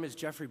afternoon. My name is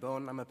Jeffrey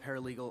Bone. I'm a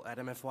paralegal at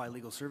MFY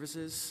Legal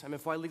Services.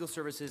 MFY Legal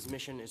Services'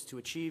 mission is to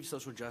achieve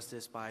social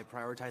justice by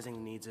prioritizing the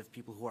needs of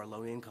people who are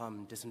low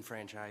income,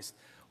 disenfranchised,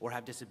 or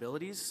have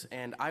disabilities.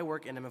 And I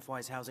work in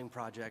MFY's housing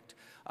project,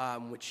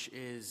 which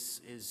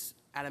is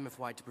at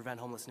MFY to prevent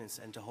homelessness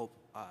and to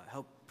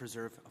help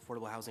preserve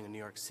affordable housing in New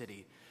York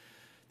City.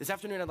 This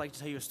afternoon, I'd like to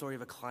tell you a story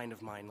of a client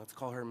of mine. Let's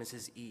call her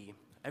Mrs. E.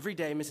 Every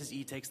day, Mrs.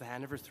 E takes the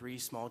hand of her 3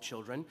 small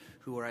children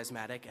who are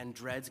asthmatic and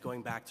dreads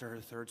going back to her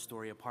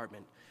 3rd-story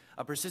apartment.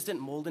 A persistent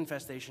mold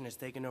infestation has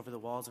taken over the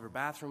walls of her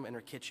bathroom and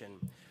her kitchen.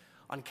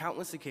 On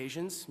countless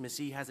occasions, Miss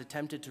E has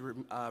attempted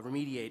to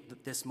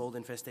remediate this mold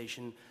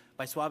infestation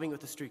by swabbing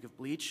with a streak of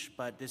bleach,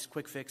 but this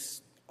quick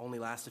fix only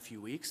lasts a few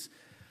weeks.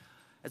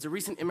 As a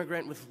recent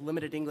immigrant with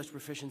limited English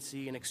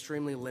proficiency and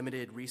extremely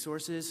limited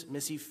resources,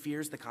 Missy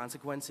fears the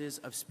consequences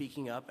of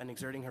speaking up and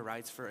exerting her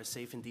rights for a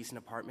safe and decent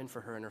apartment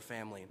for her and her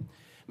family.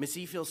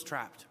 Missy feels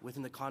trapped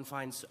within the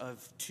confines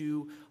of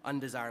 2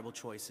 undesirable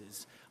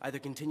choices: either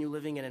continue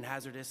living in a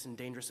hazardous and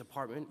dangerous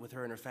apartment with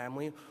her and her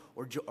family,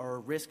 or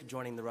risk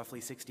joining the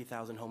roughly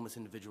 60,000 homeless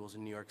individuals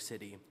in New York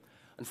City.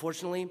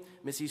 Unfortunately,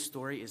 Missy's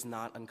story is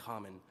not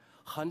uncommon.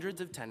 Hundreds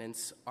of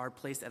tenants are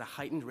placed at a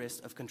heightened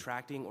risk of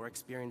contracting or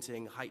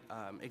experiencing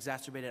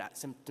exacerbated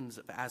symptoms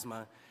of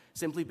asthma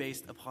simply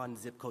based upon the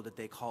zip code that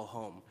they call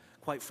home.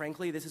 Quite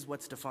frankly, this is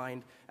what's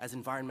defined as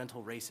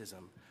environmental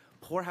racism.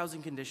 Poor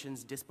housing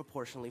conditions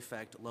disproportionately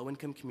affect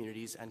low-income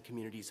communities and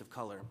communities of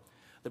color.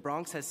 The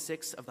Bronx has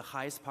 6 of the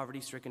highest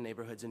poverty-stricken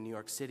neighborhoods in New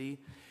York City,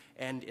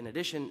 and in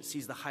addition,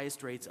 sees the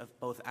highest rates of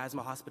both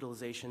asthma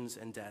hospitalizations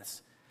and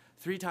deaths.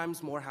 3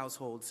 times more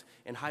households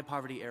in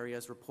high-poverty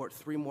areas report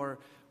 3 more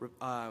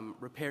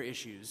repair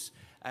issues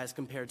as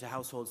compared to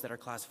households that are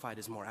classified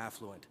as more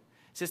affluent.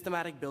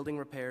 Systematic building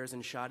repairs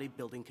and shoddy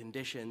building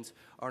conditions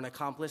are an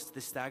accomplice to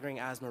the staggering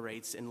asthma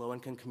rates in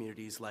low-income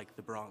communities like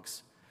the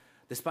Bronx.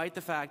 Despite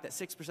the fact that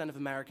 6% of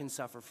Americans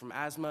suffer from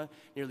asthma,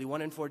 nearly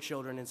 1 in 4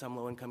 children in some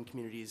low-income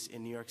communities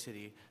in New York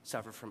City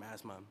suffer from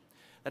asthma.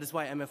 That is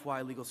why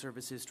MFY Legal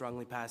Services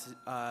strongly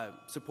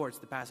supports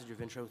the passage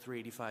of Intro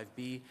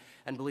 385B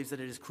and believes that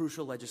it is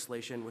crucial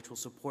legislation which will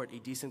support a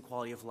decent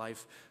quality of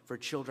life for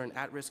children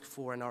at risk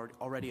for and are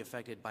already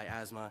affected by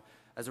asthma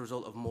as a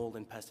result of mold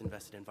and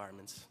pest-infested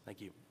environments.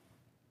 Thank you.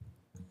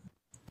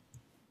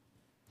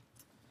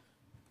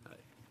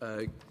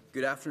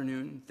 Good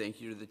afternoon.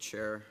 Thank you to the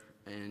chair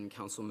and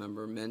Council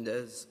Member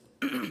Mendez.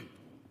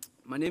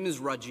 My name is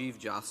Rajiv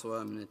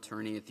Jaswa. I'm an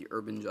attorney at the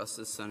Urban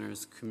Justice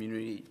Center's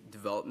Community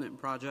Development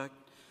Project.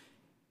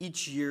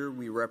 Each year,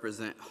 we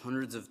represent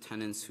hundreds of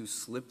tenants who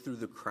slip through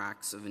the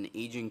cracks of an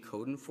aging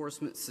code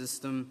enforcement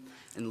system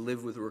and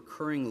live with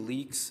recurring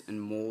leaks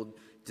and mold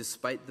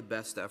despite the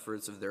best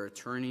efforts of their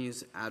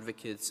attorneys,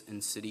 advocates,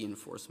 and city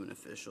enforcement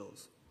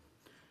officials.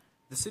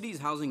 The city's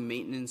housing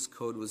maintenance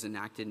code was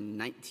enacted in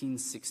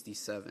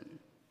 1967.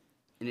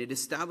 And it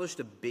established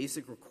a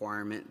basic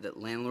requirement that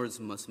landlords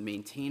must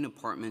maintain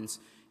apartments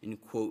in,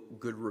 quote,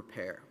 good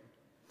repair.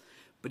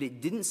 But it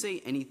didn't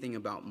say anything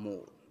about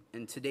mold.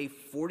 And today,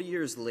 40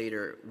 years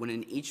later, when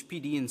an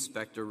HPD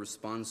inspector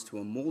responds to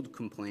a mold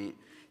complaint,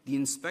 the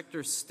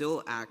inspector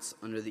still acts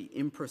under the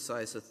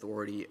imprecise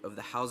authority of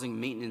the Housing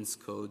Maintenance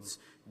Code's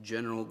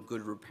general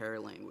good repair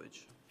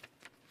language.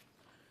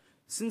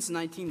 Since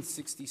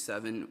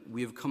 1967,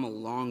 we have come a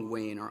long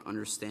way in our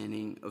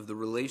understanding of the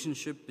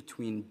relationship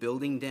between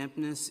building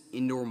dampness,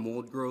 indoor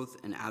mold growth,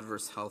 and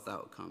adverse health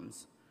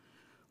outcomes.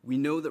 We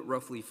know that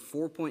roughly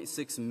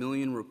 4.6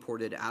 million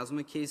reported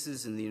asthma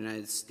cases in the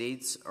United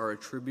States are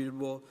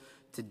attributable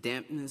to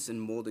dampness and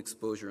mold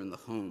exposure in the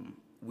home.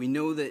 We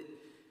know that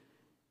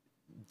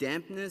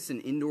dampness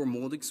and indoor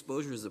mold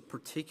exposure is a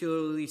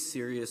particularly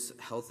serious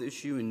health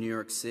issue in New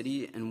York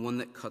City and one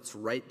that cuts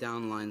right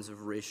down lines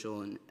of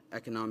racial and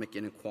economic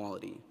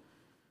inequality.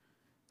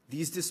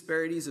 These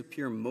disparities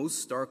appear most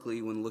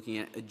starkly when looking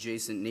at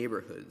adjacent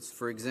neighborhoods.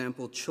 For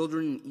example,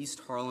 children in East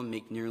Harlem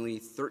make nearly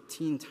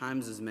 13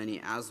 times as many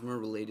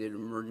asthma-related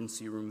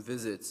emergency room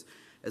visits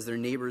as their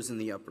neighbors in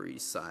the Upper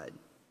East Side.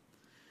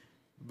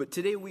 But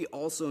today we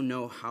also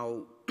know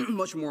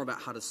much more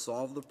about how to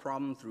solve the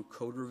problem through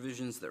code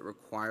revisions that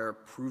require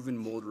proven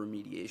mold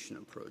remediation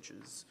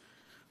approaches,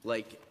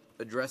 like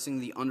addressing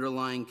the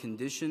underlying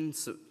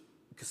conditions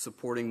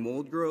supporting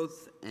mold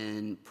growth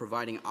and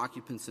providing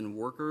occupants and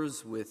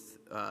workers with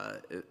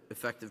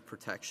effective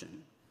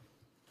protection.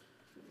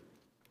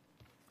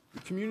 The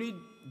Community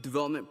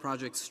Development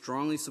Project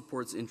strongly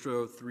supports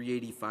Intro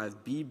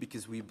 385B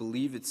because we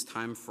believe it's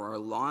time for our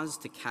laws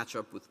to catch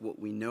up with what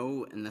we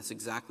know, and that's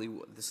exactly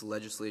what this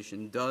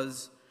legislation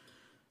does.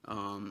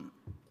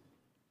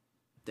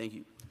 Thank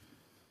you.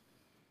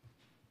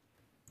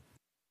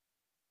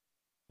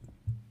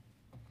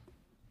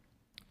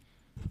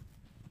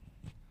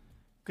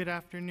 Good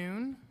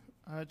afternoon,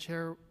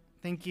 Chair.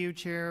 Thank you,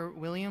 Chair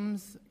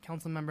Williams,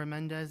 Councilmember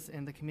Mendez,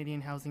 and the Committee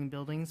on Housing and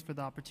Buildings for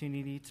the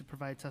opportunity to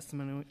provide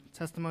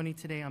testimony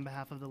today on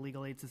behalf of the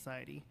Legal Aid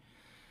Society.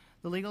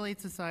 The Legal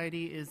Aid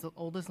Society is the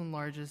oldest and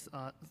largest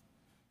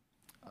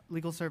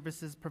legal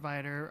services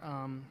provider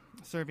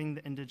serving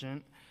the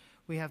indigent.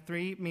 We have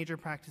 3 major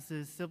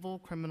practices: civil,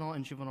 criminal,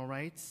 and juvenile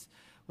rights.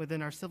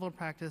 Within our civil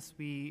practice,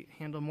 we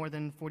handle more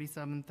than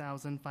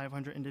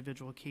 47,500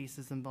 individual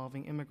cases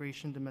involving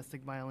immigration,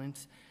 domestic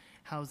violence,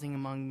 housing,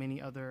 among many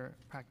other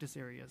practice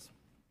areas.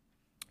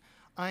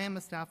 I am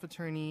a staff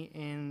attorney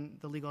in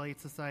the Legal Aid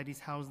Society's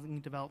Housing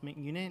Development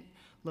Unit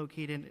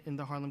located in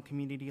the Harlem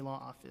Community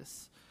Law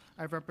Office.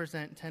 I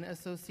represent tenant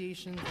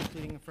associations,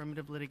 including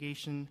affirmative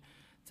litigation,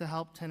 to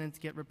help tenants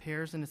get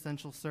repairs and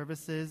essential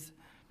services,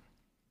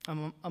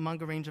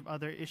 among a range of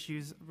other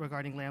issues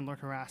regarding landlord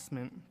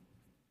harassment.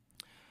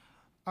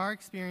 Our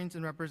experience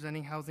in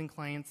representing housing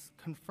clients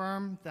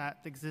confirm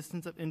that the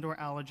existence of indoor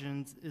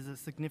allergens is a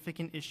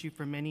significant issue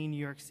for many New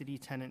York City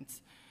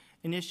tenants,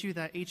 an issue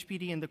that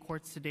HPD and the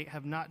courts to date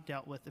have not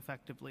dealt with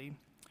effectively,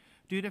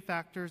 due to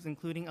factors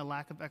including a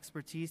lack of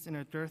expertise and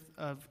a dearth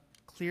of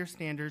clear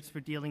standards for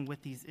dealing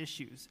with these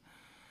issues.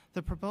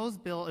 The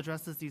proposed bill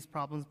addresses these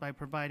problems by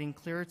providing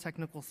clearer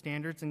technical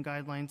standards and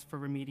guidelines for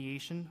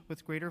remediation,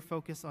 with greater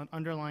focus on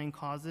underlying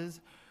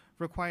causes,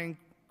 requiring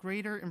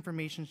greater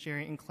information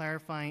sharing and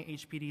clarifying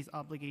HPD's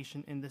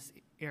obligation in this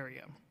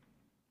area.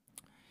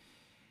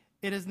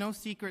 It is no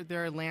secret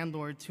there are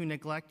landlords who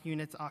neglect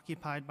units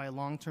occupied by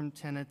long-term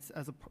tenants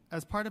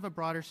as part of a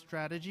broader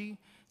strategy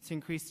to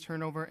increase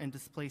turnover and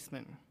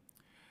displacement.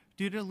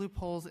 Due to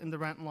loopholes in the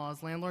rent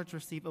laws, landlords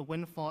receive a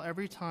windfall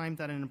every time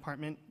that an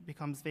apartment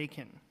becomes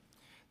vacant.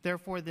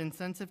 Therefore, the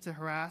incentive to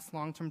harass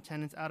long-term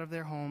tenants out of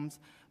their homes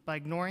by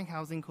ignoring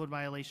housing code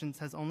violations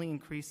has only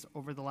increased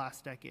over the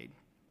last decade.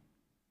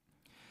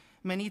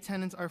 Many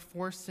tenants are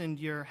forced to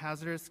endure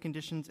hazardous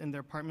conditions in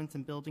their apartments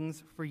and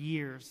buildings for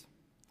years.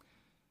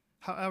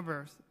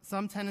 However,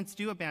 some tenants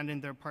do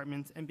abandon their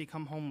apartments and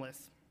become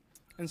homeless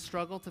and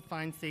struggle to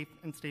find safe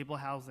and stable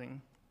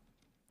housing.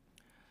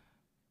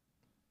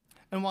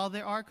 And while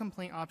there are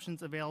complaint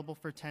options available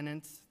for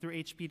tenants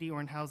through HPD or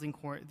in housing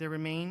court, there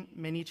remain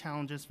many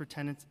challenges for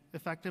tenants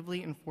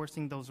effectively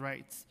enforcing those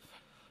rights.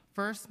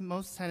 First,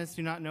 most tenants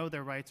do not know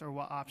their rights or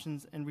what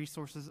options and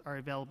resources are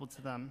available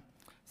to them.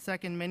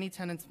 Second, many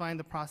tenants find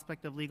the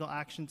prospect of legal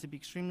action to be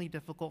extremely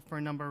difficult for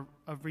a number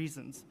of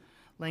reasons: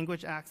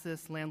 language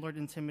access, landlord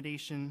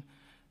intimidation,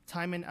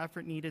 time and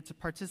effort needed to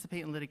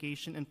participate in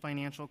litigation, and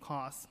financial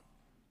costs.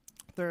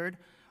 Third,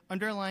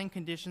 underlying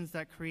conditions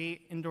that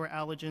create indoor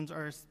allergens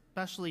are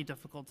especially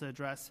difficult to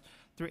address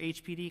through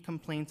HPD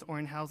complaints or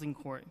in housing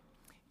court.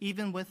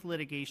 Even with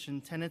litigation,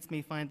 tenants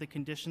may find the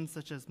conditions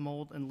such as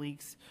mold and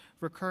leaks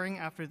recurring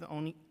after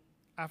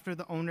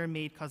the owner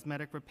made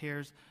cosmetic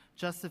repairs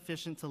just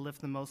sufficient to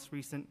lift the most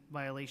recent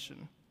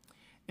violation.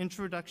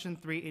 Introduction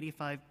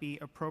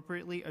 385B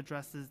appropriately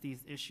addresses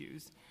these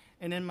issues.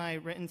 And in my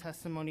written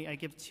testimony, I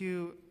give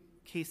two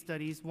case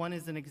studies. One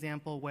is an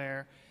example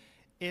where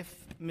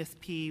if Ms.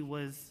 P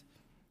was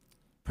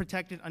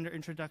protected under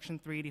Introduction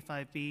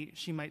 385B,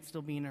 she might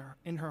still be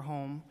in her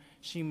home.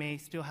 She may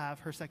still have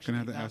her Section 8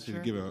 voucher. Can I have to ask you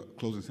to give a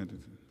closing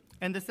sentence?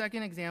 And the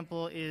second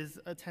example is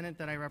a tenant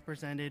that I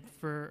represented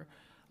for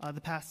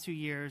the past 2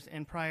 years,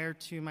 and prior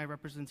to my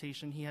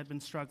representation, he had been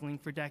struggling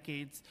for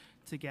decades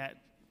to get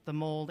the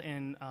mold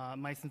and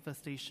mice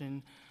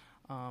infestation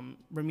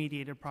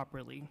remediated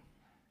properly.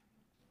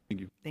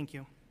 Thank you. Thank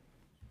you.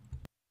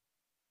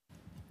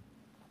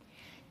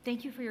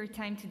 Thank you for your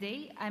time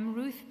today. I'm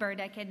Ruth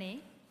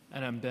Barda-Canet.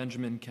 And I'm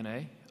Benjamin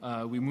Canet.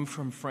 We moved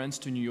from France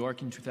to New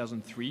York in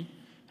 2003 and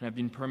have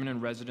been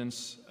permanent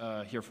residents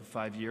here for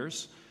 5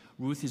 years.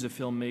 Ruth is a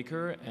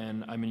filmmaker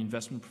and I'm an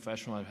investment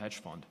professional at a hedge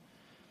fund.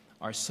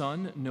 Our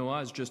son, Noah,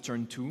 has just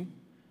turned 2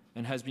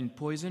 and has been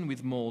poisoned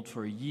with mold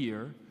for a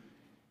year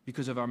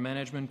because of our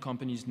management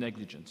company's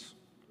negligence.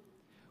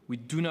 We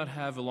do not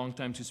have a long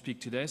time to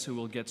speak today, so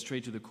we'll get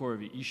straight to the core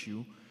of the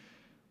issue.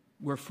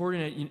 We're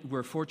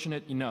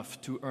fortunate enough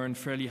to earn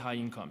fairly high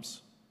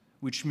incomes,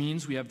 which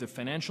means we have the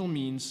financial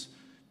means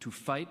to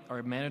fight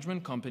our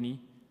management company,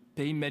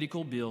 pay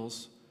medical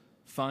bills,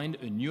 find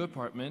a new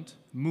apartment,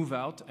 move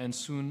out, and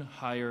soon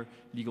hire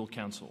legal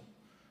counsel.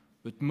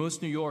 But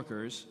most New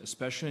Yorkers,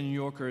 especially New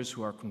Yorkers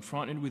who are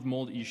confronted with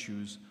mold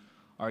issues,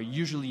 are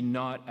usually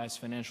not as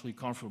financially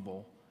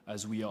comfortable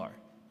as we are.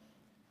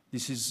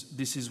 This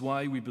is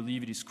why we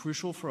believe it is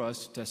crucial for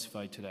us to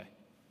testify today.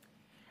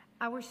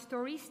 Our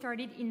story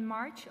started in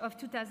March of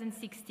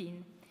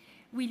 2016.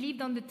 We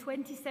lived on the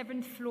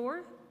 27th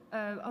floor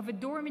of a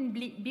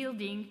dormant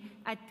building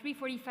at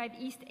 345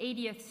 East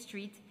 80th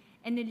Street,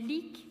 and a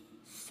leak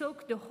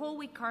soaked the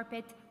hallway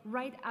carpet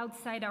right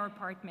outside our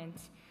apartment.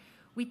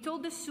 We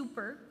told the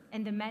super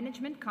and the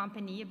management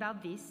company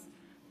about this,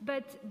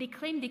 but they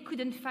claimed they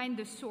couldn't find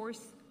the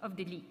source of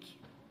the leak.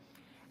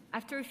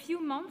 After a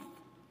few months,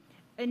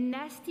 a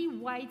nasty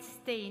white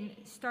stain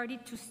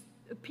started to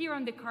appear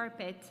on the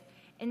carpet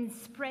and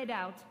spread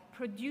out,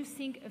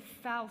 producing a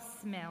foul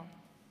smell.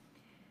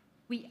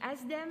 We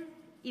asked them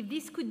if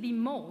this could be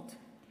mold,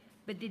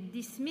 but they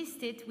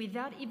dismissed it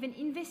without even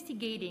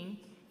investigating.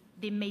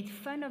 They made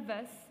fun of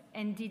us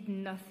and did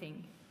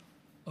nothing.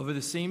 Over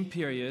the same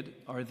period,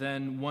 our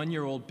then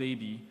 1-year-old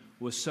baby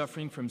was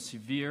suffering from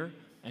severe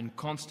and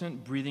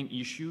constant breathing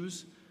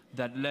issues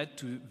that led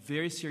to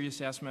very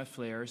serious asthma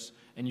flares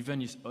and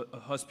even a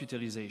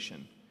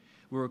hospitalization.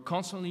 We were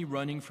constantly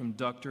running from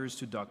doctors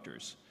to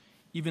doctors.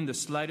 Even the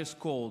slightest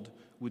cold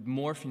would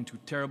morph into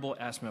terrible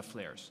asthma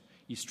flares.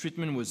 His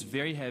treatment was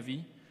very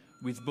heavy,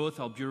 with both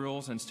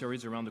alburals and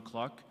steroids around the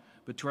clock,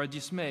 but to our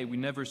dismay, we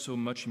never saw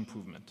much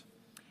improvement.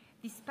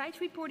 Despite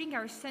reporting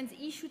our son's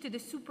issue to the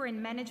super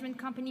and management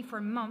company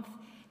for months,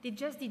 they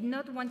just did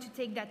not want to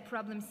take that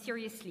problem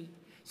seriously.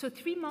 So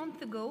 3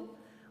 months ago,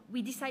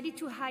 we decided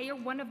to hire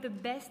one of the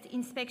best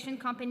inspection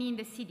company in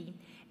the city,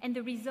 and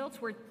the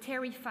results were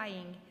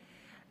terrifying.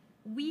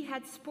 We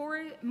had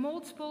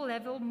mold spore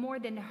level more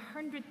than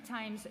 100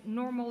 times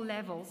normal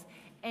levels,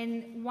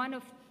 and one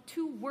of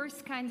 2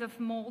 worst kinds of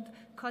mold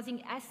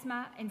causing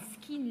asthma and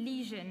skin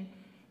lesion,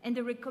 and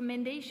the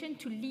recommendation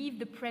to leave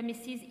the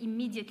premises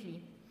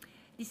immediately.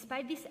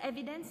 Despite this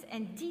evidence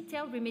and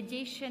detailed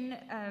remediation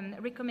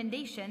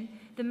recommendation,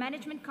 the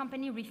management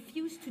company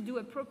refused to do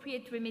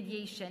appropriate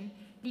remediation,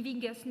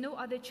 leaving us no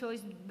other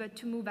choice but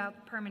to move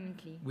out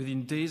permanently.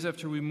 Within days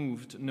after we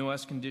moved,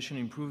 Noah's condition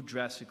improved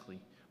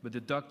drastically, but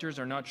the doctors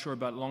are not sure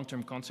about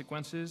long-term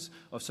consequences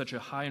of such a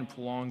high and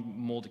prolonged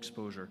mold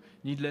exposure.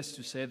 Needless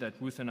to say that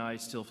Ruth and I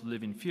still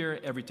live in fear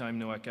every time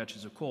Noah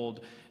catches a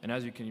cold, and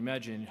as you can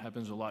imagine, it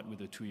happens a lot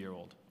with a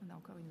 2-year-old.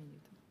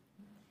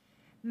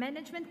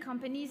 Management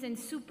companies and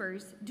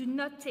supers do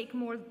not take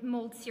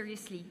mold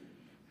seriously,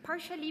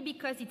 partially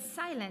because it's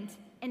silent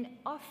and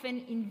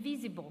often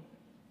invisible.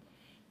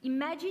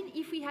 Imagine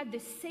if we had the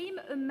same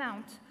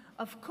amount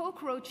of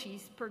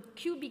cockroaches per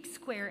cubic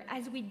square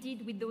as we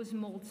did with those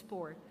mold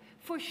spores.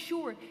 For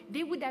sure,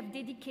 they would have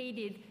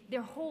dedicated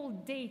their whole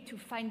day to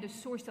find the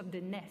source of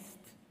the nest.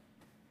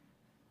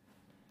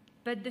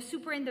 But the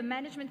super and the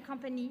management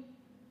company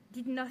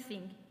did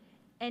nothing.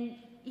 And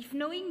if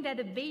knowing that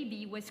a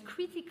baby was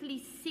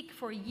critically sick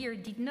for a year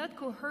did not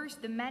coerce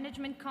the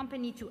management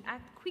company to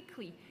act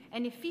quickly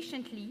and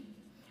efficiently,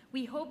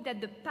 we hope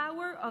that the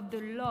power of the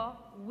law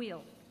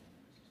will.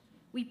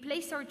 We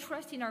place our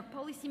trust in our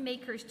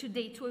policymakers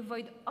today to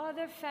avoid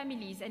other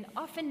families, and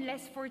often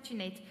less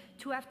fortunate,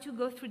 to have to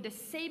go through the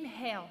same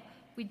hell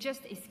we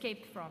just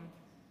escaped from.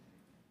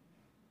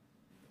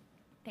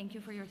 Thank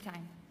you for your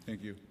time.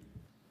 Thank you.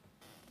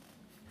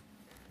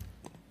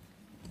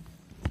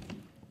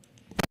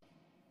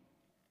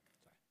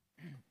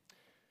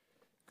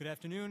 Good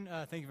afternoon.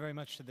 Thank you very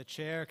much to the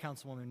chair,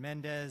 Councilwoman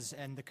Mendez,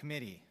 and the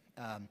committee.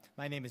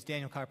 My name is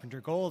Daniel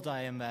Carpenter Gold.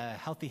 I am a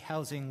Healthy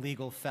Housing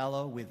Legal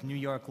Fellow with New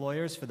York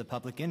Lawyers for the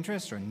Public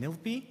Interest, or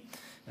NYLPE.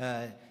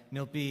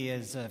 NYLPE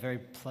is very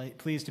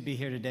pleased to be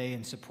here today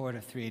in support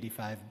of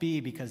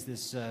 385B because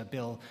this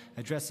bill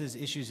addresses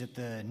issues at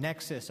the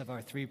nexus of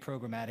our 3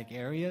 programmatic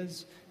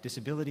areas: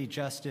 disability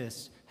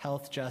justice,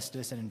 health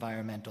justice, and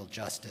environmental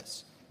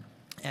justice.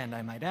 And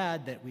I might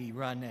add that we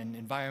run an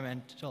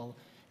environmental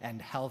and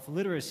health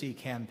literacy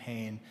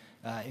campaign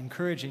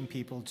encouraging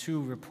people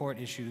to report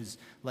issues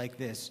like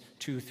this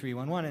to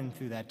 311 and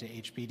through that to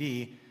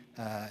HPD,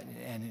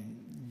 and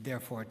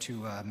therefore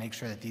to make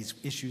sure that these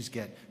issues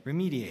get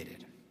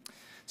remediated.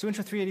 So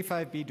Intro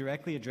 385B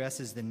directly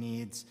addresses the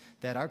needs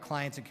that our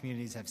clients and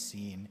communities have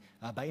seen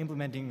by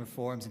implementing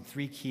reforms in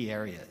 3 key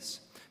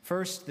areas.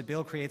 First, the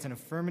bill creates an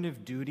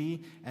affirmative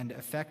duty and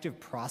effective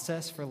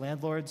process for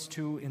landlords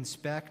to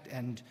inspect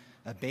and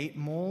abate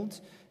mold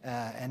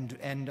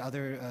and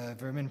other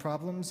vermin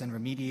problems and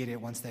remediate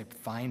it once they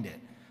find it.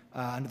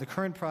 Under the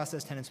current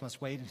process, tenants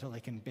must wait until they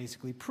can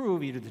basically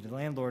prove, either to the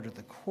landlord or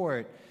the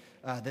court,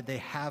 that they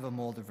have a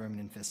mold or vermin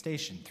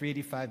infestation.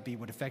 385B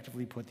would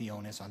effectively put the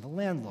onus on the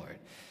landlord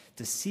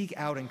to seek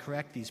out and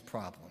correct these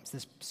problems.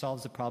 This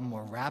solves the problem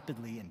more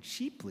rapidly and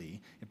cheaply.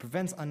 It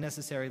prevents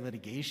unnecessary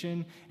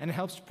litigation, and it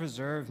helps to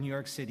preserve New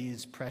York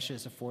City's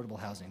precious affordable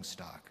housing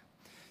stock.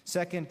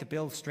 Second, the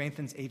bill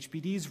strengthens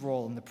HPD's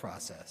role in the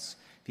process.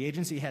 The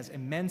agency has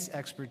immense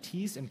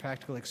expertise and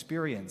practical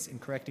experience in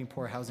correcting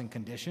poor housing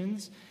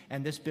conditions,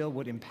 and this bill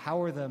would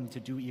empower them to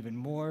do even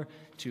more,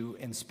 to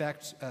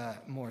inspect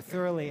more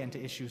thoroughly, and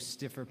to issue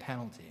stiffer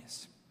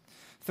penalties.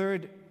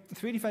 Third,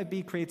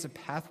 385B creates a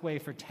pathway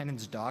for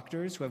tenants'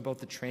 doctors who have both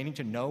the training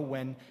to know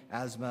when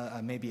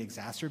asthma may be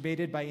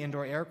exacerbated by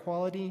indoor air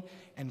quality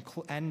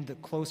and the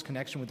close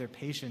connection with their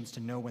patients to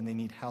know when they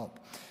need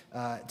help.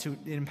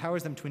 It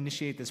empowers them to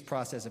initiate this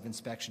process of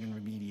inspection and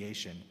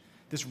remediation.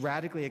 This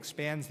radically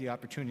expands the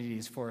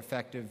opportunities for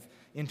effective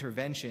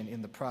intervention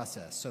in the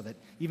process so that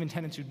even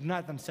tenants who do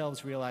not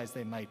themselves realize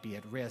they might be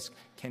at risk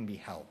can be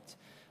helped.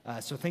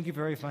 So thank you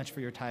very much for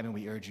your time, and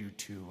we urge you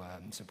to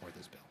support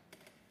this bill.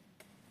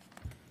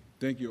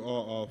 Thank you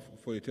all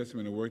for your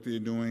testimony and the work that you're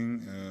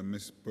doing.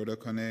 Ms. Berta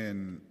Kane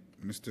and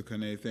Mr.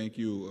 Kane, thank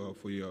you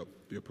for your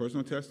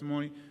personal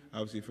testimony.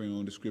 Obviously, for your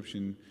own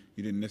description,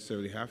 you didn't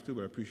necessarily have to,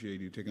 but I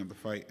appreciate you taking up the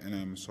fight, and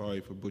I'm sorry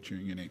for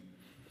butchering your name.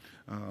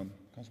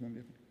 Councilwoman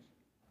Davis?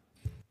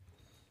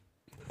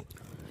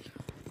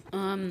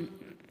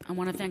 I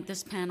want to thank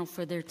this panel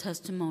for their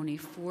testimony.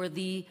 For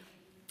the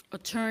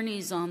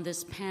attorneys on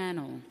this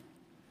panel,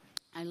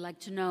 I'd like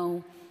to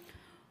know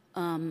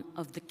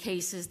of the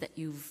cases that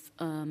you've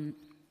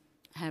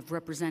have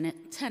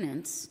represented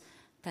tenants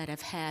that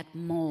have had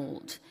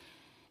mold,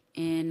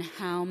 and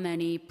how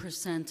many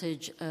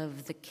percentage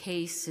of the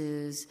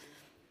cases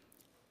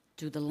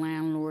do the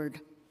landlord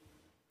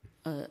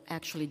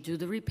actually do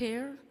the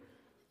repair,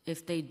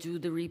 if they do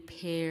the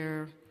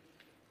repair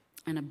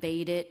and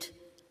abate it,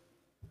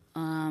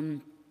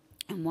 and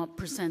what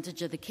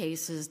percentage of the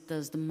cases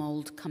does the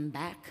mold come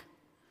back?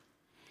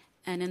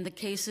 And in the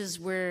cases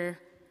where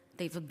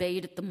they've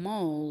abated the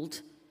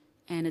mold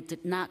and it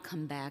did not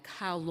come back,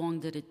 how long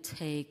did it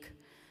take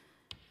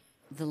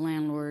the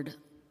landlord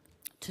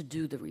to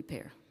do the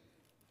repair?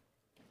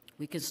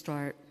 We could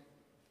start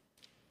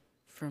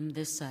from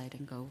this side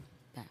and go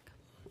back.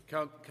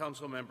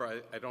 Council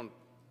member, I don't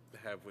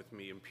have with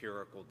me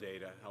empirical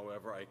data.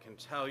 However, I can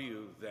tell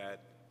you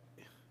that,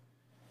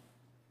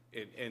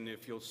 and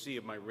if you'll see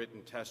in my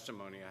written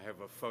testimony, I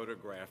have a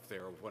photograph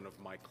there of one of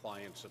my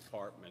clients'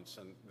 apartments,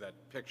 and that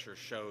picture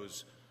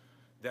shows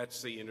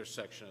that's the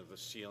intersection of the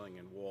ceiling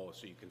and wall,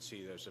 so you can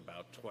see there's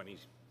about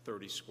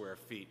 30 square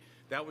feet.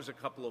 That was a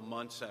couple of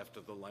months after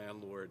the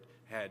landlord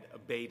had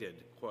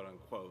abated, quote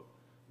unquote,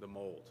 the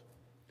mold.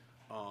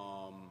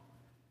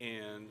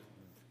 And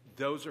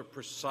those are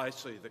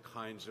precisely the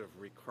kinds of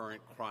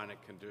recurrent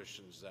chronic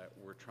conditions that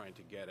we're trying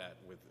to get at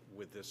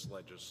with this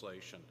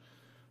legislation.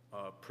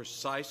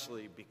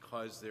 Precisely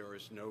because there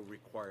is no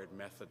required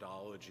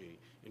methodology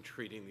in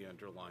treating the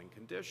underlying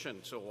condition.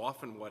 So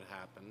often what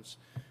happens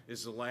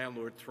is the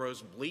landlord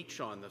throws bleach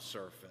on the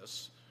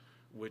surface,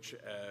 which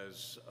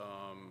as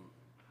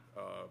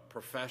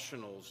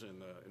professionals in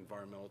the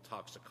environmental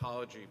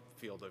toxicology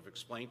field have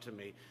explained to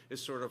me is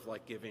sort of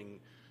like giving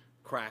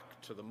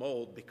crack to the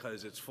mold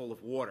because it's full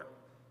of water.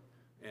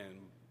 And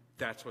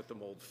that's what the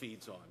mold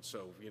feeds on.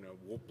 So, you know,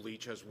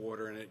 bleach has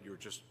water in it, you're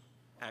just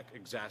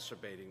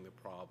exacerbating the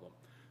problem.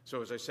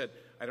 So as I said,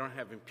 I don't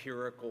have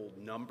empirical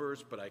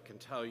numbers, but I can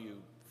tell you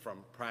from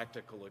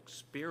practical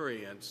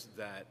experience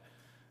that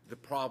the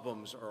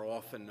problems are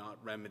often not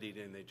remedied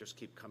and they just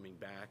keep coming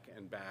back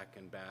and back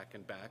and back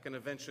and back. And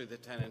eventually the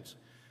tenants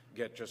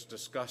get just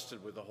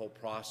disgusted with the whole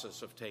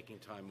process of taking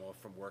time off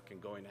from work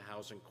and going to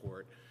housing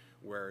court,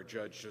 where a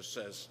judge just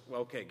says,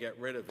 well, okay, get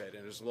rid of it.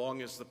 And as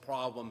long as the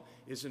problem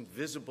isn't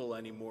visible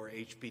anymore,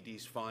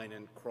 HPD's fine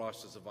and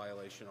crosses a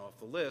violation off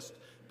the list,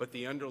 but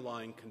the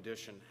underlying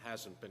condition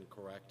hasn't been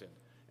corrected.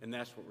 And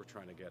that's what we're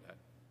trying to get at.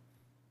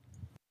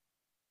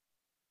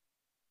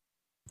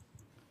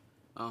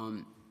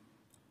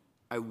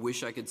 I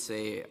wish I could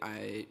say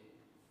I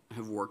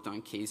have worked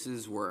on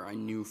cases where I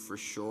knew for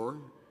sure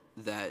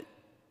that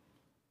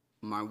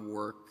my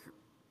work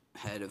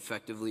had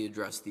effectively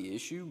addressed the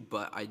issue,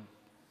 but I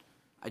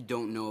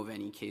don't know of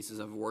any cases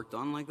I've worked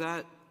on like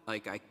that.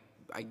 Like, I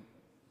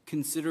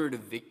consider it a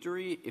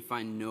victory if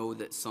I know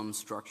that some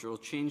structural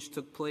change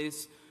took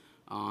place.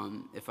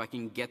 If I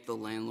can get the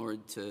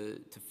landlord to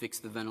fix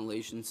the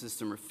ventilation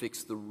system or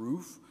fix the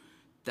roof,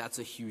 that's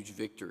a huge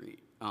victory,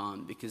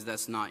 because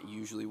that's not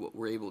usually what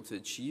we're able to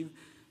achieve.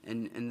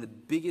 And the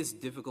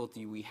biggest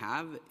difficulty we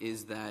have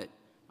is that,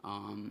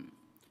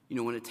 you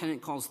know, when a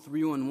tenant calls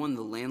 311,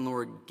 the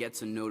landlord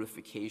gets a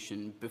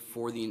notification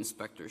before the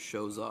inspector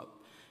shows up.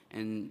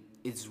 And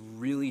it's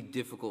really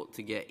difficult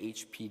to get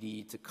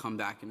HPD to come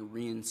back and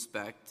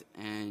re-inspect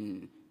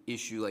and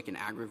issue like an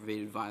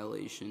aggravated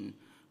violation,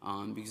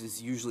 because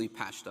it's usually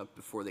patched up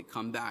before they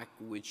come back,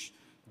 which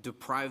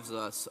deprives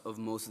us of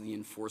most of the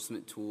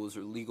enforcement tools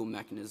or legal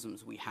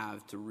mechanisms we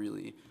have to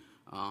really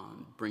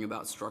bring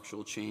about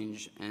structural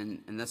change.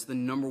 And that's the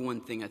number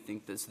one thing I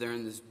think that's there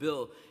in this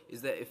bill,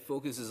 is that it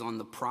focuses on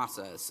the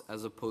process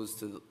as opposed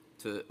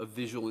to a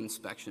visual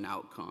inspection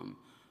outcome.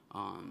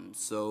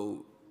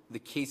 So the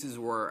cases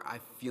where I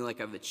feel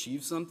like I've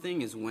achieved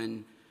something is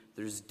when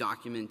there's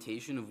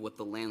documentation of what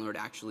the landlord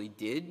actually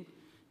did.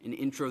 And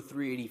Intro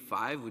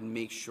 385 would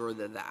make sure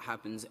that that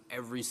happens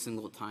every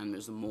single time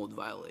there's a mold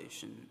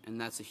violation, and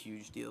that's a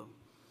huge deal.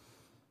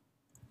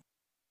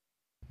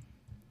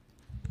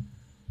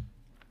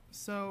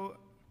 So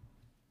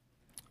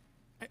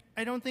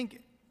I don't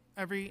think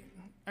every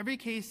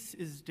case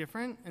is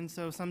different, and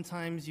so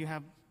sometimes you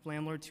have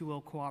landlords who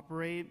will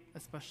cooperate,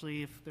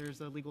 especially if there's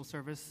a legal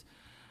service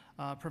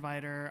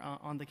provider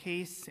on the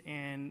case,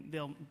 and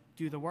they'll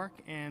do the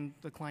work and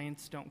the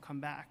clients don't come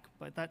back.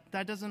 But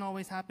that doesn't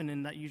always happen,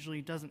 and that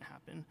usually doesn't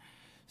happen.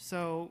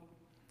 So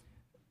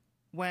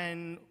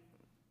when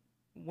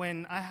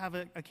I have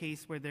a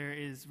case where there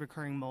is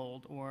recurring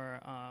mold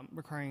or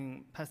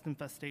recurring pest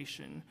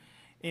infestation,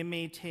 it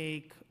may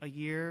take a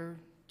year,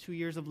 2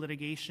 years of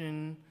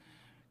litigation,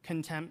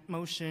 contempt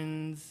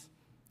motions,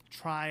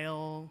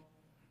 trial,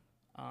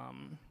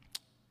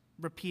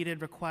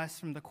 repeated requests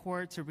from the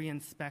court to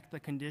re-inspect the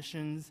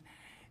conditions.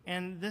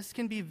 And this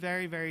can be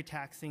very, very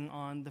taxing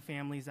on the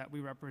families that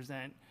we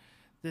represent.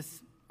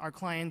 Our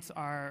clients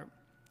are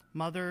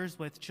mothers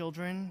with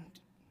children.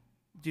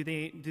 Do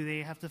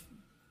they have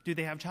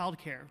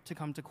childcare to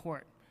come to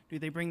court? Do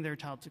they bring their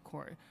child to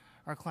court?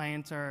 Our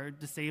clients are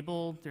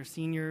disabled, they're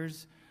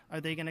seniors. Are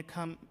they gonna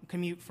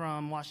commute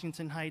from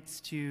Washington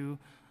Heights to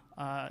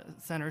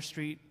Center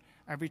Street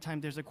every time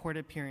there's a court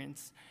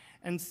appearance?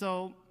 And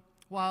so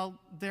while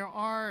there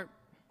are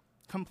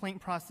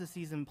complaint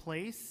processes in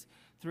place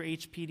through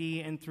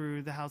HPD and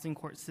through the housing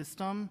court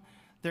system,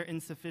 they're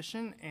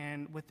insufficient,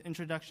 and with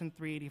Introduction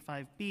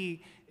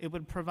 385B, it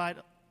would provide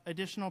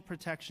additional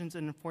protections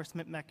and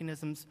enforcement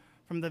mechanisms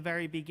from the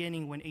very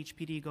beginning when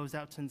HPD goes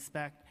out to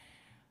inspect.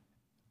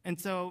 And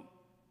so,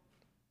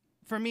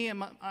 for me,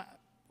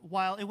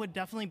 while it would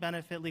definitely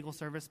benefit legal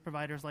service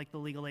providers like the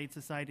Legal Aid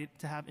Society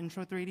to have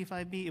Intro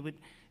 385B,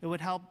 it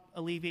would help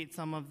alleviate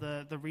some of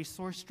the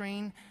resource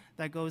strain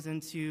that goes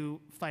into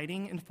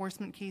fighting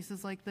enforcement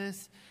cases like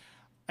this.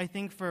 I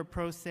think for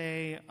pro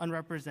se,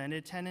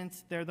 unrepresented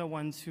tenants, they're the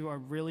ones who are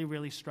really,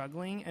 really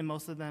struggling, and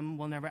most of them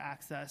will never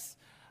access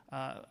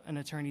an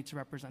attorney to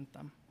represent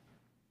them.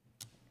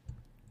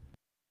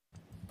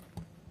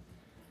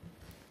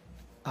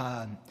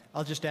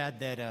 I'll just add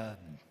that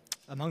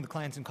among the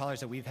clients and callers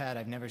that we've had,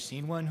 I've never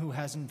seen one who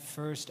hasn't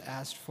first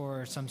asked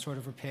for some sort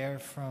of repair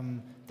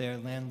from their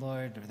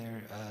landlord or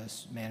their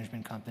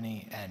management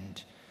company,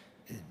 and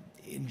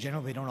in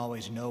general, they don't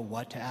always know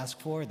what to ask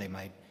for. They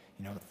might,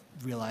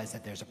 realize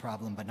that there's a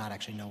problem, but not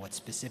actually know what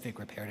specific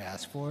repair to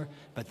ask for.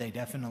 But they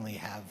definitely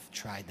have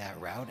tried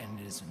that route, and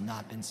it has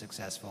not been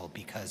successful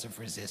because of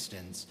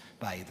resistance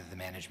by either the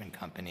management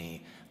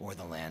company or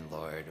the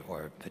landlord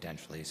or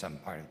potentially some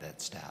part of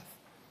that staff.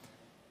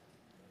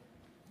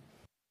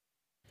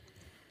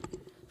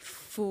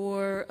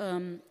 For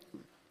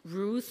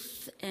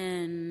Ruth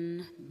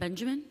and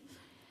Benjamin,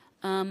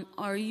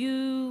 are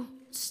you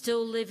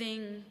still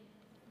living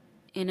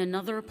in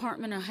another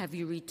apartment, or have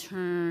you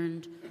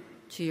returned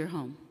to your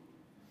home?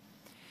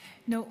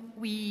 No,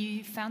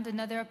 we found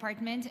another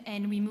apartment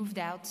and we moved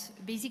out.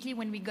 Basically,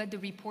 when we got the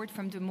report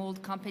from the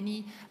mold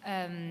company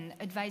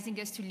advising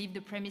us to leave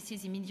the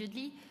premises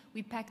immediately,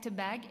 we packed a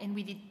bag and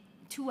within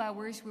 2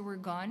 hours we were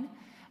gone.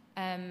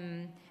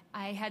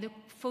 I had a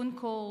phone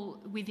call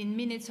within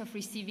minutes of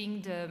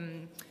receiving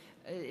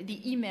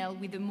the email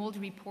with the mold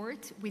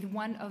report with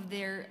one of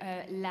their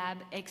lab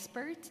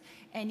experts,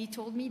 and he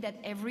told me that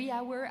every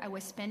hour I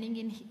was spending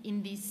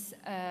in this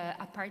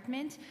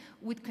apartment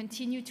would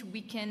continue to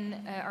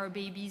weaken our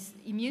baby's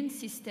immune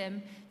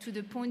system to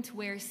the point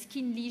where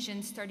skin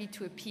lesions started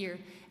to appear.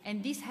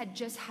 And this had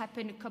just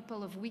happened a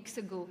couple of weeks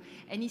ago,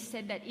 and he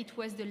said that it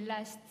was the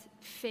last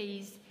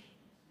phase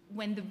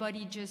when the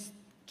body just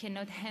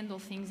cannot handle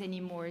things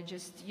anymore,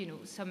 just,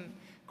 some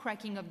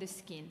cracking of the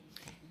skin.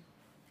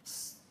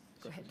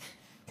 Go ahead.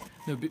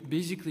 No,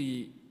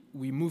 basically,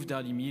 we moved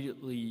out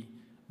immediately,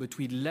 but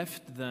we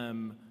left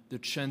them the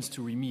chance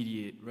to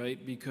remediate,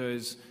 right?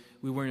 Because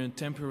we were in a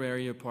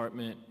temporary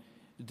apartment.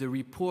 The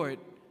report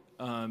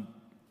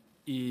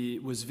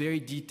it was very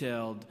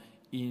detailed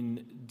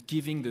in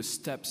giving the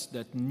steps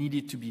that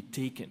needed to be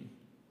taken,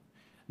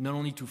 not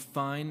only to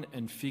find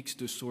and fix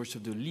the source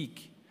of the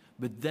leak,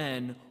 but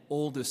then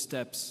all the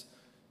steps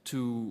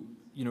to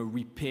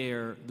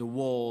repair the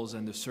walls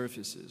and the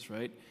surfaces,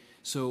 right?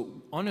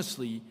 So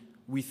honestly,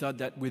 we thought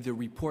that with a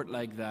report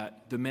like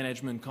that, the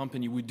management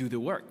company would do the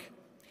work.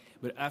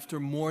 But after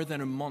more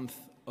than a month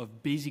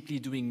of basically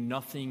doing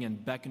nothing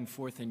and back and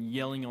forth and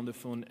yelling on the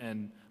phone,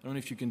 and I don't know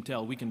if you can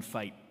tell, we can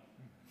fight.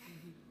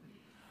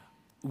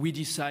 We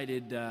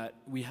decided that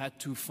we had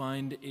to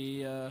find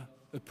a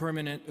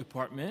permanent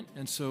apartment.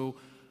 And so,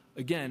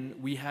 again,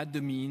 we had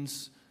the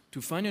means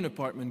to find an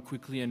apartment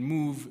quickly and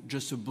move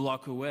just a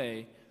block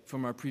away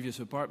from our previous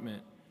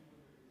apartment.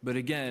 But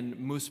again,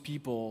 most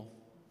people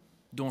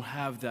don't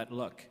have that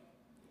luck.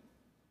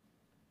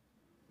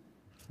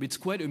 It's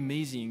quite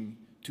amazing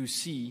to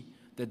see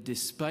that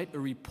despite a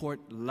report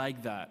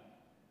like that,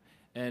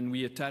 and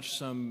we attached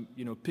some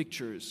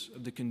pictures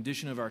of the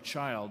condition of our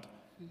child,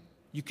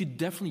 you could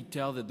definitely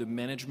tell that the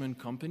management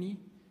company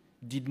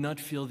did not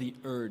feel the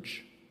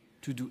urge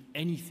to do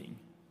anything.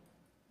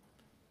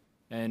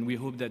 And we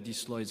hope that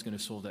this law is going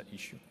to solve that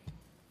issue.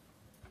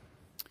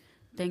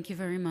 Thank you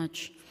very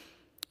much.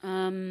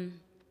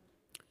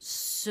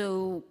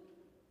 So,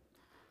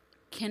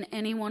 can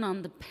anyone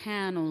on the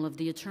panel of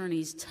the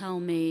attorneys tell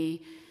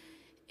me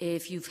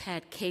if you've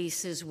had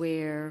cases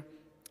where,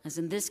 as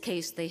in this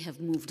case, they have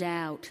moved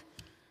out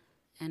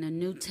and a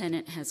new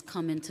tenant has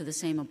come into the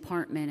same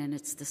apartment and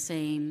it's the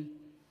same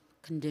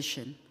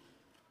condition?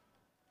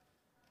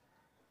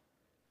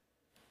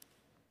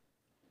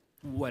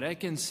 What I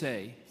can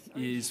say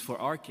is, for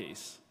our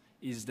case,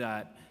 is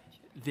that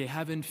they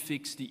haven't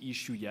fixed the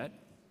issue yet.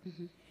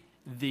 Mm-hmm.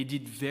 They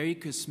did very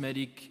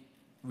cosmetic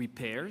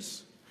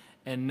repairs,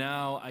 and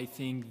now I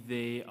think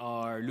they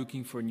are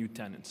looking for new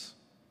tenants.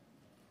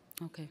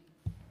 Okay.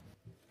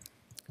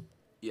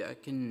 Yeah, I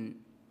can.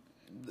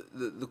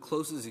 The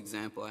closest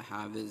example I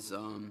have is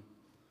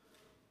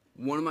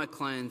one of my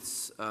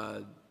clients,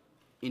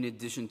 in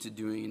addition to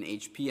doing an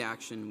HP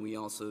action, we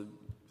also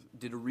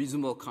did a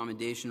reasonable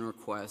accommodation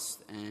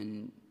request,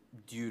 and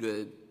due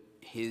to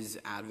his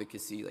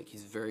advocacy, like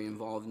he's very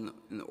involved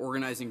in the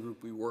organizing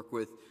group we work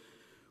with,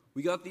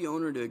 we got the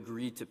owner to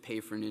agree to pay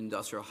for an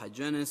industrial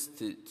hygienist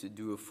to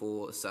do a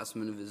full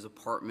assessment of his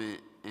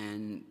apartment,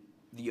 and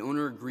the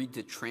owner agreed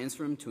to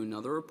transfer him to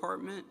another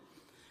apartment,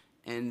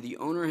 and the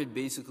owner had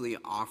basically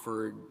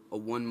offered a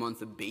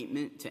 1-month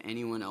abatement to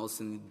anyone else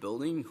in the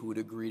building who would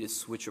agree to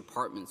switch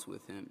apartments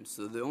with him.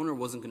 So the owner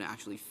wasn't going to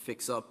actually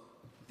fix up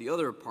the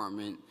other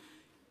apartment.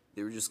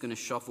 they were just going to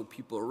shuffle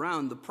people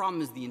around. The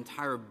problem is the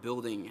entire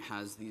building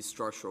has these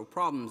structural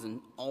problems,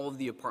 and all of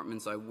the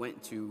apartments I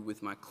went to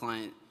with my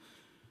client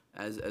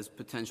as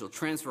potential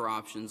transfer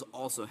options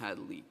also had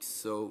leaks.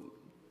 So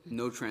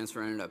no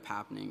transfer ended up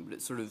happening, but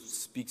it sort of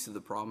speaks to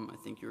the problem I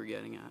think you were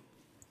getting at.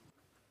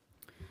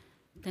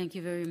 Thank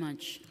you very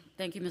much.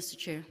 Thank you, Mr.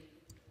 Chair.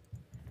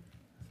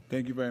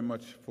 Thank you very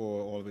much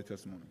for all of your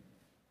testimony.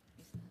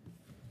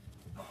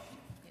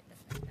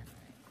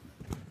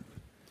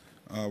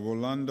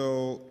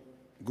 Rolando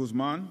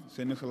Guzman,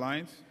 St. Nick's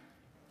Alliance.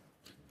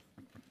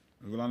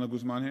 Rolando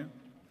Guzman here?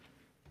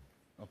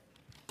 Oh.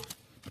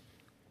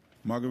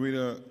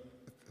 Margarita,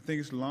 I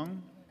think it's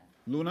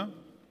Luna?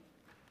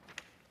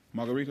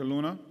 Margarita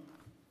Luna?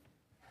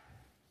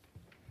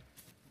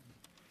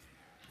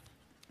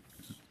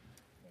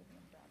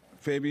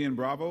 Fabian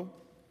Bravo?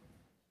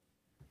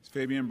 Is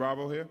Fabian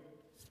Bravo here?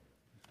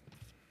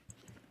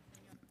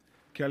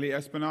 Kelly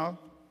Espinal?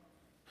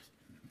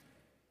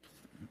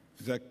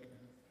 Is that,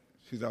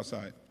 she's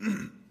outside.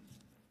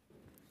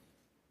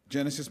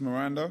 Genesis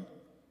Miranda?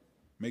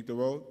 Make the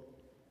road.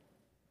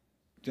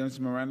 Genesis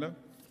Miranda?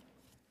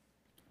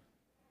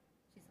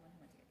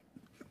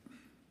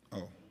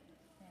 Oh.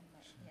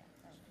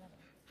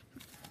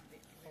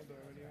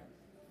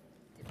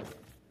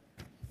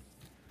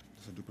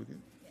 Is a duplicate?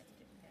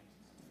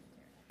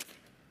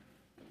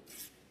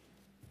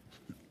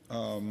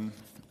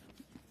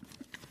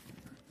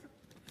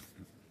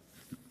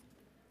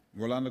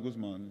 Rolando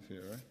Guzman is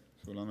here, right?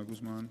 So Rolando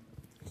Guzman.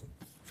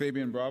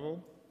 Fabian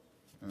Bravo.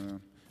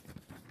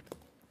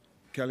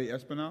 Kelly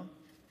Espinal.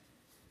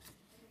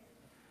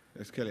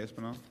 That's Kelly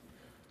Espinal.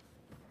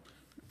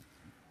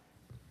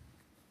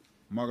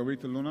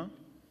 Margarita Luna.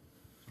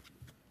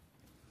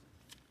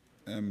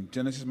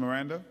 Genesis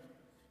Miranda.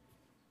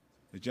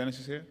 Is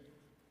Genesis here?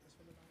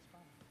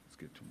 Let's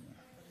get two more.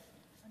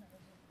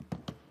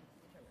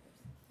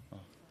 Oh.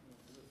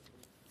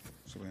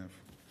 So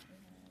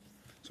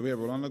we have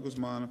Rolando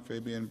Guzman,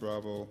 Fabian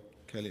Bravo,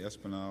 Kelly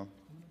Espinal,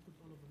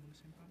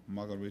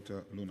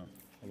 Margarita Luna.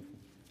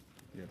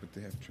 Yeah, but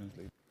they have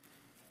translated.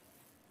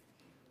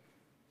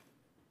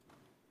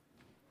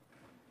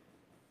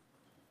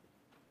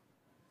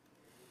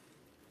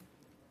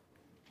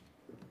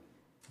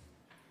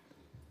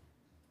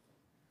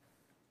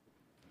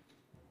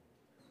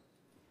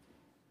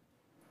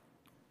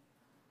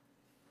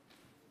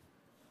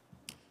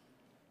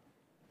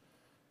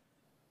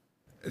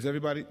 Is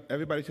everybody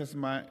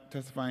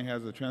testifying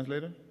has a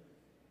translator? No,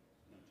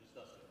 just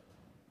us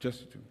two. Just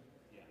you two?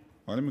 Yeah.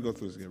 All right, let me go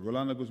through this again.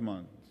 Rolando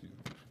Guzman.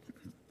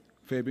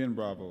 Fabian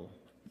Bravo.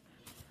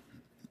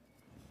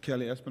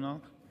 Kelly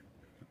Espinal.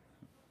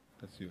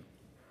 That's you.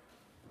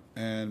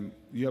 And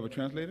you have a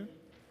translator?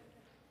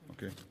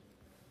 Okay.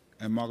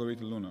 And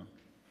Margarita Luna.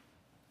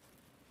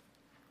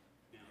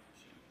 Now,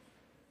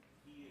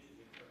 he is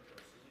with her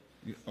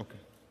personally. Yeah, okay.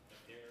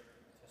 But their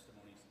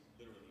testimony is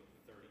literally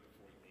 30 to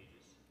 40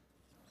 pages.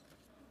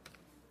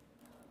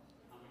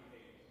 How many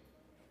pages?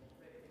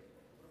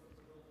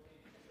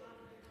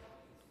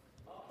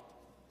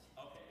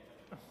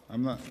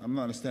 I'm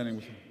not understanding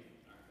what you.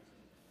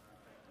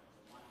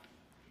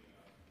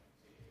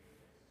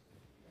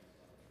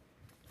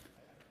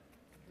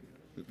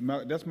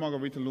 That's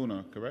Margarita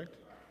Luna, correct?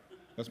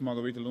 That's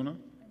Margarita Luna?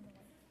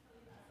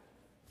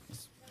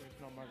 There's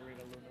no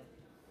Margarita Luna.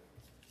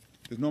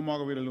 There's no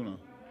Margarita Luna?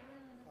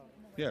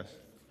 Yes.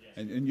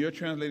 And you're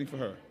translating for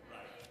her?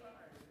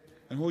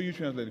 And who are you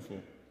translating for?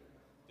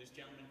 This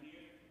gentleman here,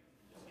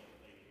 this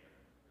lady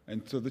here.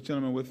 And so the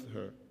gentleman with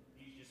her?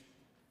 He's just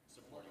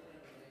supporting her.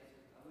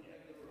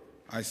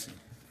 Yeah. I see.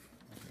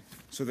 Okay.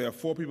 So there are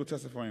 4 people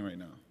testifying right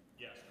now?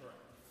 Yes, correct.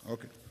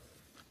 Okay.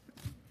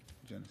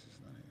 Genesis is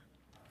not here.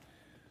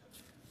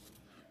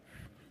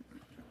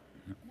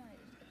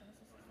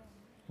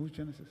 Who's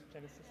Genesis?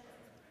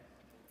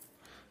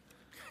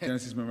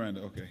 Genesis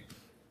Miranda, okay.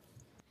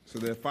 So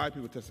there are 5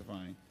 people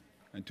testifying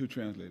and 2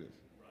 translators.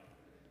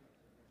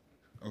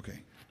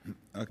 Okay.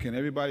 Can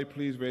everybody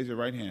please raise your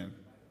right hand?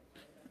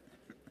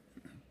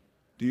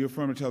 Do you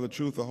affirm to tell the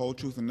truth, the whole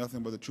truth, and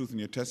nothing but the truth in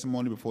your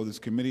testimony before this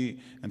committee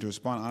and to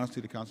respond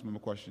honestly to council member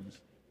questions?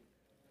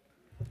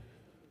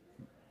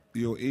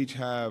 You'll each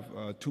have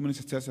 2 minutes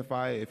to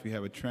testify. If you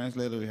have a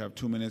translator, you have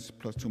 2 minutes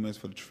plus 2 minutes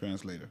for the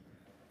translator.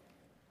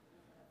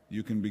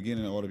 You can begin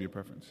in the order of your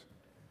preference.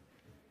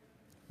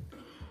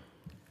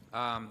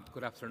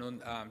 Good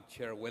afternoon,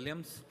 Chair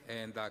Williams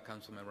and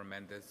Councilmember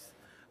Mendez.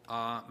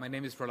 My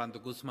name is Rolando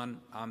Guzman.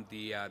 I'm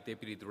the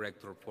Deputy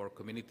Director for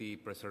Community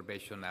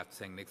Preservation at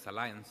St. Nick's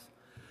Alliance.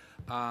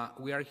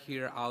 We are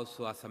here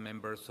also as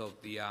members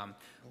of the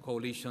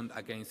Coalition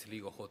Against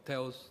Illegal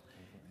Hotels.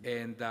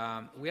 And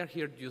we are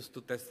here just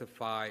to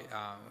testify,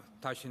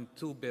 touching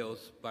 2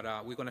 bills, but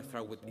we're going to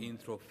start with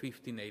Intro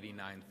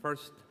 1589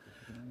 first.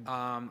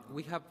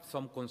 We have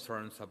some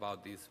concerns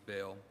about this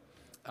bill.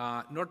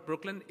 North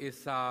Brooklyn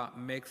is a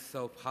mix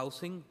of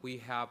housing. We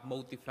have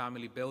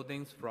multifamily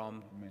buildings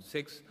from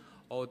 6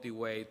 all the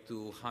way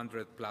to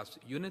 100+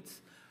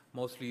 units,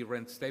 mostly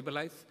rent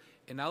stabilized.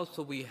 And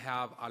also we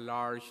have a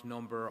large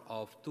number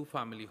of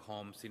two-family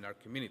homes in our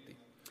community.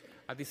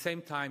 At the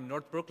same time,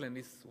 North Brooklyn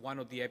is one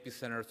of the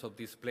epicenters of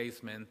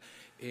displacement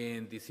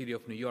in the city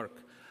of New York.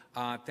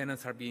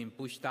 Tenants are being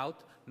pushed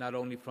out, not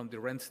only from the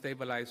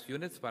rent-stabilized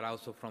units, but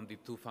also from the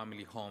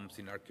two-family homes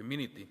in our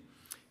community.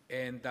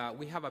 And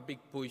we have a big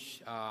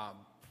push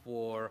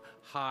for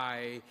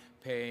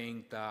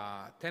high-paying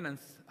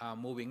tenants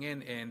moving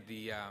in, and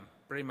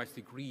very much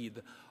the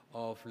greed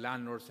of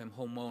landlords and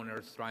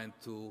homeowners trying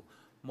to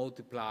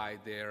multiply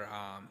their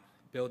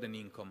building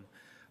income.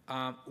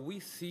 We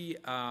see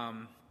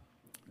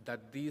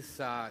that this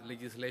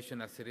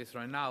legislation, as it is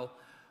right now,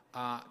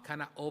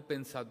 kind of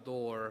opens a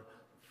door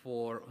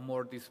for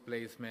more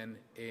displacement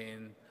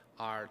in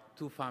our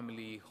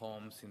two-family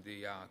homes in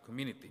the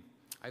community.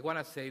 I want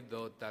to say,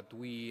 though, that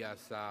we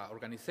as an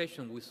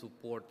organization, we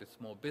support the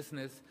small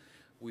business,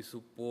 we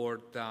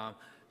support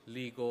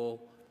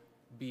legal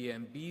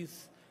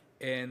B&Bs,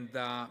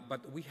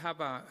 but we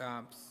have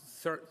a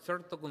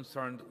certain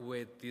concern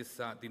with this,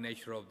 the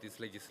nature of this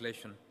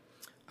legislation.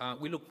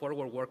 We look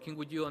forward working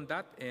with you on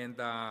that, and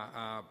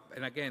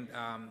again,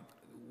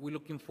 we're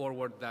looking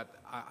forward that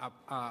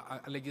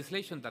a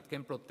legislation that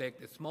can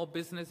protect small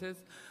businesses,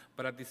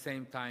 but at the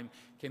same time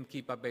can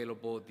keep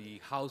available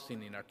the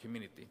housing in our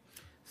community.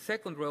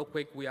 Second, real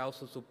quick, we're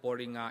also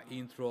supporting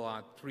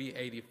Intro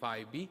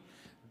 385B.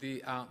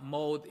 The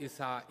mold is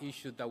an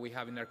issue that we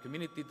have in our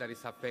community that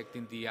is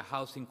affecting the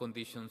housing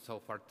conditions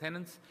of our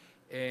tenants,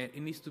 and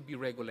it needs to be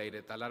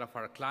regulated. A lot of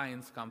our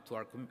clients come to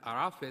our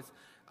office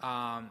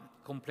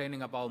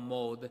complaining about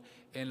mold,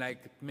 and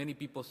like many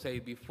people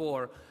said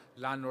before,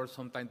 landlords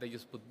sometimes they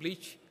just put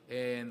bleach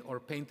or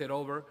paint it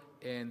over,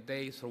 and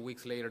days or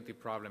weeks later the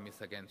problem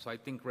is again. So I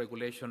think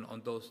regulation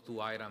on those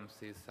two items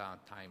is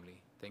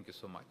timely. Thank you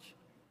so much.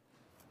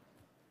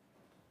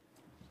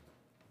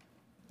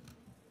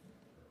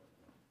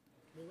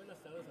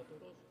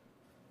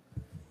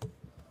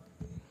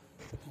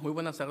 Muy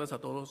buenas tardes a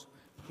todos.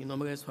 Mi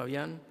nombre es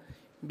Fabián.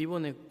 Vivo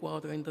en el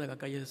 430 de la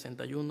calle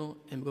 61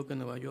 en Brooklyn,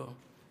 Nueva York,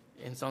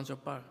 en Sunset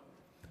Park.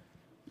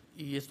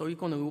 Y estoy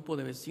con el grupo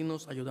de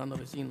vecinos ayudando a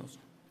vecinos.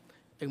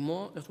 El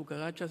moho, las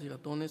cucarachas y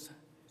ratones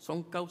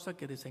son causas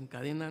que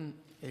desencadenan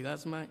el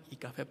asma y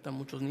que afectan a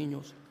muchos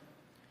niños.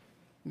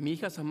 Mi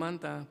hija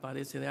Samantha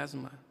padece de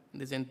asma.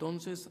 Desde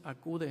entonces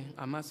acude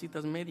a más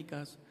citas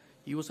médicas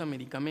y usa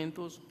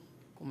medicamentos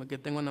como el que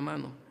tengo en la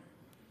mano.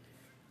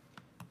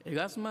 El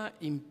asma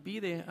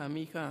impide a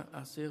mi hija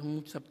hacer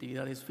muchas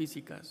actividades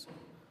físicas.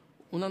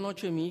 Una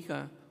noche mi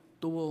hija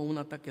tuvo un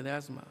ataque de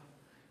asma.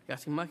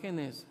 Las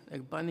imágenes,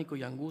 el pánico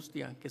y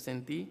angustia que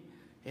sentí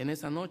en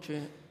esa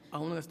noche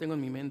aún las tengo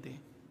en mi mente.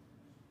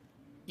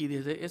 Y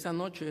desde esa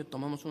noche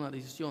tomamos una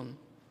decisión: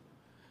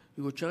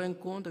 luchar en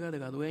contra de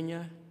la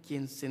dueña,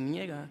 quien se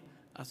niega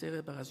a hacer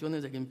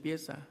reparaciones de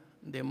limpieza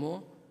de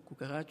moho,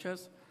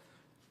 cucarachas,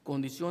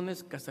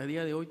 condiciones que hasta el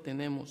día de hoy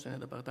tenemos en el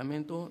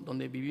departamento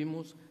donde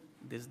vivimos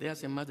desde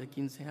hace más de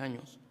 15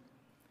 años.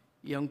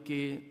 Y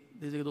aunque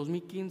desde el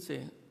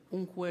 2015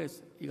 un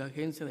juez y la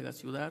agencia de la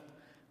ciudad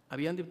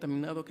habían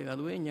determinado que la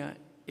dueña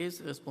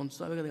es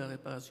responsable de las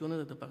reparaciones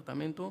del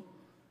departamento,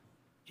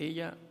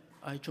 ella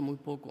ha hecho muy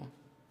poco.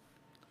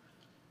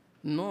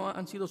 No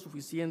han sido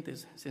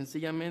suficientes,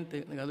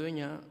 sencillamente la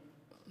dueña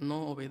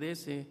no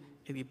obedece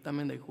el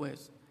dictamen del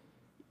juez.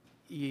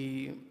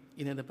 Y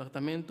en el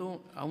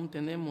departamento aún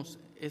tenemos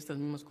estas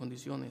mismas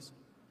condiciones.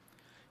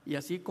 Y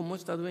así como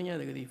esta dueña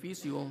del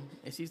edificio,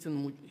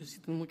 existen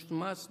muchos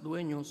más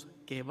dueños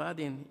que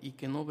evaden y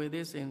que no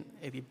obedecen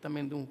el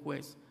dictamen de un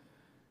juez,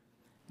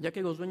 ya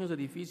que los dueños de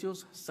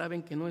edificios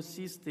saben que no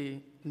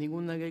existe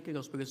ninguna ley que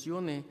los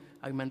presione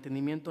al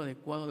mantenimiento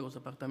adecuado de los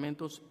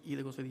apartamentos y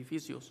de los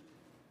edificios.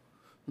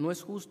 No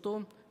es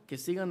justo que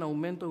sigan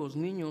aumento los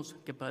niños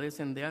que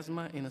padecen de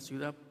asma en la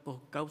ciudad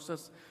por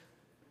causas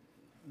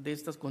de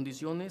estas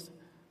condiciones.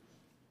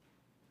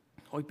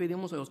 Hoy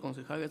pedimos a los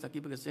concejales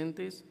aquí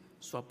presentes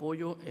su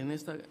apoyo en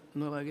esta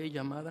nueva ley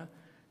llamada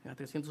la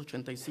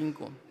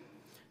 385.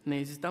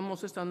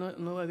 Necesitamos esta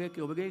nueva ley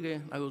que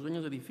obligue a los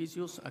dueños de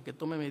edificios a que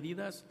tomen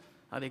medidas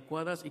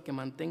adecuadas y que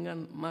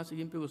mantengan más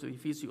limpios los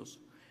edificios.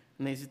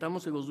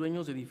 Necesitamos que los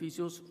dueños de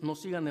edificios no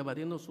sigan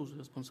evadiendo sus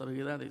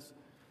responsabilidades.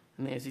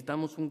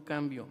 Necesitamos un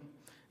cambio.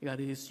 La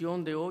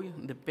decisión de hoy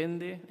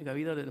depende de la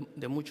vida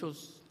de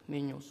muchos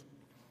niños.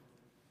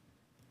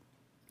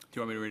 Do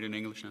you want me to read it in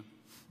English now?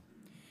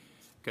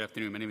 Good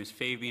afternoon. My name is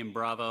Fabian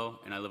Bravo,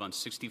 and I live on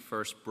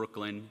 61st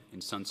Brooklyn in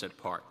Sunset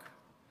Park.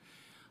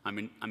 I'm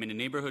in a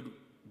neighborhood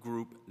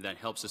group that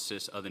helps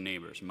assist other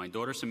neighbors. My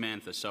daughter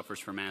Samantha suffers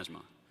from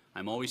asthma.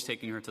 I'm always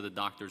taking her to the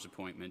doctor's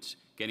appointments,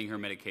 getting her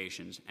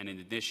medications, and in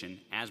addition,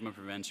 asthma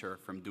prevents her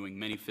from doing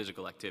many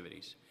physical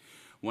activities.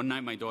 One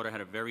night, my daughter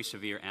had a very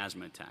severe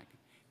asthma attack.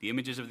 The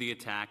images of the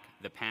attack,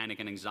 the panic,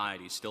 and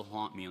anxiety still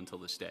haunt me until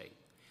this day.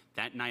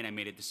 That night, I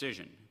made a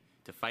decision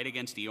to fight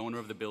against the owner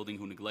of the building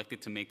who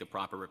neglected to make the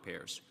proper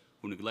repairs.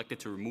 who neglected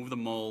to remove the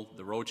mold,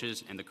 the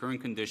roaches, and the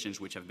current conditions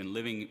which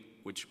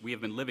we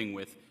have been living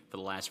with for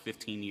the last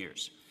 15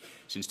 years.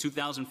 Since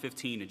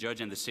 2015, the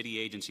judge and the city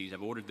agencies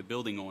have ordered the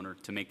building owner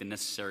to make the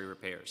necessary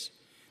repairs.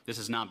 This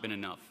has not been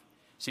enough.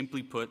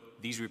 Simply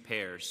put, these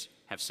repairs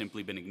have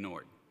simply been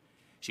ignored.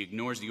 She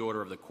ignores the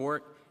order of the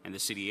court and the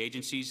city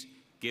agencies,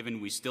 given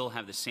we still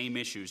have the same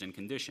issues and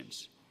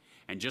conditions.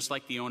 And just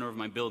like the owner of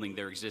my building,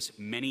 there exist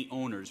many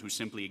owners who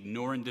simply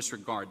ignore and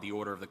disregard the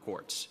order of the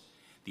courts.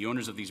 The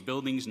owners of these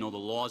buildings know the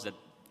laws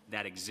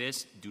that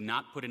exist do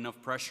not put enough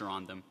pressure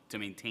on them to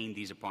maintain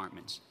these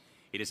apartments.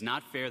 It is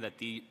not fair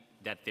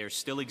that there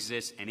still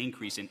exists an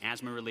increase in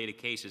asthma-related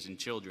cases in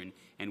children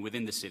and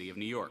within the city of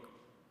New York.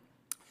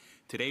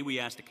 Today, we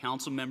ask the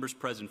council members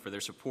present for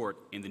their support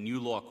in the new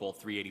law called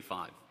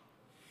 385.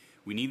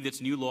 We need this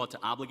new law to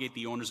obligate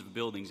the owners of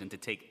buildings and to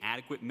take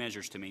adequate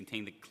measures to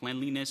maintain the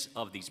cleanliness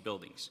of these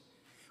buildings.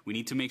 We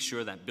need to make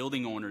sure that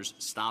building owners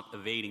stop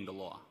evading the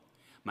law.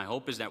 My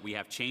hope is that we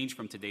have change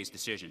from today's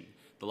decision.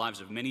 The lives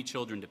of many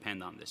children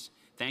depend on this.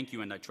 Thank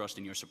you, and I trust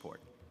in your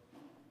support.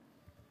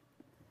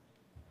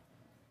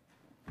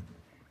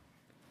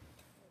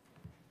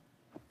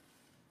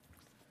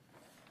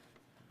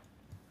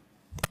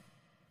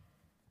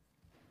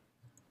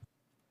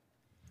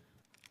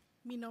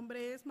 Mi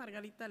nombre es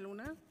Margarita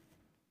Luna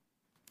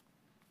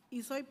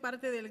y soy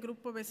parte del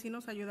grupo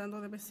Vecinos Ayudando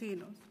de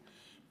Vecinos.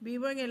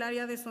 Vivo en el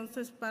área de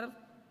Sunset Park.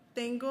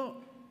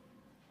 Tengo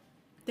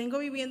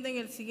vivienda en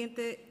el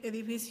siguiente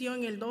edificio,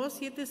 en el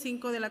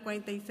 275 de la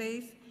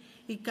 46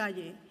 y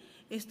calle.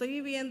 Estoy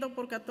viviendo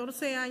por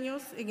 14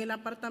 años en el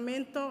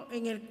apartamento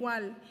en el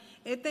cual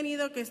he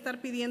tenido que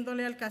estar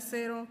pidiéndole al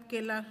casero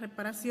que las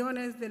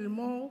reparaciones del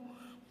moho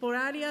por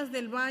áreas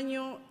del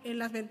baño, en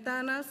las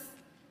ventanas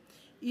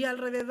y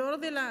alrededor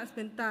de las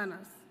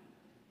ventanas,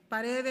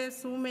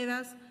 paredes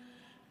húmedas,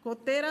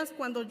 goteras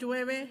cuando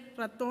llueve,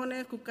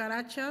 ratones,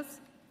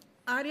 cucarachas,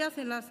 áreas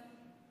en las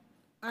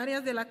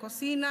áreas de la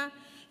cocina,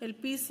 el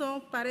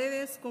piso,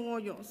 paredes con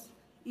hoyos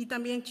y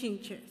también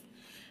chinches.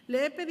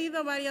 Le he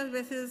pedido varias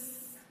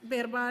veces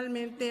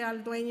verbalmente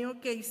al dueño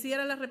que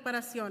hiciera las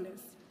reparaciones,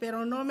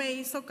 pero no me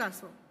hizo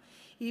caso.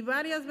 Y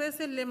varias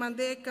veces le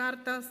mandé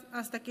cartas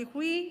hasta que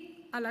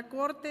fui a la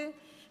corte,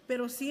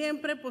 pero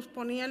siempre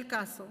posponía el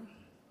caso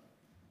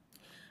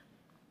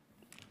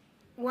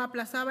o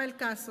aplazaba el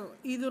caso.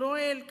 Y duró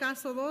el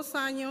caso 2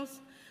 años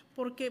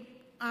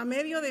porque a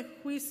medio de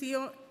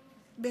juicio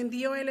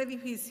vendió el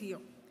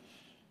edificio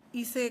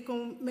y se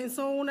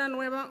comenzó un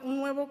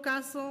nuevo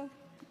caso.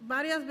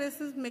 Varias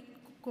veces me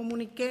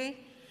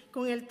comuniqué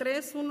con el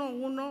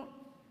 311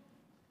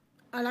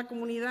 a la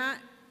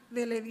comunidad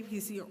del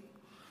edificio,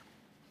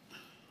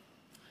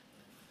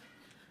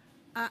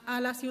 a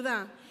la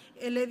ciudad.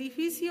 El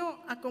edificio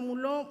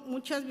acumuló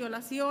muchas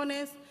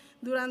violaciones.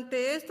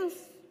 Durante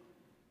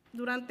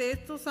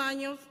estos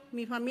años,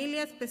 mi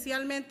familia,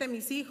 especialmente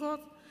mis hijos,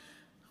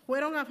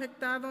 fueron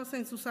afectados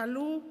en su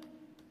salud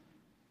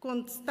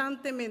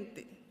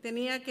constantemente.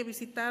 Tenía que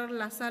visitar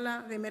la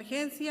sala de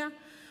emergencia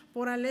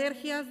por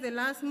alergias del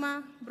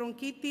asma,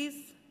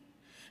 bronquitis,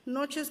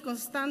 noches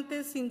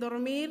constantes sin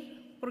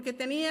dormir, porque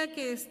tenía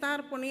que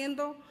estar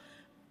poniendo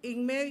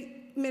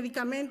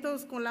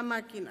medicamentos con la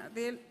máquina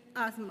del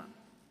asma.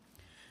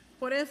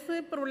 Por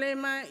este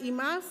problema y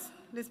más,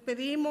 les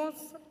pedimos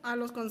a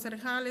los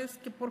concejales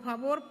que por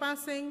favor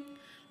pasen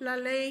la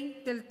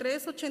ley del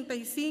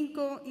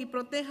 385 y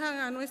protejan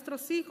a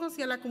nuestros hijos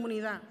y a la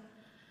comunidad.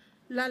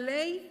 La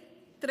ley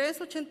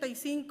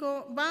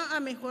 385 va a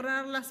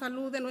mejorar la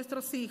salud de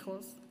nuestros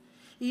hijos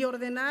y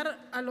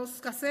ordenar a los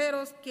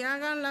caseros que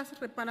hagan las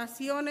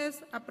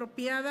reparaciones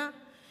apropiadas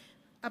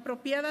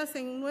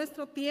en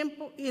nuestro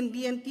tiempo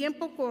y en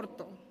tiempo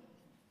corto.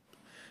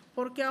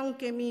 Porque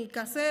aunque mi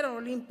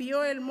casero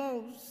limpió el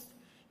moho,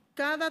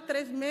 cada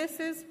 3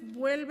 meses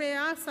vuelve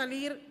a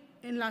salir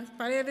en las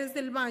paredes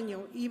del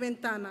baño y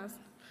ventanas.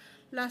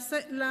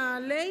 La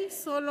ley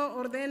solo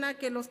ordena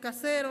que los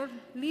caseros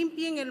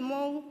limpien el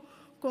moho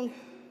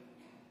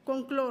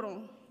con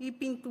cloro y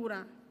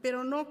pintura,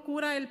 pero no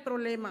cura el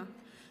problema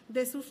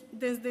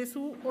desde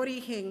su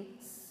origen.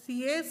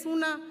 Si es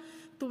una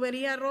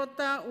tubería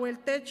rota o el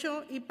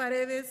techo y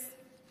paredes,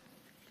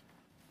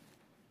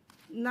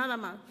 nada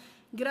más.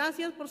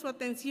 Gracias por su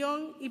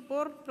atención y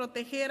por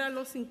proteger a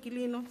los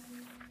inquilinos.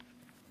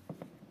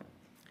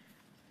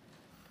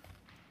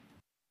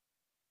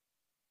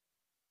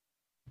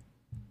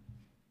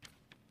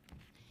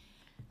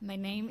 My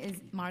name is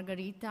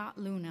Margarita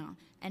Luna,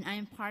 and I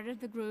am part of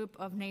the group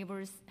of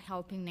Neighbors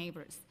Helping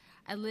Neighbors.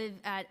 I live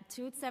at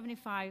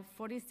 275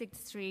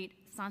 46th Street,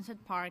 Sunset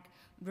Park,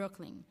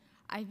 Brooklyn.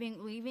 I've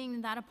been living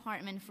in that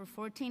apartment for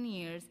 14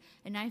 years,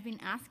 and I've been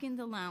asking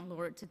the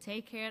landlord to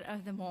take care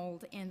of the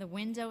mold in the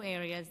window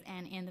areas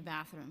and in the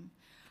bathroom.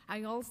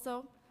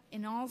 Also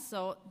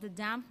the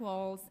damp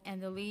walls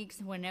and the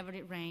leaks whenever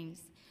it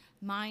rains.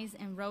 Mice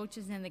and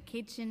roaches in the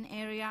kitchen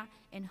area,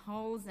 and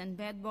holes and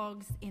bed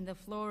bugs in the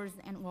floors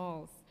and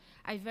walls.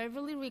 I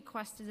verbally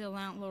requested the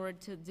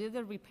landlord to do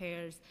the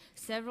repairs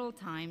several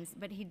times,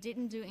 but he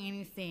didn't do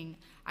anything.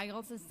 I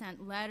also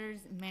sent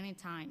letters many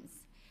times.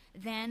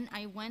 Then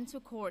I went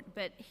to court,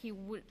 but he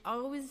would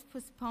always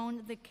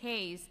postpone the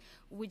case,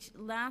 which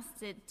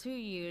lasted 2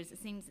 years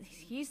since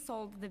he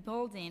sold the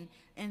building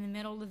in the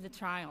middle of the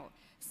trial.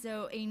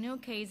 So a new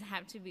case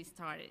had to be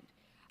started.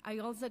 I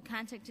also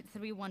contacted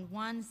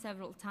 311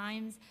 several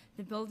times.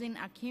 The building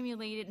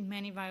accumulated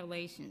many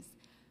violations.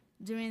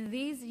 During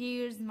these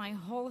years, my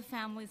whole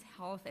family's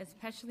health,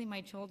 especially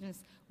my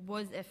children's,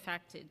 was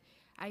affected.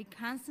 I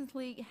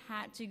constantly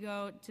had to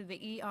go to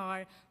the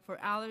ER for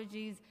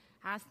allergies,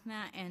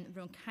 asthma, and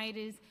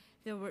bronchitis.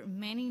 There were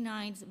many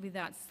nights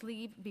without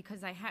sleep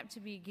because I had to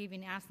be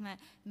given asthma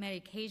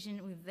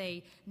medication with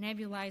a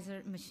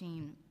nebulizer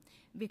machine.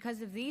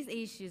 Because of these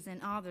issues and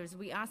others,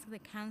 we ask the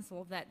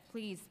council that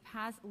please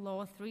pass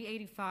Law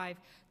 385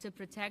 to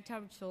protect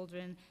our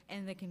children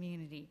and the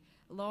community.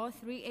 Law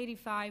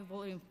 385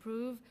 will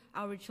improve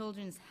our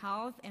children's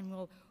health and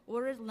will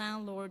order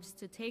landlords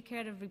to take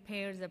care of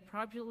repairs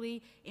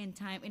appropriately in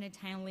a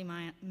timely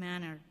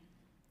manner.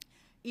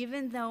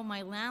 Even though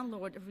my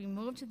landlord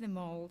removed the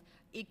mold,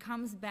 it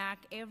comes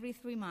back every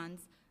 3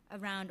 months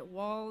around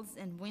walls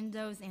and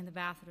windows in the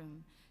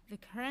bathroom. The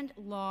current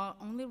law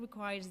only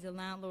requires the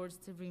landlords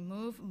to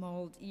remove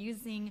mold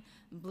using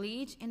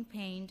bleach and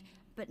paint,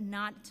 but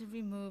not to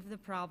remove the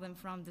problem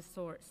from the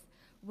source,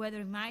 whether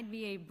it might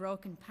be a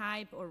broken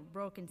pipe or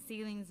broken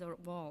ceilings or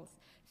walls.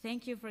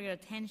 Thank you for your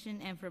attention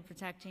and for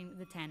protecting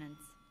the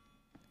tenants.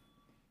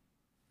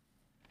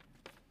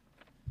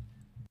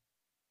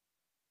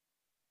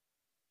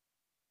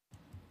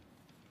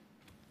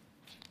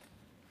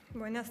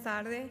 Buenas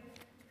tardes,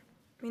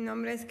 mi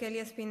nombre es Kelly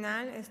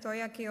Espinal,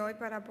 estoy aquí hoy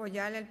para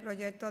apoyar el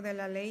proyecto de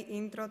la ley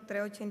Intro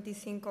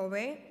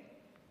 385B.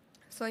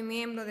 Soy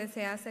miembro de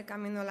SEACE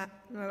Camino a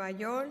Nueva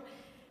York,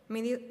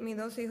 mis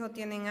 2 hijos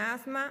tienen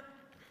asma.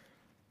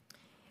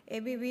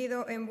 He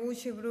vivido en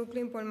Bushwick,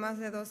 Brooklyn por más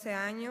de 12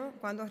 años.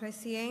 Cuando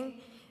recién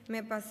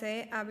me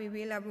pasé a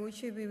vivir a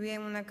Bushwick, viví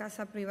en una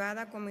casa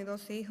privada con mis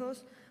 2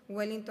 hijos,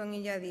 Wellington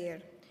y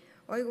Yadier.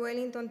 Hoy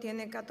Wellington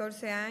tiene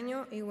 14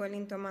 años y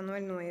Wellington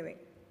Manuel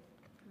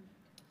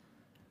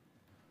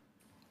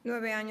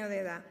 9 años de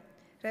edad.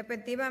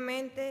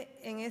 Respectivamente,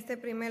 en este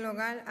primer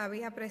hogar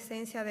había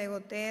presencia de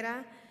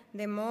gotera,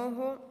 de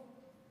mojo.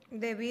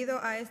 Debido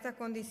a estas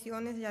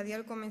condiciones,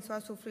 Yadier comenzó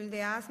a sufrir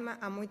de asma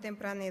a muy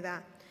temprana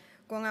edad.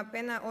 Con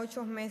apenas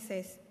 8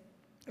 meses,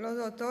 los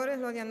doctores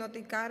lo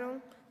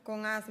diagnosticaron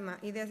con asma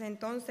y desde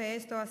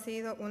entonces esto ha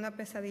sido una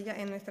pesadilla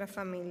en nuestra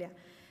familia.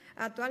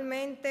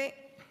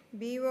 Actualmente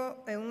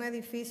vivo en un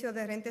edificio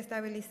de renta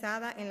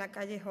estabilizada en la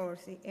calle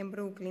Horsey, en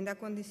Brooklyn. Las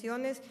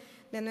condiciones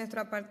de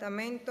nuestro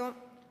apartamento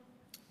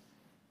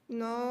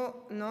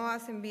no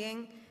hacen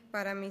bien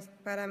para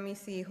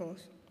mis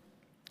hijos.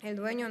 El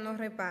dueño no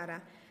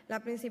repara.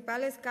 Las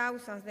principales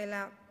causas de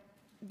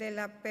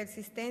la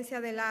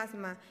persistencia del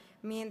asma,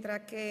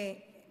 mientras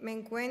que me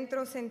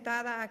encuentro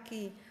sentada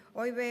aquí,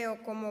 hoy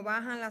veo cómo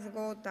bajan las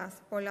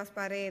gotas por las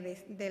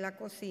paredes de la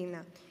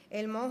cocina.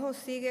 El mojo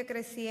sigue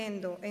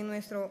creciendo en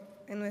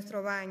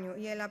nuestro baño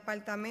y el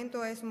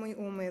apartamento es muy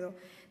húmedo.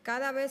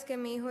 Cada vez que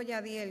mi hijo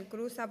Yadiel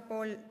cruza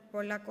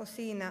por la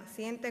cocina,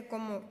 siente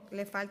como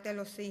le falta el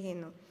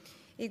oxígeno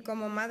y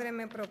como madre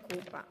me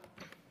preocupa.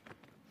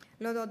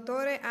 Los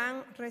doctores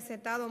han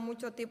recetado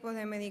muchos tipos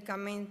de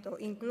medicamentos,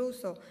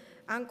 incluso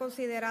han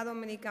considerado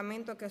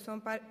medicamentos que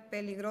son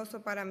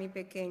peligrosos para mi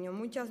pequeño.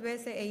 Muchas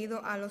veces he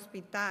ido al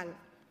hospital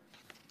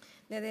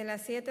desde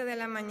las 7 de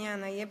la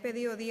mañana y he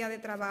pedido días de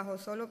trabajo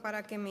solo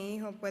para que mi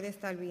hijo pueda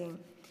estar bien.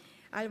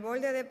 Al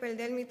borde de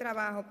perder mi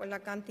trabajo por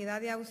la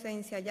cantidad de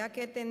ausencia, ya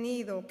que he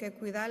tenido que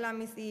cuidar a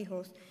mis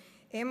hijos,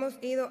 hemos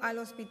ido al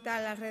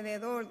hospital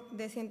alrededor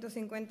de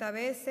 150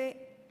 veces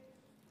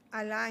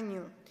al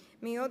año.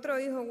 Mi otro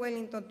hijo,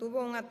 Wellington,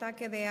 tuvo un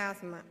ataque de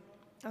asma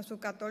a sus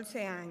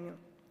 14 años.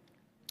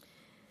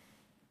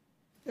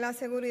 La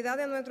seguridad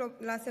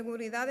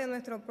de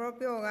nuestro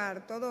propio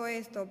hogar, todo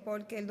esto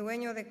porque el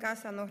dueño de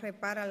casa no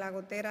repara la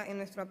gotera en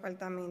nuestro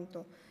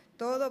apartamento.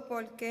 Todo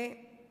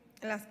porque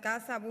las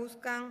casas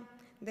buscan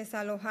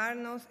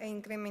desalojarnos e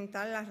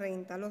incrementar la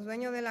renta. Los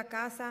dueños de la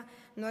casa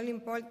no les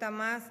importa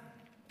más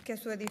que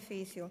su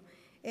edificio.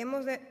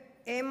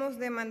 Hemos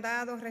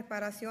demandado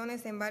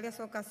reparaciones en varias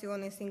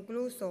ocasiones,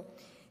 incluso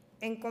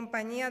en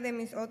compañía de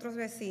mis otros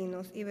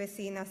vecinos y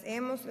vecinas.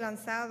 Hemos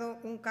lanzado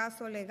un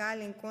caso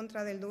legal en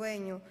contra del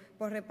dueño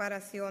por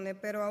reparaciones,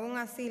 pero aún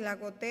así las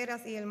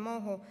goteras y el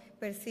mojo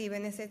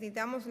perciben.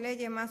 Necesitamos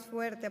leyes más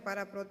fuertes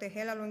para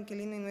proteger a los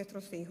inquilinos y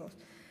nuestros hijos.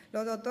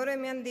 Los doctores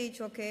me han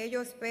dicho que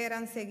ellos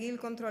esperan seguir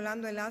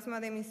controlando el asma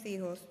de mis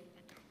hijos,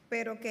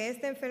 pero que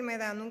esta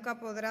enfermedad nunca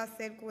podrá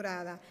ser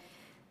curada.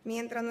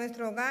 Mientras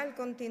nuestro hogar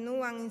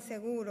continúa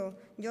inseguro,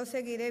 yo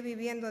seguiré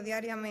viviendo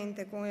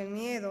diariamente con el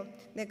miedo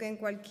de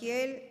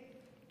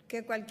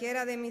que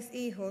cualquiera de mis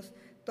hijos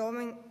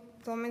tomen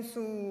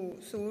su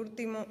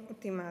último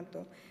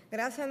ultimato.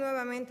 Gracias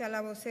nuevamente a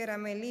la vocera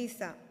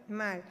Melissa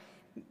Mar.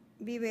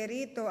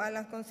 Viverito, a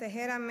la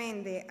consejera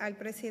Méndez, al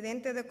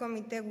presidente del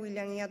comité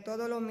William y a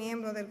todos los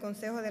miembros del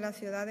Consejo de la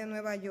Ciudad de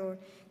Nueva York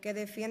que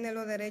defienden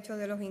los derechos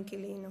de los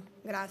inquilinos.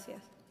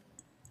 Gracias.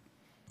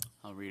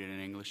 I'll read it in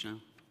English now.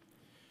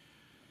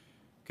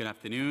 Good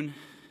afternoon.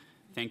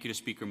 Thank you to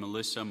Speaker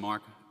Melissa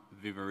Mark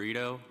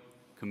Viverito,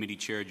 Committee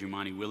Chair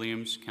Jumani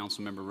Williams,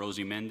 Councilmember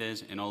Rosie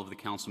Mendez, and all of the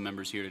council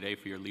members here today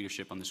for your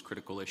leadership on this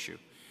critical issue.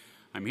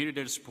 I'm here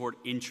today to support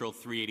Intro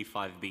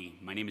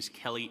 385B. My name is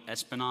Kelly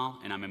Espinal,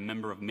 and I'm a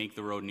member of Make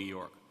the Road New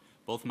York.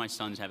 Both my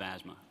sons have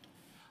asthma.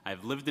 I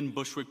have lived in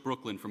Bushwick,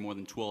 Brooklyn for more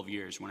than 12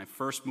 years. When I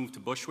first moved to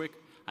Bushwick,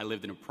 I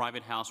lived in a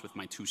private house with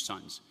my two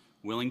sons,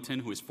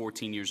 Willington, who is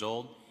 14 years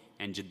old,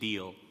 and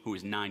Jadil, who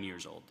is 9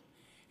 years old.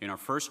 In our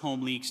first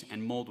home, leaks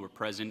and mold were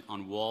present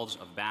on walls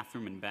of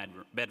bathroom and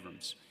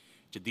bedrooms.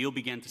 Jadil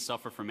began to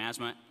suffer from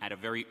asthma at a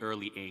very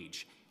early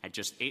age. At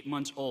just 8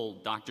 months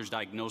old, doctors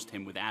diagnosed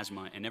him with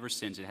asthma, and ever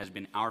since it has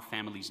been our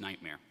family's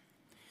nightmare.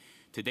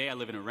 Today, I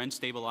live in a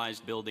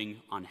rent-stabilized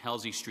building on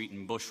Halsey Street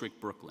in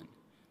Bushwick, Brooklyn.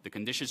 The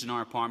conditions in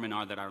our apartment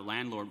are that our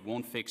landlord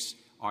won't fix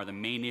are the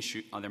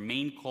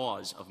main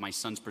cause of my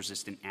son's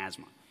persistent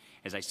asthma.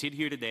 As I sit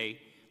here today,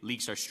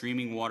 leaks are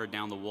streaming water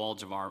down the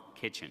walls of our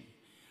kitchen.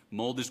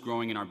 Mold is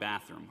growing in our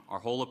bathroom. Our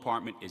whole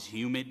apartment is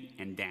humid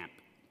and damp.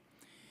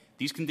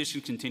 These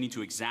conditions continue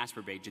to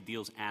exacerbate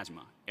Jadil's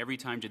asthma. Every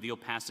time Jadil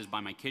passes by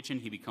my kitchen,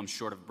 he becomes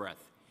short of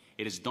breath.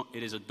 It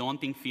is a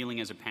daunting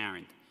feeling as a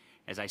parent.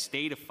 As I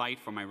stay to fight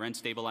for my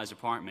rent-stabilized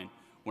apartment,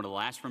 one of the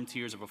last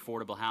frontiers of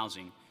affordable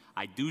housing,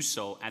 I do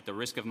so at the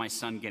risk of my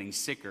son getting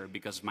sicker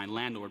because my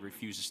landlord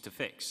refuses to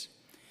fix.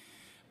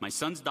 My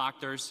son's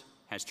doctors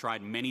has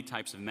tried many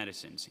types of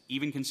medicines,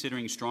 even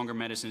considering stronger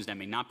medicines that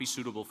may not be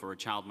suitable for a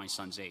child my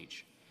son's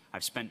age.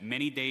 I've spent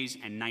many days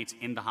and nights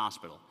in the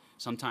hospital,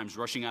 sometimes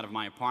rushing out of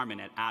my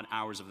apartment at odd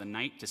hours of the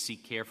night to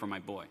seek care for my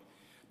boy.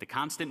 The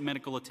constant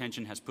medical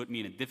attention has put me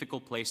in a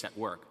difficult place at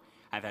work.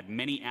 I've had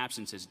many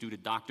absences due to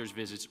doctor's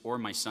visits or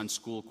my son's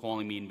school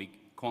calling me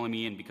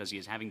in because he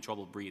is having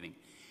trouble breathing.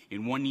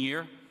 In 1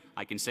 year,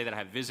 I can say that I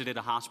have visited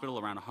a hospital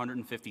around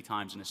 150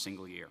 times in a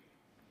single year.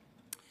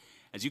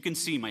 As you can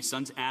see, my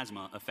son's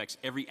asthma affects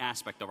every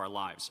aspect of our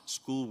lives: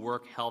 school,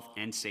 work, health,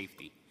 and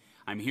safety.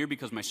 I'm here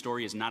because my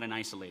story is not an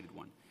isolated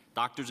one.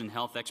 Doctors and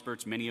health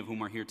experts, many of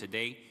whom are here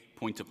today,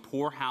 point to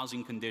poor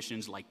housing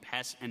conditions like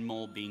pests and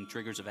mold being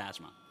triggers of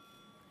asthma.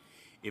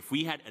 If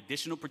we had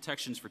additional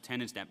protections for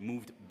tenants that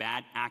moved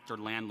bad actor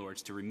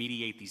landlords to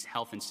remediate these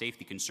health and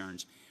safety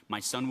concerns, my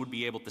son would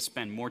be able to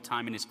spend more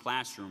time in his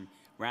classroom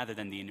rather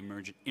than the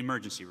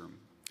emergency room.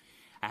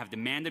 I have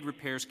demanded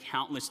repairs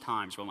countless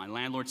times, but my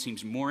landlord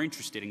seems more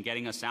interested in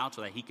getting us out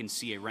so that he can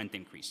see a rent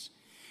increase.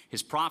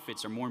 His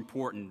profits are more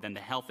important than the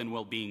health and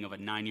well-being of a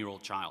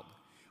 9-year-old child.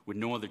 With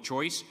no other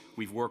choice,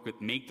 we've worked with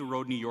Make the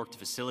Road New York to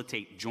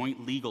facilitate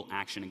joint legal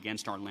action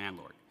against our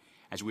landlord.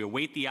 As we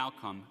await the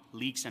outcome,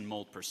 leaks and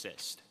mold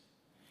persist.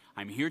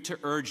 I'm here to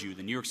urge you,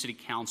 the New York City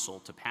Council,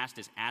 to pass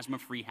this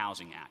Asthma-Free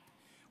Housing Act.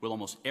 With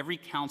almost every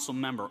council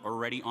member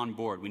already on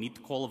board, we need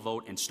to call a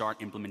vote and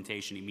start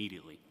implementation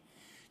immediately.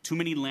 Too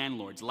many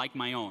landlords, like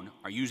my own,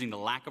 are using the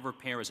lack of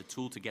repair as a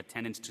tool to get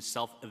tenants to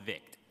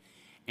self-evict.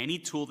 Any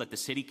tool that the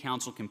City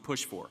Council can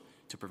push for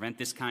to prevent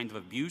this kind of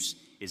abuse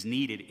is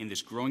needed in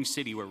this growing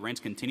city where rents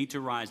continue to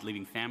rise,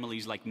 leaving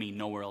families like me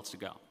nowhere else to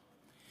go.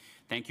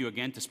 Thank you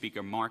again to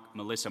Speaker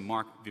Melissa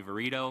Mark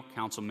Viverito,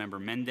 Councilmember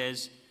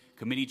Mendez,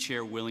 Committee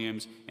Chair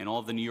Williams, and all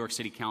of the New York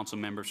City Council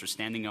members for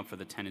standing up for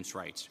the tenants'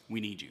 rights. We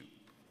need you.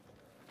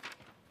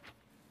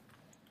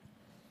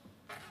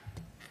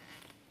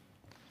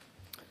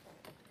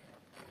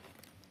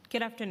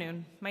 Good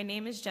afternoon. My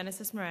name is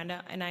Genesis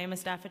Miranda, and I am a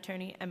staff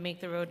attorney at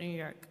Make the Road New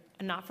York,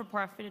 a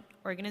not-for-profit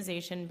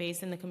organization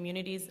based in the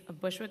communities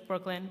of Bushwick,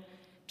 Brooklyn,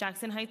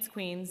 Jackson Heights,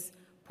 Queens,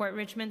 Port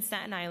Richmond,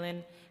 Staten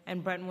Island,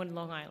 and Brentwood,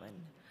 Long Island.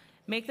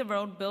 Make the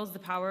Road builds the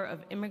power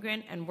of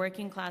immigrant and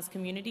working-class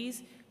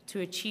communities to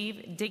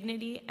achieve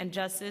dignity and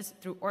justice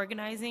through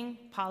organizing,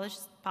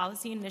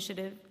 policy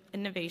initiative,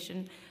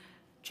 innovation,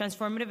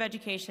 transformative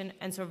education,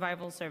 and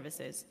survival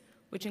services,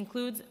 which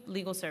includes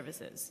legal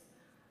services.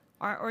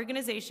 Our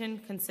organization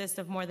consists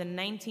of more than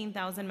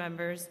 19,000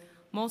 members,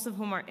 most of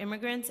whom are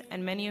immigrants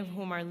and many of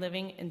whom are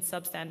living in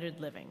substandard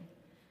living.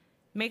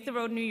 Make the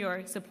Road New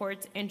York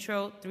supports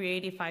Intro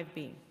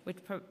 385B,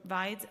 which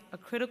provides a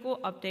critical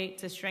update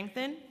to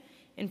strengthen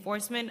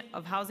enforcement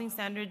of housing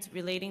standards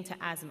relating to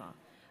asthma,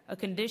 a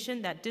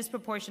condition that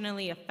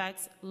disproportionately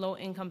affects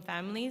low-income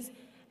families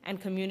and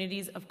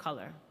communities of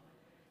color.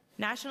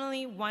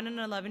 Nationally, 1 in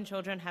 11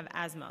 children have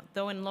asthma,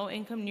 though in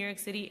low-income New York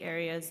City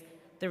areas,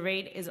 the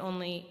rate is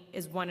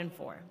 1 in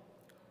 4.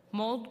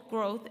 Mold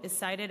growth is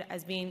cited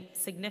as being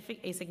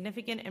a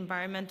significant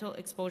environmental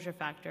exposure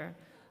factor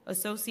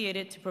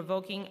associated to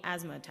provoking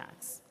asthma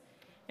attacks.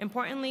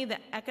 Importantly, the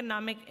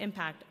economic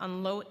impact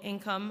on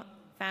low-income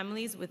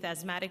families with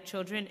asthmatic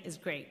children is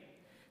great.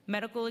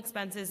 Medical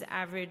expenses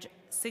average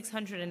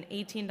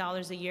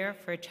 $618 a year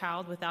for a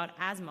child without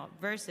asthma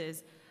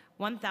versus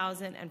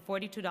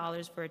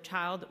 $1,042 for a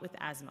child with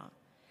asthma.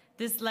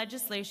 This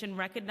legislation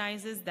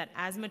recognizes that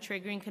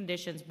asthma-triggering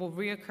conditions will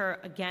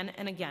reoccur again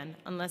and again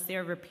unless they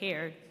are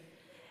repaired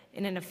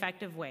in an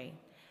effective way,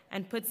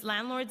 and puts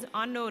landlords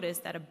on notice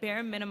that a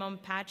bare minimum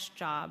patch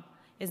job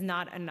is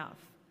not enough.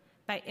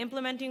 By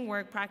implementing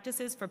work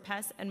practices for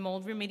pest and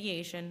mold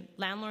remediation,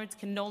 landlords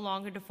can no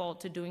longer default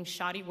to doing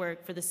shoddy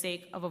work for the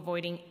sake of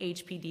avoiding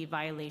HPD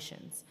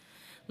violations.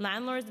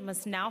 Landlords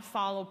must now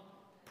follow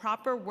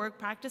proper work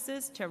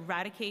practices to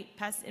eradicate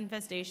pest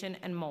infestation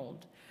and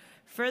mold.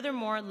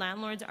 Furthermore,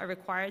 landlords are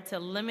required to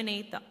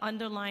eliminate the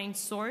underlying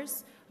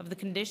source of the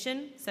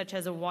condition, such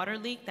as a water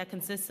leak that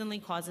consistently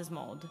causes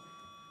mold.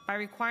 By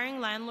requiring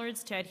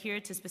landlords to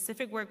adhere to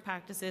specific work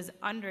practices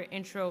under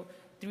Intro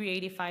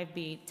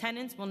 385B,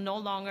 tenants will no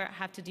longer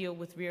have to deal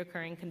with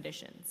recurring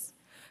conditions.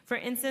 For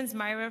instance,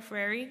 Myra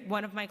Ferreri,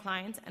 one of my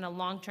clients and a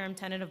long-term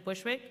tenant of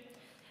Bushwick,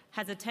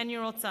 has a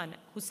 10-year-old son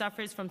who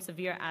suffers from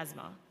severe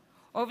asthma.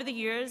 Over the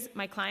years,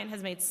 my client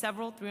has made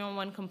several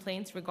 311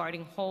 complaints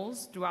regarding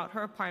holes throughout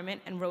her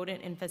apartment and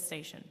rodent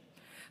infestation.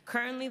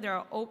 Currently, there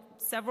are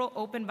several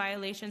open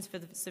violations for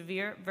the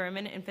severe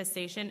vermin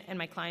infestation in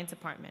my client's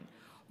apartment.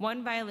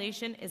 One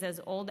violation is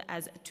as old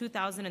as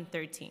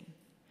 2013.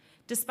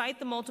 Despite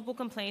the multiple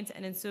complaints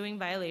and ensuing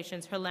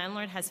violations, her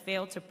landlord has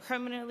failed to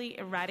permanently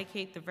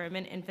eradicate the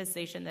vermin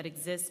infestation that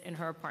exists in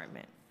her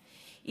apartment.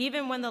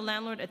 Even when the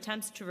landlord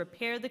attempts to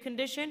repair the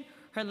condition,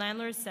 her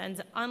landlord sends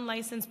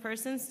unlicensed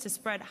persons to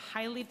spread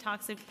highly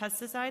toxic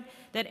pesticide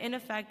that in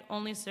effect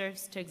only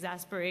serves to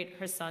exacerbate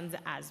her son's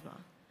asthma.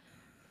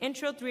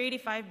 Intro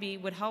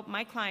 385B would help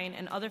my client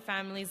and other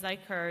families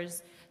like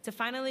hers to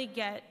finally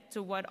get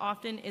to what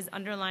often is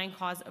underlying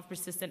cause of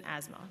persistent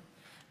asthma.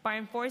 By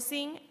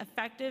enforcing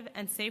effective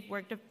and safe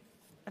work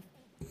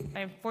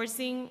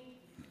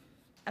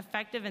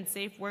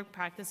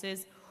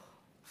practices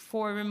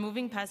for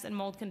removing pest and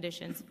mold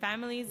conditions,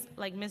 families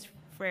like Ms.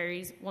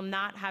 Ferreri's will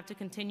not have to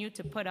continue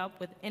to put up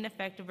with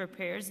ineffective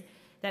repairs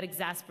that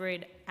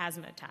exacerbate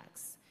asthma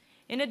attacks.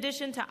 In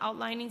addition to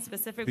outlining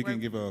specific You can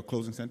give a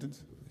closing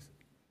sentence?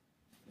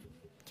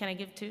 Can I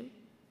give two?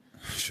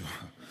 Sure.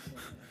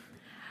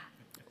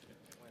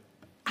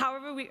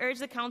 However, we urge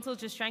the council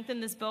to strengthen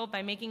this bill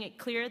by making it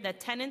clear that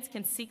tenants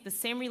can seek the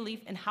same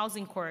relief in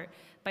housing court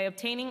by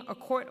obtaining a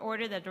court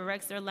order that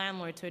directs their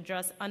landlord to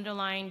address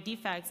underlying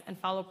defects and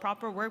follow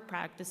proper work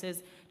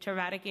practices to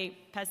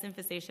eradicate pest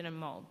infestation and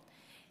mold.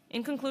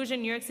 In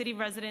conclusion, New York City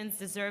residents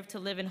deserve to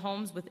live in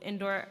homes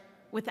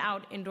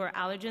without indoor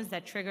allergens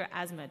that trigger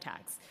asthma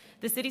attacks.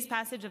 The city's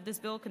passage of this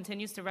bill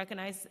continues to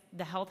recognize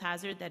the health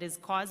hazard that is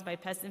caused by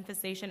pest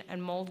infestation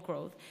and mold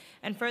growth,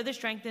 and further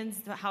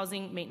strengthens the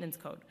housing maintenance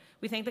code.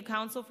 We thank the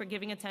council for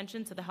giving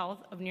attention to the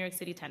health of New York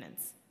City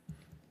tenants.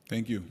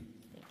 Thank you.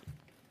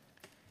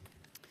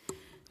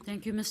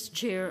 Thank you, Mr.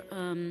 Chair.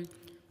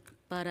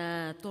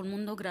 Para todo el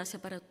mundo,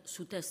 gracias para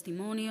su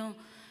testimonio.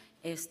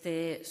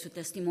 Su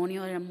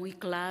testimonio era muy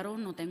claro,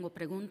 no tengo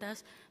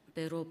preguntas,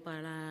 pero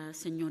para la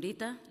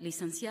señorita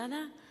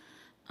licenciada,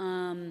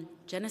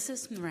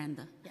 Genesis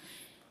Miranda. Yes.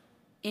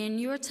 In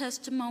your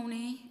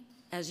testimony,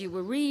 as you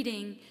were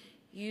reading,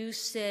 you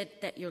said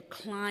that your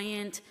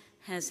client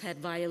has had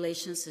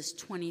violations since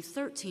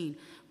 2013,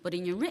 but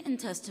in your written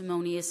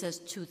testimony, it says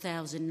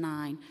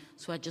 2009,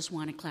 so I just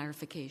want a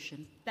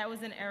clarification. That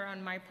was an error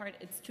on my part.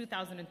 It's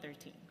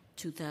 2013.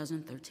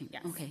 2013.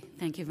 Yes. Okay,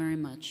 thank you very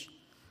much.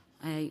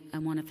 I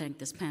want to thank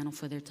this panel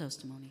for their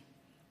testimony.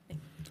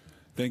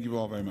 Thank you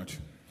all very much.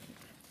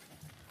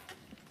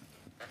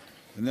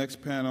 The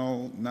next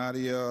panel,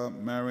 Nadia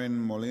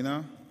Marin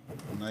Molina,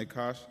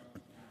 NYCC.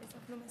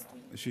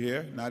 Is she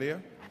here?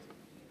 Nadia?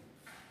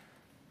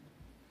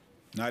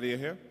 Nadia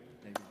here?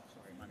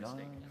 Sorry, my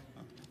mistake.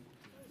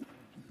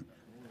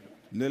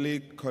 Lily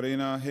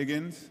Corina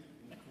Higgins.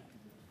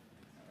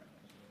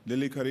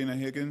 Lily Corina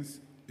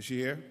Higgins, is she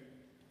here?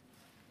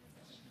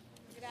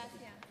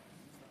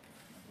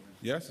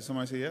 Yes? Did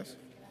somebody say yes?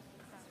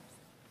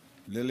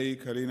 Lily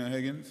Corina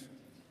Higgins.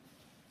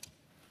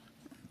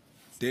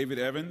 David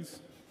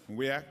Evans from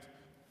We Act.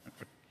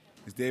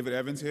 Is David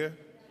Evans here?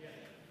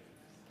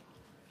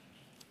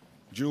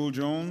 Jewel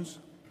Jones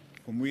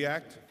from We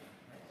Act.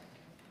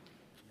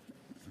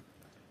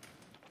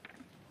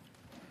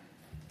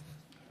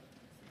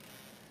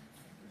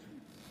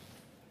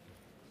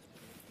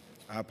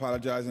 I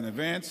apologize in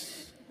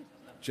advance.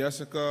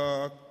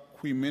 Jessica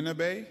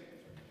Quiminabe.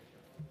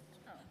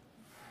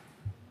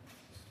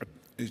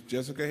 Is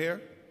Jessica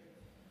here?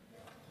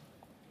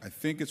 I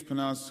think it's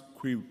pronounced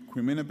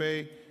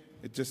Quiminabe.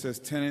 It just says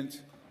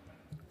tenant,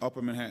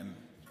 Upper Manhattan.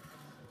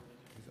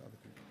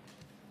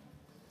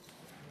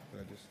 Did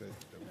I just say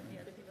that one?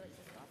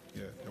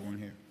 Yeah, that one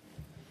here.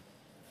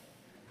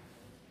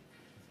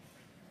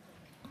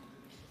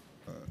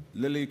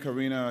 Lily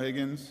Karina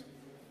Higgins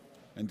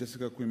and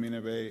Jessica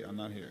Quiminabe are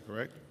not here,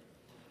 correct?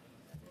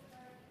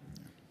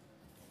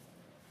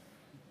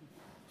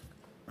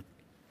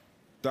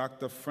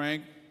 Dr.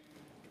 Frank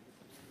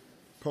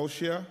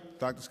Poshia,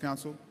 Doctors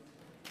Council.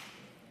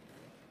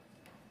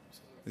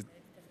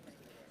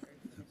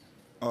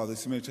 They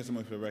submitted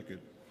testimony for the record.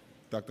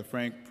 Dr.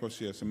 Frank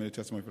Poshia submitted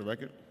testimony for the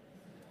record.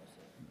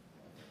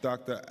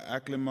 Dr.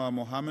 Aklima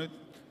Mohammed,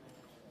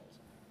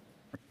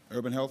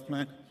 Urban Health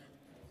Plan.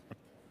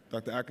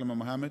 Dr. Aklima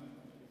Mohammed.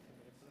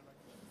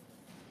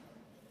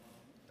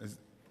 Is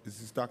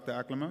this Dr.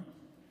 Aklima?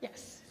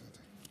 Yes.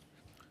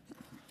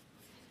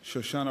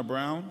 Shoshana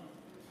Brown.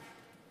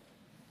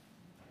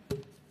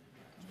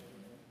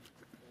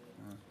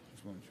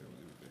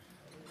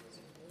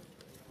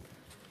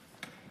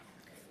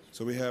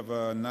 So we have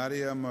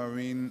Nadia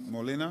Maureen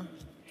Molina,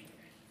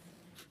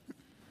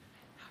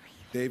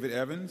 David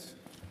Evans,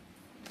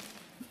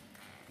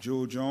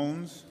 Jewel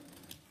Jones,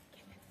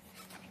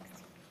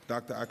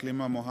 Dr.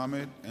 Aklima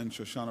Mohammed, and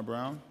Shoshana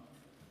Brown.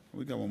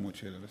 We got one more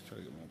chair. Let's try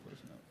to get one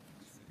person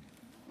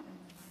out.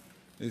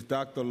 Is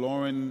Dr.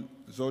 Lauren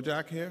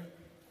Zojak here?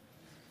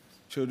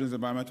 Children's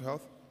Environmental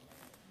Health?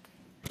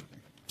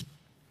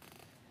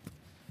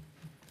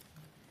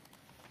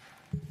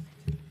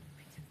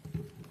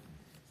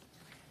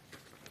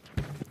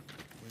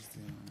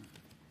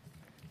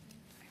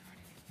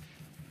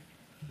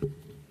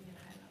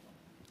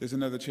 There's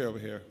another chair over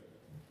here.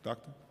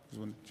 Doctor, there's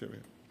one chair over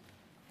here.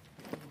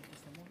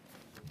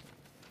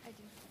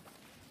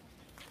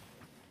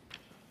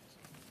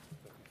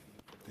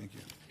 Thank you.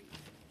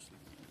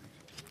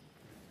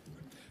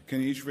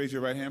 Can you each raise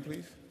your right hand,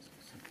 please?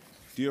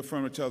 Do you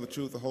affirm to tell the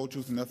truth, the whole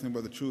truth, and nothing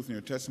but the truth in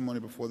your testimony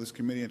before this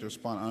committee and to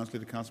respond honestly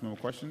to council member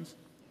questions?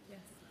 Yes.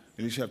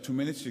 You each have 2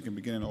 minutes. You can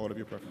begin in the order of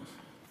your preference.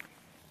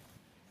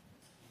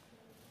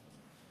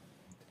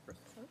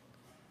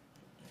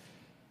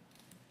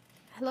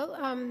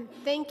 Hello.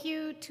 Thank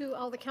you to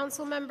all the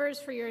council members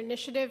for your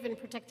initiative in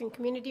protecting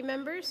community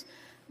members,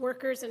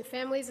 workers, and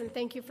families, and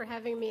thank you for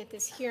having me at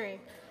this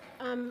hearing.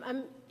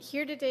 I'm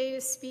here today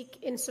to speak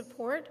in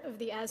support of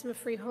the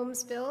Asthma-Free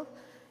Homes Bill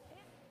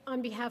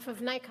on behalf of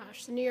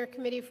NYCC, the New York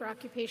Committee for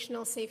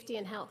Occupational Safety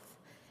and Health.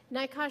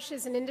 NYCC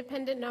is an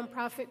independent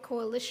nonprofit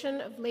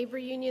coalition of labor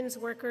unions,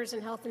 workers,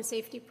 and health and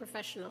safety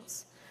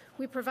professionals.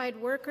 We provide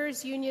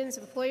workers, unions,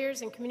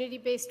 employers, and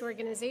community-based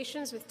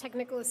organizations with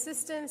technical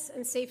assistance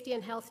and safety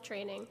and health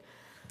training.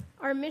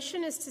 Our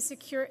mission is to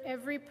secure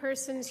every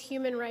person's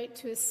human right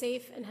to a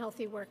safe and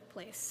healthy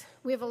workplace.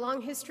 We have a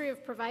long history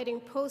of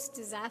providing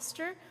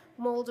post-disaster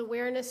mold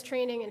awareness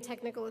training and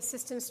technical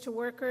assistance to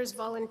workers,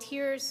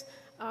 volunteers,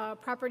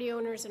 property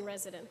owners, and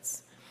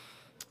residents.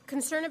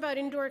 Concern about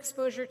indoor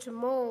exposure to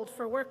mold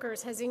for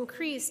workers has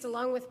increased,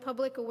 along with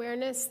public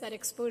awareness that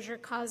exposure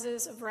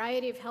causes a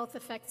variety of health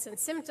effects and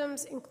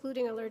symptoms,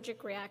 including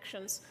allergic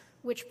reactions,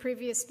 which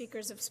previous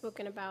speakers have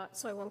spoken about,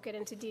 so I won't get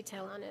into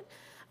detail on it.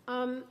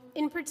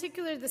 In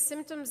particular, the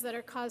symptoms that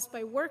are caused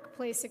by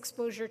workplace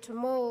exposure to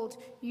mold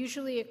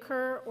usually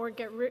occur or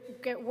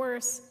get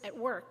worse at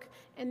work,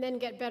 and then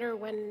get better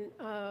when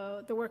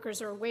the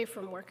workers are away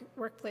from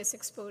workplace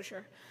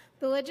exposure.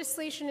 The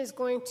legislation is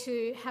going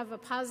to have a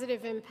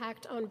positive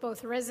impact on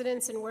both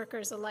residents and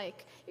workers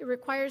alike. It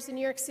requires the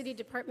New York City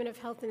Department of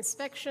Health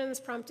inspections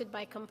prompted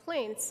by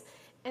complaints,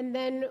 and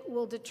then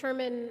will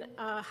determine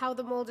how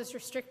the mold is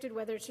restricted,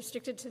 whether it's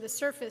restricted to the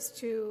surface,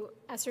 to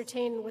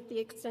ascertain what the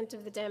extent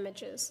of the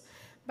damage is.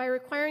 By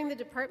requiring the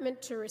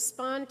department to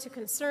respond to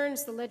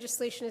concerns, the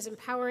legislation is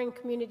empowering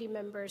community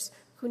members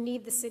who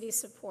need the city's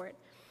support.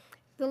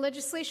 The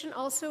legislation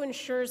also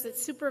ensures that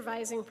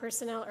supervising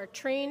personnel are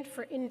trained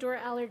for indoor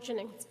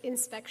allergen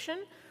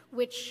inspection,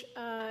 which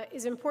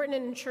is important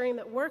in ensuring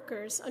that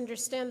workers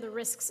understand the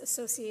risks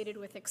associated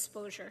with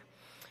exposure.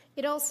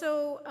 It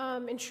also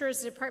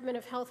ensures the Department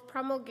of Health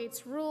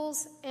promulgates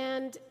rules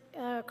and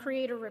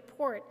create a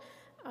report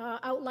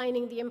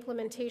outlining the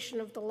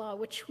implementation of the law,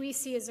 which we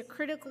see as a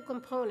critical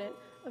component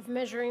of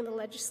measuring the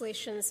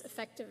legislation's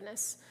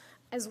effectiveness,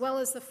 as well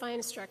as the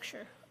fine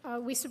structure.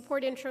 We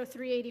support Intro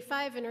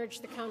 385 and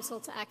urge the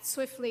Council to act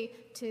swiftly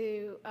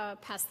to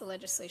pass the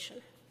legislation.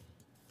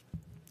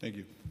 Thank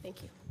you.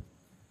 Thank you.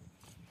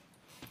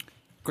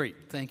 Great.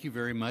 Thank you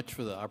very much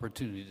for the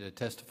opportunity to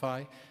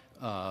testify.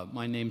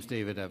 My name's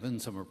David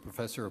Evans. I'm a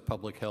professor of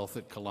public health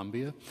at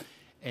Columbia,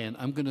 and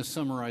I'm going to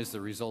summarize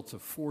the results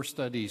of 4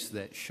 studies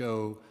that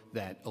show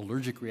that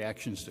allergic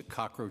reactions to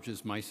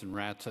cockroaches, mice, and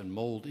rats and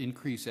mold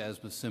increase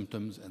asthma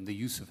symptoms and the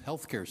use of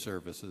healthcare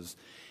services,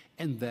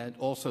 and that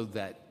also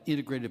that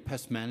integrated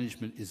pest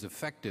management is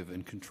effective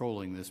in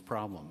controlling this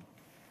problem.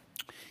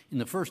 In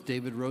the first,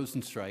 David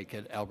Rosenstreich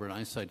at Albert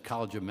Einstein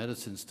College of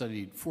Medicine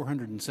studied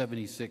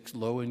 476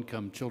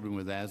 low-income children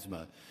with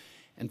asthma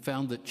and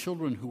found that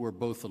children who were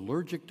both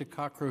allergic to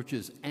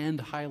cockroaches and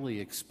highly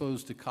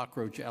exposed to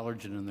cockroach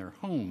allergen in their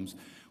homes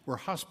were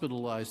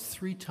hospitalized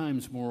 3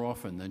 times more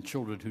often than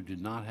children who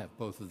did not have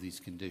both of these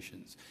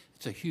conditions.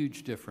 It's a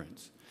huge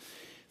difference.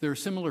 There are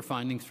similar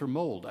findings for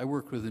mold. I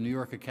worked with the New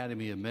York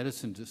Academy of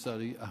Medicine to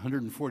study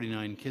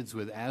 149 kids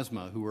with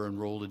asthma who were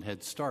enrolled in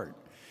Head Start.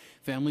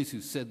 Families who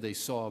said they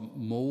saw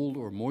mold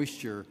or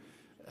moisture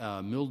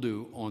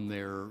mildew on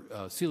their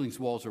ceilings,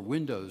 walls, or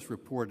windows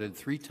reported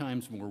 3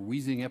 times more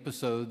wheezing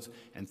episodes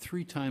and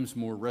 3 times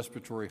more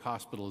respiratory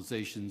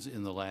hospitalizations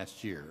in the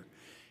last year,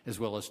 as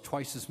well as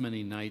twice as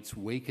many nights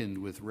wakened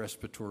with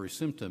respiratory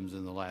symptoms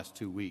in the last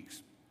 2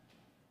 weeks.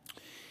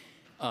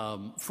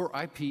 For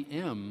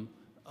IPM,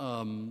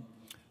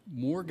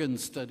 Morgan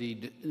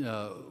studied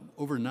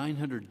over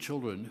 900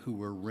 children who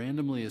were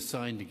randomly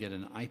assigned to get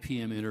an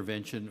IPM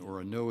intervention or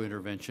a no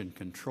intervention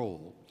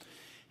control.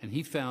 And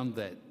he found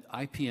that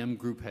IPM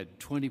group had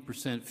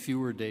 20%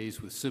 fewer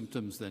days with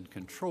symptoms than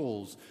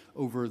controls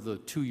over the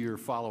 2-year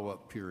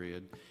follow-up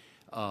period,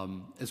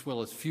 as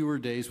well as fewer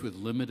days with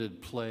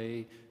limited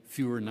play,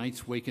 fewer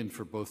nights wakened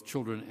for both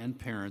children and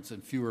parents,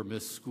 and fewer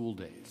missed school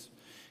days.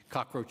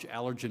 Cockroach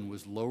allergen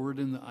was lowered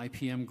in the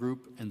IPM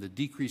group, and the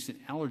decrease in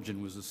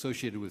allergen was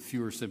associated with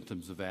fewer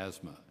symptoms of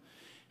asthma.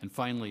 And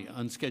finally,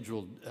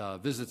 unscheduled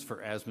visits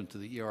for asthma to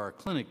the ER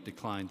clinic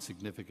declined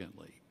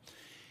significantly.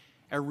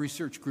 Our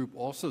research group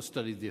also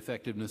studied the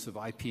effectiveness of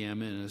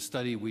IPM in a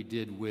study we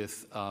did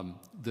with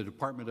the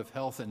Department of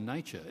Health and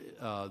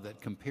NYCHA that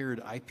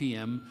compared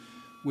IPM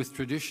with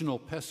traditional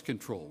pest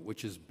control,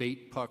 which is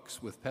bait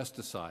pucks with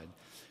pesticide,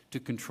 to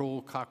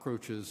control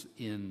cockroaches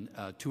in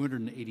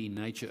 280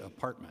 NYCHA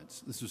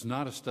apartments. This was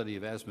not a study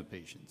of asthma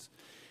patients.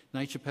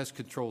 NYCHA pest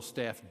control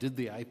staff did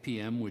the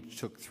IPM, which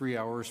took 3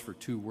 hours for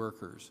 2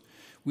 workers.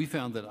 We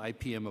found that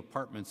IPM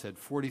apartments had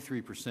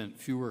 43%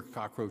 fewer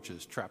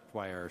cockroaches trapped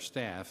by our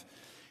staff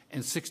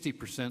and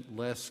 60%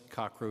 less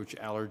cockroach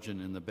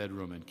allergen in the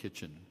bedroom and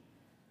kitchen.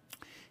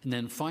 And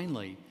then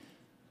finally,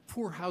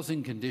 poor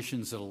housing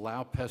conditions that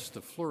allow pests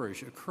to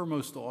flourish occur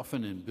most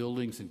often in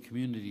buildings and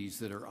communities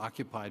that are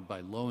occupied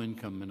by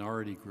low-income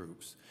minority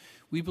groups.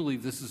 We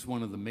believe this is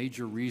one of the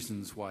major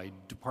reasons why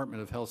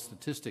Department of Health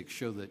statistics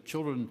show that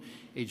children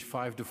aged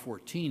 5 to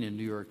 14 in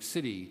New York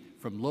City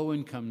from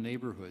low-income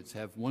neighborhoods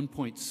have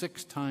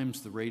 1.6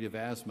 times the rate of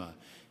asthma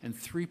and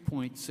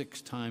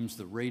 3.6 times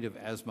the rate of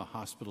asthma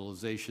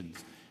hospitalizations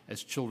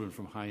as children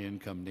from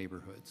high-income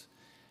neighborhoods.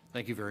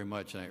 Thank you very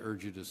much, and I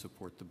urge you to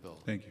support the bill.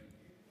 Thank you.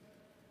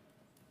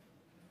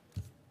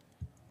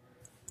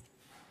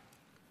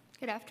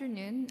 Good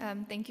afternoon.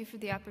 Thank you for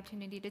the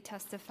opportunity to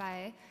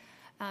testify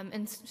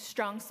in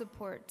strong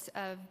support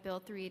of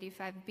Bill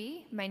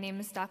 385B. My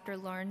name is Dr.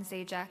 Lauren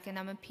Zajac, and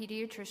I'm a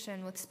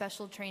pediatrician with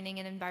special training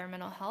in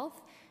environmental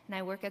health, and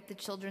I work at the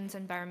Children's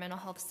Environmental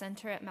Health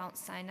Center at Mount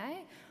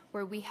Sinai,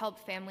 where we help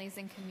families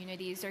and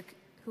communities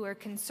who are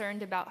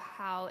concerned about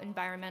how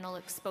environmental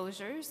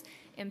exposures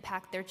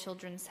impact their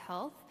children's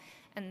health.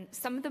 And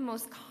some of the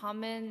most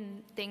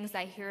common things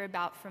I hear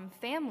about from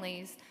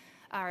families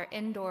are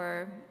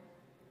indoor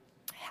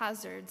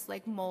hazards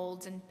like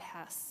molds and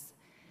pests.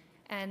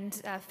 And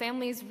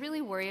families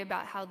really worry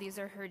about how these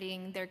are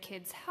hurting their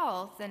kids'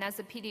 health. And as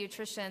a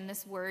pediatrician,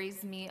 this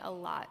worries me a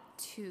lot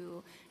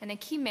too. And a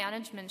key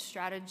management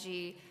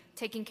strategy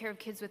taking care of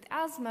kids with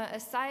asthma,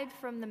 aside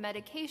from the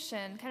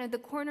medication, kind of the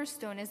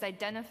cornerstone is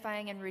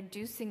identifying and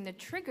reducing the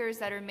triggers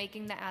that are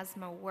making the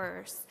asthma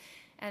worse.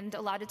 And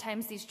a lot of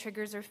times these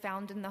triggers are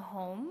found in the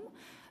home.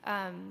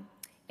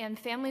 And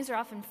families are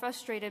often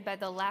frustrated by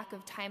the lack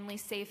of timely,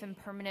 safe, and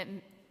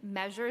permanent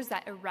measures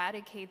that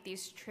eradicate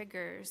these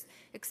triggers,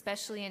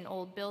 especially in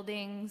old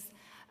buildings.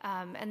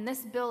 And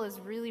this bill is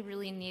really,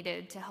 really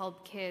needed to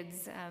help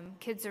kids.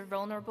 Kids are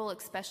vulnerable,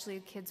 especially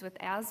kids with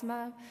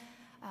asthma.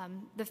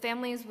 The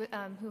families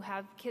who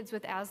have kids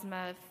with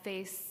asthma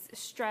face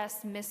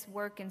stress, missed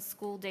work and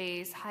school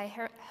days, high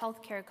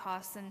health care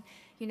costs, and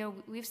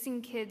we've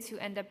seen kids who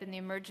end up in the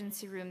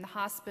emergency room, the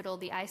hospital,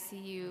 the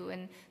ICU,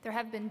 and there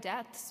have been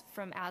deaths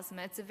from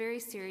asthma. It's a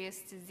very serious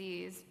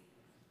disease.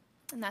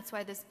 And that's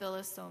why this bill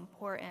is so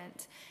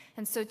important.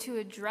 And so to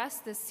address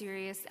this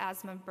serious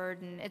asthma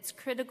burden, it's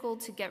critical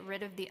to get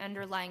rid of the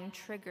underlying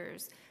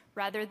triggers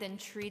rather than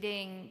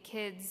treating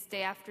kids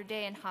day after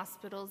day in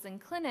hospitals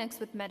and clinics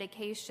with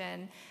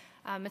medication.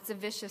 It's a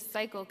vicious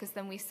cycle because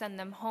then we send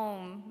them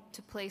home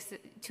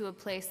to a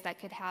place that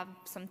could have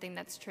something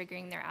that's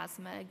triggering their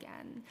asthma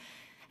again.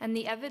 And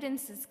the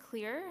evidence is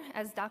clear,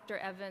 as Dr.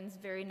 Evans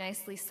very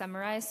nicely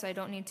summarized, so I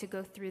don't need to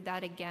go through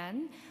that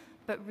again.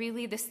 But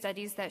really, the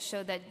studies that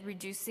show that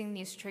reducing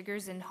these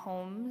triggers in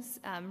homes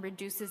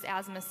reduces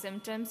asthma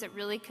symptoms, it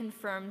really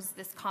confirms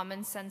this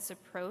common sense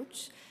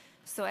approach.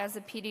 So as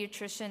a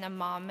pediatrician, a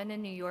mom, and a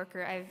New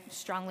Yorker, I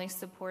strongly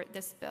support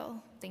this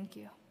bill. Thank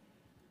you.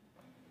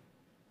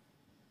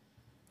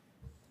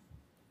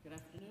 Good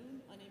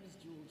afternoon. My name is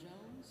Jewel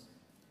Jones.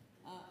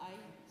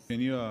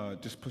 Can you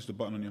just push the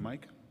button on your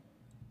mic?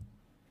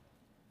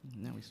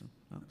 Now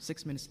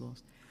 6 minutes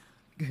lost.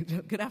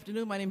 Good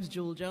afternoon. My name is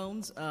Jewel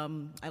Jones.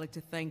 I'd like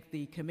to thank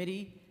the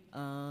committee,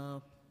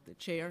 the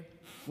chair,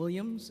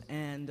 Williams,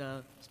 and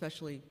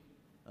especially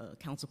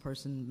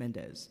Councilperson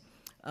Mendez.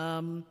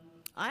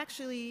 I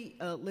actually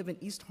live in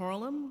East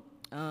Harlem.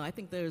 I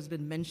think there's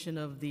been mention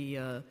of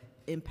the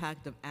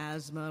impact of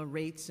asthma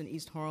rates in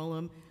East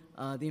Harlem,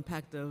 the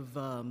impact of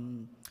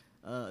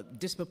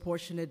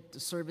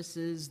disproportionate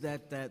services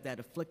that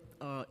afflict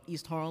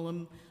East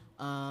Harlem,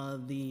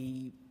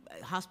 the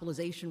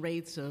hospitalization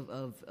rates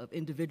of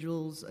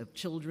individuals, of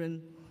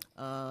children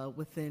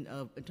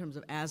in terms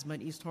of asthma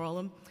in East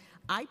Harlem.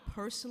 I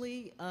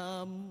personally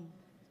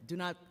do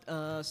not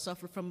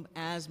suffer from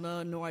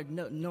asthma,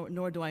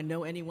 nor do I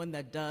know anyone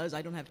that does.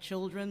 I don't have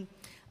children.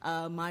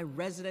 My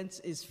residence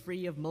is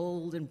free of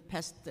mold and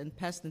pests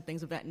and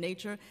things of that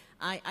nature.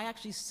 I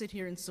actually sit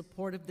here in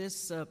support of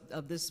this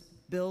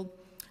bill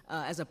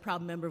as a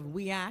proud member of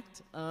We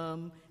Act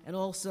and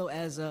also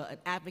as an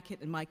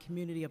advocate in my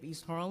community of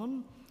East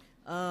Harlem.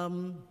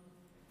 The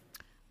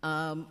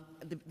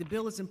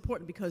bill is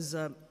important because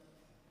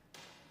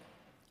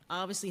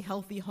obviously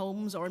healthy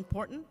homes are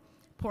important.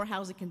 Poor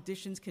housing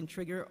conditions can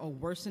trigger or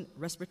worsen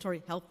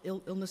respiratory health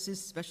illnesses,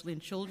 especially in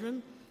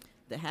children.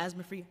 The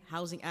Asthma-Free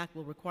Housing Act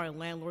will require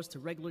landlords to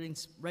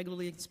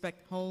regularly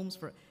inspect homes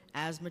for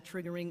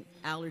asthma-triggering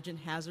allergen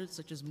hazards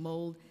such as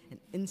mold and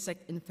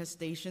insect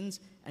infestations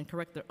and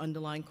correct their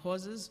underlying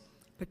causes,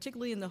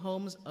 particularly in the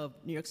homes of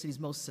New York City's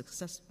most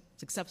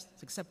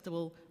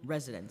susceptible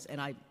residents. And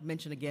I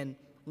mention again,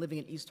 living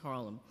in East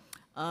Harlem.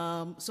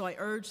 So I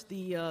urge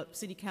the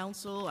City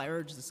Council, I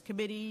urge this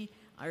committee,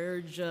 I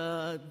urge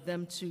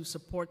them to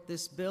support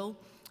this bill.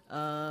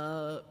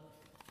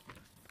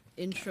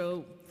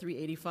 Intro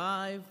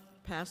 385,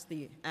 pass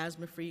the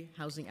Asthma-Free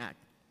Housing Act.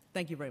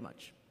 Thank you very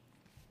much.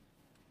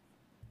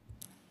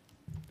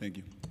 Thank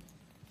you.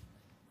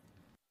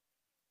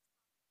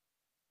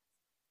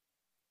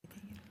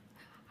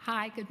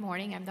 Hi, good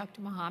morning. I'm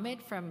Dr.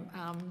 Mohammed from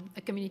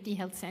a community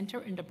health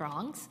center in the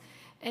Bronx.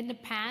 In the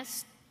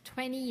past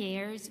 20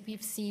 years,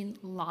 we've seen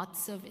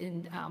lots of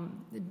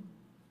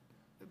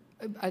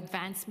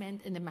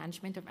advancement in the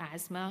management of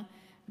asthma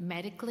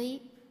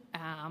medically,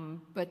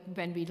 but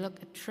when we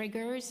look at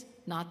triggers,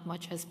 not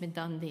much has been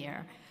done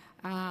there.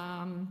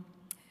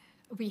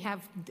 We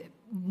have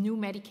new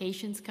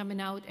medications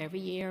coming out every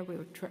year.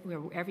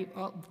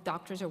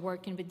 Doctors are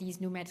working with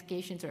these new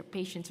medications, or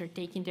patients are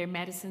taking their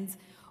medicines.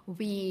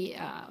 We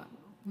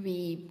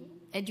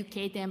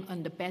educate them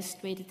on the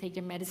best way to take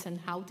their medicine,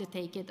 how to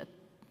take it,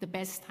 the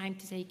best time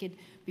to take it,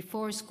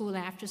 before school,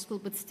 after school,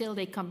 but still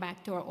they come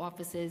back to our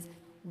offices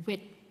with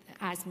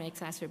asthma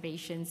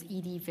exacerbations,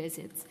 ED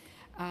visits.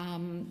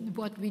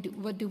 What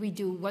do we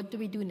do? What do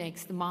we do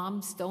next? The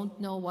moms don't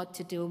know what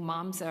to do.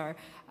 Moms are,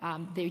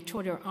 they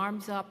throw their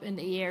arms up in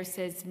the air,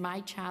 says,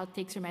 my child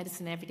takes her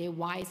medicine every day.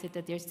 Why is it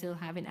that they're still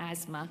having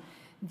asthma?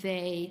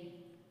 They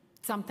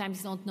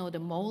sometimes don't know the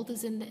mold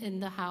is in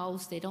the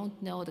house. They don't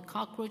know the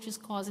cockroaches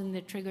causing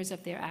the triggers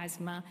of their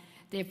asthma.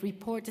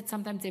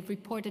 Sometimes they've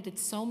reported it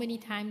so many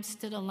times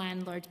to the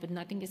landlords, but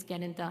nothing is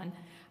getting done.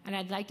 And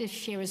I'd like to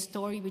share a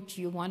story with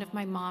you. One of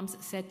my moms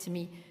said to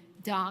me,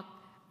 Doc,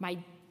 my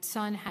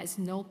son has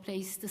no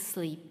place to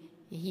sleep.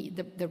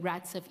 The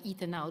rats have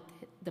eaten out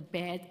the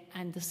bed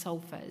and the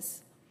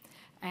sofas.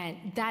 And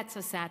that's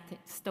a sad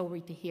story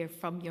to hear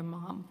from your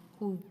mom,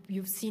 who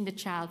you've seen the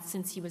child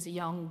since he was a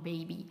young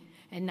baby.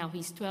 And now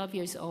he's 12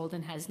 years old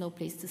and has no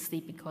place to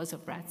sleep because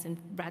of rats and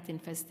rat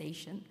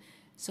infestation.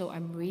 So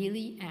I'm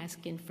really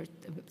asking for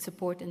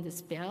support in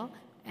this bill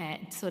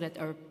so that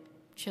our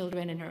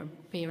children and our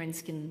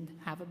parents can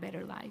have a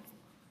better life.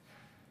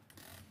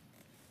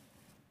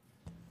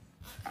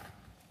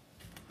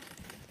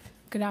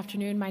 Good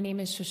afternoon. My name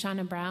is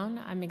Shoshana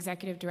Brown. I'm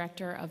Executive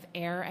Director of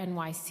AIR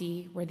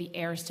NYC, where the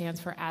AIR stands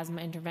for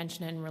Asthma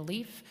Intervention and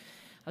Relief.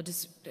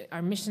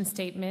 Our mission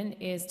statement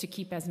is to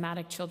keep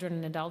asthmatic children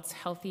and adults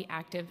healthy,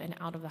 active, and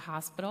out of the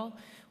hospital.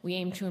 We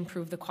aim to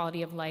improve the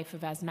quality of life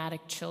of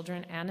asthmatic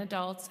children and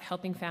adults,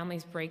 helping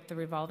families break the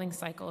revolving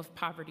cycle of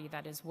poverty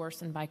that is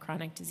worsened by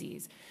chronic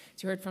disease.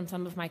 As you heard from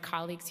some of my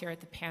colleagues here at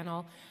the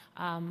panel,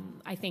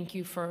 I thank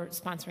you for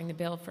sponsoring the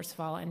bill, first of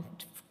all, and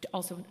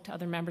also to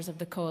other members of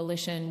the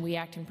coalition, We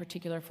Act in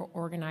particular, for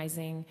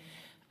organizing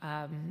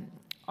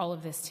all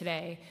of this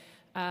today.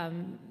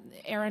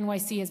 AIR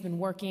NYC has been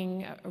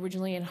working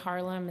originally in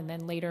Harlem and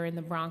then later in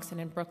the Bronx and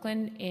in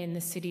Brooklyn in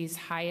the city's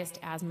highest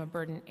asthma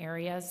burden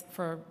areas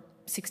for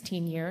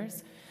 16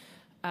 years.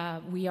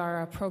 We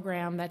are a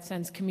program that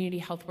sends community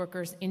health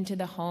workers into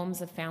the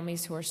homes of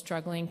families who are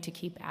struggling to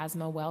keep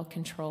asthma well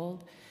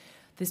controlled.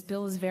 This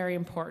bill is very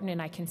important,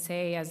 and I can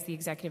say as the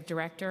executive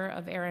director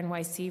of AIR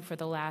NYC for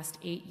the last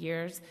 8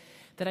 years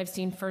that I've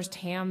seen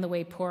firsthand the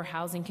way poor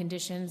housing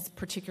conditions,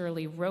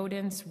 particularly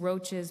rodents,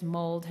 roaches,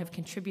 mold, have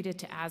contributed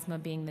to asthma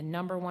being the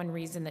 #1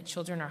 reason that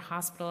children are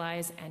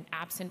hospitalized and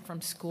absent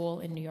from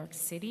school in New York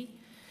City.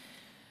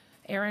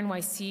 AIR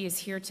NYC is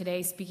here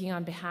today speaking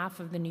on behalf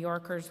of the New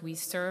Yorkers we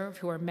serve,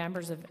 who are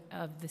members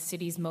of the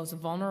city's most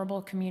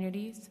vulnerable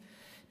communities,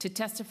 to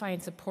testify in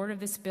support of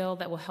this bill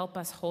that will help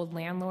us hold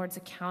landlords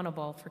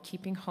accountable for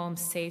keeping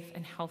homes safe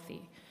and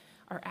healthy.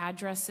 Our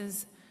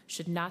addresses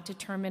should not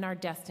determine our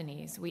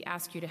destinies. We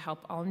ask you to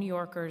help all New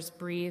Yorkers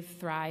breathe,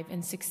 thrive,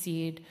 and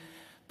succeed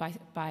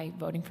by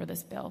voting for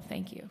this bill.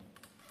 Thank you.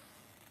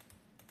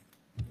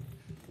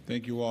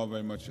 Thank you all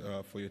very much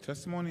for your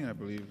testimony. I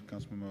believe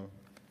Councilmember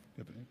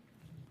Deputy.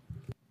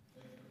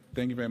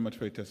 Thank you very much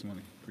for your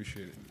testimony.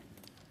 Appreciate it.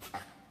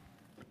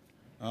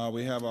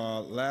 We have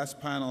our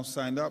last panel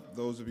signed up.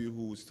 Those of you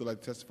who would still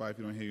like to testify, if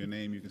you don't hear your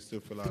name, you can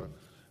still fill out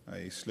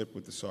a slip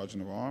with the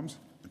Sergeant of Arms.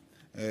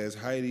 Is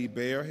Heidi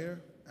Baer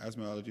here?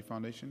 Asthma Allergy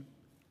Foundation.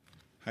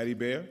 Heidi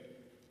Baer.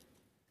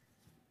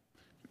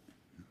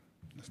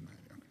 That's not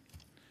Heidi.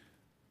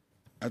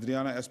 Okay.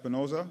 Adriana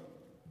Espinoza.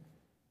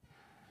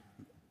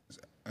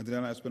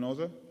 Adriana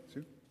Espinoza.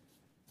 See?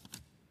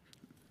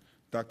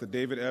 Dr.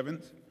 David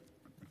Evans.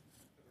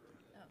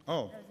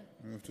 Oh,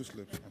 we have two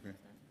slips. Okay.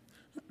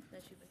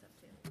 That she was up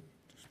to.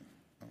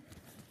 Oh.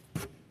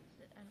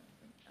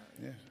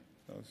 Yeah,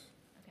 that was.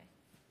 Okay.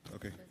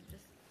 Okay.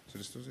 So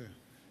this was there.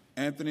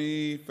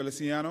 Anthony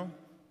Feliciano,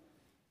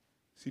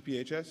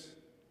 CPHS.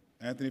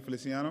 Anthony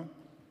Feliciano.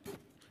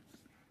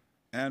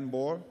 Ann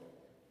Bohr.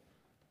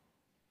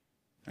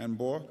 Ann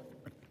Bohr.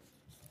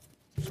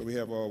 So we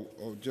have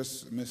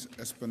just Ms.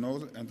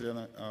 Espinoza,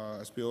 Adriana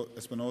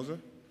Espinoza,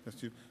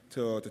 that's you,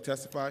 to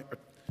testify.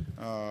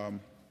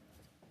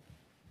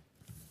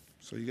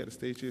 So you got the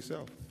stage to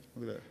yourself.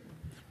 Look at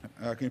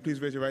that. Can you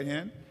please raise your right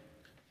hand?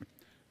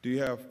 Do you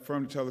have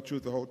firm to tell the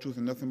truth, the whole truth,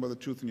 and nothing but the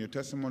truth in your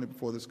testimony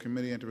before this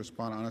committee and to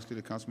respond honestly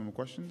to councilmember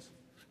questions?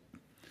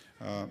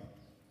 Can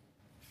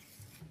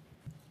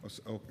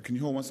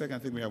you hold 1 second? I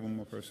think we have one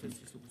more person.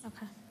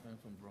 Okay.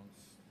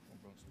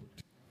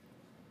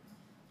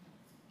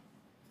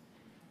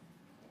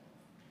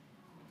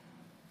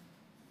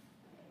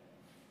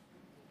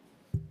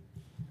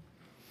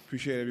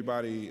 Appreciate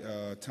everybody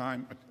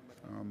time.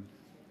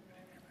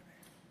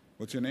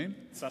 What's your name?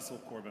 Cecil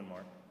Corbin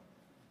Mark.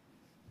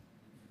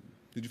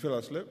 Did you fill out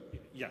a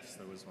slip? Yes,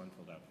 there was one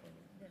filled out for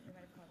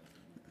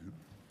me.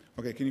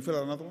 Okay, can you fill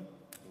out another one?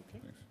 Okay.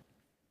 Thanks.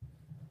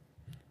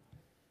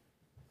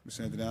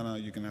 Ms. Adriana,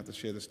 you're going to have to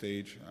share the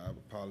stage. I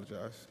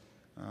apologize.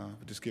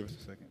 But just give us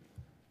a second.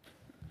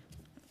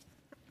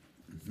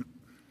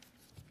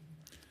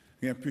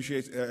 Again,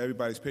 appreciate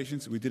everybody's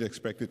patience. We did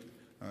expect it.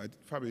 It's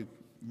probably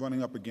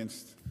running up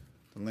against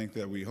the length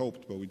that we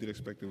hoped, but we did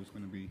expect it was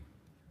going to be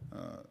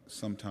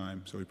some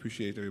time. So we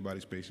appreciate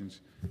everybody's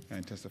patience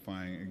and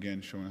testifying,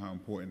 again, showing how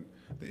important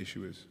the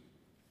issue is.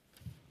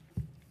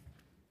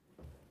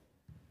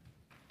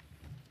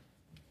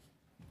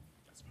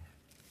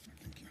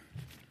 Thank you.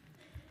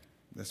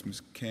 That's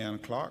Ms. Kayan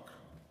Clark,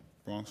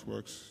 Bronx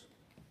Works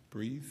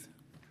Breathe.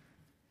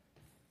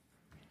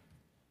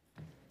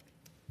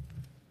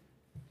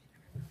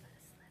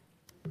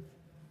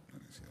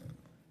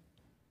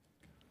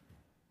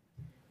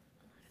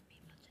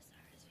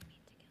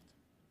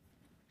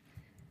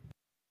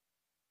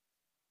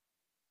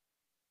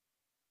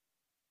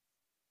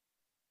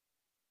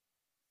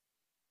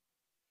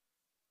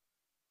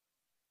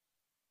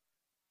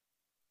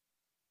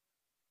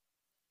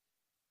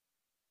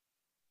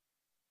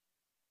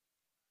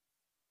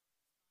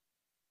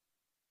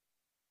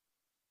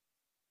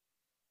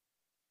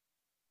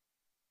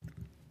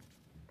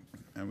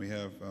 And we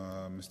have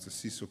Mr.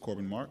 Cecil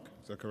Corbin Mark.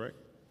 Is that correct?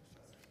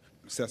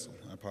 Cecil,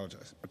 I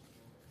apologize.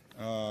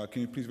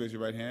 Can you please raise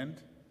your right hand?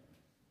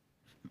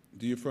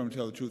 Do you affirm to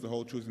tell the truth, the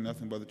whole truth, and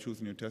nothing but the truth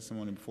in your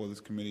testimony before this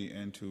committee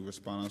and to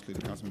respond honestly to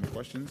councilmember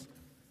questions?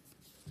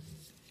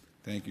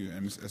 Thank you.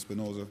 And Ms.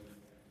 Espinoza,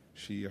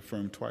 she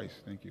affirmed twice.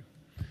 Thank you.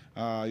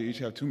 You each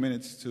have 2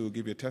 minutes to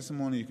give your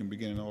testimony. You can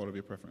begin in the order of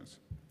your preference.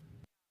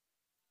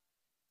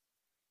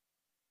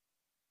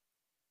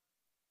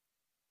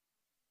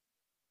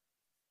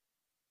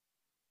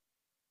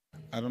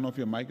 I don't know if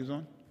your mic is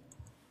on.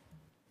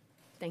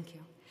 Thank you.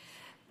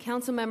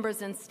 Council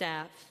members and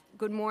staff,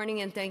 good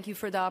morning and thank you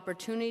for the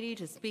opportunity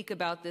to speak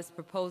about this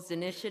proposed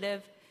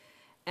initiative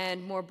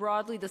and more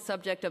broadly the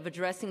subject of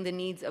addressing the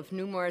needs of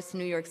numerous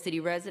New York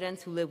City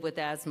residents who live with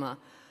asthma.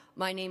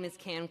 My name is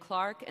Kayan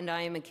Clark and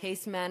I am a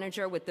case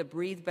manager with the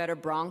Breathe Better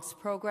Bronx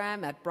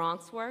program at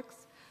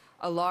BronxWorks,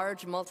 a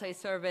large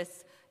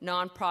multi-service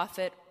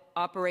nonprofit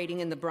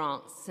operating in the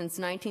Bronx. Since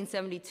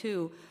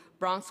 1972,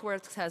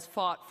 BronxWorks has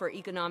fought for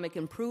economic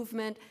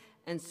improvement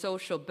and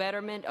social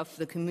betterment of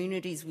the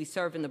communities we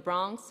serve in the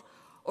Bronx.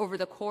 Over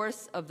the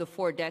course of the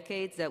 4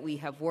 decades that we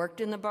have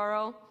worked in the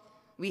borough,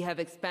 we have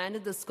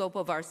expanded the scope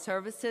of our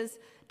services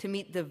to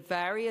meet the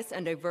various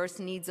and diverse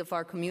needs of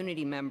our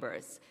community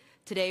members.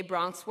 Today,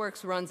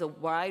 BronxWorks runs a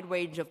wide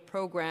range of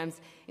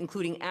programs,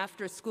 including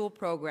after-school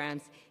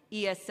programs,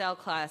 ESL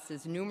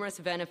classes, numerous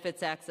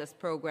benefits access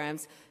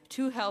programs,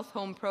 2 health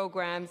home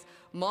programs,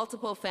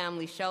 multiple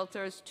family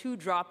shelters, 2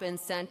 drop-in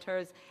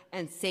centers,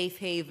 and safe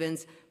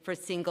havens for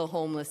single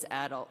homeless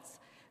adults.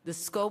 The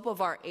scope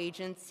of our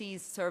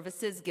agency's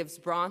services gives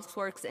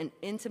BronxWorks an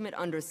intimate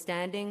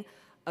understanding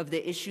of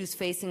the issues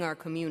facing our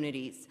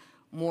communities.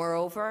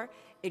 Moreover,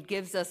 it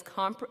gives us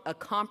a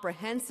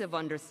comprehensive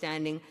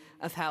understanding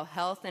of how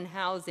health and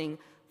housing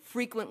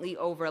frequently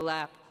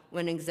overlap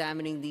when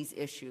examining these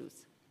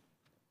issues.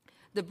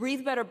 The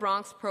Breathe Better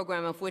Bronx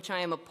program, of which I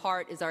am a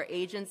part, is our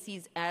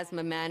agency's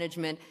asthma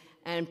management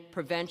and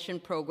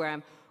prevention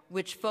program,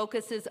 which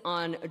focuses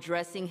on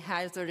addressing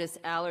hazardous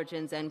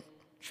allergens and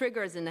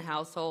triggers in the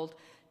household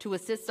to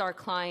assist our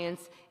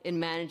clients in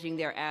managing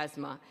their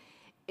asthma.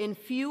 In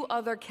few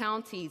other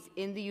counties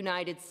in the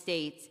United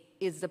States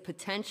is the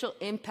potential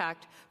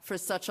impact for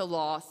such a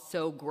law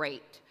so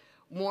great.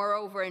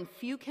 Moreover, in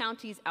few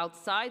counties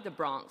outside the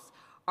Bronx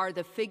are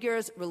the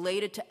figures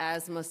related to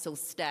asthma so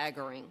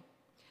staggering.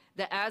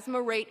 The asthma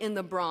rate in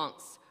the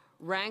Bronx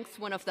ranks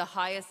one of the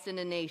highest in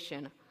the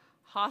nation,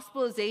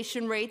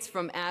 Hospitalization rates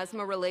from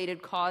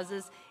asthma-related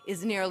causes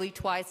is nearly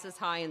twice as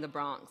high in the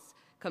Bronx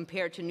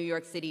compared to New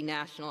York City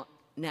national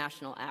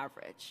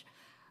average.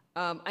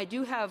 I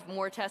do have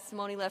more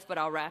testimony left, but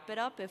I'll wrap it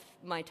up if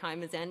my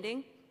time is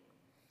ending.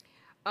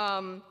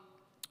 With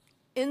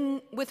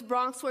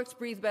BronxWorks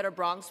Breathe Better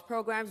Bronx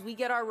programs, we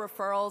get our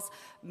referrals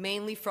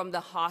mainly from the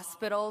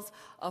hospitals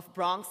of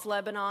Bronx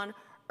Lebanon,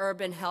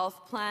 Urban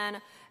Health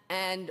Plan,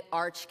 and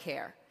Arch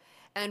Care.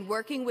 And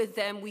working with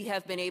them, we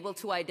have been able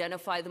to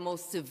identify the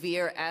most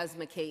severe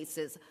asthma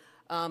cases,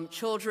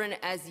 children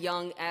as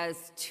young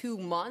as 2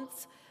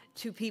 months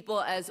to people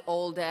as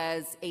old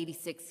as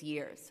 86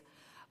 years.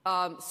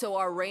 So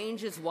our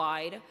range is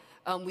wide.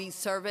 We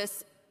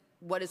service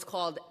what is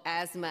called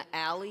Asthma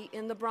Alley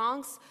in the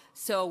Bronx.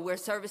 So we're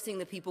servicing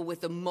the people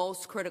with the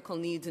most critical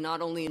needs,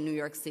 not only in New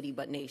York City,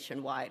 but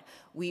nationwide.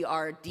 We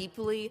are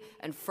deeply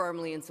and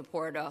firmly in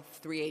support of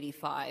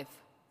 385B.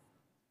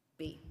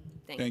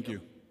 Thank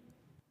you.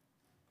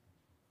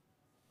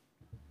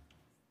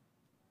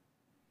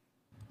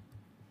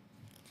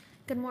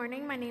 Good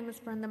morning. My name is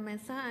Brenda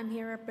Mesa. I'm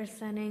here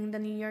representing the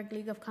New York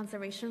League of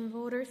Conservation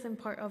Voters and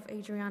part of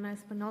Adriana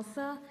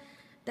Espinosa.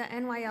 The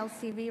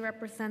NYLCV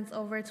represents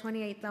over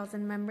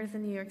 28,000 members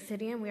in New York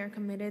City, and we are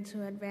committed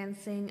to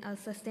advancing a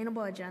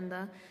sustainable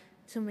agenda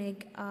to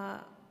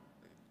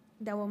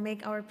that will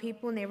make our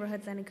people,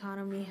 neighborhoods, and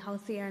economy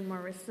healthier and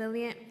more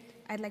resilient.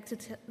 I'd like to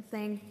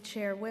thank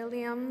Chair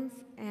Williams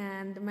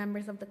and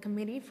members of the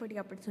committee for the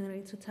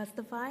opportunity to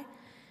testify.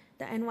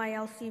 The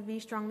NYLCV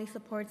strongly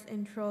supports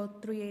Intro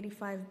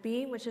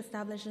 385B, which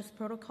establishes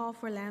protocol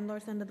for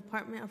landlords and the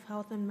Department of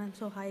Health and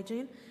Mental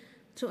Hygiene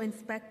to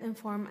inspect,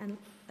 inform, and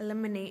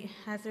eliminate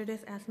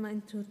hazardous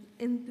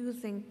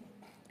asthma-inducing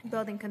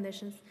building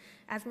conditions.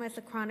 Asthma is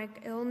a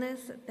chronic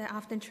illness that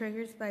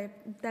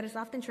is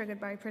often triggered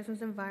by a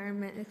person's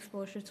environment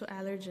exposure to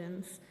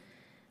allergens.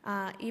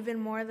 Even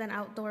more than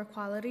outdoor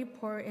quality,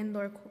 poor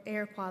indoor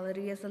air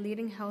quality is a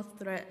leading health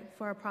threat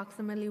for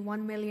approximately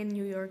 1 million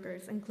New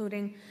Yorkers,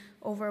 including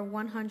over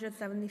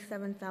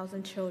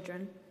 177,000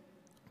 children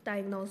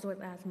diagnosed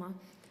with asthma.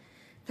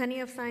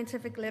 Plenty of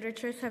scientific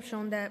literatures have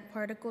shown that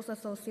particles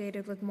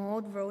associated with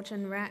mold, roach,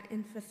 and rat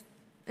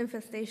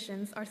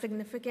infestations are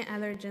significant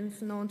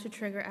allergens known to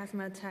trigger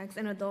asthma attacks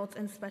in adults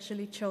and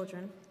especially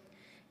children.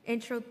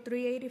 Intro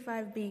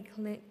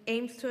 385B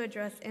aims to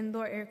address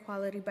indoor air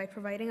quality by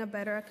providing a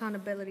better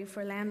accountability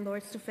for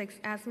landlords to fix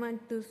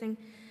asthma-inducing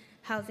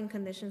housing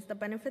conditions. The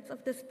benefits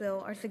of this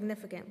bill are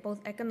significant, both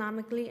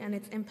economically and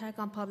its impact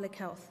on public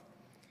health.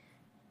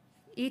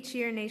 Each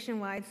year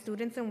nationwide,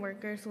 students and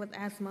workers with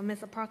asthma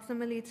miss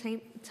approximately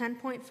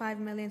 10.5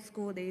 million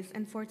school days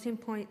and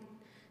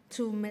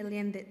 14.2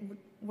 million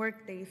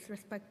work days,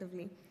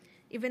 respectively.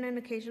 Even an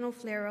occasional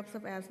flare-ups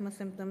of asthma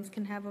symptoms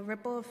can have a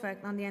ripple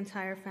effect on the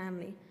entire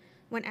family.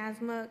 When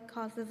asthma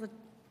causes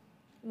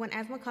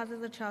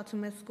a child to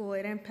miss school,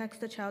 it impacts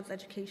the child's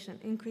education,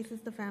 increases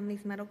the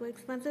family's medical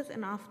expenses,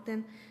 and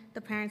often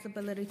the parent's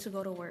ability to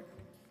go to work.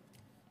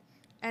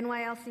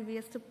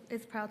 NYLCV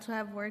is proud to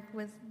have worked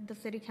with the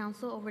City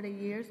Council over the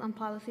years on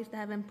policies that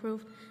have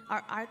improved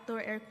our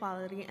outdoor air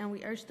quality, and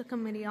we urge the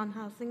Committee on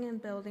Housing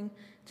and Building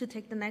to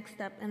take the next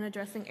step in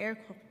addressing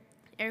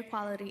air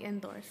quality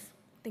indoors.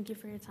 Thank you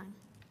for your time.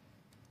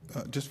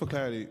 Just for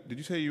clarity, did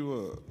you say you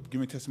were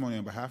giving testimony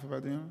on behalf of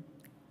Adriana?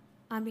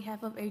 On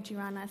behalf of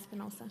Adriana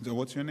Espinosa. So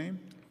what's your name?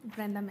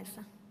 Brenda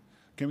Mesa.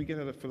 Can we get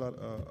her to fill out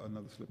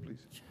another slip,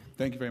 please?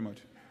 Thank you very much.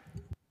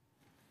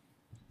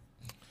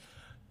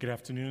 Good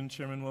afternoon,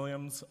 Chairman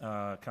Williams,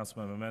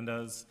 Councilmember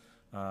Mendez.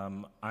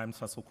 I'm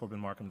Cecil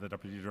Corbin-Markham, the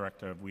Deputy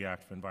Director of We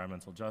Act for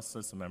Environmental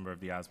Justice, a member of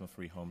the Asthma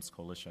Free Homes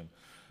Coalition.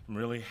 I'm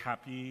really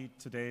happy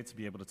today to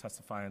be able to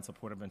testify in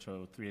support of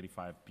Intro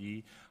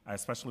 385B. I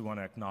especially want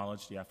to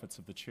acknowledge the efforts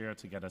of the Chair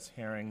to get us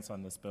hearings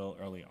on this bill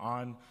early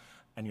on,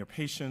 and your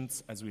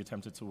patience as we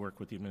attempted to work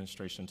with the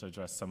administration to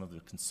address some of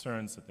the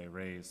concerns that they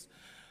raised.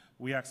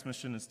 We Act's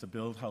mission is to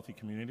build healthy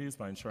communities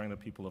by ensuring that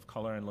people of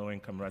color and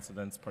low-income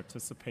residents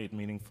participate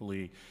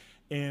meaningfully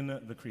in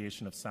the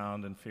creation of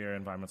sound and fair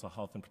environmental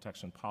health and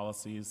protection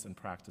policies and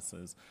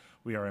practices.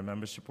 We are a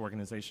membership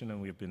organization,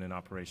 and we have been in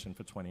operation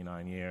for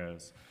 29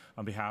 years.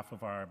 On behalf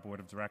of our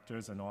Board of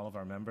Directors and all of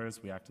our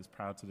members, We Act is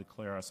proud to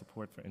declare our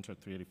support for Intro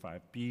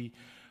 385B,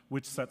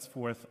 which sets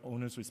forth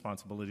owners'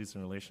 responsibilities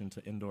in relation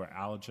to indoor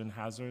allergen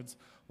hazards.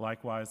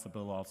 Likewise, the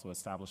bill also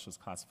establishes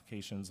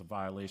classifications of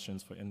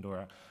violations for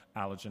indoor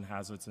allergen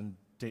hazards and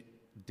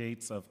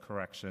dates of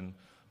correction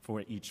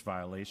for each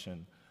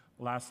violation.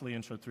 Lastly,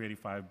 Intro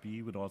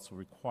 385B would also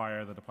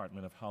require the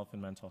Department of Health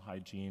and Mental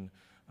Hygiene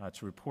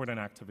to report on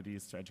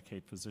activities to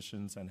educate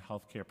physicians and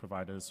healthcare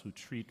providers who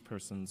treat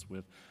persons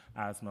with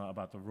asthma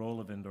about the role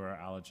of indoor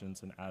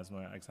allergens in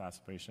asthma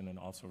exacerbation, and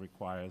also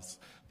requires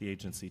the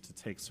agency to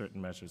take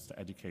certain measures to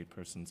educate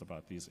persons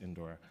about these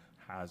indoor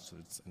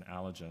hazards and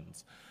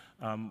allergens.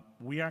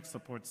 We Act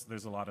supports,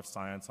 there's a lot of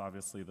science,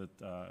 obviously,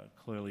 that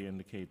clearly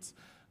indicates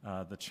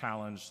the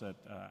challenge that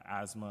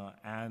asthma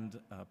and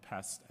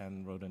pest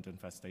and rodent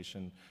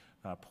infestation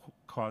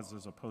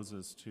causes or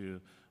poses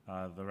to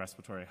the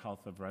respiratory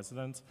health of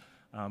residents.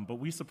 But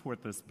we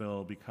support this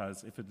bill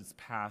because if it is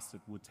passed,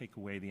 it would take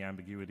away the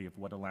ambiguity of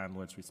what a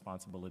landlord's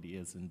responsibility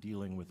is in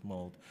dealing with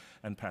mold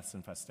and pest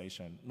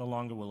infestation. No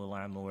longer will a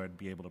landlord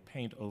be able to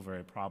paint over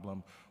a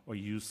problem or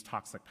use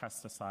toxic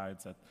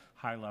pesticides at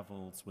high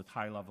levels with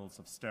high levels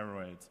of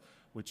steroids,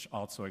 which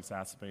also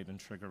exacerbate and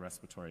trigger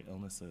respiratory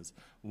illnesses.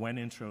 When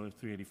Intro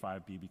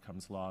 385B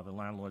becomes law, the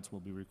landlords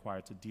will be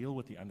required to deal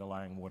with the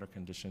underlying water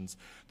conditions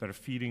that are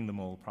feeding the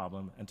mold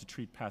problem and to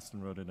treat pest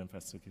and rodent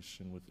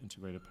infestation with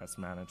integrated pest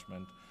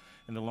management.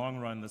 In the long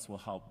run, this will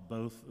help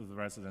both the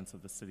residents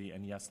of the city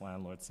and, yes,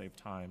 landlords save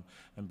time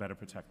and better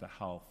protect the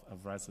health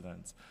of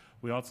residents.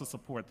 We also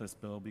support this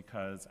bill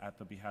because at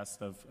the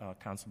behest of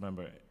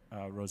Councilmember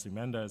Rosie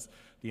Mendez,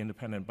 the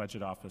Independent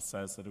Budget Office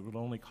says that it would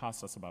only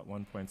cost us about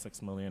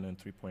 $1.6 million and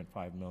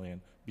 $3.5 million,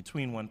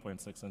 between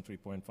 $1.6 and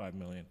 $3.5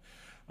 million,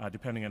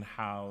 depending on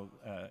how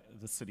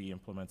the city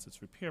implements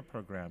its repair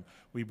program.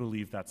 We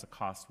believe that's a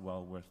cost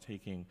well worth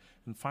taking.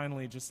 And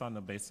finally, just on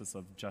the basis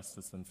of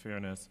justice and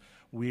fairness,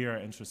 we are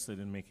interested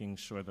in making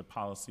sure that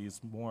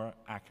policies more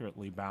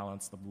accurately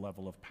balance the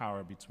level of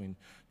power between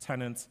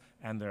tenants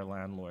and their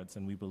landlords.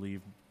 And we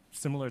believe,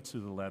 similar to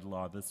the lead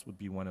law, this would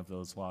be one of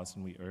those laws,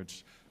 and we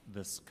urge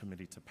this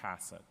committee to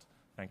pass it.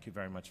 Thank you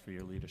very much for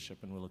your leadership,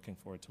 and we're looking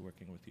forward to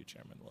working with you,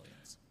 Chairman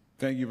Williams.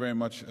 Thank you very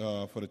much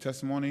for the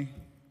testimony.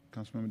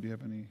 Councilmember, do you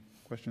have any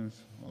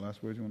questions or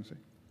last words you want to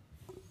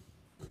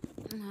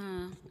say?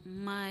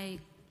 My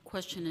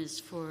question is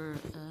for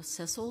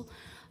Cecil.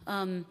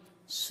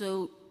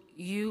 So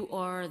you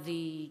are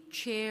the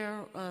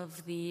chair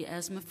of the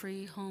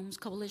Asthma-Free Homes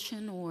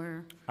Coalition,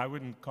 or? I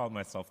wouldn't call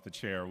myself the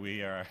chair.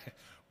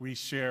 We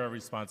share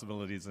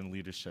responsibilities and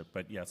leadership,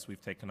 but yes,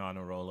 we've taken on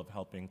a role of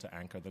helping to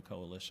anchor the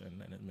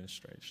coalition and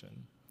administration.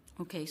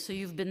 Okay, so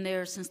you've been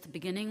there since the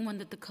beginning. When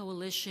did the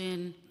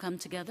coalition come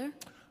together?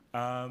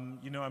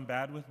 You know, I'm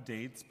bad with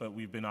dates, but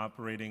we've been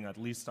operating at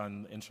least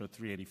on Intro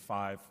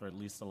 385 for at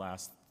least the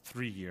last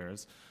 3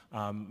 years.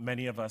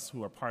 Many of us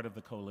who are part of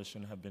the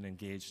coalition have been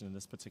engaged in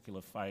this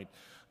particular fight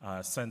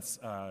since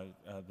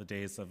the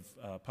days of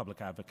public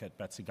advocate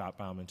Betsy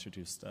Gottbaum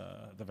introduced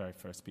the very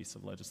first piece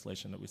of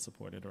legislation that we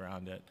supported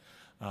around it.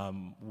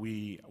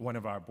 One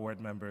of our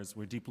board members,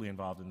 we're deeply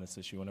involved in this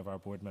issue. One of our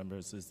board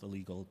members is the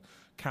legal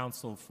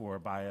counsel for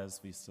Baez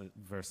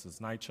versus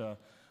NYCHA.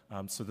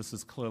 So this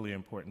is clearly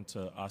important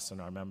to us and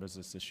our members,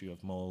 this issue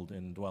of mold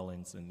in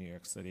dwellings in New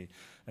York City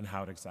and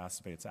how it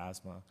exacerbates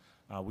asthma.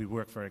 We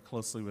work very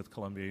closely with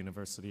Columbia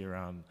University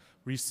around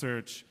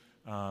research.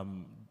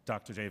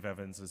 Dr. Dave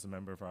Evans is a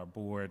member of our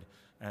board,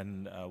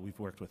 and we've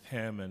worked with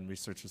him and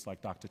researchers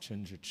like Dr.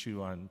 Chinja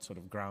Chu on sort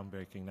of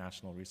groundbreaking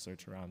national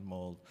research around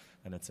mold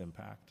and its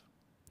impact.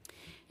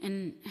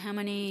 And how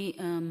many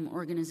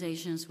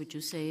organizations would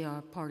you say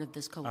are part of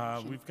this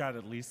coalition? We've got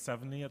at least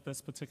 70 at this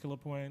particular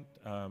point.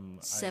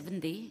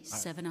 70?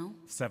 7-0?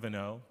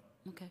 7-0.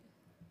 Okay.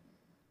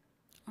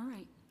 All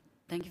right.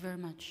 Thank you very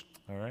much.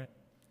 All right.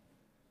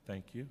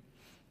 Thank you.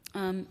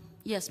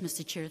 Yes,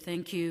 Mr. Chair,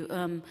 thank you.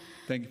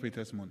 Thank you for your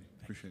testimony.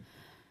 Appreciate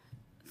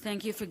it.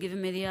 Thank you for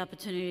giving me the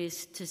opportunity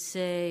to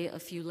say a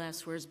few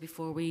last words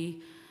before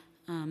we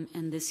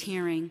end this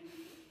hearing.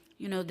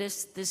 You know,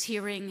 this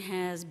hearing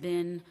has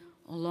been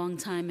a long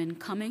time in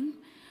coming.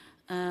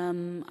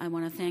 I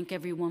want to thank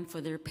everyone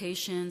for their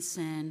patience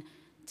and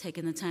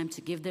taking the time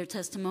to give their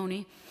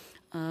testimony.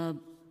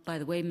 By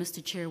the way,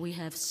 Mr. Chair, we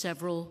have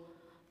several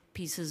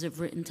pieces of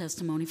written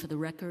testimony for the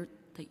record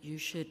that you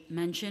should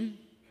mention.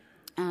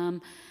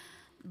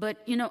 But,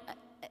 you know,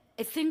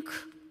 I think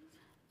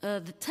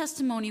the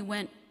testimony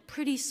went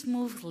pretty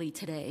smoothly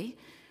today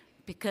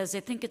because I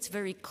think it's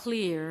very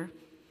clear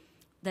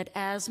that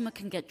asthma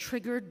can get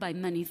triggered by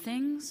many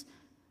things,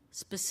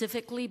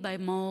 specifically by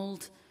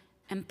mold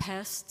and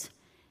pest,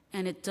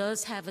 and it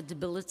does have a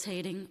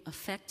debilitating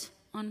effect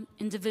on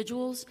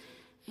individuals.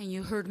 And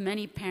you heard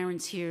many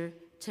parents here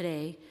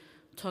today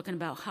talking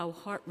about how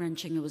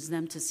heart-wrenching it was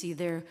them to see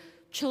their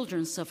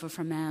children suffer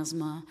from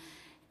asthma,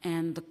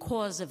 and the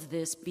cause of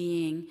this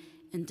being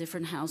in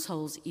different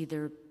households,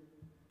 either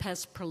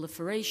pest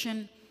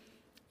proliferation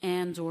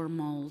and or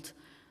mold.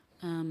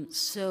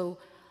 So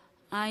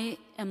I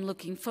am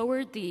looking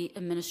forward. The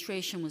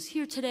administration was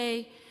here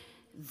today.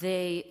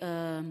 They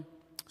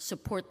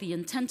support the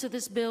intent of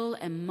this bill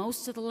and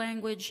most of the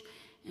language,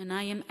 and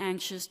I am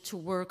anxious to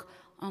work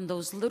on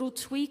those little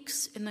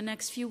tweaks in the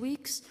next few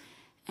weeks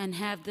and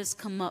have this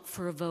come up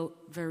for a vote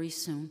very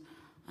soon.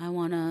 I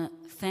want to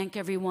thank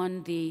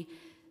everyone, the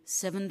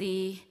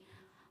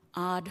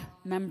 70-odd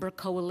member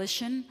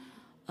coalition,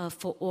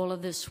 for all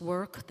of this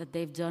work that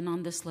they've done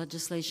on this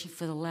legislation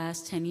for the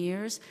last 10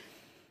 years.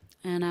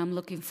 And I'm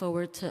looking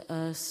forward to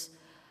us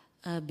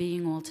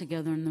being all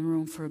together in the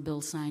room for a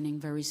bill signing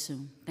very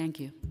soon. Thank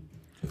you.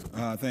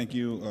 Thank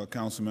you,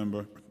 Council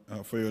Member,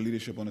 for your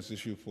leadership on this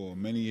issue for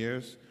many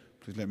years.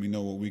 Please let me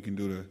know what we can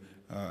do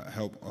to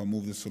help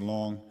move this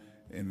along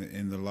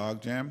in the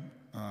logjam.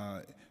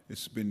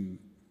 It's been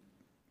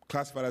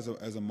classified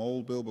as a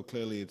mold bill, but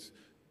clearly it's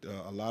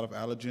a lot of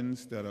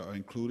allergens that are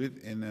included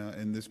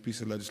in this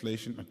piece of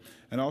legislation.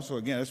 And also,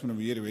 again, I just want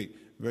to reiterate,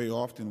 very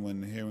often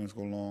when the hearings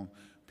go long,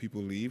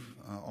 people leave.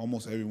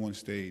 Almost everyone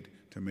stayed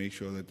to make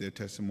sure that their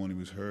testimony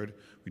was heard.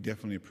 We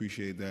definitely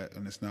appreciate that,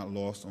 and it's not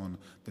lost on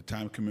the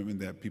time commitment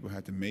that people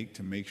had to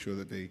make sure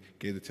that they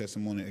gave the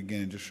testimony.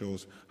 Again, it just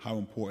shows how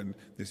important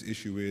this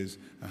issue is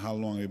and how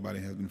long everybody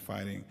has been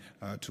fighting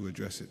to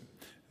address it.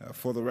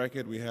 For the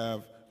record, we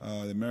have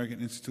the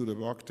American Institute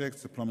of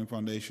Architects, the Plumbing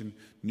Foundation,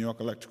 New York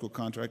Electrical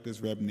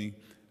Contractors, REBNY,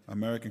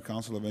 American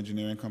Council of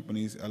Engineering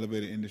Companies,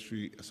 Elevator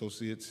Industry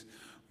Associates,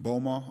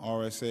 BOMA,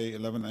 RSA,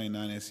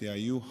 1199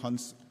 SEIU,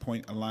 Hunts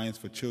Point Alliance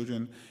for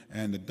Children,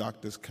 and the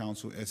Doctors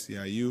Council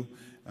SEIU.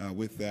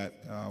 With that,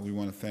 we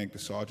want to thank the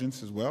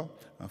sergeants as well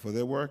for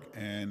their work,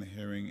 and the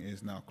hearing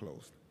is now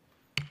closed.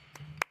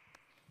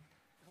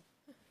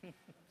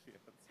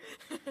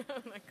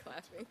 I'm not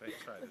clapping. They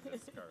try to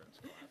discourage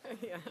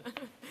clapping. Yeah,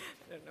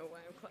 I don't know why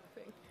I'm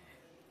clapping.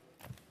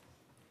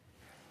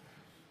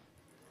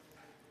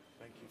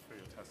 Thank you for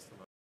your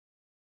testimony.